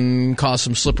fog can cause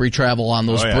some slippery travel on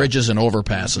those bridges and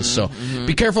overpasses. So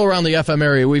be careful around the FM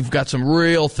area. We've got some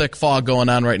real thick fog going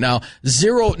on right now.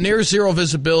 Near zero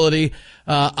visibility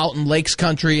out in Lakes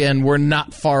Country, and we're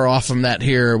not far off from that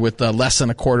here with less than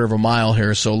a quarter of a mile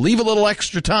here. So leave a little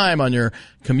extra time on your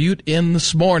commute in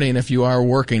this morning if you are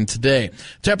working today.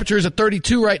 Temperatures at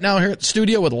 32 right now here at the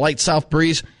studio with a light south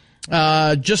breeze.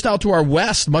 Just out to our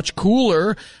west, much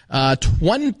cooler,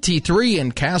 23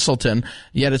 in Castleton,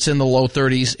 yet it's in the low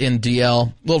 30s in DL.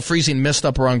 A little freezing mist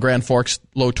up around Grand Forks,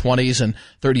 low 20s, and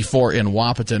 34 in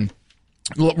Wahpeton.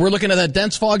 We're looking at that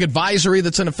dense fog advisory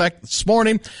that's in effect this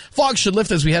morning. Fog should lift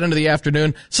as we head into the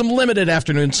afternoon. Some limited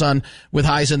afternoon sun with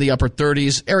highs in the upper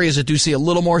 30s. Areas that do see a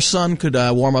little more sun could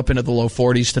warm up into the low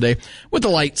 40s today with the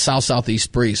light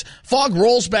south-southeast breeze. Fog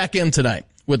rolls back in tonight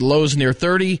with lows near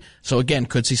 30. So again,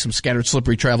 could see some scattered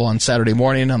slippery travel on Saturday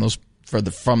morning on those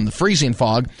from the freezing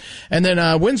fog. And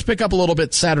then winds pick up a little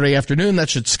bit Saturday afternoon. That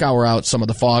should scour out some of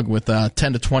the fog with 10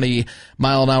 to 20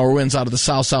 mile an hour winds out of the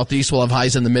south-southeast. We'll have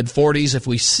highs in the mid 40s. If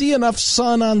we see enough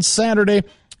sun on Saturday,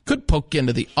 could poke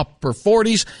into the upper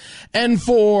 40s. And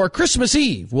for Christmas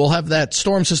Eve, we'll have that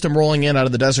storm system rolling in out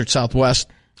of the desert southwest.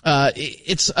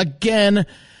 It's again,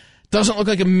 doesn't look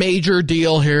like a major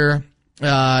deal here.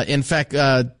 In fact,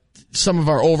 some of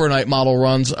our overnight model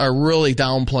runs are really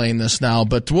downplaying this now,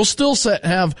 but we'll still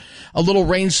have a little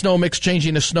rain-snow mix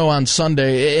changing to snow on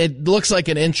Sunday. It looks like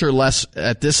an inch or less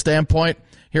at this standpoint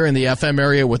here in the FM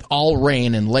area with all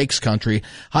rain in Lakes Country.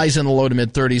 Highs in the low to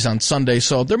mid-30s on Sunday,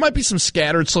 so there might be some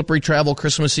scattered slippery travel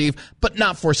Christmas Eve, but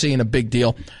not foreseeing a big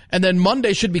deal. And then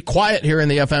Monday should be quiet here in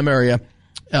the FM area.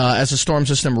 as a storm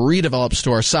system redevelops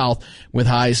to our south with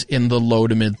highs in the low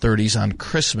to mid 30s on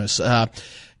Christmas.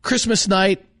 Christmas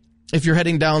night, if you're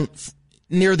heading down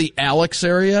near the Alex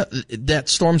area, that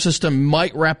storm system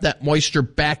might wrap that moisture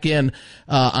back in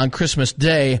on Christmas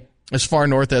Day as far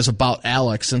north as about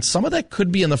Alex, and some of that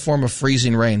could be in the form of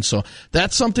freezing rain. So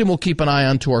that's something we'll keep an eye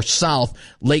on to our south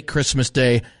late Christmas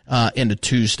Day into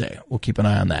Tuesday. We'll keep an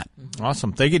eye on that.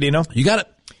 Awesome. Thank you, Dino. You got it.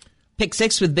 Pick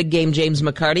 6 with Big Game James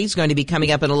McCarty is going to be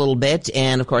coming up in a little bit.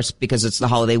 And, of course, because it's the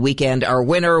holiday weekend, our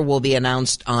winner will be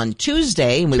announced on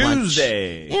Tuesday. And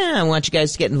I want you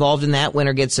guys to get involved in that.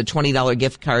 Winner gets a $20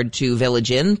 gift card to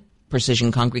Village Inn.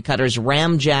 Precision Concrete Cutters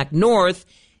Ramjack North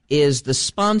is the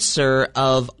sponsor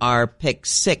of our Pick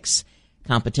 6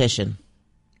 competition.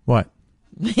 What?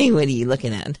 What are you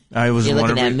looking at? You're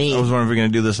looking at me. I was wondering if we're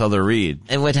going to do this other read.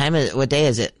 And what day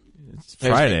is it? It's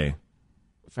Friday.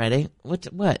 Friday?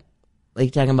 What? Are you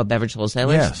talking about Beverage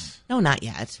Wholesalers? Yes. No, not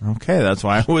yet. Okay, that's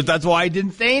why I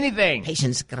didn't say anything.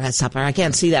 Patience, grasshopper. I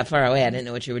can't see that far away. I didn't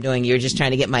know what you were doing. You were just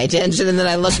trying to get my attention, and then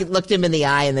I looked him in the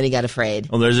eye, and then he got afraid.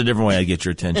 Well, there's a different way I get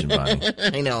your attention, Bonnie.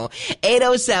 I know.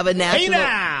 8:07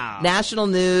 national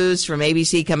news from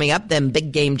ABC coming up. Then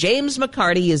Big Game James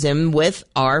McCarty is in with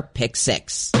our Pick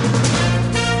 6. From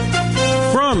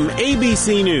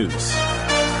ABC News.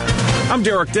 I'm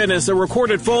Derek Dennis. A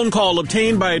recorded phone call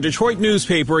obtained by a Detroit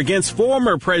newspaper against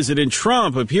former President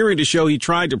Trump appearing to show he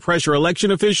tried to pressure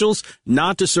election officials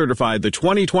not to certify the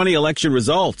 2020 election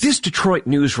results. This Detroit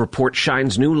news report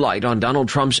shines new light on Donald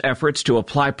Trump's efforts to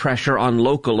apply pressure on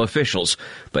local officials.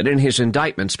 But in his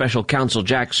indictment, special counsel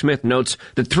Jack Smith notes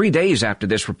that 3 days after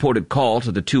this reported call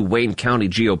to the two Wayne County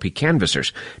GOP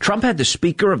canvassers, Trump had the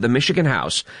Speaker of the Michigan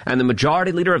House and the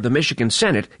Majority Leader of the Michigan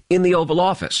Senate in the Oval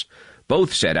Office.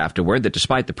 Both said afterward that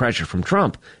despite the pressure from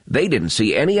Trump, they didn't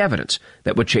see any evidence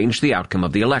that would change the outcome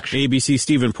of the election. ABC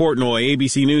Stephen Portnoy,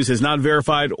 ABC News has not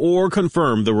verified or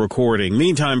confirmed the recording.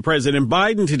 Meantime, President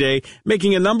Biden today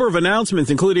making a number of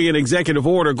announcements, including an executive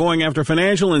order going after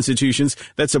financial institutions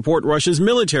that support Russia's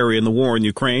military in the war in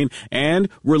Ukraine and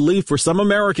relief for some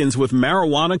Americans with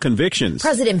marijuana convictions.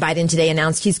 President Biden today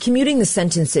announced he's commuting the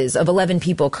sentences of 11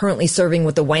 people currently serving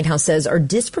what the White House says are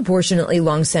disproportionately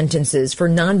long sentences for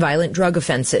nonviolent drug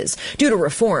offenses. Due to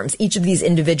reforms, each of these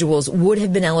individuals would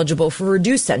have been eligible for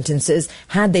reduced sentences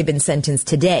had they been sentenced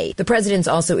today. The president's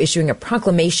also issuing a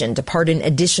proclamation to pardon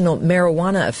additional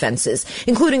marijuana offenses,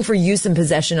 including for use and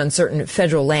possession on certain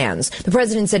federal lands. The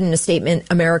president said in a statement,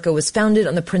 America was founded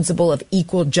on the principle of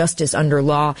equal justice under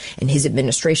law, and his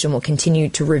administration will continue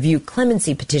to review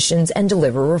clemency petitions and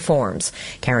deliver reforms.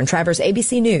 Karen Travers,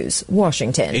 ABC News,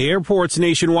 Washington. Airports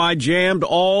nationwide jammed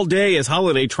all day as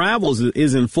holiday travel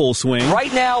is in full swing.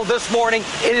 Right now, this morning,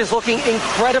 it is looking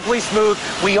incredibly smooth.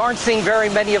 We aren't seeing very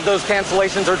many of those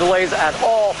cancellations or delays at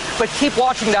all, but keep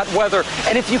watching that weather.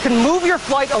 And if you can move your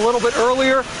flight a little bit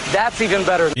earlier, that's even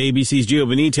better. ABC's Gio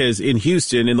Benitez in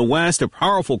Houston. In the west, a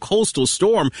powerful coastal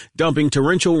storm dumping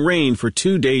torrential rain for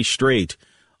 2 days straight.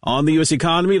 On the U.S.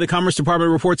 economy, the Commerce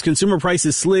Department reports consumer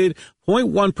prices slid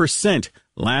 0.1%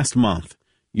 last month.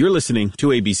 You're listening to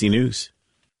ABC News.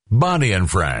 Bonnie and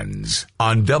Friends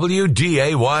on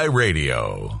WDAY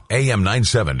Radio, AM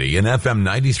 970 and FM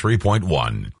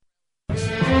 93.1.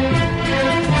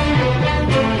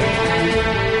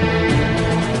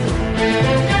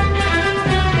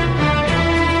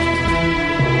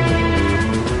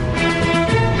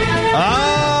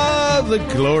 The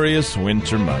glorious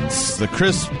winter months, the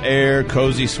crisp air,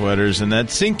 cozy sweaters, and that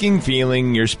sinking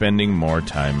feeling you're spending more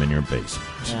time in your basement.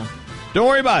 Yeah. Don't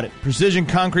worry about it. Precision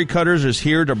Concrete Cutters is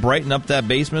here to brighten up that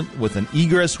basement with an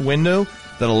egress window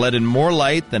that'll let in more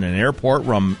light than an airport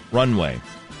runway.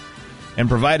 And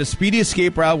provide a speedy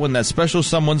escape route when that special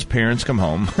someone's parents come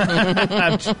home.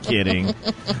 I'm just kidding.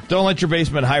 Don't let your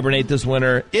basement hibernate this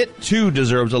winter. It, too,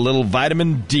 deserves a little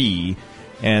vitamin D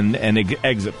and an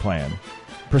exit plan.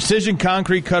 Precision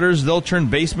Concrete Cutters, they'll turn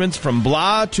basements from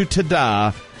blah to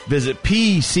ta-da. Visit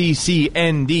PCCND.com,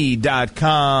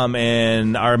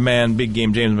 and our man, Big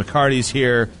Game James McCarty's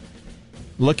here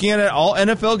looking at all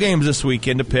NFL games this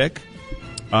weekend to pick.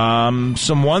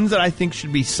 Some ones that I think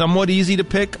should be somewhat easy to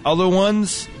pick. Other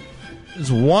ones,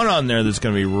 there's one on there that's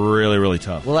going to be really, really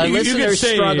tough. Well, our listeners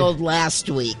struggled last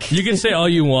week. You can say all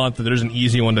you want that there's an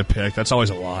easy one to pick. That's always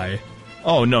a lie.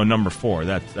 Oh, no, number 4.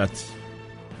 That's...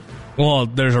 Well,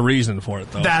 there's a reason for it,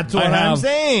 though. That's what I'm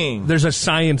saying. There's a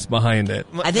science behind it.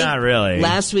 I think not really.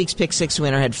 Last week's Pick 6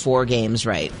 winner had 4 games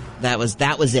right. That was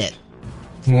it.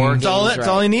 4 games That's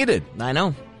all he needed. I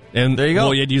know. And there you go.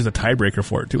 Well, you had to use the tiebreaker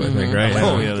for it, too, I think, right?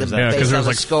 Oh, yeah, because based there's on the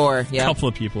like score. a couple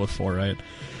of people with 4 right.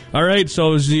 All right,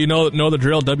 so as you know the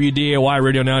drill,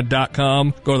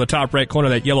 WDAYRadioNow.com. Go to the top right corner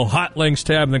of that yellow Hot Links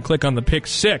tab, and then click on the Pick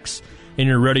 6, and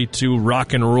you're ready to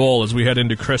rock and roll as we head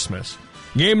into Christmas.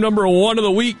 Game number 1 of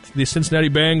the week, the Cincinnati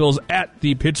Bengals at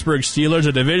the Pittsburgh Steelers,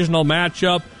 a divisional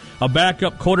matchup, a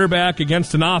backup quarterback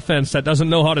against an offense that doesn't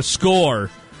know how to score.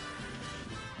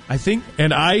 I think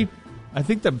the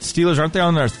Steelers, aren't they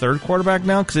on their third quarterback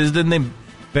now? Because didn't they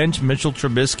bench Mitchell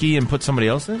Trubisky and put somebody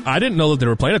else in? I didn't know that they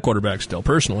were playing a quarterback still,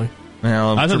 personally.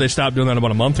 Well, I thought they stopped doing that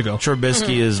about a month ago.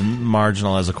 Trubisky is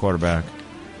marginal as a quarterback.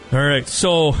 All right,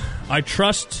 so I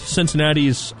trust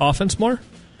Cincinnati's offense more,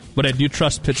 but I do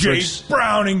trust Pittsburgh's... Chase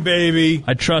Browning, baby!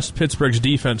 I trust Pittsburgh's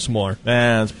defense more.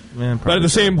 But at the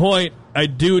same point, I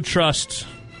do trust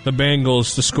the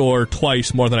Bengals to score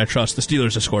twice more than I trust the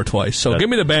Steelers to score twice. So give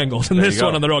me the Bengals in this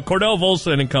one on the road. Cordell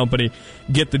Volson and company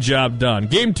get the job done.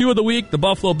 Game 2 of the week, the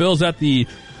Buffalo Bills at the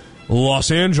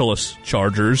Los Angeles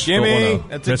Chargers. Gimme!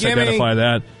 That's a gimme! Identify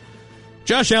that.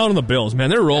 Josh Allen and the Bills, man,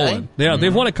 they're rolling. Yeah,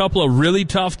 they've won a couple of really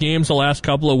tough games the last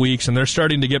couple of weeks, and they're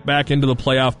starting to get back into the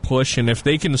playoff push. And if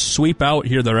they can sweep out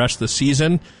here the rest of the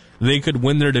season, they could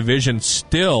win their division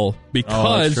still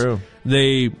because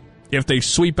if they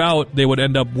sweep out, they would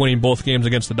end up winning both games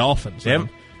against the Dolphins,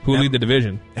 who lead the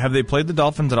division. Have they played the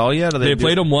Dolphins at all yet? They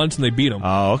played them once and they beat them.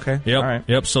 Oh, okay. Yep. All right.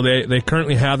 Yep. So they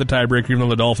currently have the tiebreaker, even though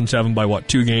the Dolphins have them by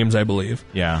 2 games, I believe.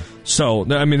 Yeah. So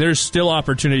I mean, there's still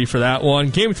opportunity for that one.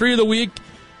 Game 3 of the week,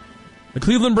 the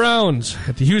Cleveland Browns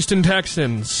at the Houston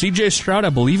Texans. C.J. Stroud, I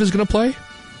believe, is going to play.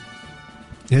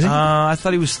 Is he? I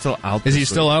thought he was still out. Is he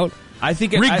still out? I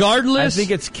think regardless, I think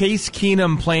it's Case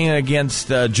Keenum playing against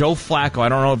Joe Flacco. I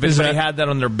don't know if anybody had that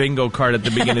on their bingo card at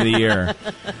the beginning of the year.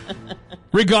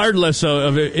 Regardless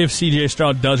of if C.J.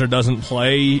 Stroud does or doesn't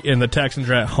play, and the Texans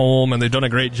are at home, and they've done a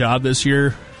great job this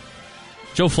year,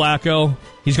 Joe Flacco,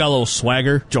 he's got a little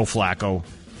swagger. Joe Flacco,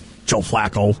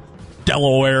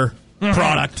 Delaware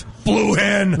product. Blue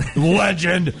Hen,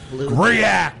 legend,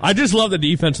 react. I just love the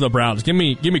defense of the Browns. Give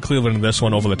me Cleveland in this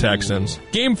one over the Texans.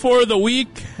 Game 4 of the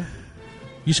week.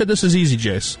 You said this is easy,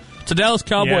 Jace. It's the Dallas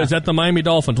Cowboys at the Miami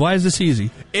Dolphins. Why is this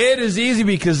easy? It is easy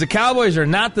because the Cowboys are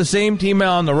not the same team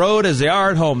on the road as they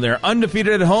are at home. They're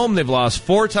undefeated at home. They've lost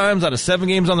 4 times out of 7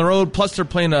 games on the road. Plus, they're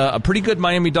playing a pretty good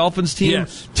Miami Dolphins team.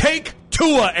 Yes. Take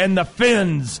Tua and the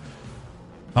Fins.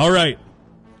 All right.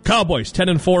 Cowboys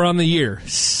 10-4 on the year,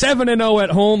 7-0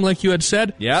 at home, like you had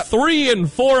said.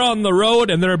 3-4 on the road,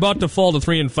 and they're about to fall to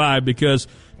 3-5 because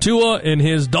Tua and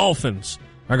his Dolphins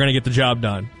are going to get the job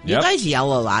done. You guys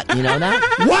yell a lot, you know that?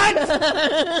 What?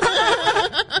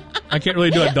 I can't really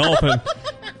do a dolphin.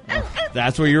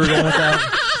 That's where you were going with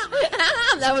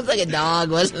that? That was like a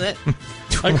dog, wasn't it?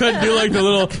 I couldn't do like the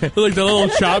little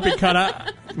choppy cut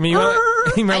out. I mean,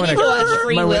 you might want to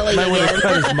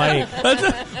cut his mic.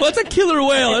 That's a killer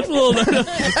whale. That's a little.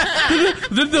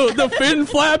 Did the fin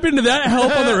flapping? Did that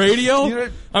help on the radio?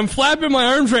 I'm flapping my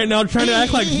arms right now, trying to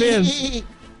act like fins.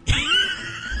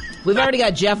 We've already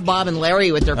got Jeff, Bob, and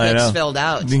Larry with their picks filled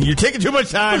out. You're taking too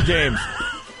much time, James.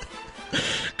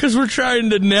 Because we're trying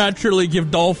to naturally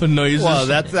give dolphin noises. Well,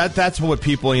 that's what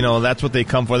people, that's what they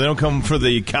come for. They don't come for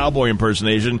the cowboy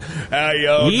impersonation.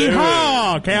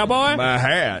 Yeehaw, cowboy! My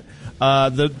hat.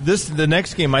 The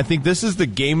next game, I think this is the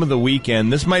game of the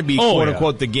weekend. This might be quote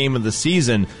unquote the game of the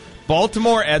season.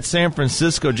 Baltimore at San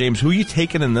Francisco. James, who are you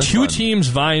taking in this? 2 teams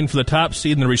vying for the top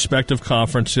seed in the respective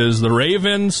conferences. The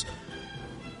Ravens.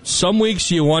 Some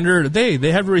weeks you wonder, they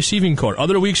have a receiving core.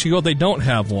 Other weeks you go, they don't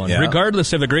have one. Yeah.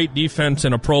 Regardless, they have a great defense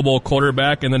and a Pro Bowl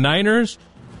quarterback. And the Niners,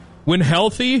 when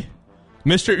healthy,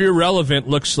 Mr. Irrelevant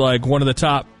looks like one of the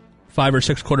top 5 or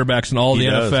 6 quarterbacks in all the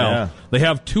NFL. Yeah. They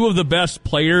have 2 of the best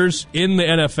players in the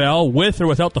NFL with or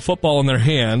without the football in their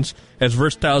hands, as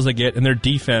versatile as they get, and their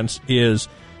defense is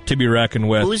to be reckoned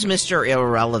with. Who's Mr.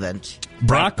 Irrelevant?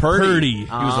 Brock Purdy. He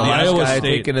was the last guy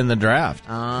taken in the draft.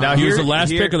 Now he was the last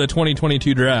pick of the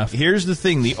 2022 draft. Here's the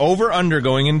thing. The over-under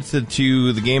going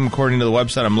into the game, according to the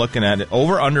website I'm looking at,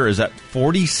 over-under is at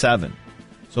 47.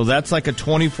 So that's like a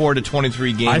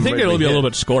 24-23 game. I think it'll be a little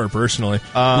bit score, personally.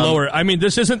 Lower. I mean,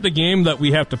 this isn't the game that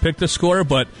we have to pick the score,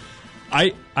 but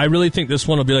I really think this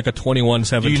one will be like a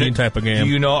 21-17 type of game.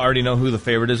 Do you already know who the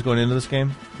favorite is going into this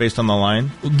game, based on the line?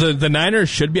 The Niners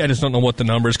should be. I just don't know what the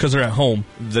number is because they're at home.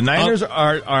 The Niners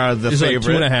are the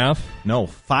favorite. Like 2.5? No,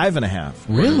 5.5.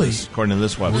 Really? According to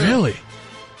this website. Really?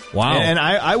 Wow. And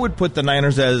I would put the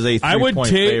Niners as a 3-point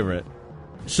favorite.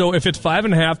 So if it's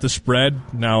 5.5, the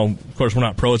spread, now, of course, we're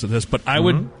not pros at this, but I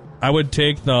would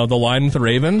take the line with the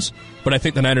Ravens, but I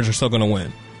think the Niners are still going to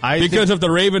win. Because if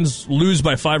the Ravens lose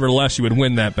by 5 or less, you would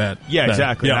win that bet. Yeah,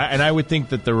 exactly. Yeah. And I would think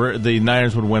that the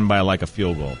Niners would win by like a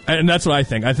field goal. And that's what I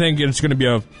think. I think it's going to be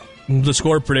a the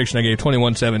score prediction I gave,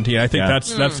 21-17. I think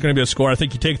that's going to be a score. I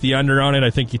think you take the under on it. I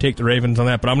think you take the Ravens on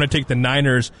that. But I'm going to take the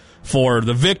Niners for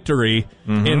the victory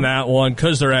in that one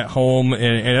because they're at home,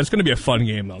 and it's going to be a fun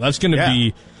game, though. That's going to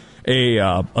be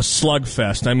a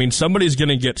slugfest. I mean, somebody's going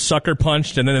to get sucker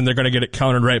punched, and then they're going to get it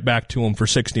countered right back to them for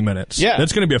 60 minutes. Yeah.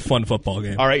 That's going to be a fun football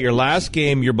game. All right, your last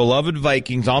game, your beloved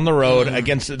Vikings on the road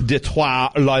against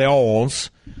Detroit Lions.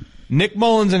 Nick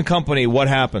Mullins and company, what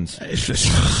happens? Did you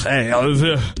Spoken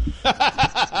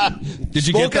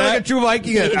get that? like a true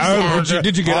Viking. Exactly.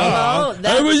 Did you get that?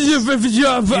 You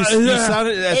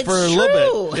sounded for a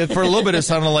little bit. For a little bit, it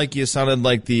sounded like you sounded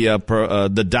like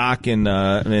the Doc in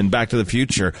Back to the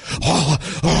Future.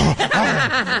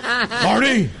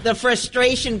 Marty. The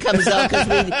frustration comes up because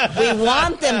we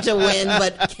want them to win,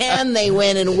 but can they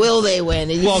win and will they win?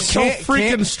 Well, so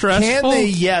freaking stressful. Can they?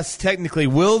 Yes, technically.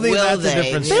 Will they? That's a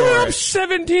different story. They were up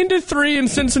 17-3 in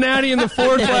Cincinnati in the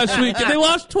fourth last week, and they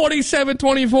lost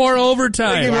 27-24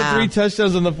 overtime. They gave up 3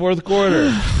 touchdowns in the fourth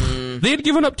quarter. They had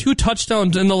given up 2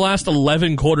 touchdowns in the last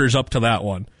 11 quarters up to that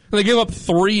one. And they gave up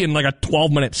 3 in like a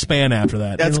 12-minute span after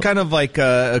that. That's kind of like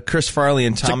Chris Farley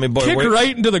and Tommy Boy. Kick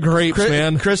right into the grapes,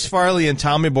 man. Chris Farley and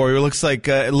Tommy Boy looks at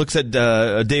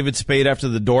David Spade after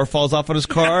the door falls off on his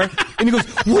car, and he goes,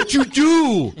 "What'd you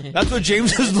do?" That's what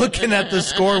James is looking at the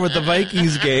score with the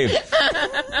Vikings game.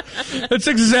 That's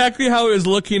exactly how it was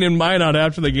looking in mine out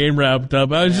after the game wrapped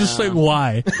up. I was just like,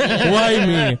 why? Why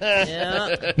me?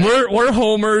 Yeah. We're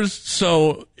homers,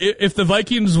 so if the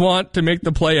Vikings want to make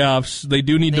the playoffs, they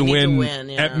do need to win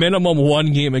at minimum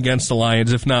 1 game against the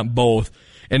Lions, if not both.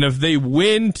 And if they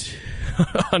win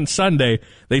on Sunday,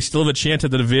 they still have a chance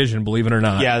at the division, believe it or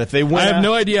not. Yeah, if they win, I have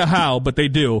no idea how, but they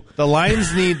do. The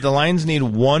Lions need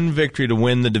 1 victory to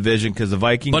win the division because the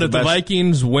Vikings. But if the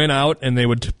Vikings win out and they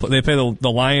play the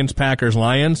Lions, Packers,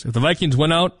 Lions. If the Vikings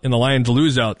win out and the Lions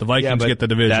lose out, the Vikings get the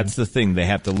division. That's the thing; they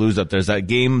have to lose out. There's that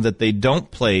game that they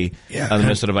don't play on the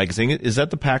Minnesota Vikings. Is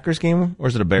that the Packers game or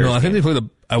is it a Bears? No, I think game? they play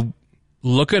I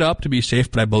look it up to be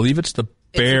safe, but I believe it's the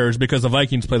Bears because the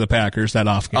Vikings play the Packers that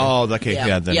off game. Oh, okay,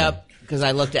 Yep. Because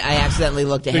I accidentally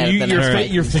looked ahead.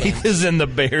 Your faith is in the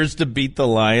Bears to beat the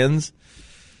Lions.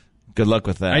 Good luck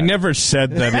with that. I never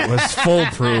said that it was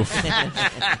foolproof.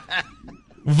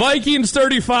 Vikings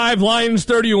 35, Lions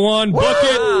 31. Book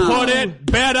it, put it,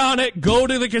 bet on it, go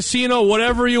to the casino,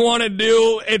 whatever you want to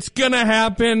do. It's going to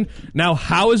happen. Now,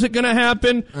 how is it going to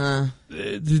happen?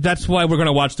 That's why we're going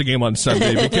to watch the game on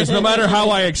Sunday, because no matter how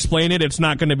I explain it, it's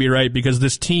not going to be right because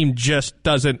this team just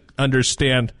doesn't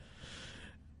understand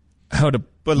how to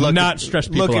not stress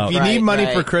people out. Look, if you need money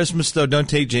for Christmas, though, don't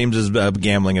take James's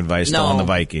gambling advice on the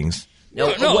Vikings.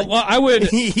 No, well, I would.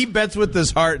 He bets with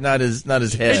his heart, not his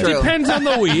head. It depends on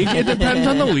the week. It depends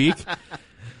on the week.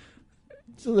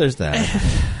 So there's that.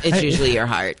 It's usually your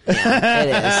heart.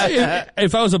 Yeah, it is.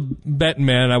 If I was a betting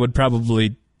man, I would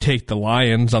probably take the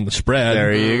Lions on the spread.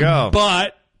 There you go.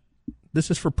 But this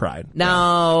is for pride.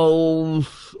 Now,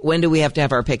 when do we have to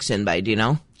have our picks in by? Do you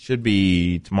know? Should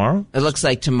be tomorrow. It looks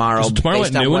like tomorrow, tomorrow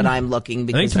based at on noon? what I'm looking.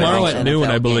 I think tomorrow at noon,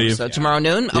 I believe. So tomorrow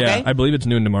noon? Okay. Yeah, I believe it's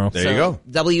noon tomorrow. There you go.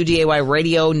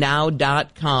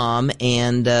 WDAYRadioNow.com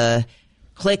and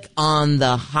click on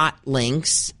the hot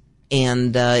links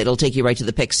and it'll take you right to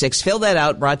the Pick 6. Fill that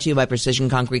out. Brought to you by Precision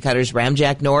Concrete Cutters,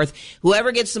 Ramjack North.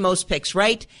 Whoever gets the most picks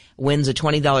right wins a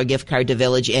 $20 gift card to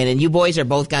Village Inn. And you boys are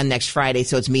both gone next Friday,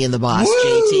 so it's me and the boss,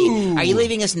 JT. Are you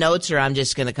leaving us notes, or I'm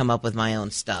just going to come up with my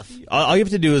own stuff? All you have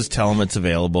to do is tell them it's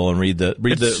available and read the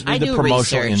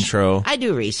promotional intro. I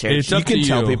do research. You can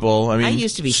tell people. I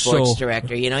used to be sports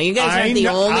director. You know, you guys aren't the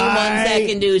only ones that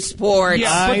can do sports.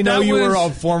 Yeah, I know you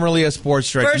were formerly a sports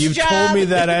director. You've told me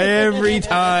that every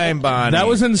time, Bonnie. That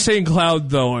was in St. Cloud,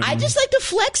 though. I just like to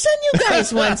flex on you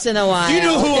guys once in a while. You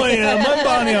know who I am. I'm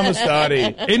Bonnie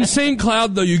Amistadi. In St.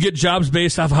 Cloud, though, you get jobs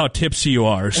based off how tipsy you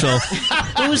are. So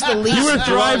who's the least you were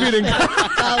thriving drunk? In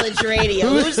college radio.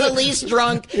 Who's the least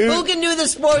drunk? Who can do the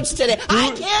sports today?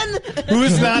 I can.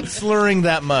 Who's not slurring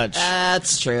that much?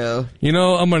 That's true. You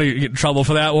know, I'm going to get in trouble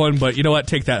for that one, but you know what?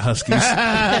 Take that, Huskies.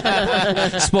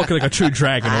 Spoken like a true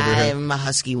dragon over here. I'm a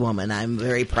husky woman. I'm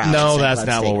very proud. No, that's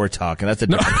not what we're talking. That's a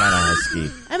different kind of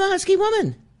husky. I'm a husky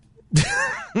woman.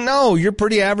 No, you're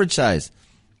pretty average size.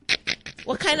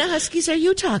 What kind of huskies are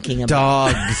you talking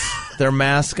about? Dogs. Their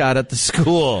mascot at the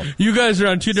school. You guys are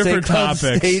on two different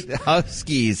topics. State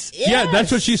Huskies. Yes. Yeah,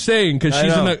 that's what she's saying because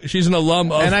she's an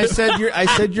alum of. And I said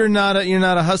you're not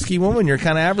a husky woman. You're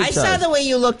kind of average. I saw the way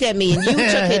you looked at me, and you took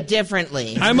it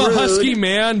differently. I'm a husky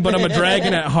man, but I'm a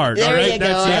dragon at heart. There all right, you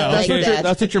go.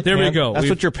 That's what your. There we go. That's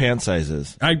what your pant size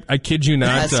is. I kid you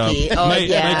not. Husky. My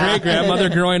great grandmother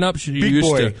growing up, she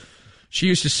used to. She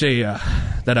used to say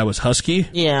that I was husky.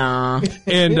 Yeah.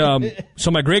 And so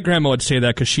my great-grandma would say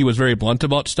that because she was very blunt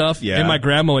about stuff. Yeah. And my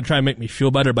grandma would try and make me feel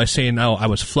better by saying, "No, I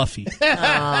was fluffy."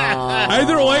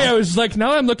 Either way, I was like,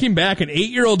 now I'm looking back, an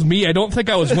 8-year-old me, I don't think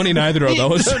I was winning either of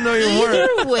those. No, you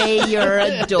weren't. Either way, you're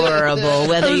adorable.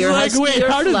 Whether you're like, husky wait,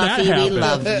 or how did that fluffy, we happen?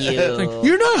 love you. Like,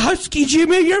 you're not husky,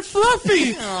 Jimmy, you're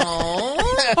fluffy.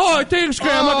 Oh, thanks,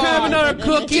 Grandma. Can I have another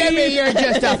cookie? Jimmy, you're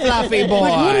just a fluffy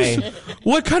boy.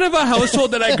 What kind of a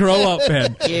household did I grow up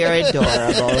in? You're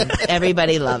adorable.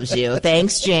 Everybody loves you.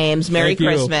 Thanks, James. Merry Thank you.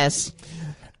 Christmas.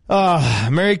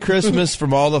 Merry Christmas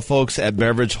from all the folks at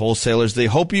Beverage Wholesalers. They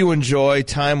hope you enjoy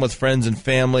time with friends and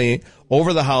family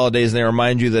over the holidays. And they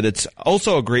remind you that it's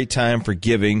also a great time for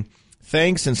giving.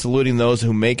 Thanks and saluting those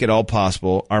who make it all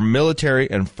possible, our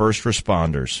military and first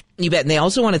responders. You bet. And they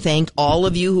also want to thank all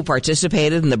of you who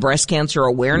participated in the breast cancer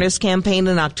awareness campaign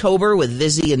in October with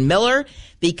Vizzy and Miller.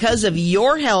 Because of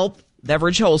your help,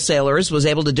 Beverage Wholesalers was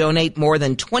able to donate more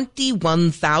than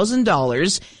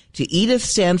 $21,000 to Edith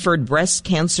Stanford Breast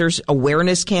Cancer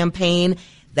Awareness Campaign.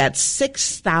 That's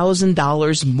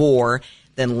 $6,000 more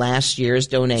than last year's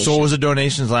donation. So what was the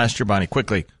donations last year, Bonnie?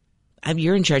 Quickly.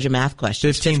 You're in charge of math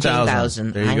questions.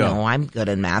 15,000. There you go. I know. I'm good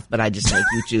in math, but I just make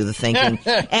you do the thinking.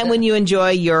 And when you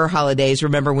enjoy your holidays,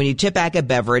 remember when you tip back a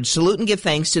beverage, salute and give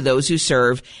thanks to those who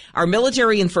serve. Our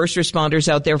military and first responders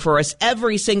out there for us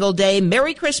every single day.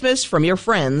 Merry Christmas from your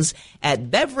friends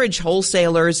at Beverage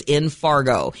Wholesalers in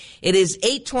Fargo. It is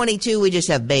 8:22. We just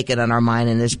have bacon on our mind,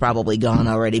 and it's probably gone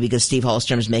already because Steve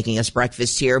Hallstrom's making us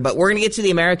breakfast here. But we're going to get to the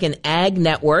American Ag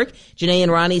Network. Janae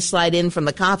and Ronnie slide in from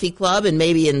the coffee club, and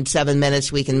maybe in 7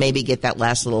 minutes we can maybe get that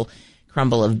last little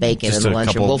crumble of bacon Just in a lunch,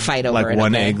 couple, and we'll fight over like it.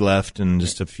 one okay? egg left and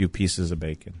just a few pieces of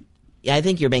bacon. Yeah, I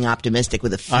think you're being optimistic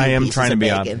with a few I am pieces trying to of be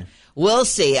bacon. optimistic. We'll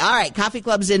see. All right, Coffee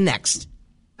Club's in next.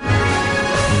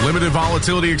 Limited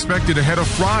volatility expected ahead of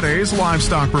Friday's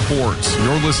livestock reports.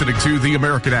 You're listening to the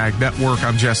American Ag Network.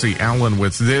 I'm Jesse Allen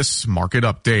with this market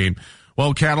update.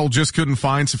 Well, cattle just couldn't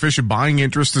find sufficient buying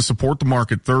interest to support the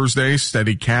market Thursday.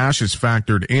 Steady cash is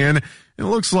factored in. It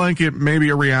looks like it may be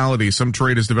a reality. Some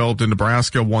trade has developed in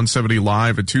Nebraska, 170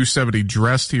 live and 270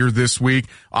 dressed here this week.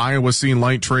 Iowa seeing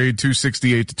light trade,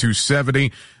 268 to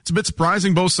 270. It's a bit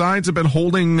surprising. Both sides have been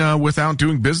holding without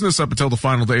doing business up until the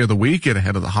final day of the week and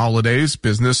ahead of the holidays.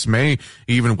 Business may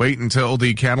even wait until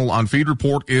the cattle on feed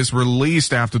report is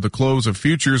released after the close of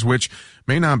futures, which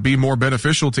may not be more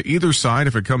beneficial to either side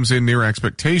if it comes in near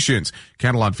expectations.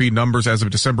 Cattle on feed numbers as of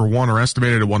December 1 are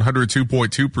estimated at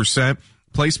 102.2%.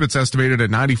 Placements estimated at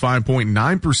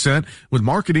 95.9%, with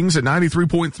marketings at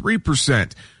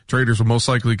 93.3%. Traders will most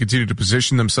likely continue to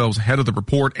position themselves ahead of the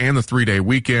report and the 3-day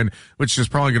weekend, which is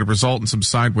probably going to result in some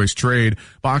sideways trade.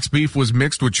 Box beef was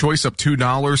mixed with choice up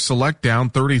 $2, select down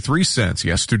 33 cents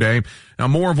yesterday. Now,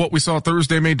 more of what we saw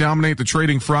Thursday may dominate the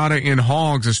trading Friday in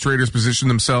hogs as traders position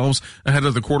themselves ahead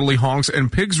of the quarterly hogs and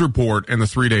pigs report and the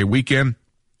 3-day weekend.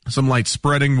 Some light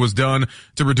spreading was done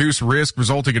to reduce risk,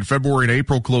 resulting in February and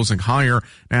April closing higher.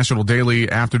 National Daily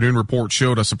Afternoon Report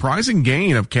showed a surprising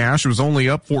gain of cash. It was only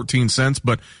up 14 cents,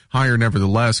 but higher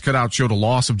nevertheless. Cutout showed a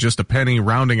loss of just a penny,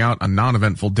 rounding out a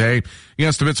non-eventful day. The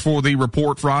estimates for the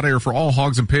report Friday are for all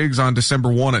hogs and pigs on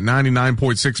December 1 at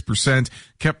 99.6%,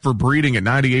 kept for breeding at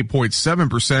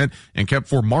 98.7%, and kept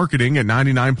for marketing at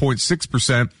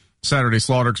 99.6%. Saturday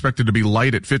slaughter expected to be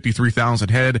light at 53,000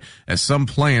 head, as some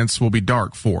plants will be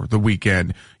dark for the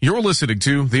weekend. You're listening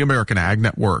to the American Ag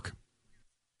Network.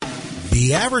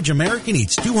 The average American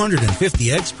eats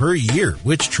 250 eggs per year,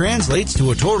 which translates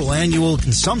to a total annual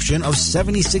consumption of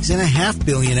 76.5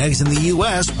 billion eggs in the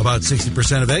U.S. About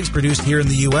 60% of eggs produced here in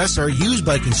the U.S. are used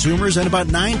by consumers, and about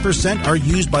 9% are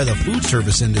used by the food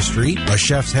service industry. A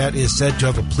chef's hat is said to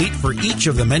have a pleat for each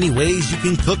of the many ways you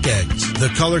can cook eggs.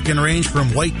 The color can range from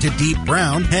white to deep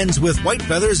brown. Hens with white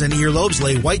feathers and earlobes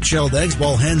lay white-shelled eggs,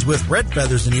 while hens with red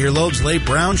feathers and earlobes lay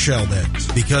brown-shelled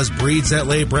eggs. Because breeds that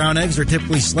lay brown eggs are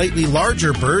typically slightly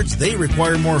larger birds, they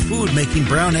require more food, making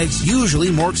brown eggs usually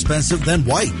more expensive than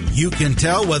white. You can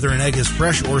tell whether an egg is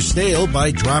fresh or stale by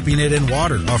dropping it in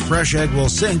water. A fresh egg will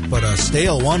sink, but a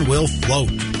stale one will float.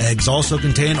 Eggs also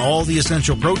contain all the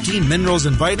essential protein, minerals,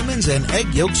 and vitamins, and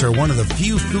egg yolks are one of the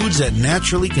few foods that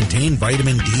naturally contain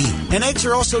vitamin D. And eggs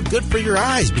are also good for your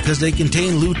eyes because they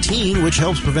contain lutein, which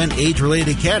helps prevent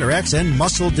age-related cataracts and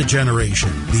muscle degeneration.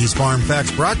 These farm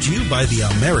facts brought to you by the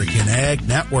American Ag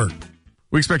Network.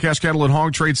 We expect cash cattle and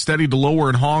hog trade steady to lower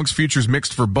in hogs. Futures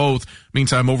mixed for both.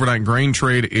 Meantime, overnight grain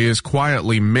trade is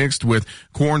quietly mixed with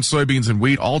corn, soybeans, and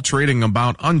wheat all trading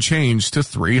about unchanged to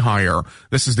 3 higher.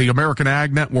 This is the American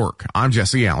Ag Network. I'm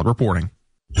Jesse Allen reporting.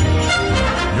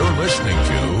 You're listening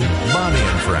to Bonnie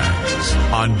and Friends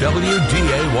on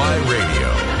WDAY Radio.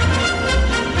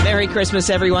 Merry Christmas,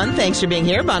 everyone. Thanks for being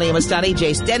here. Bonnie and Mastani,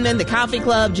 Jay Stenman, The Coffee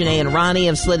Club, Janae and Ronnie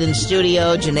have slid in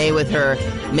studio. Janae with her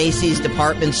Macy's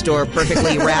department store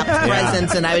perfectly wrapped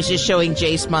presents, and I was just showing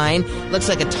Jace mine. Looks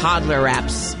like a toddler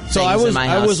wraps. So I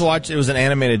was watching. It was an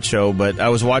animated show, but I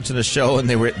was watching the show, and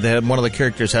one of the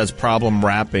characters has problem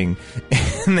wrapping,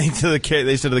 and they said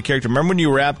to the character, "Remember when you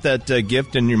wrapped that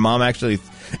gift and your mom accidentally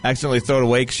threw it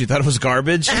away because she thought it was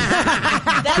garbage?"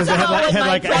 That's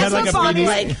like a funny.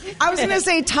 I was going to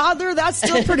say toddler. That's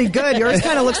still pretty good. Yours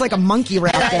kind of looks like a monkey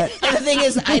wrapped it. And the thing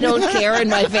is, I don't care, and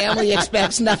my family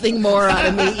expects nothing more out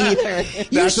of me either.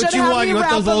 That's what you want. You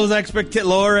want those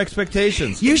lower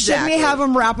expectations. You shouldn't have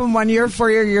them wrap them 1 year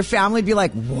for your family. Be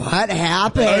like, what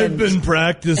happened? I've been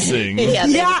practicing.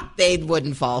 They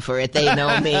wouldn't fall for it. They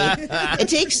know me. It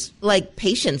takes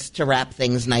patience to wrap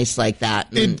things nice like that.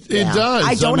 It does.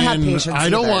 I don't have patience. I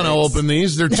don't want to open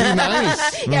these. They're too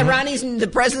nice. Yeah, the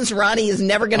presents Ronnie is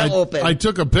never going to open. I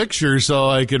took a picture so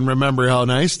I can remember how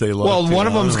nice they look. Well, one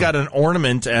of them's got an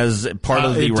ornament as part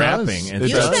of the wrapping.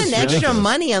 You spend extra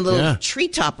money on little tree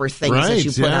topper things that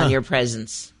you put on your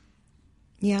presents.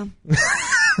 Yeah.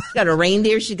 She's got a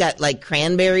reindeer. She got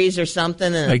cranberries or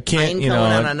something, and a pine cone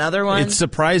on another one. It's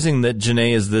surprising that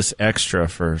Janae is this extra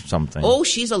for something. Oh,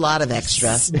 she's a lot of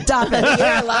extra. Stop it. You're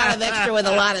a lot of extra with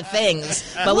a lot of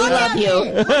things, but we love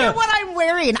you. Look at what I'm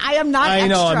wearing. I am not extra. I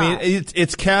know. I mean,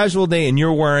 it's casual day, and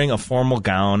you're wearing a formal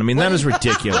gown. I mean, that is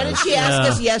ridiculous. What did she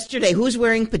ask us yesterday? Who's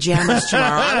wearing pajamas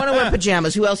tomorrow? I want to wear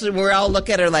pajamas. Who else? We all look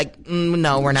at her like,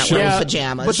 no, we're not wearing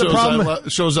pajamas. But the problem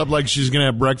shows up like she's going to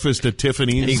have breakfast at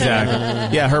Tiffany's.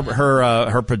 Exactly. Yeah,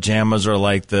 her pajamas are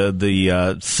like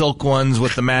the silk ones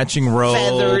with the matching robe.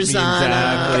 Feathers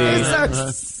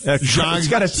on. She's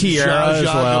got a tiara as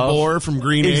well. Gabor from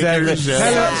Green Acres.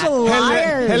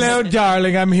 Hello,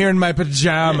 darling. I'm here in my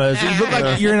pajamas. You look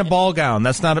like you're in a ball gown.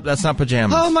 That's not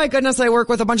pajamas. Oh my goodness! I work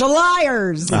with a bunch of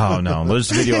liars. Oh no,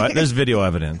 there's video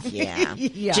evidence. Yeah.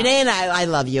 Janae and I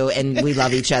love you, and we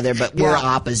love each other, but we're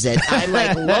opposite. I'm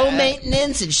like low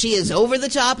maintenance, and she is over the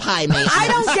top high maintenance. I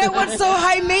don't get what's so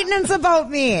high maintenance about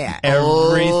me.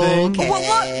 Everything. Okay.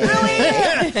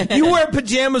 What really? You wear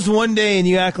pajamas one day, and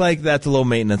you act like that's low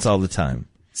maintenance all the time.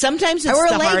 Sometimes it's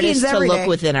the hardest to look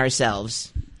within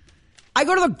ourselves. I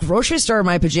go to the grocery store in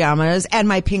my pajamas and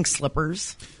my pink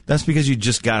slippers. That's because you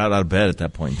just got out of bed at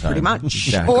that point in time. Pretty much.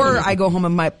 Exactly. Or I go home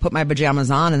and put my pajamas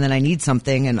on, and then I need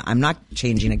something, and I'm not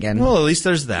changing again. Well, at least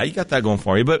there's that. You got that going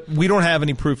for you. But we don't have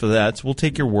any proof of that, so we'll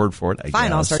take your word for it, I Fine,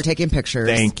 guess. I'll start taking pictures.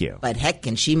 Thank you. But heck,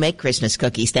 can she make Christmas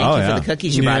cookies? Thank you for the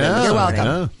cookies you brought in. You're welcome.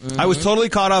 Yeah. Mm-hmm. I was totally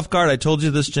caught off guard. I told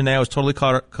you this, Janae. I was totally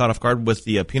caught off guard with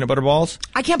the peanut butter balls.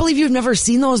 I can't believe you've never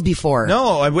seen those before.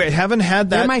 No, I haven't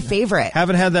had that. They're my favorite.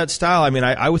 Haven't had that style. I mean,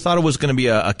 I thought it was going to be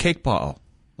a cake ball.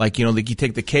 Like, you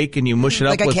take the cake and you mush it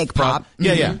up like with a cake pop.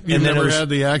 Yeah, yeah. You've and never had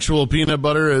the actual peanut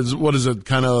butter? What is it?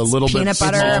 Kind of a little bit peanut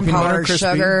butter and powdered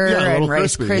sugar and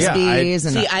Rice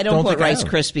Krispies. See, I don't put Rice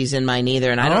Krispies in mine either,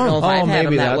 and I don't know if I've had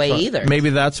them that way either. Maybe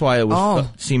that's why it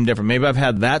seemed different. Maybe I've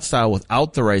had that style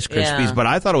without the Rice Krispies, but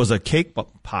I thought it was a cake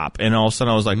pop, and all of a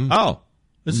sudden I was like, oh.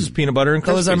 This is peanut butter and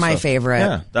Krispies. Those are my favorite.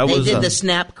 Yeah, they did the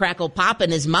snap, crackle, pop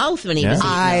in his mouth when he was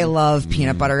eating I love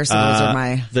peanut butter, so those are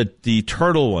my... The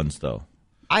turtle ones, though.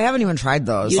 I haven't even tried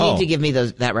those. You need to give me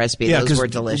that recipe. Yeah, those were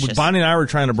delicious. Bonnie and I were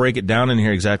trying to break it down in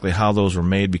here exactly how those were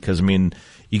made because, I mean,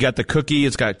 you got the cookie,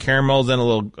 it's got caramel, then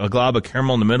a glob of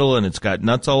caramel in the middle, and it's got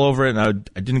nuts all over it, and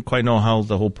I didn't quite know how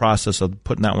the whole process of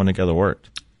putting that one together worked.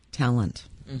 Talent.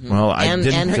 Mm-hmm.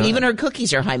 Well, even her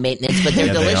cookies are high maintenance, but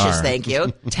they're delicious. Thank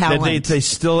you. Talent. They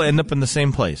still end up in the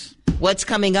same place. What's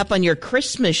coming up on your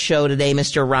Christmas show today,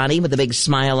 Mr. Ronnie, with a big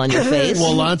smile on your face?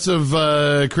 Well, lots of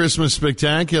Christmas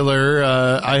spectacular.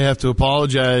 I have to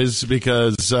apologize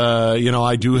because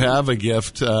I do have a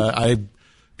gift. I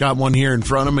got one here in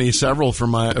front of me, several from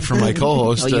my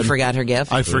co-host. Oh, you forgot her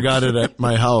gift? I forgot it at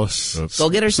my house. Go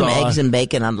get her some eggs and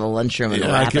bacon out of the lunchroom and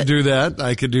wrap I could do that.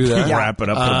 Wrap it up, put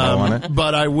a bow on it.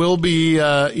 But I will be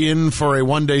in for a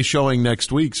one-day showing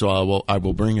next week, so I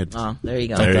will bring it. Oh, there you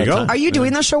go. There you go. Are you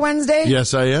doing the show Wednesday?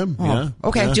 Yes, I am. Oh, yeah.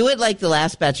 Okay. Yeah. Do it like the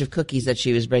last batch of cookies that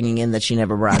she was bringing in that she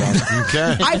never brought in.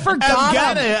 Okay. I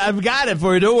forgot. I've got it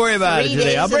for you. Don't worry about it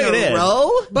today. I'll bring it in.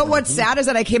 Row? But what's sad is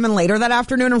that I came in later that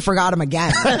afternoon and forgot them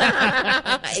again.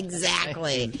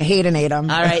 Exactly. I hate and ate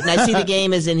them. All right, and I see the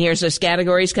game is in here, so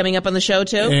categories coming up on the show,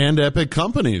 too? And Epic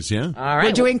Companies, yeah. All right.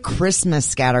 We're doing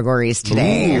Christmas categories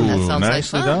today. Ooh, that sounds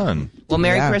nicely like fun. done. Well,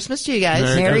 Merry Christmas to you guys.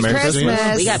 Merry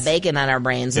Christmas. We got bacon on our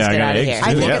brains. Let's Yeah, get I got out of eggs, here. too.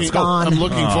 I think Yeah, it's let's go. gone. I'm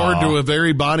looking forward to a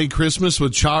very body Christmas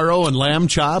with Charo and lamb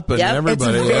chop and Yep.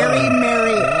 everybody. It's very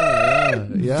merry.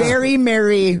 Yeah. Very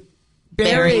merry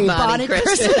Very Bonnie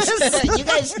Christmas. You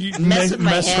guys mess with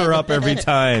my mess head. her up every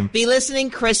time. Be listening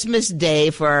Christmas Day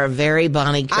for our Very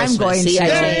Bonnie Christmas. I'm going See, to. I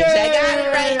got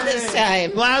it right this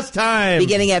time. Last time.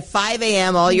 Beginning at 5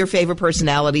 a.m., all your favorite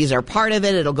personalities are part of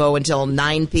it. It'll go until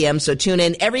 9 p.m., so tune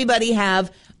in. Everybody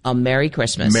have a Merry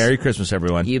Christmas. Merry Christmas,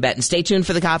 everyone. You bet. And stay tuned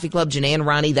for the Coffee Club. Janae and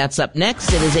Ronnie, that's up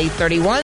next. It is 8:31.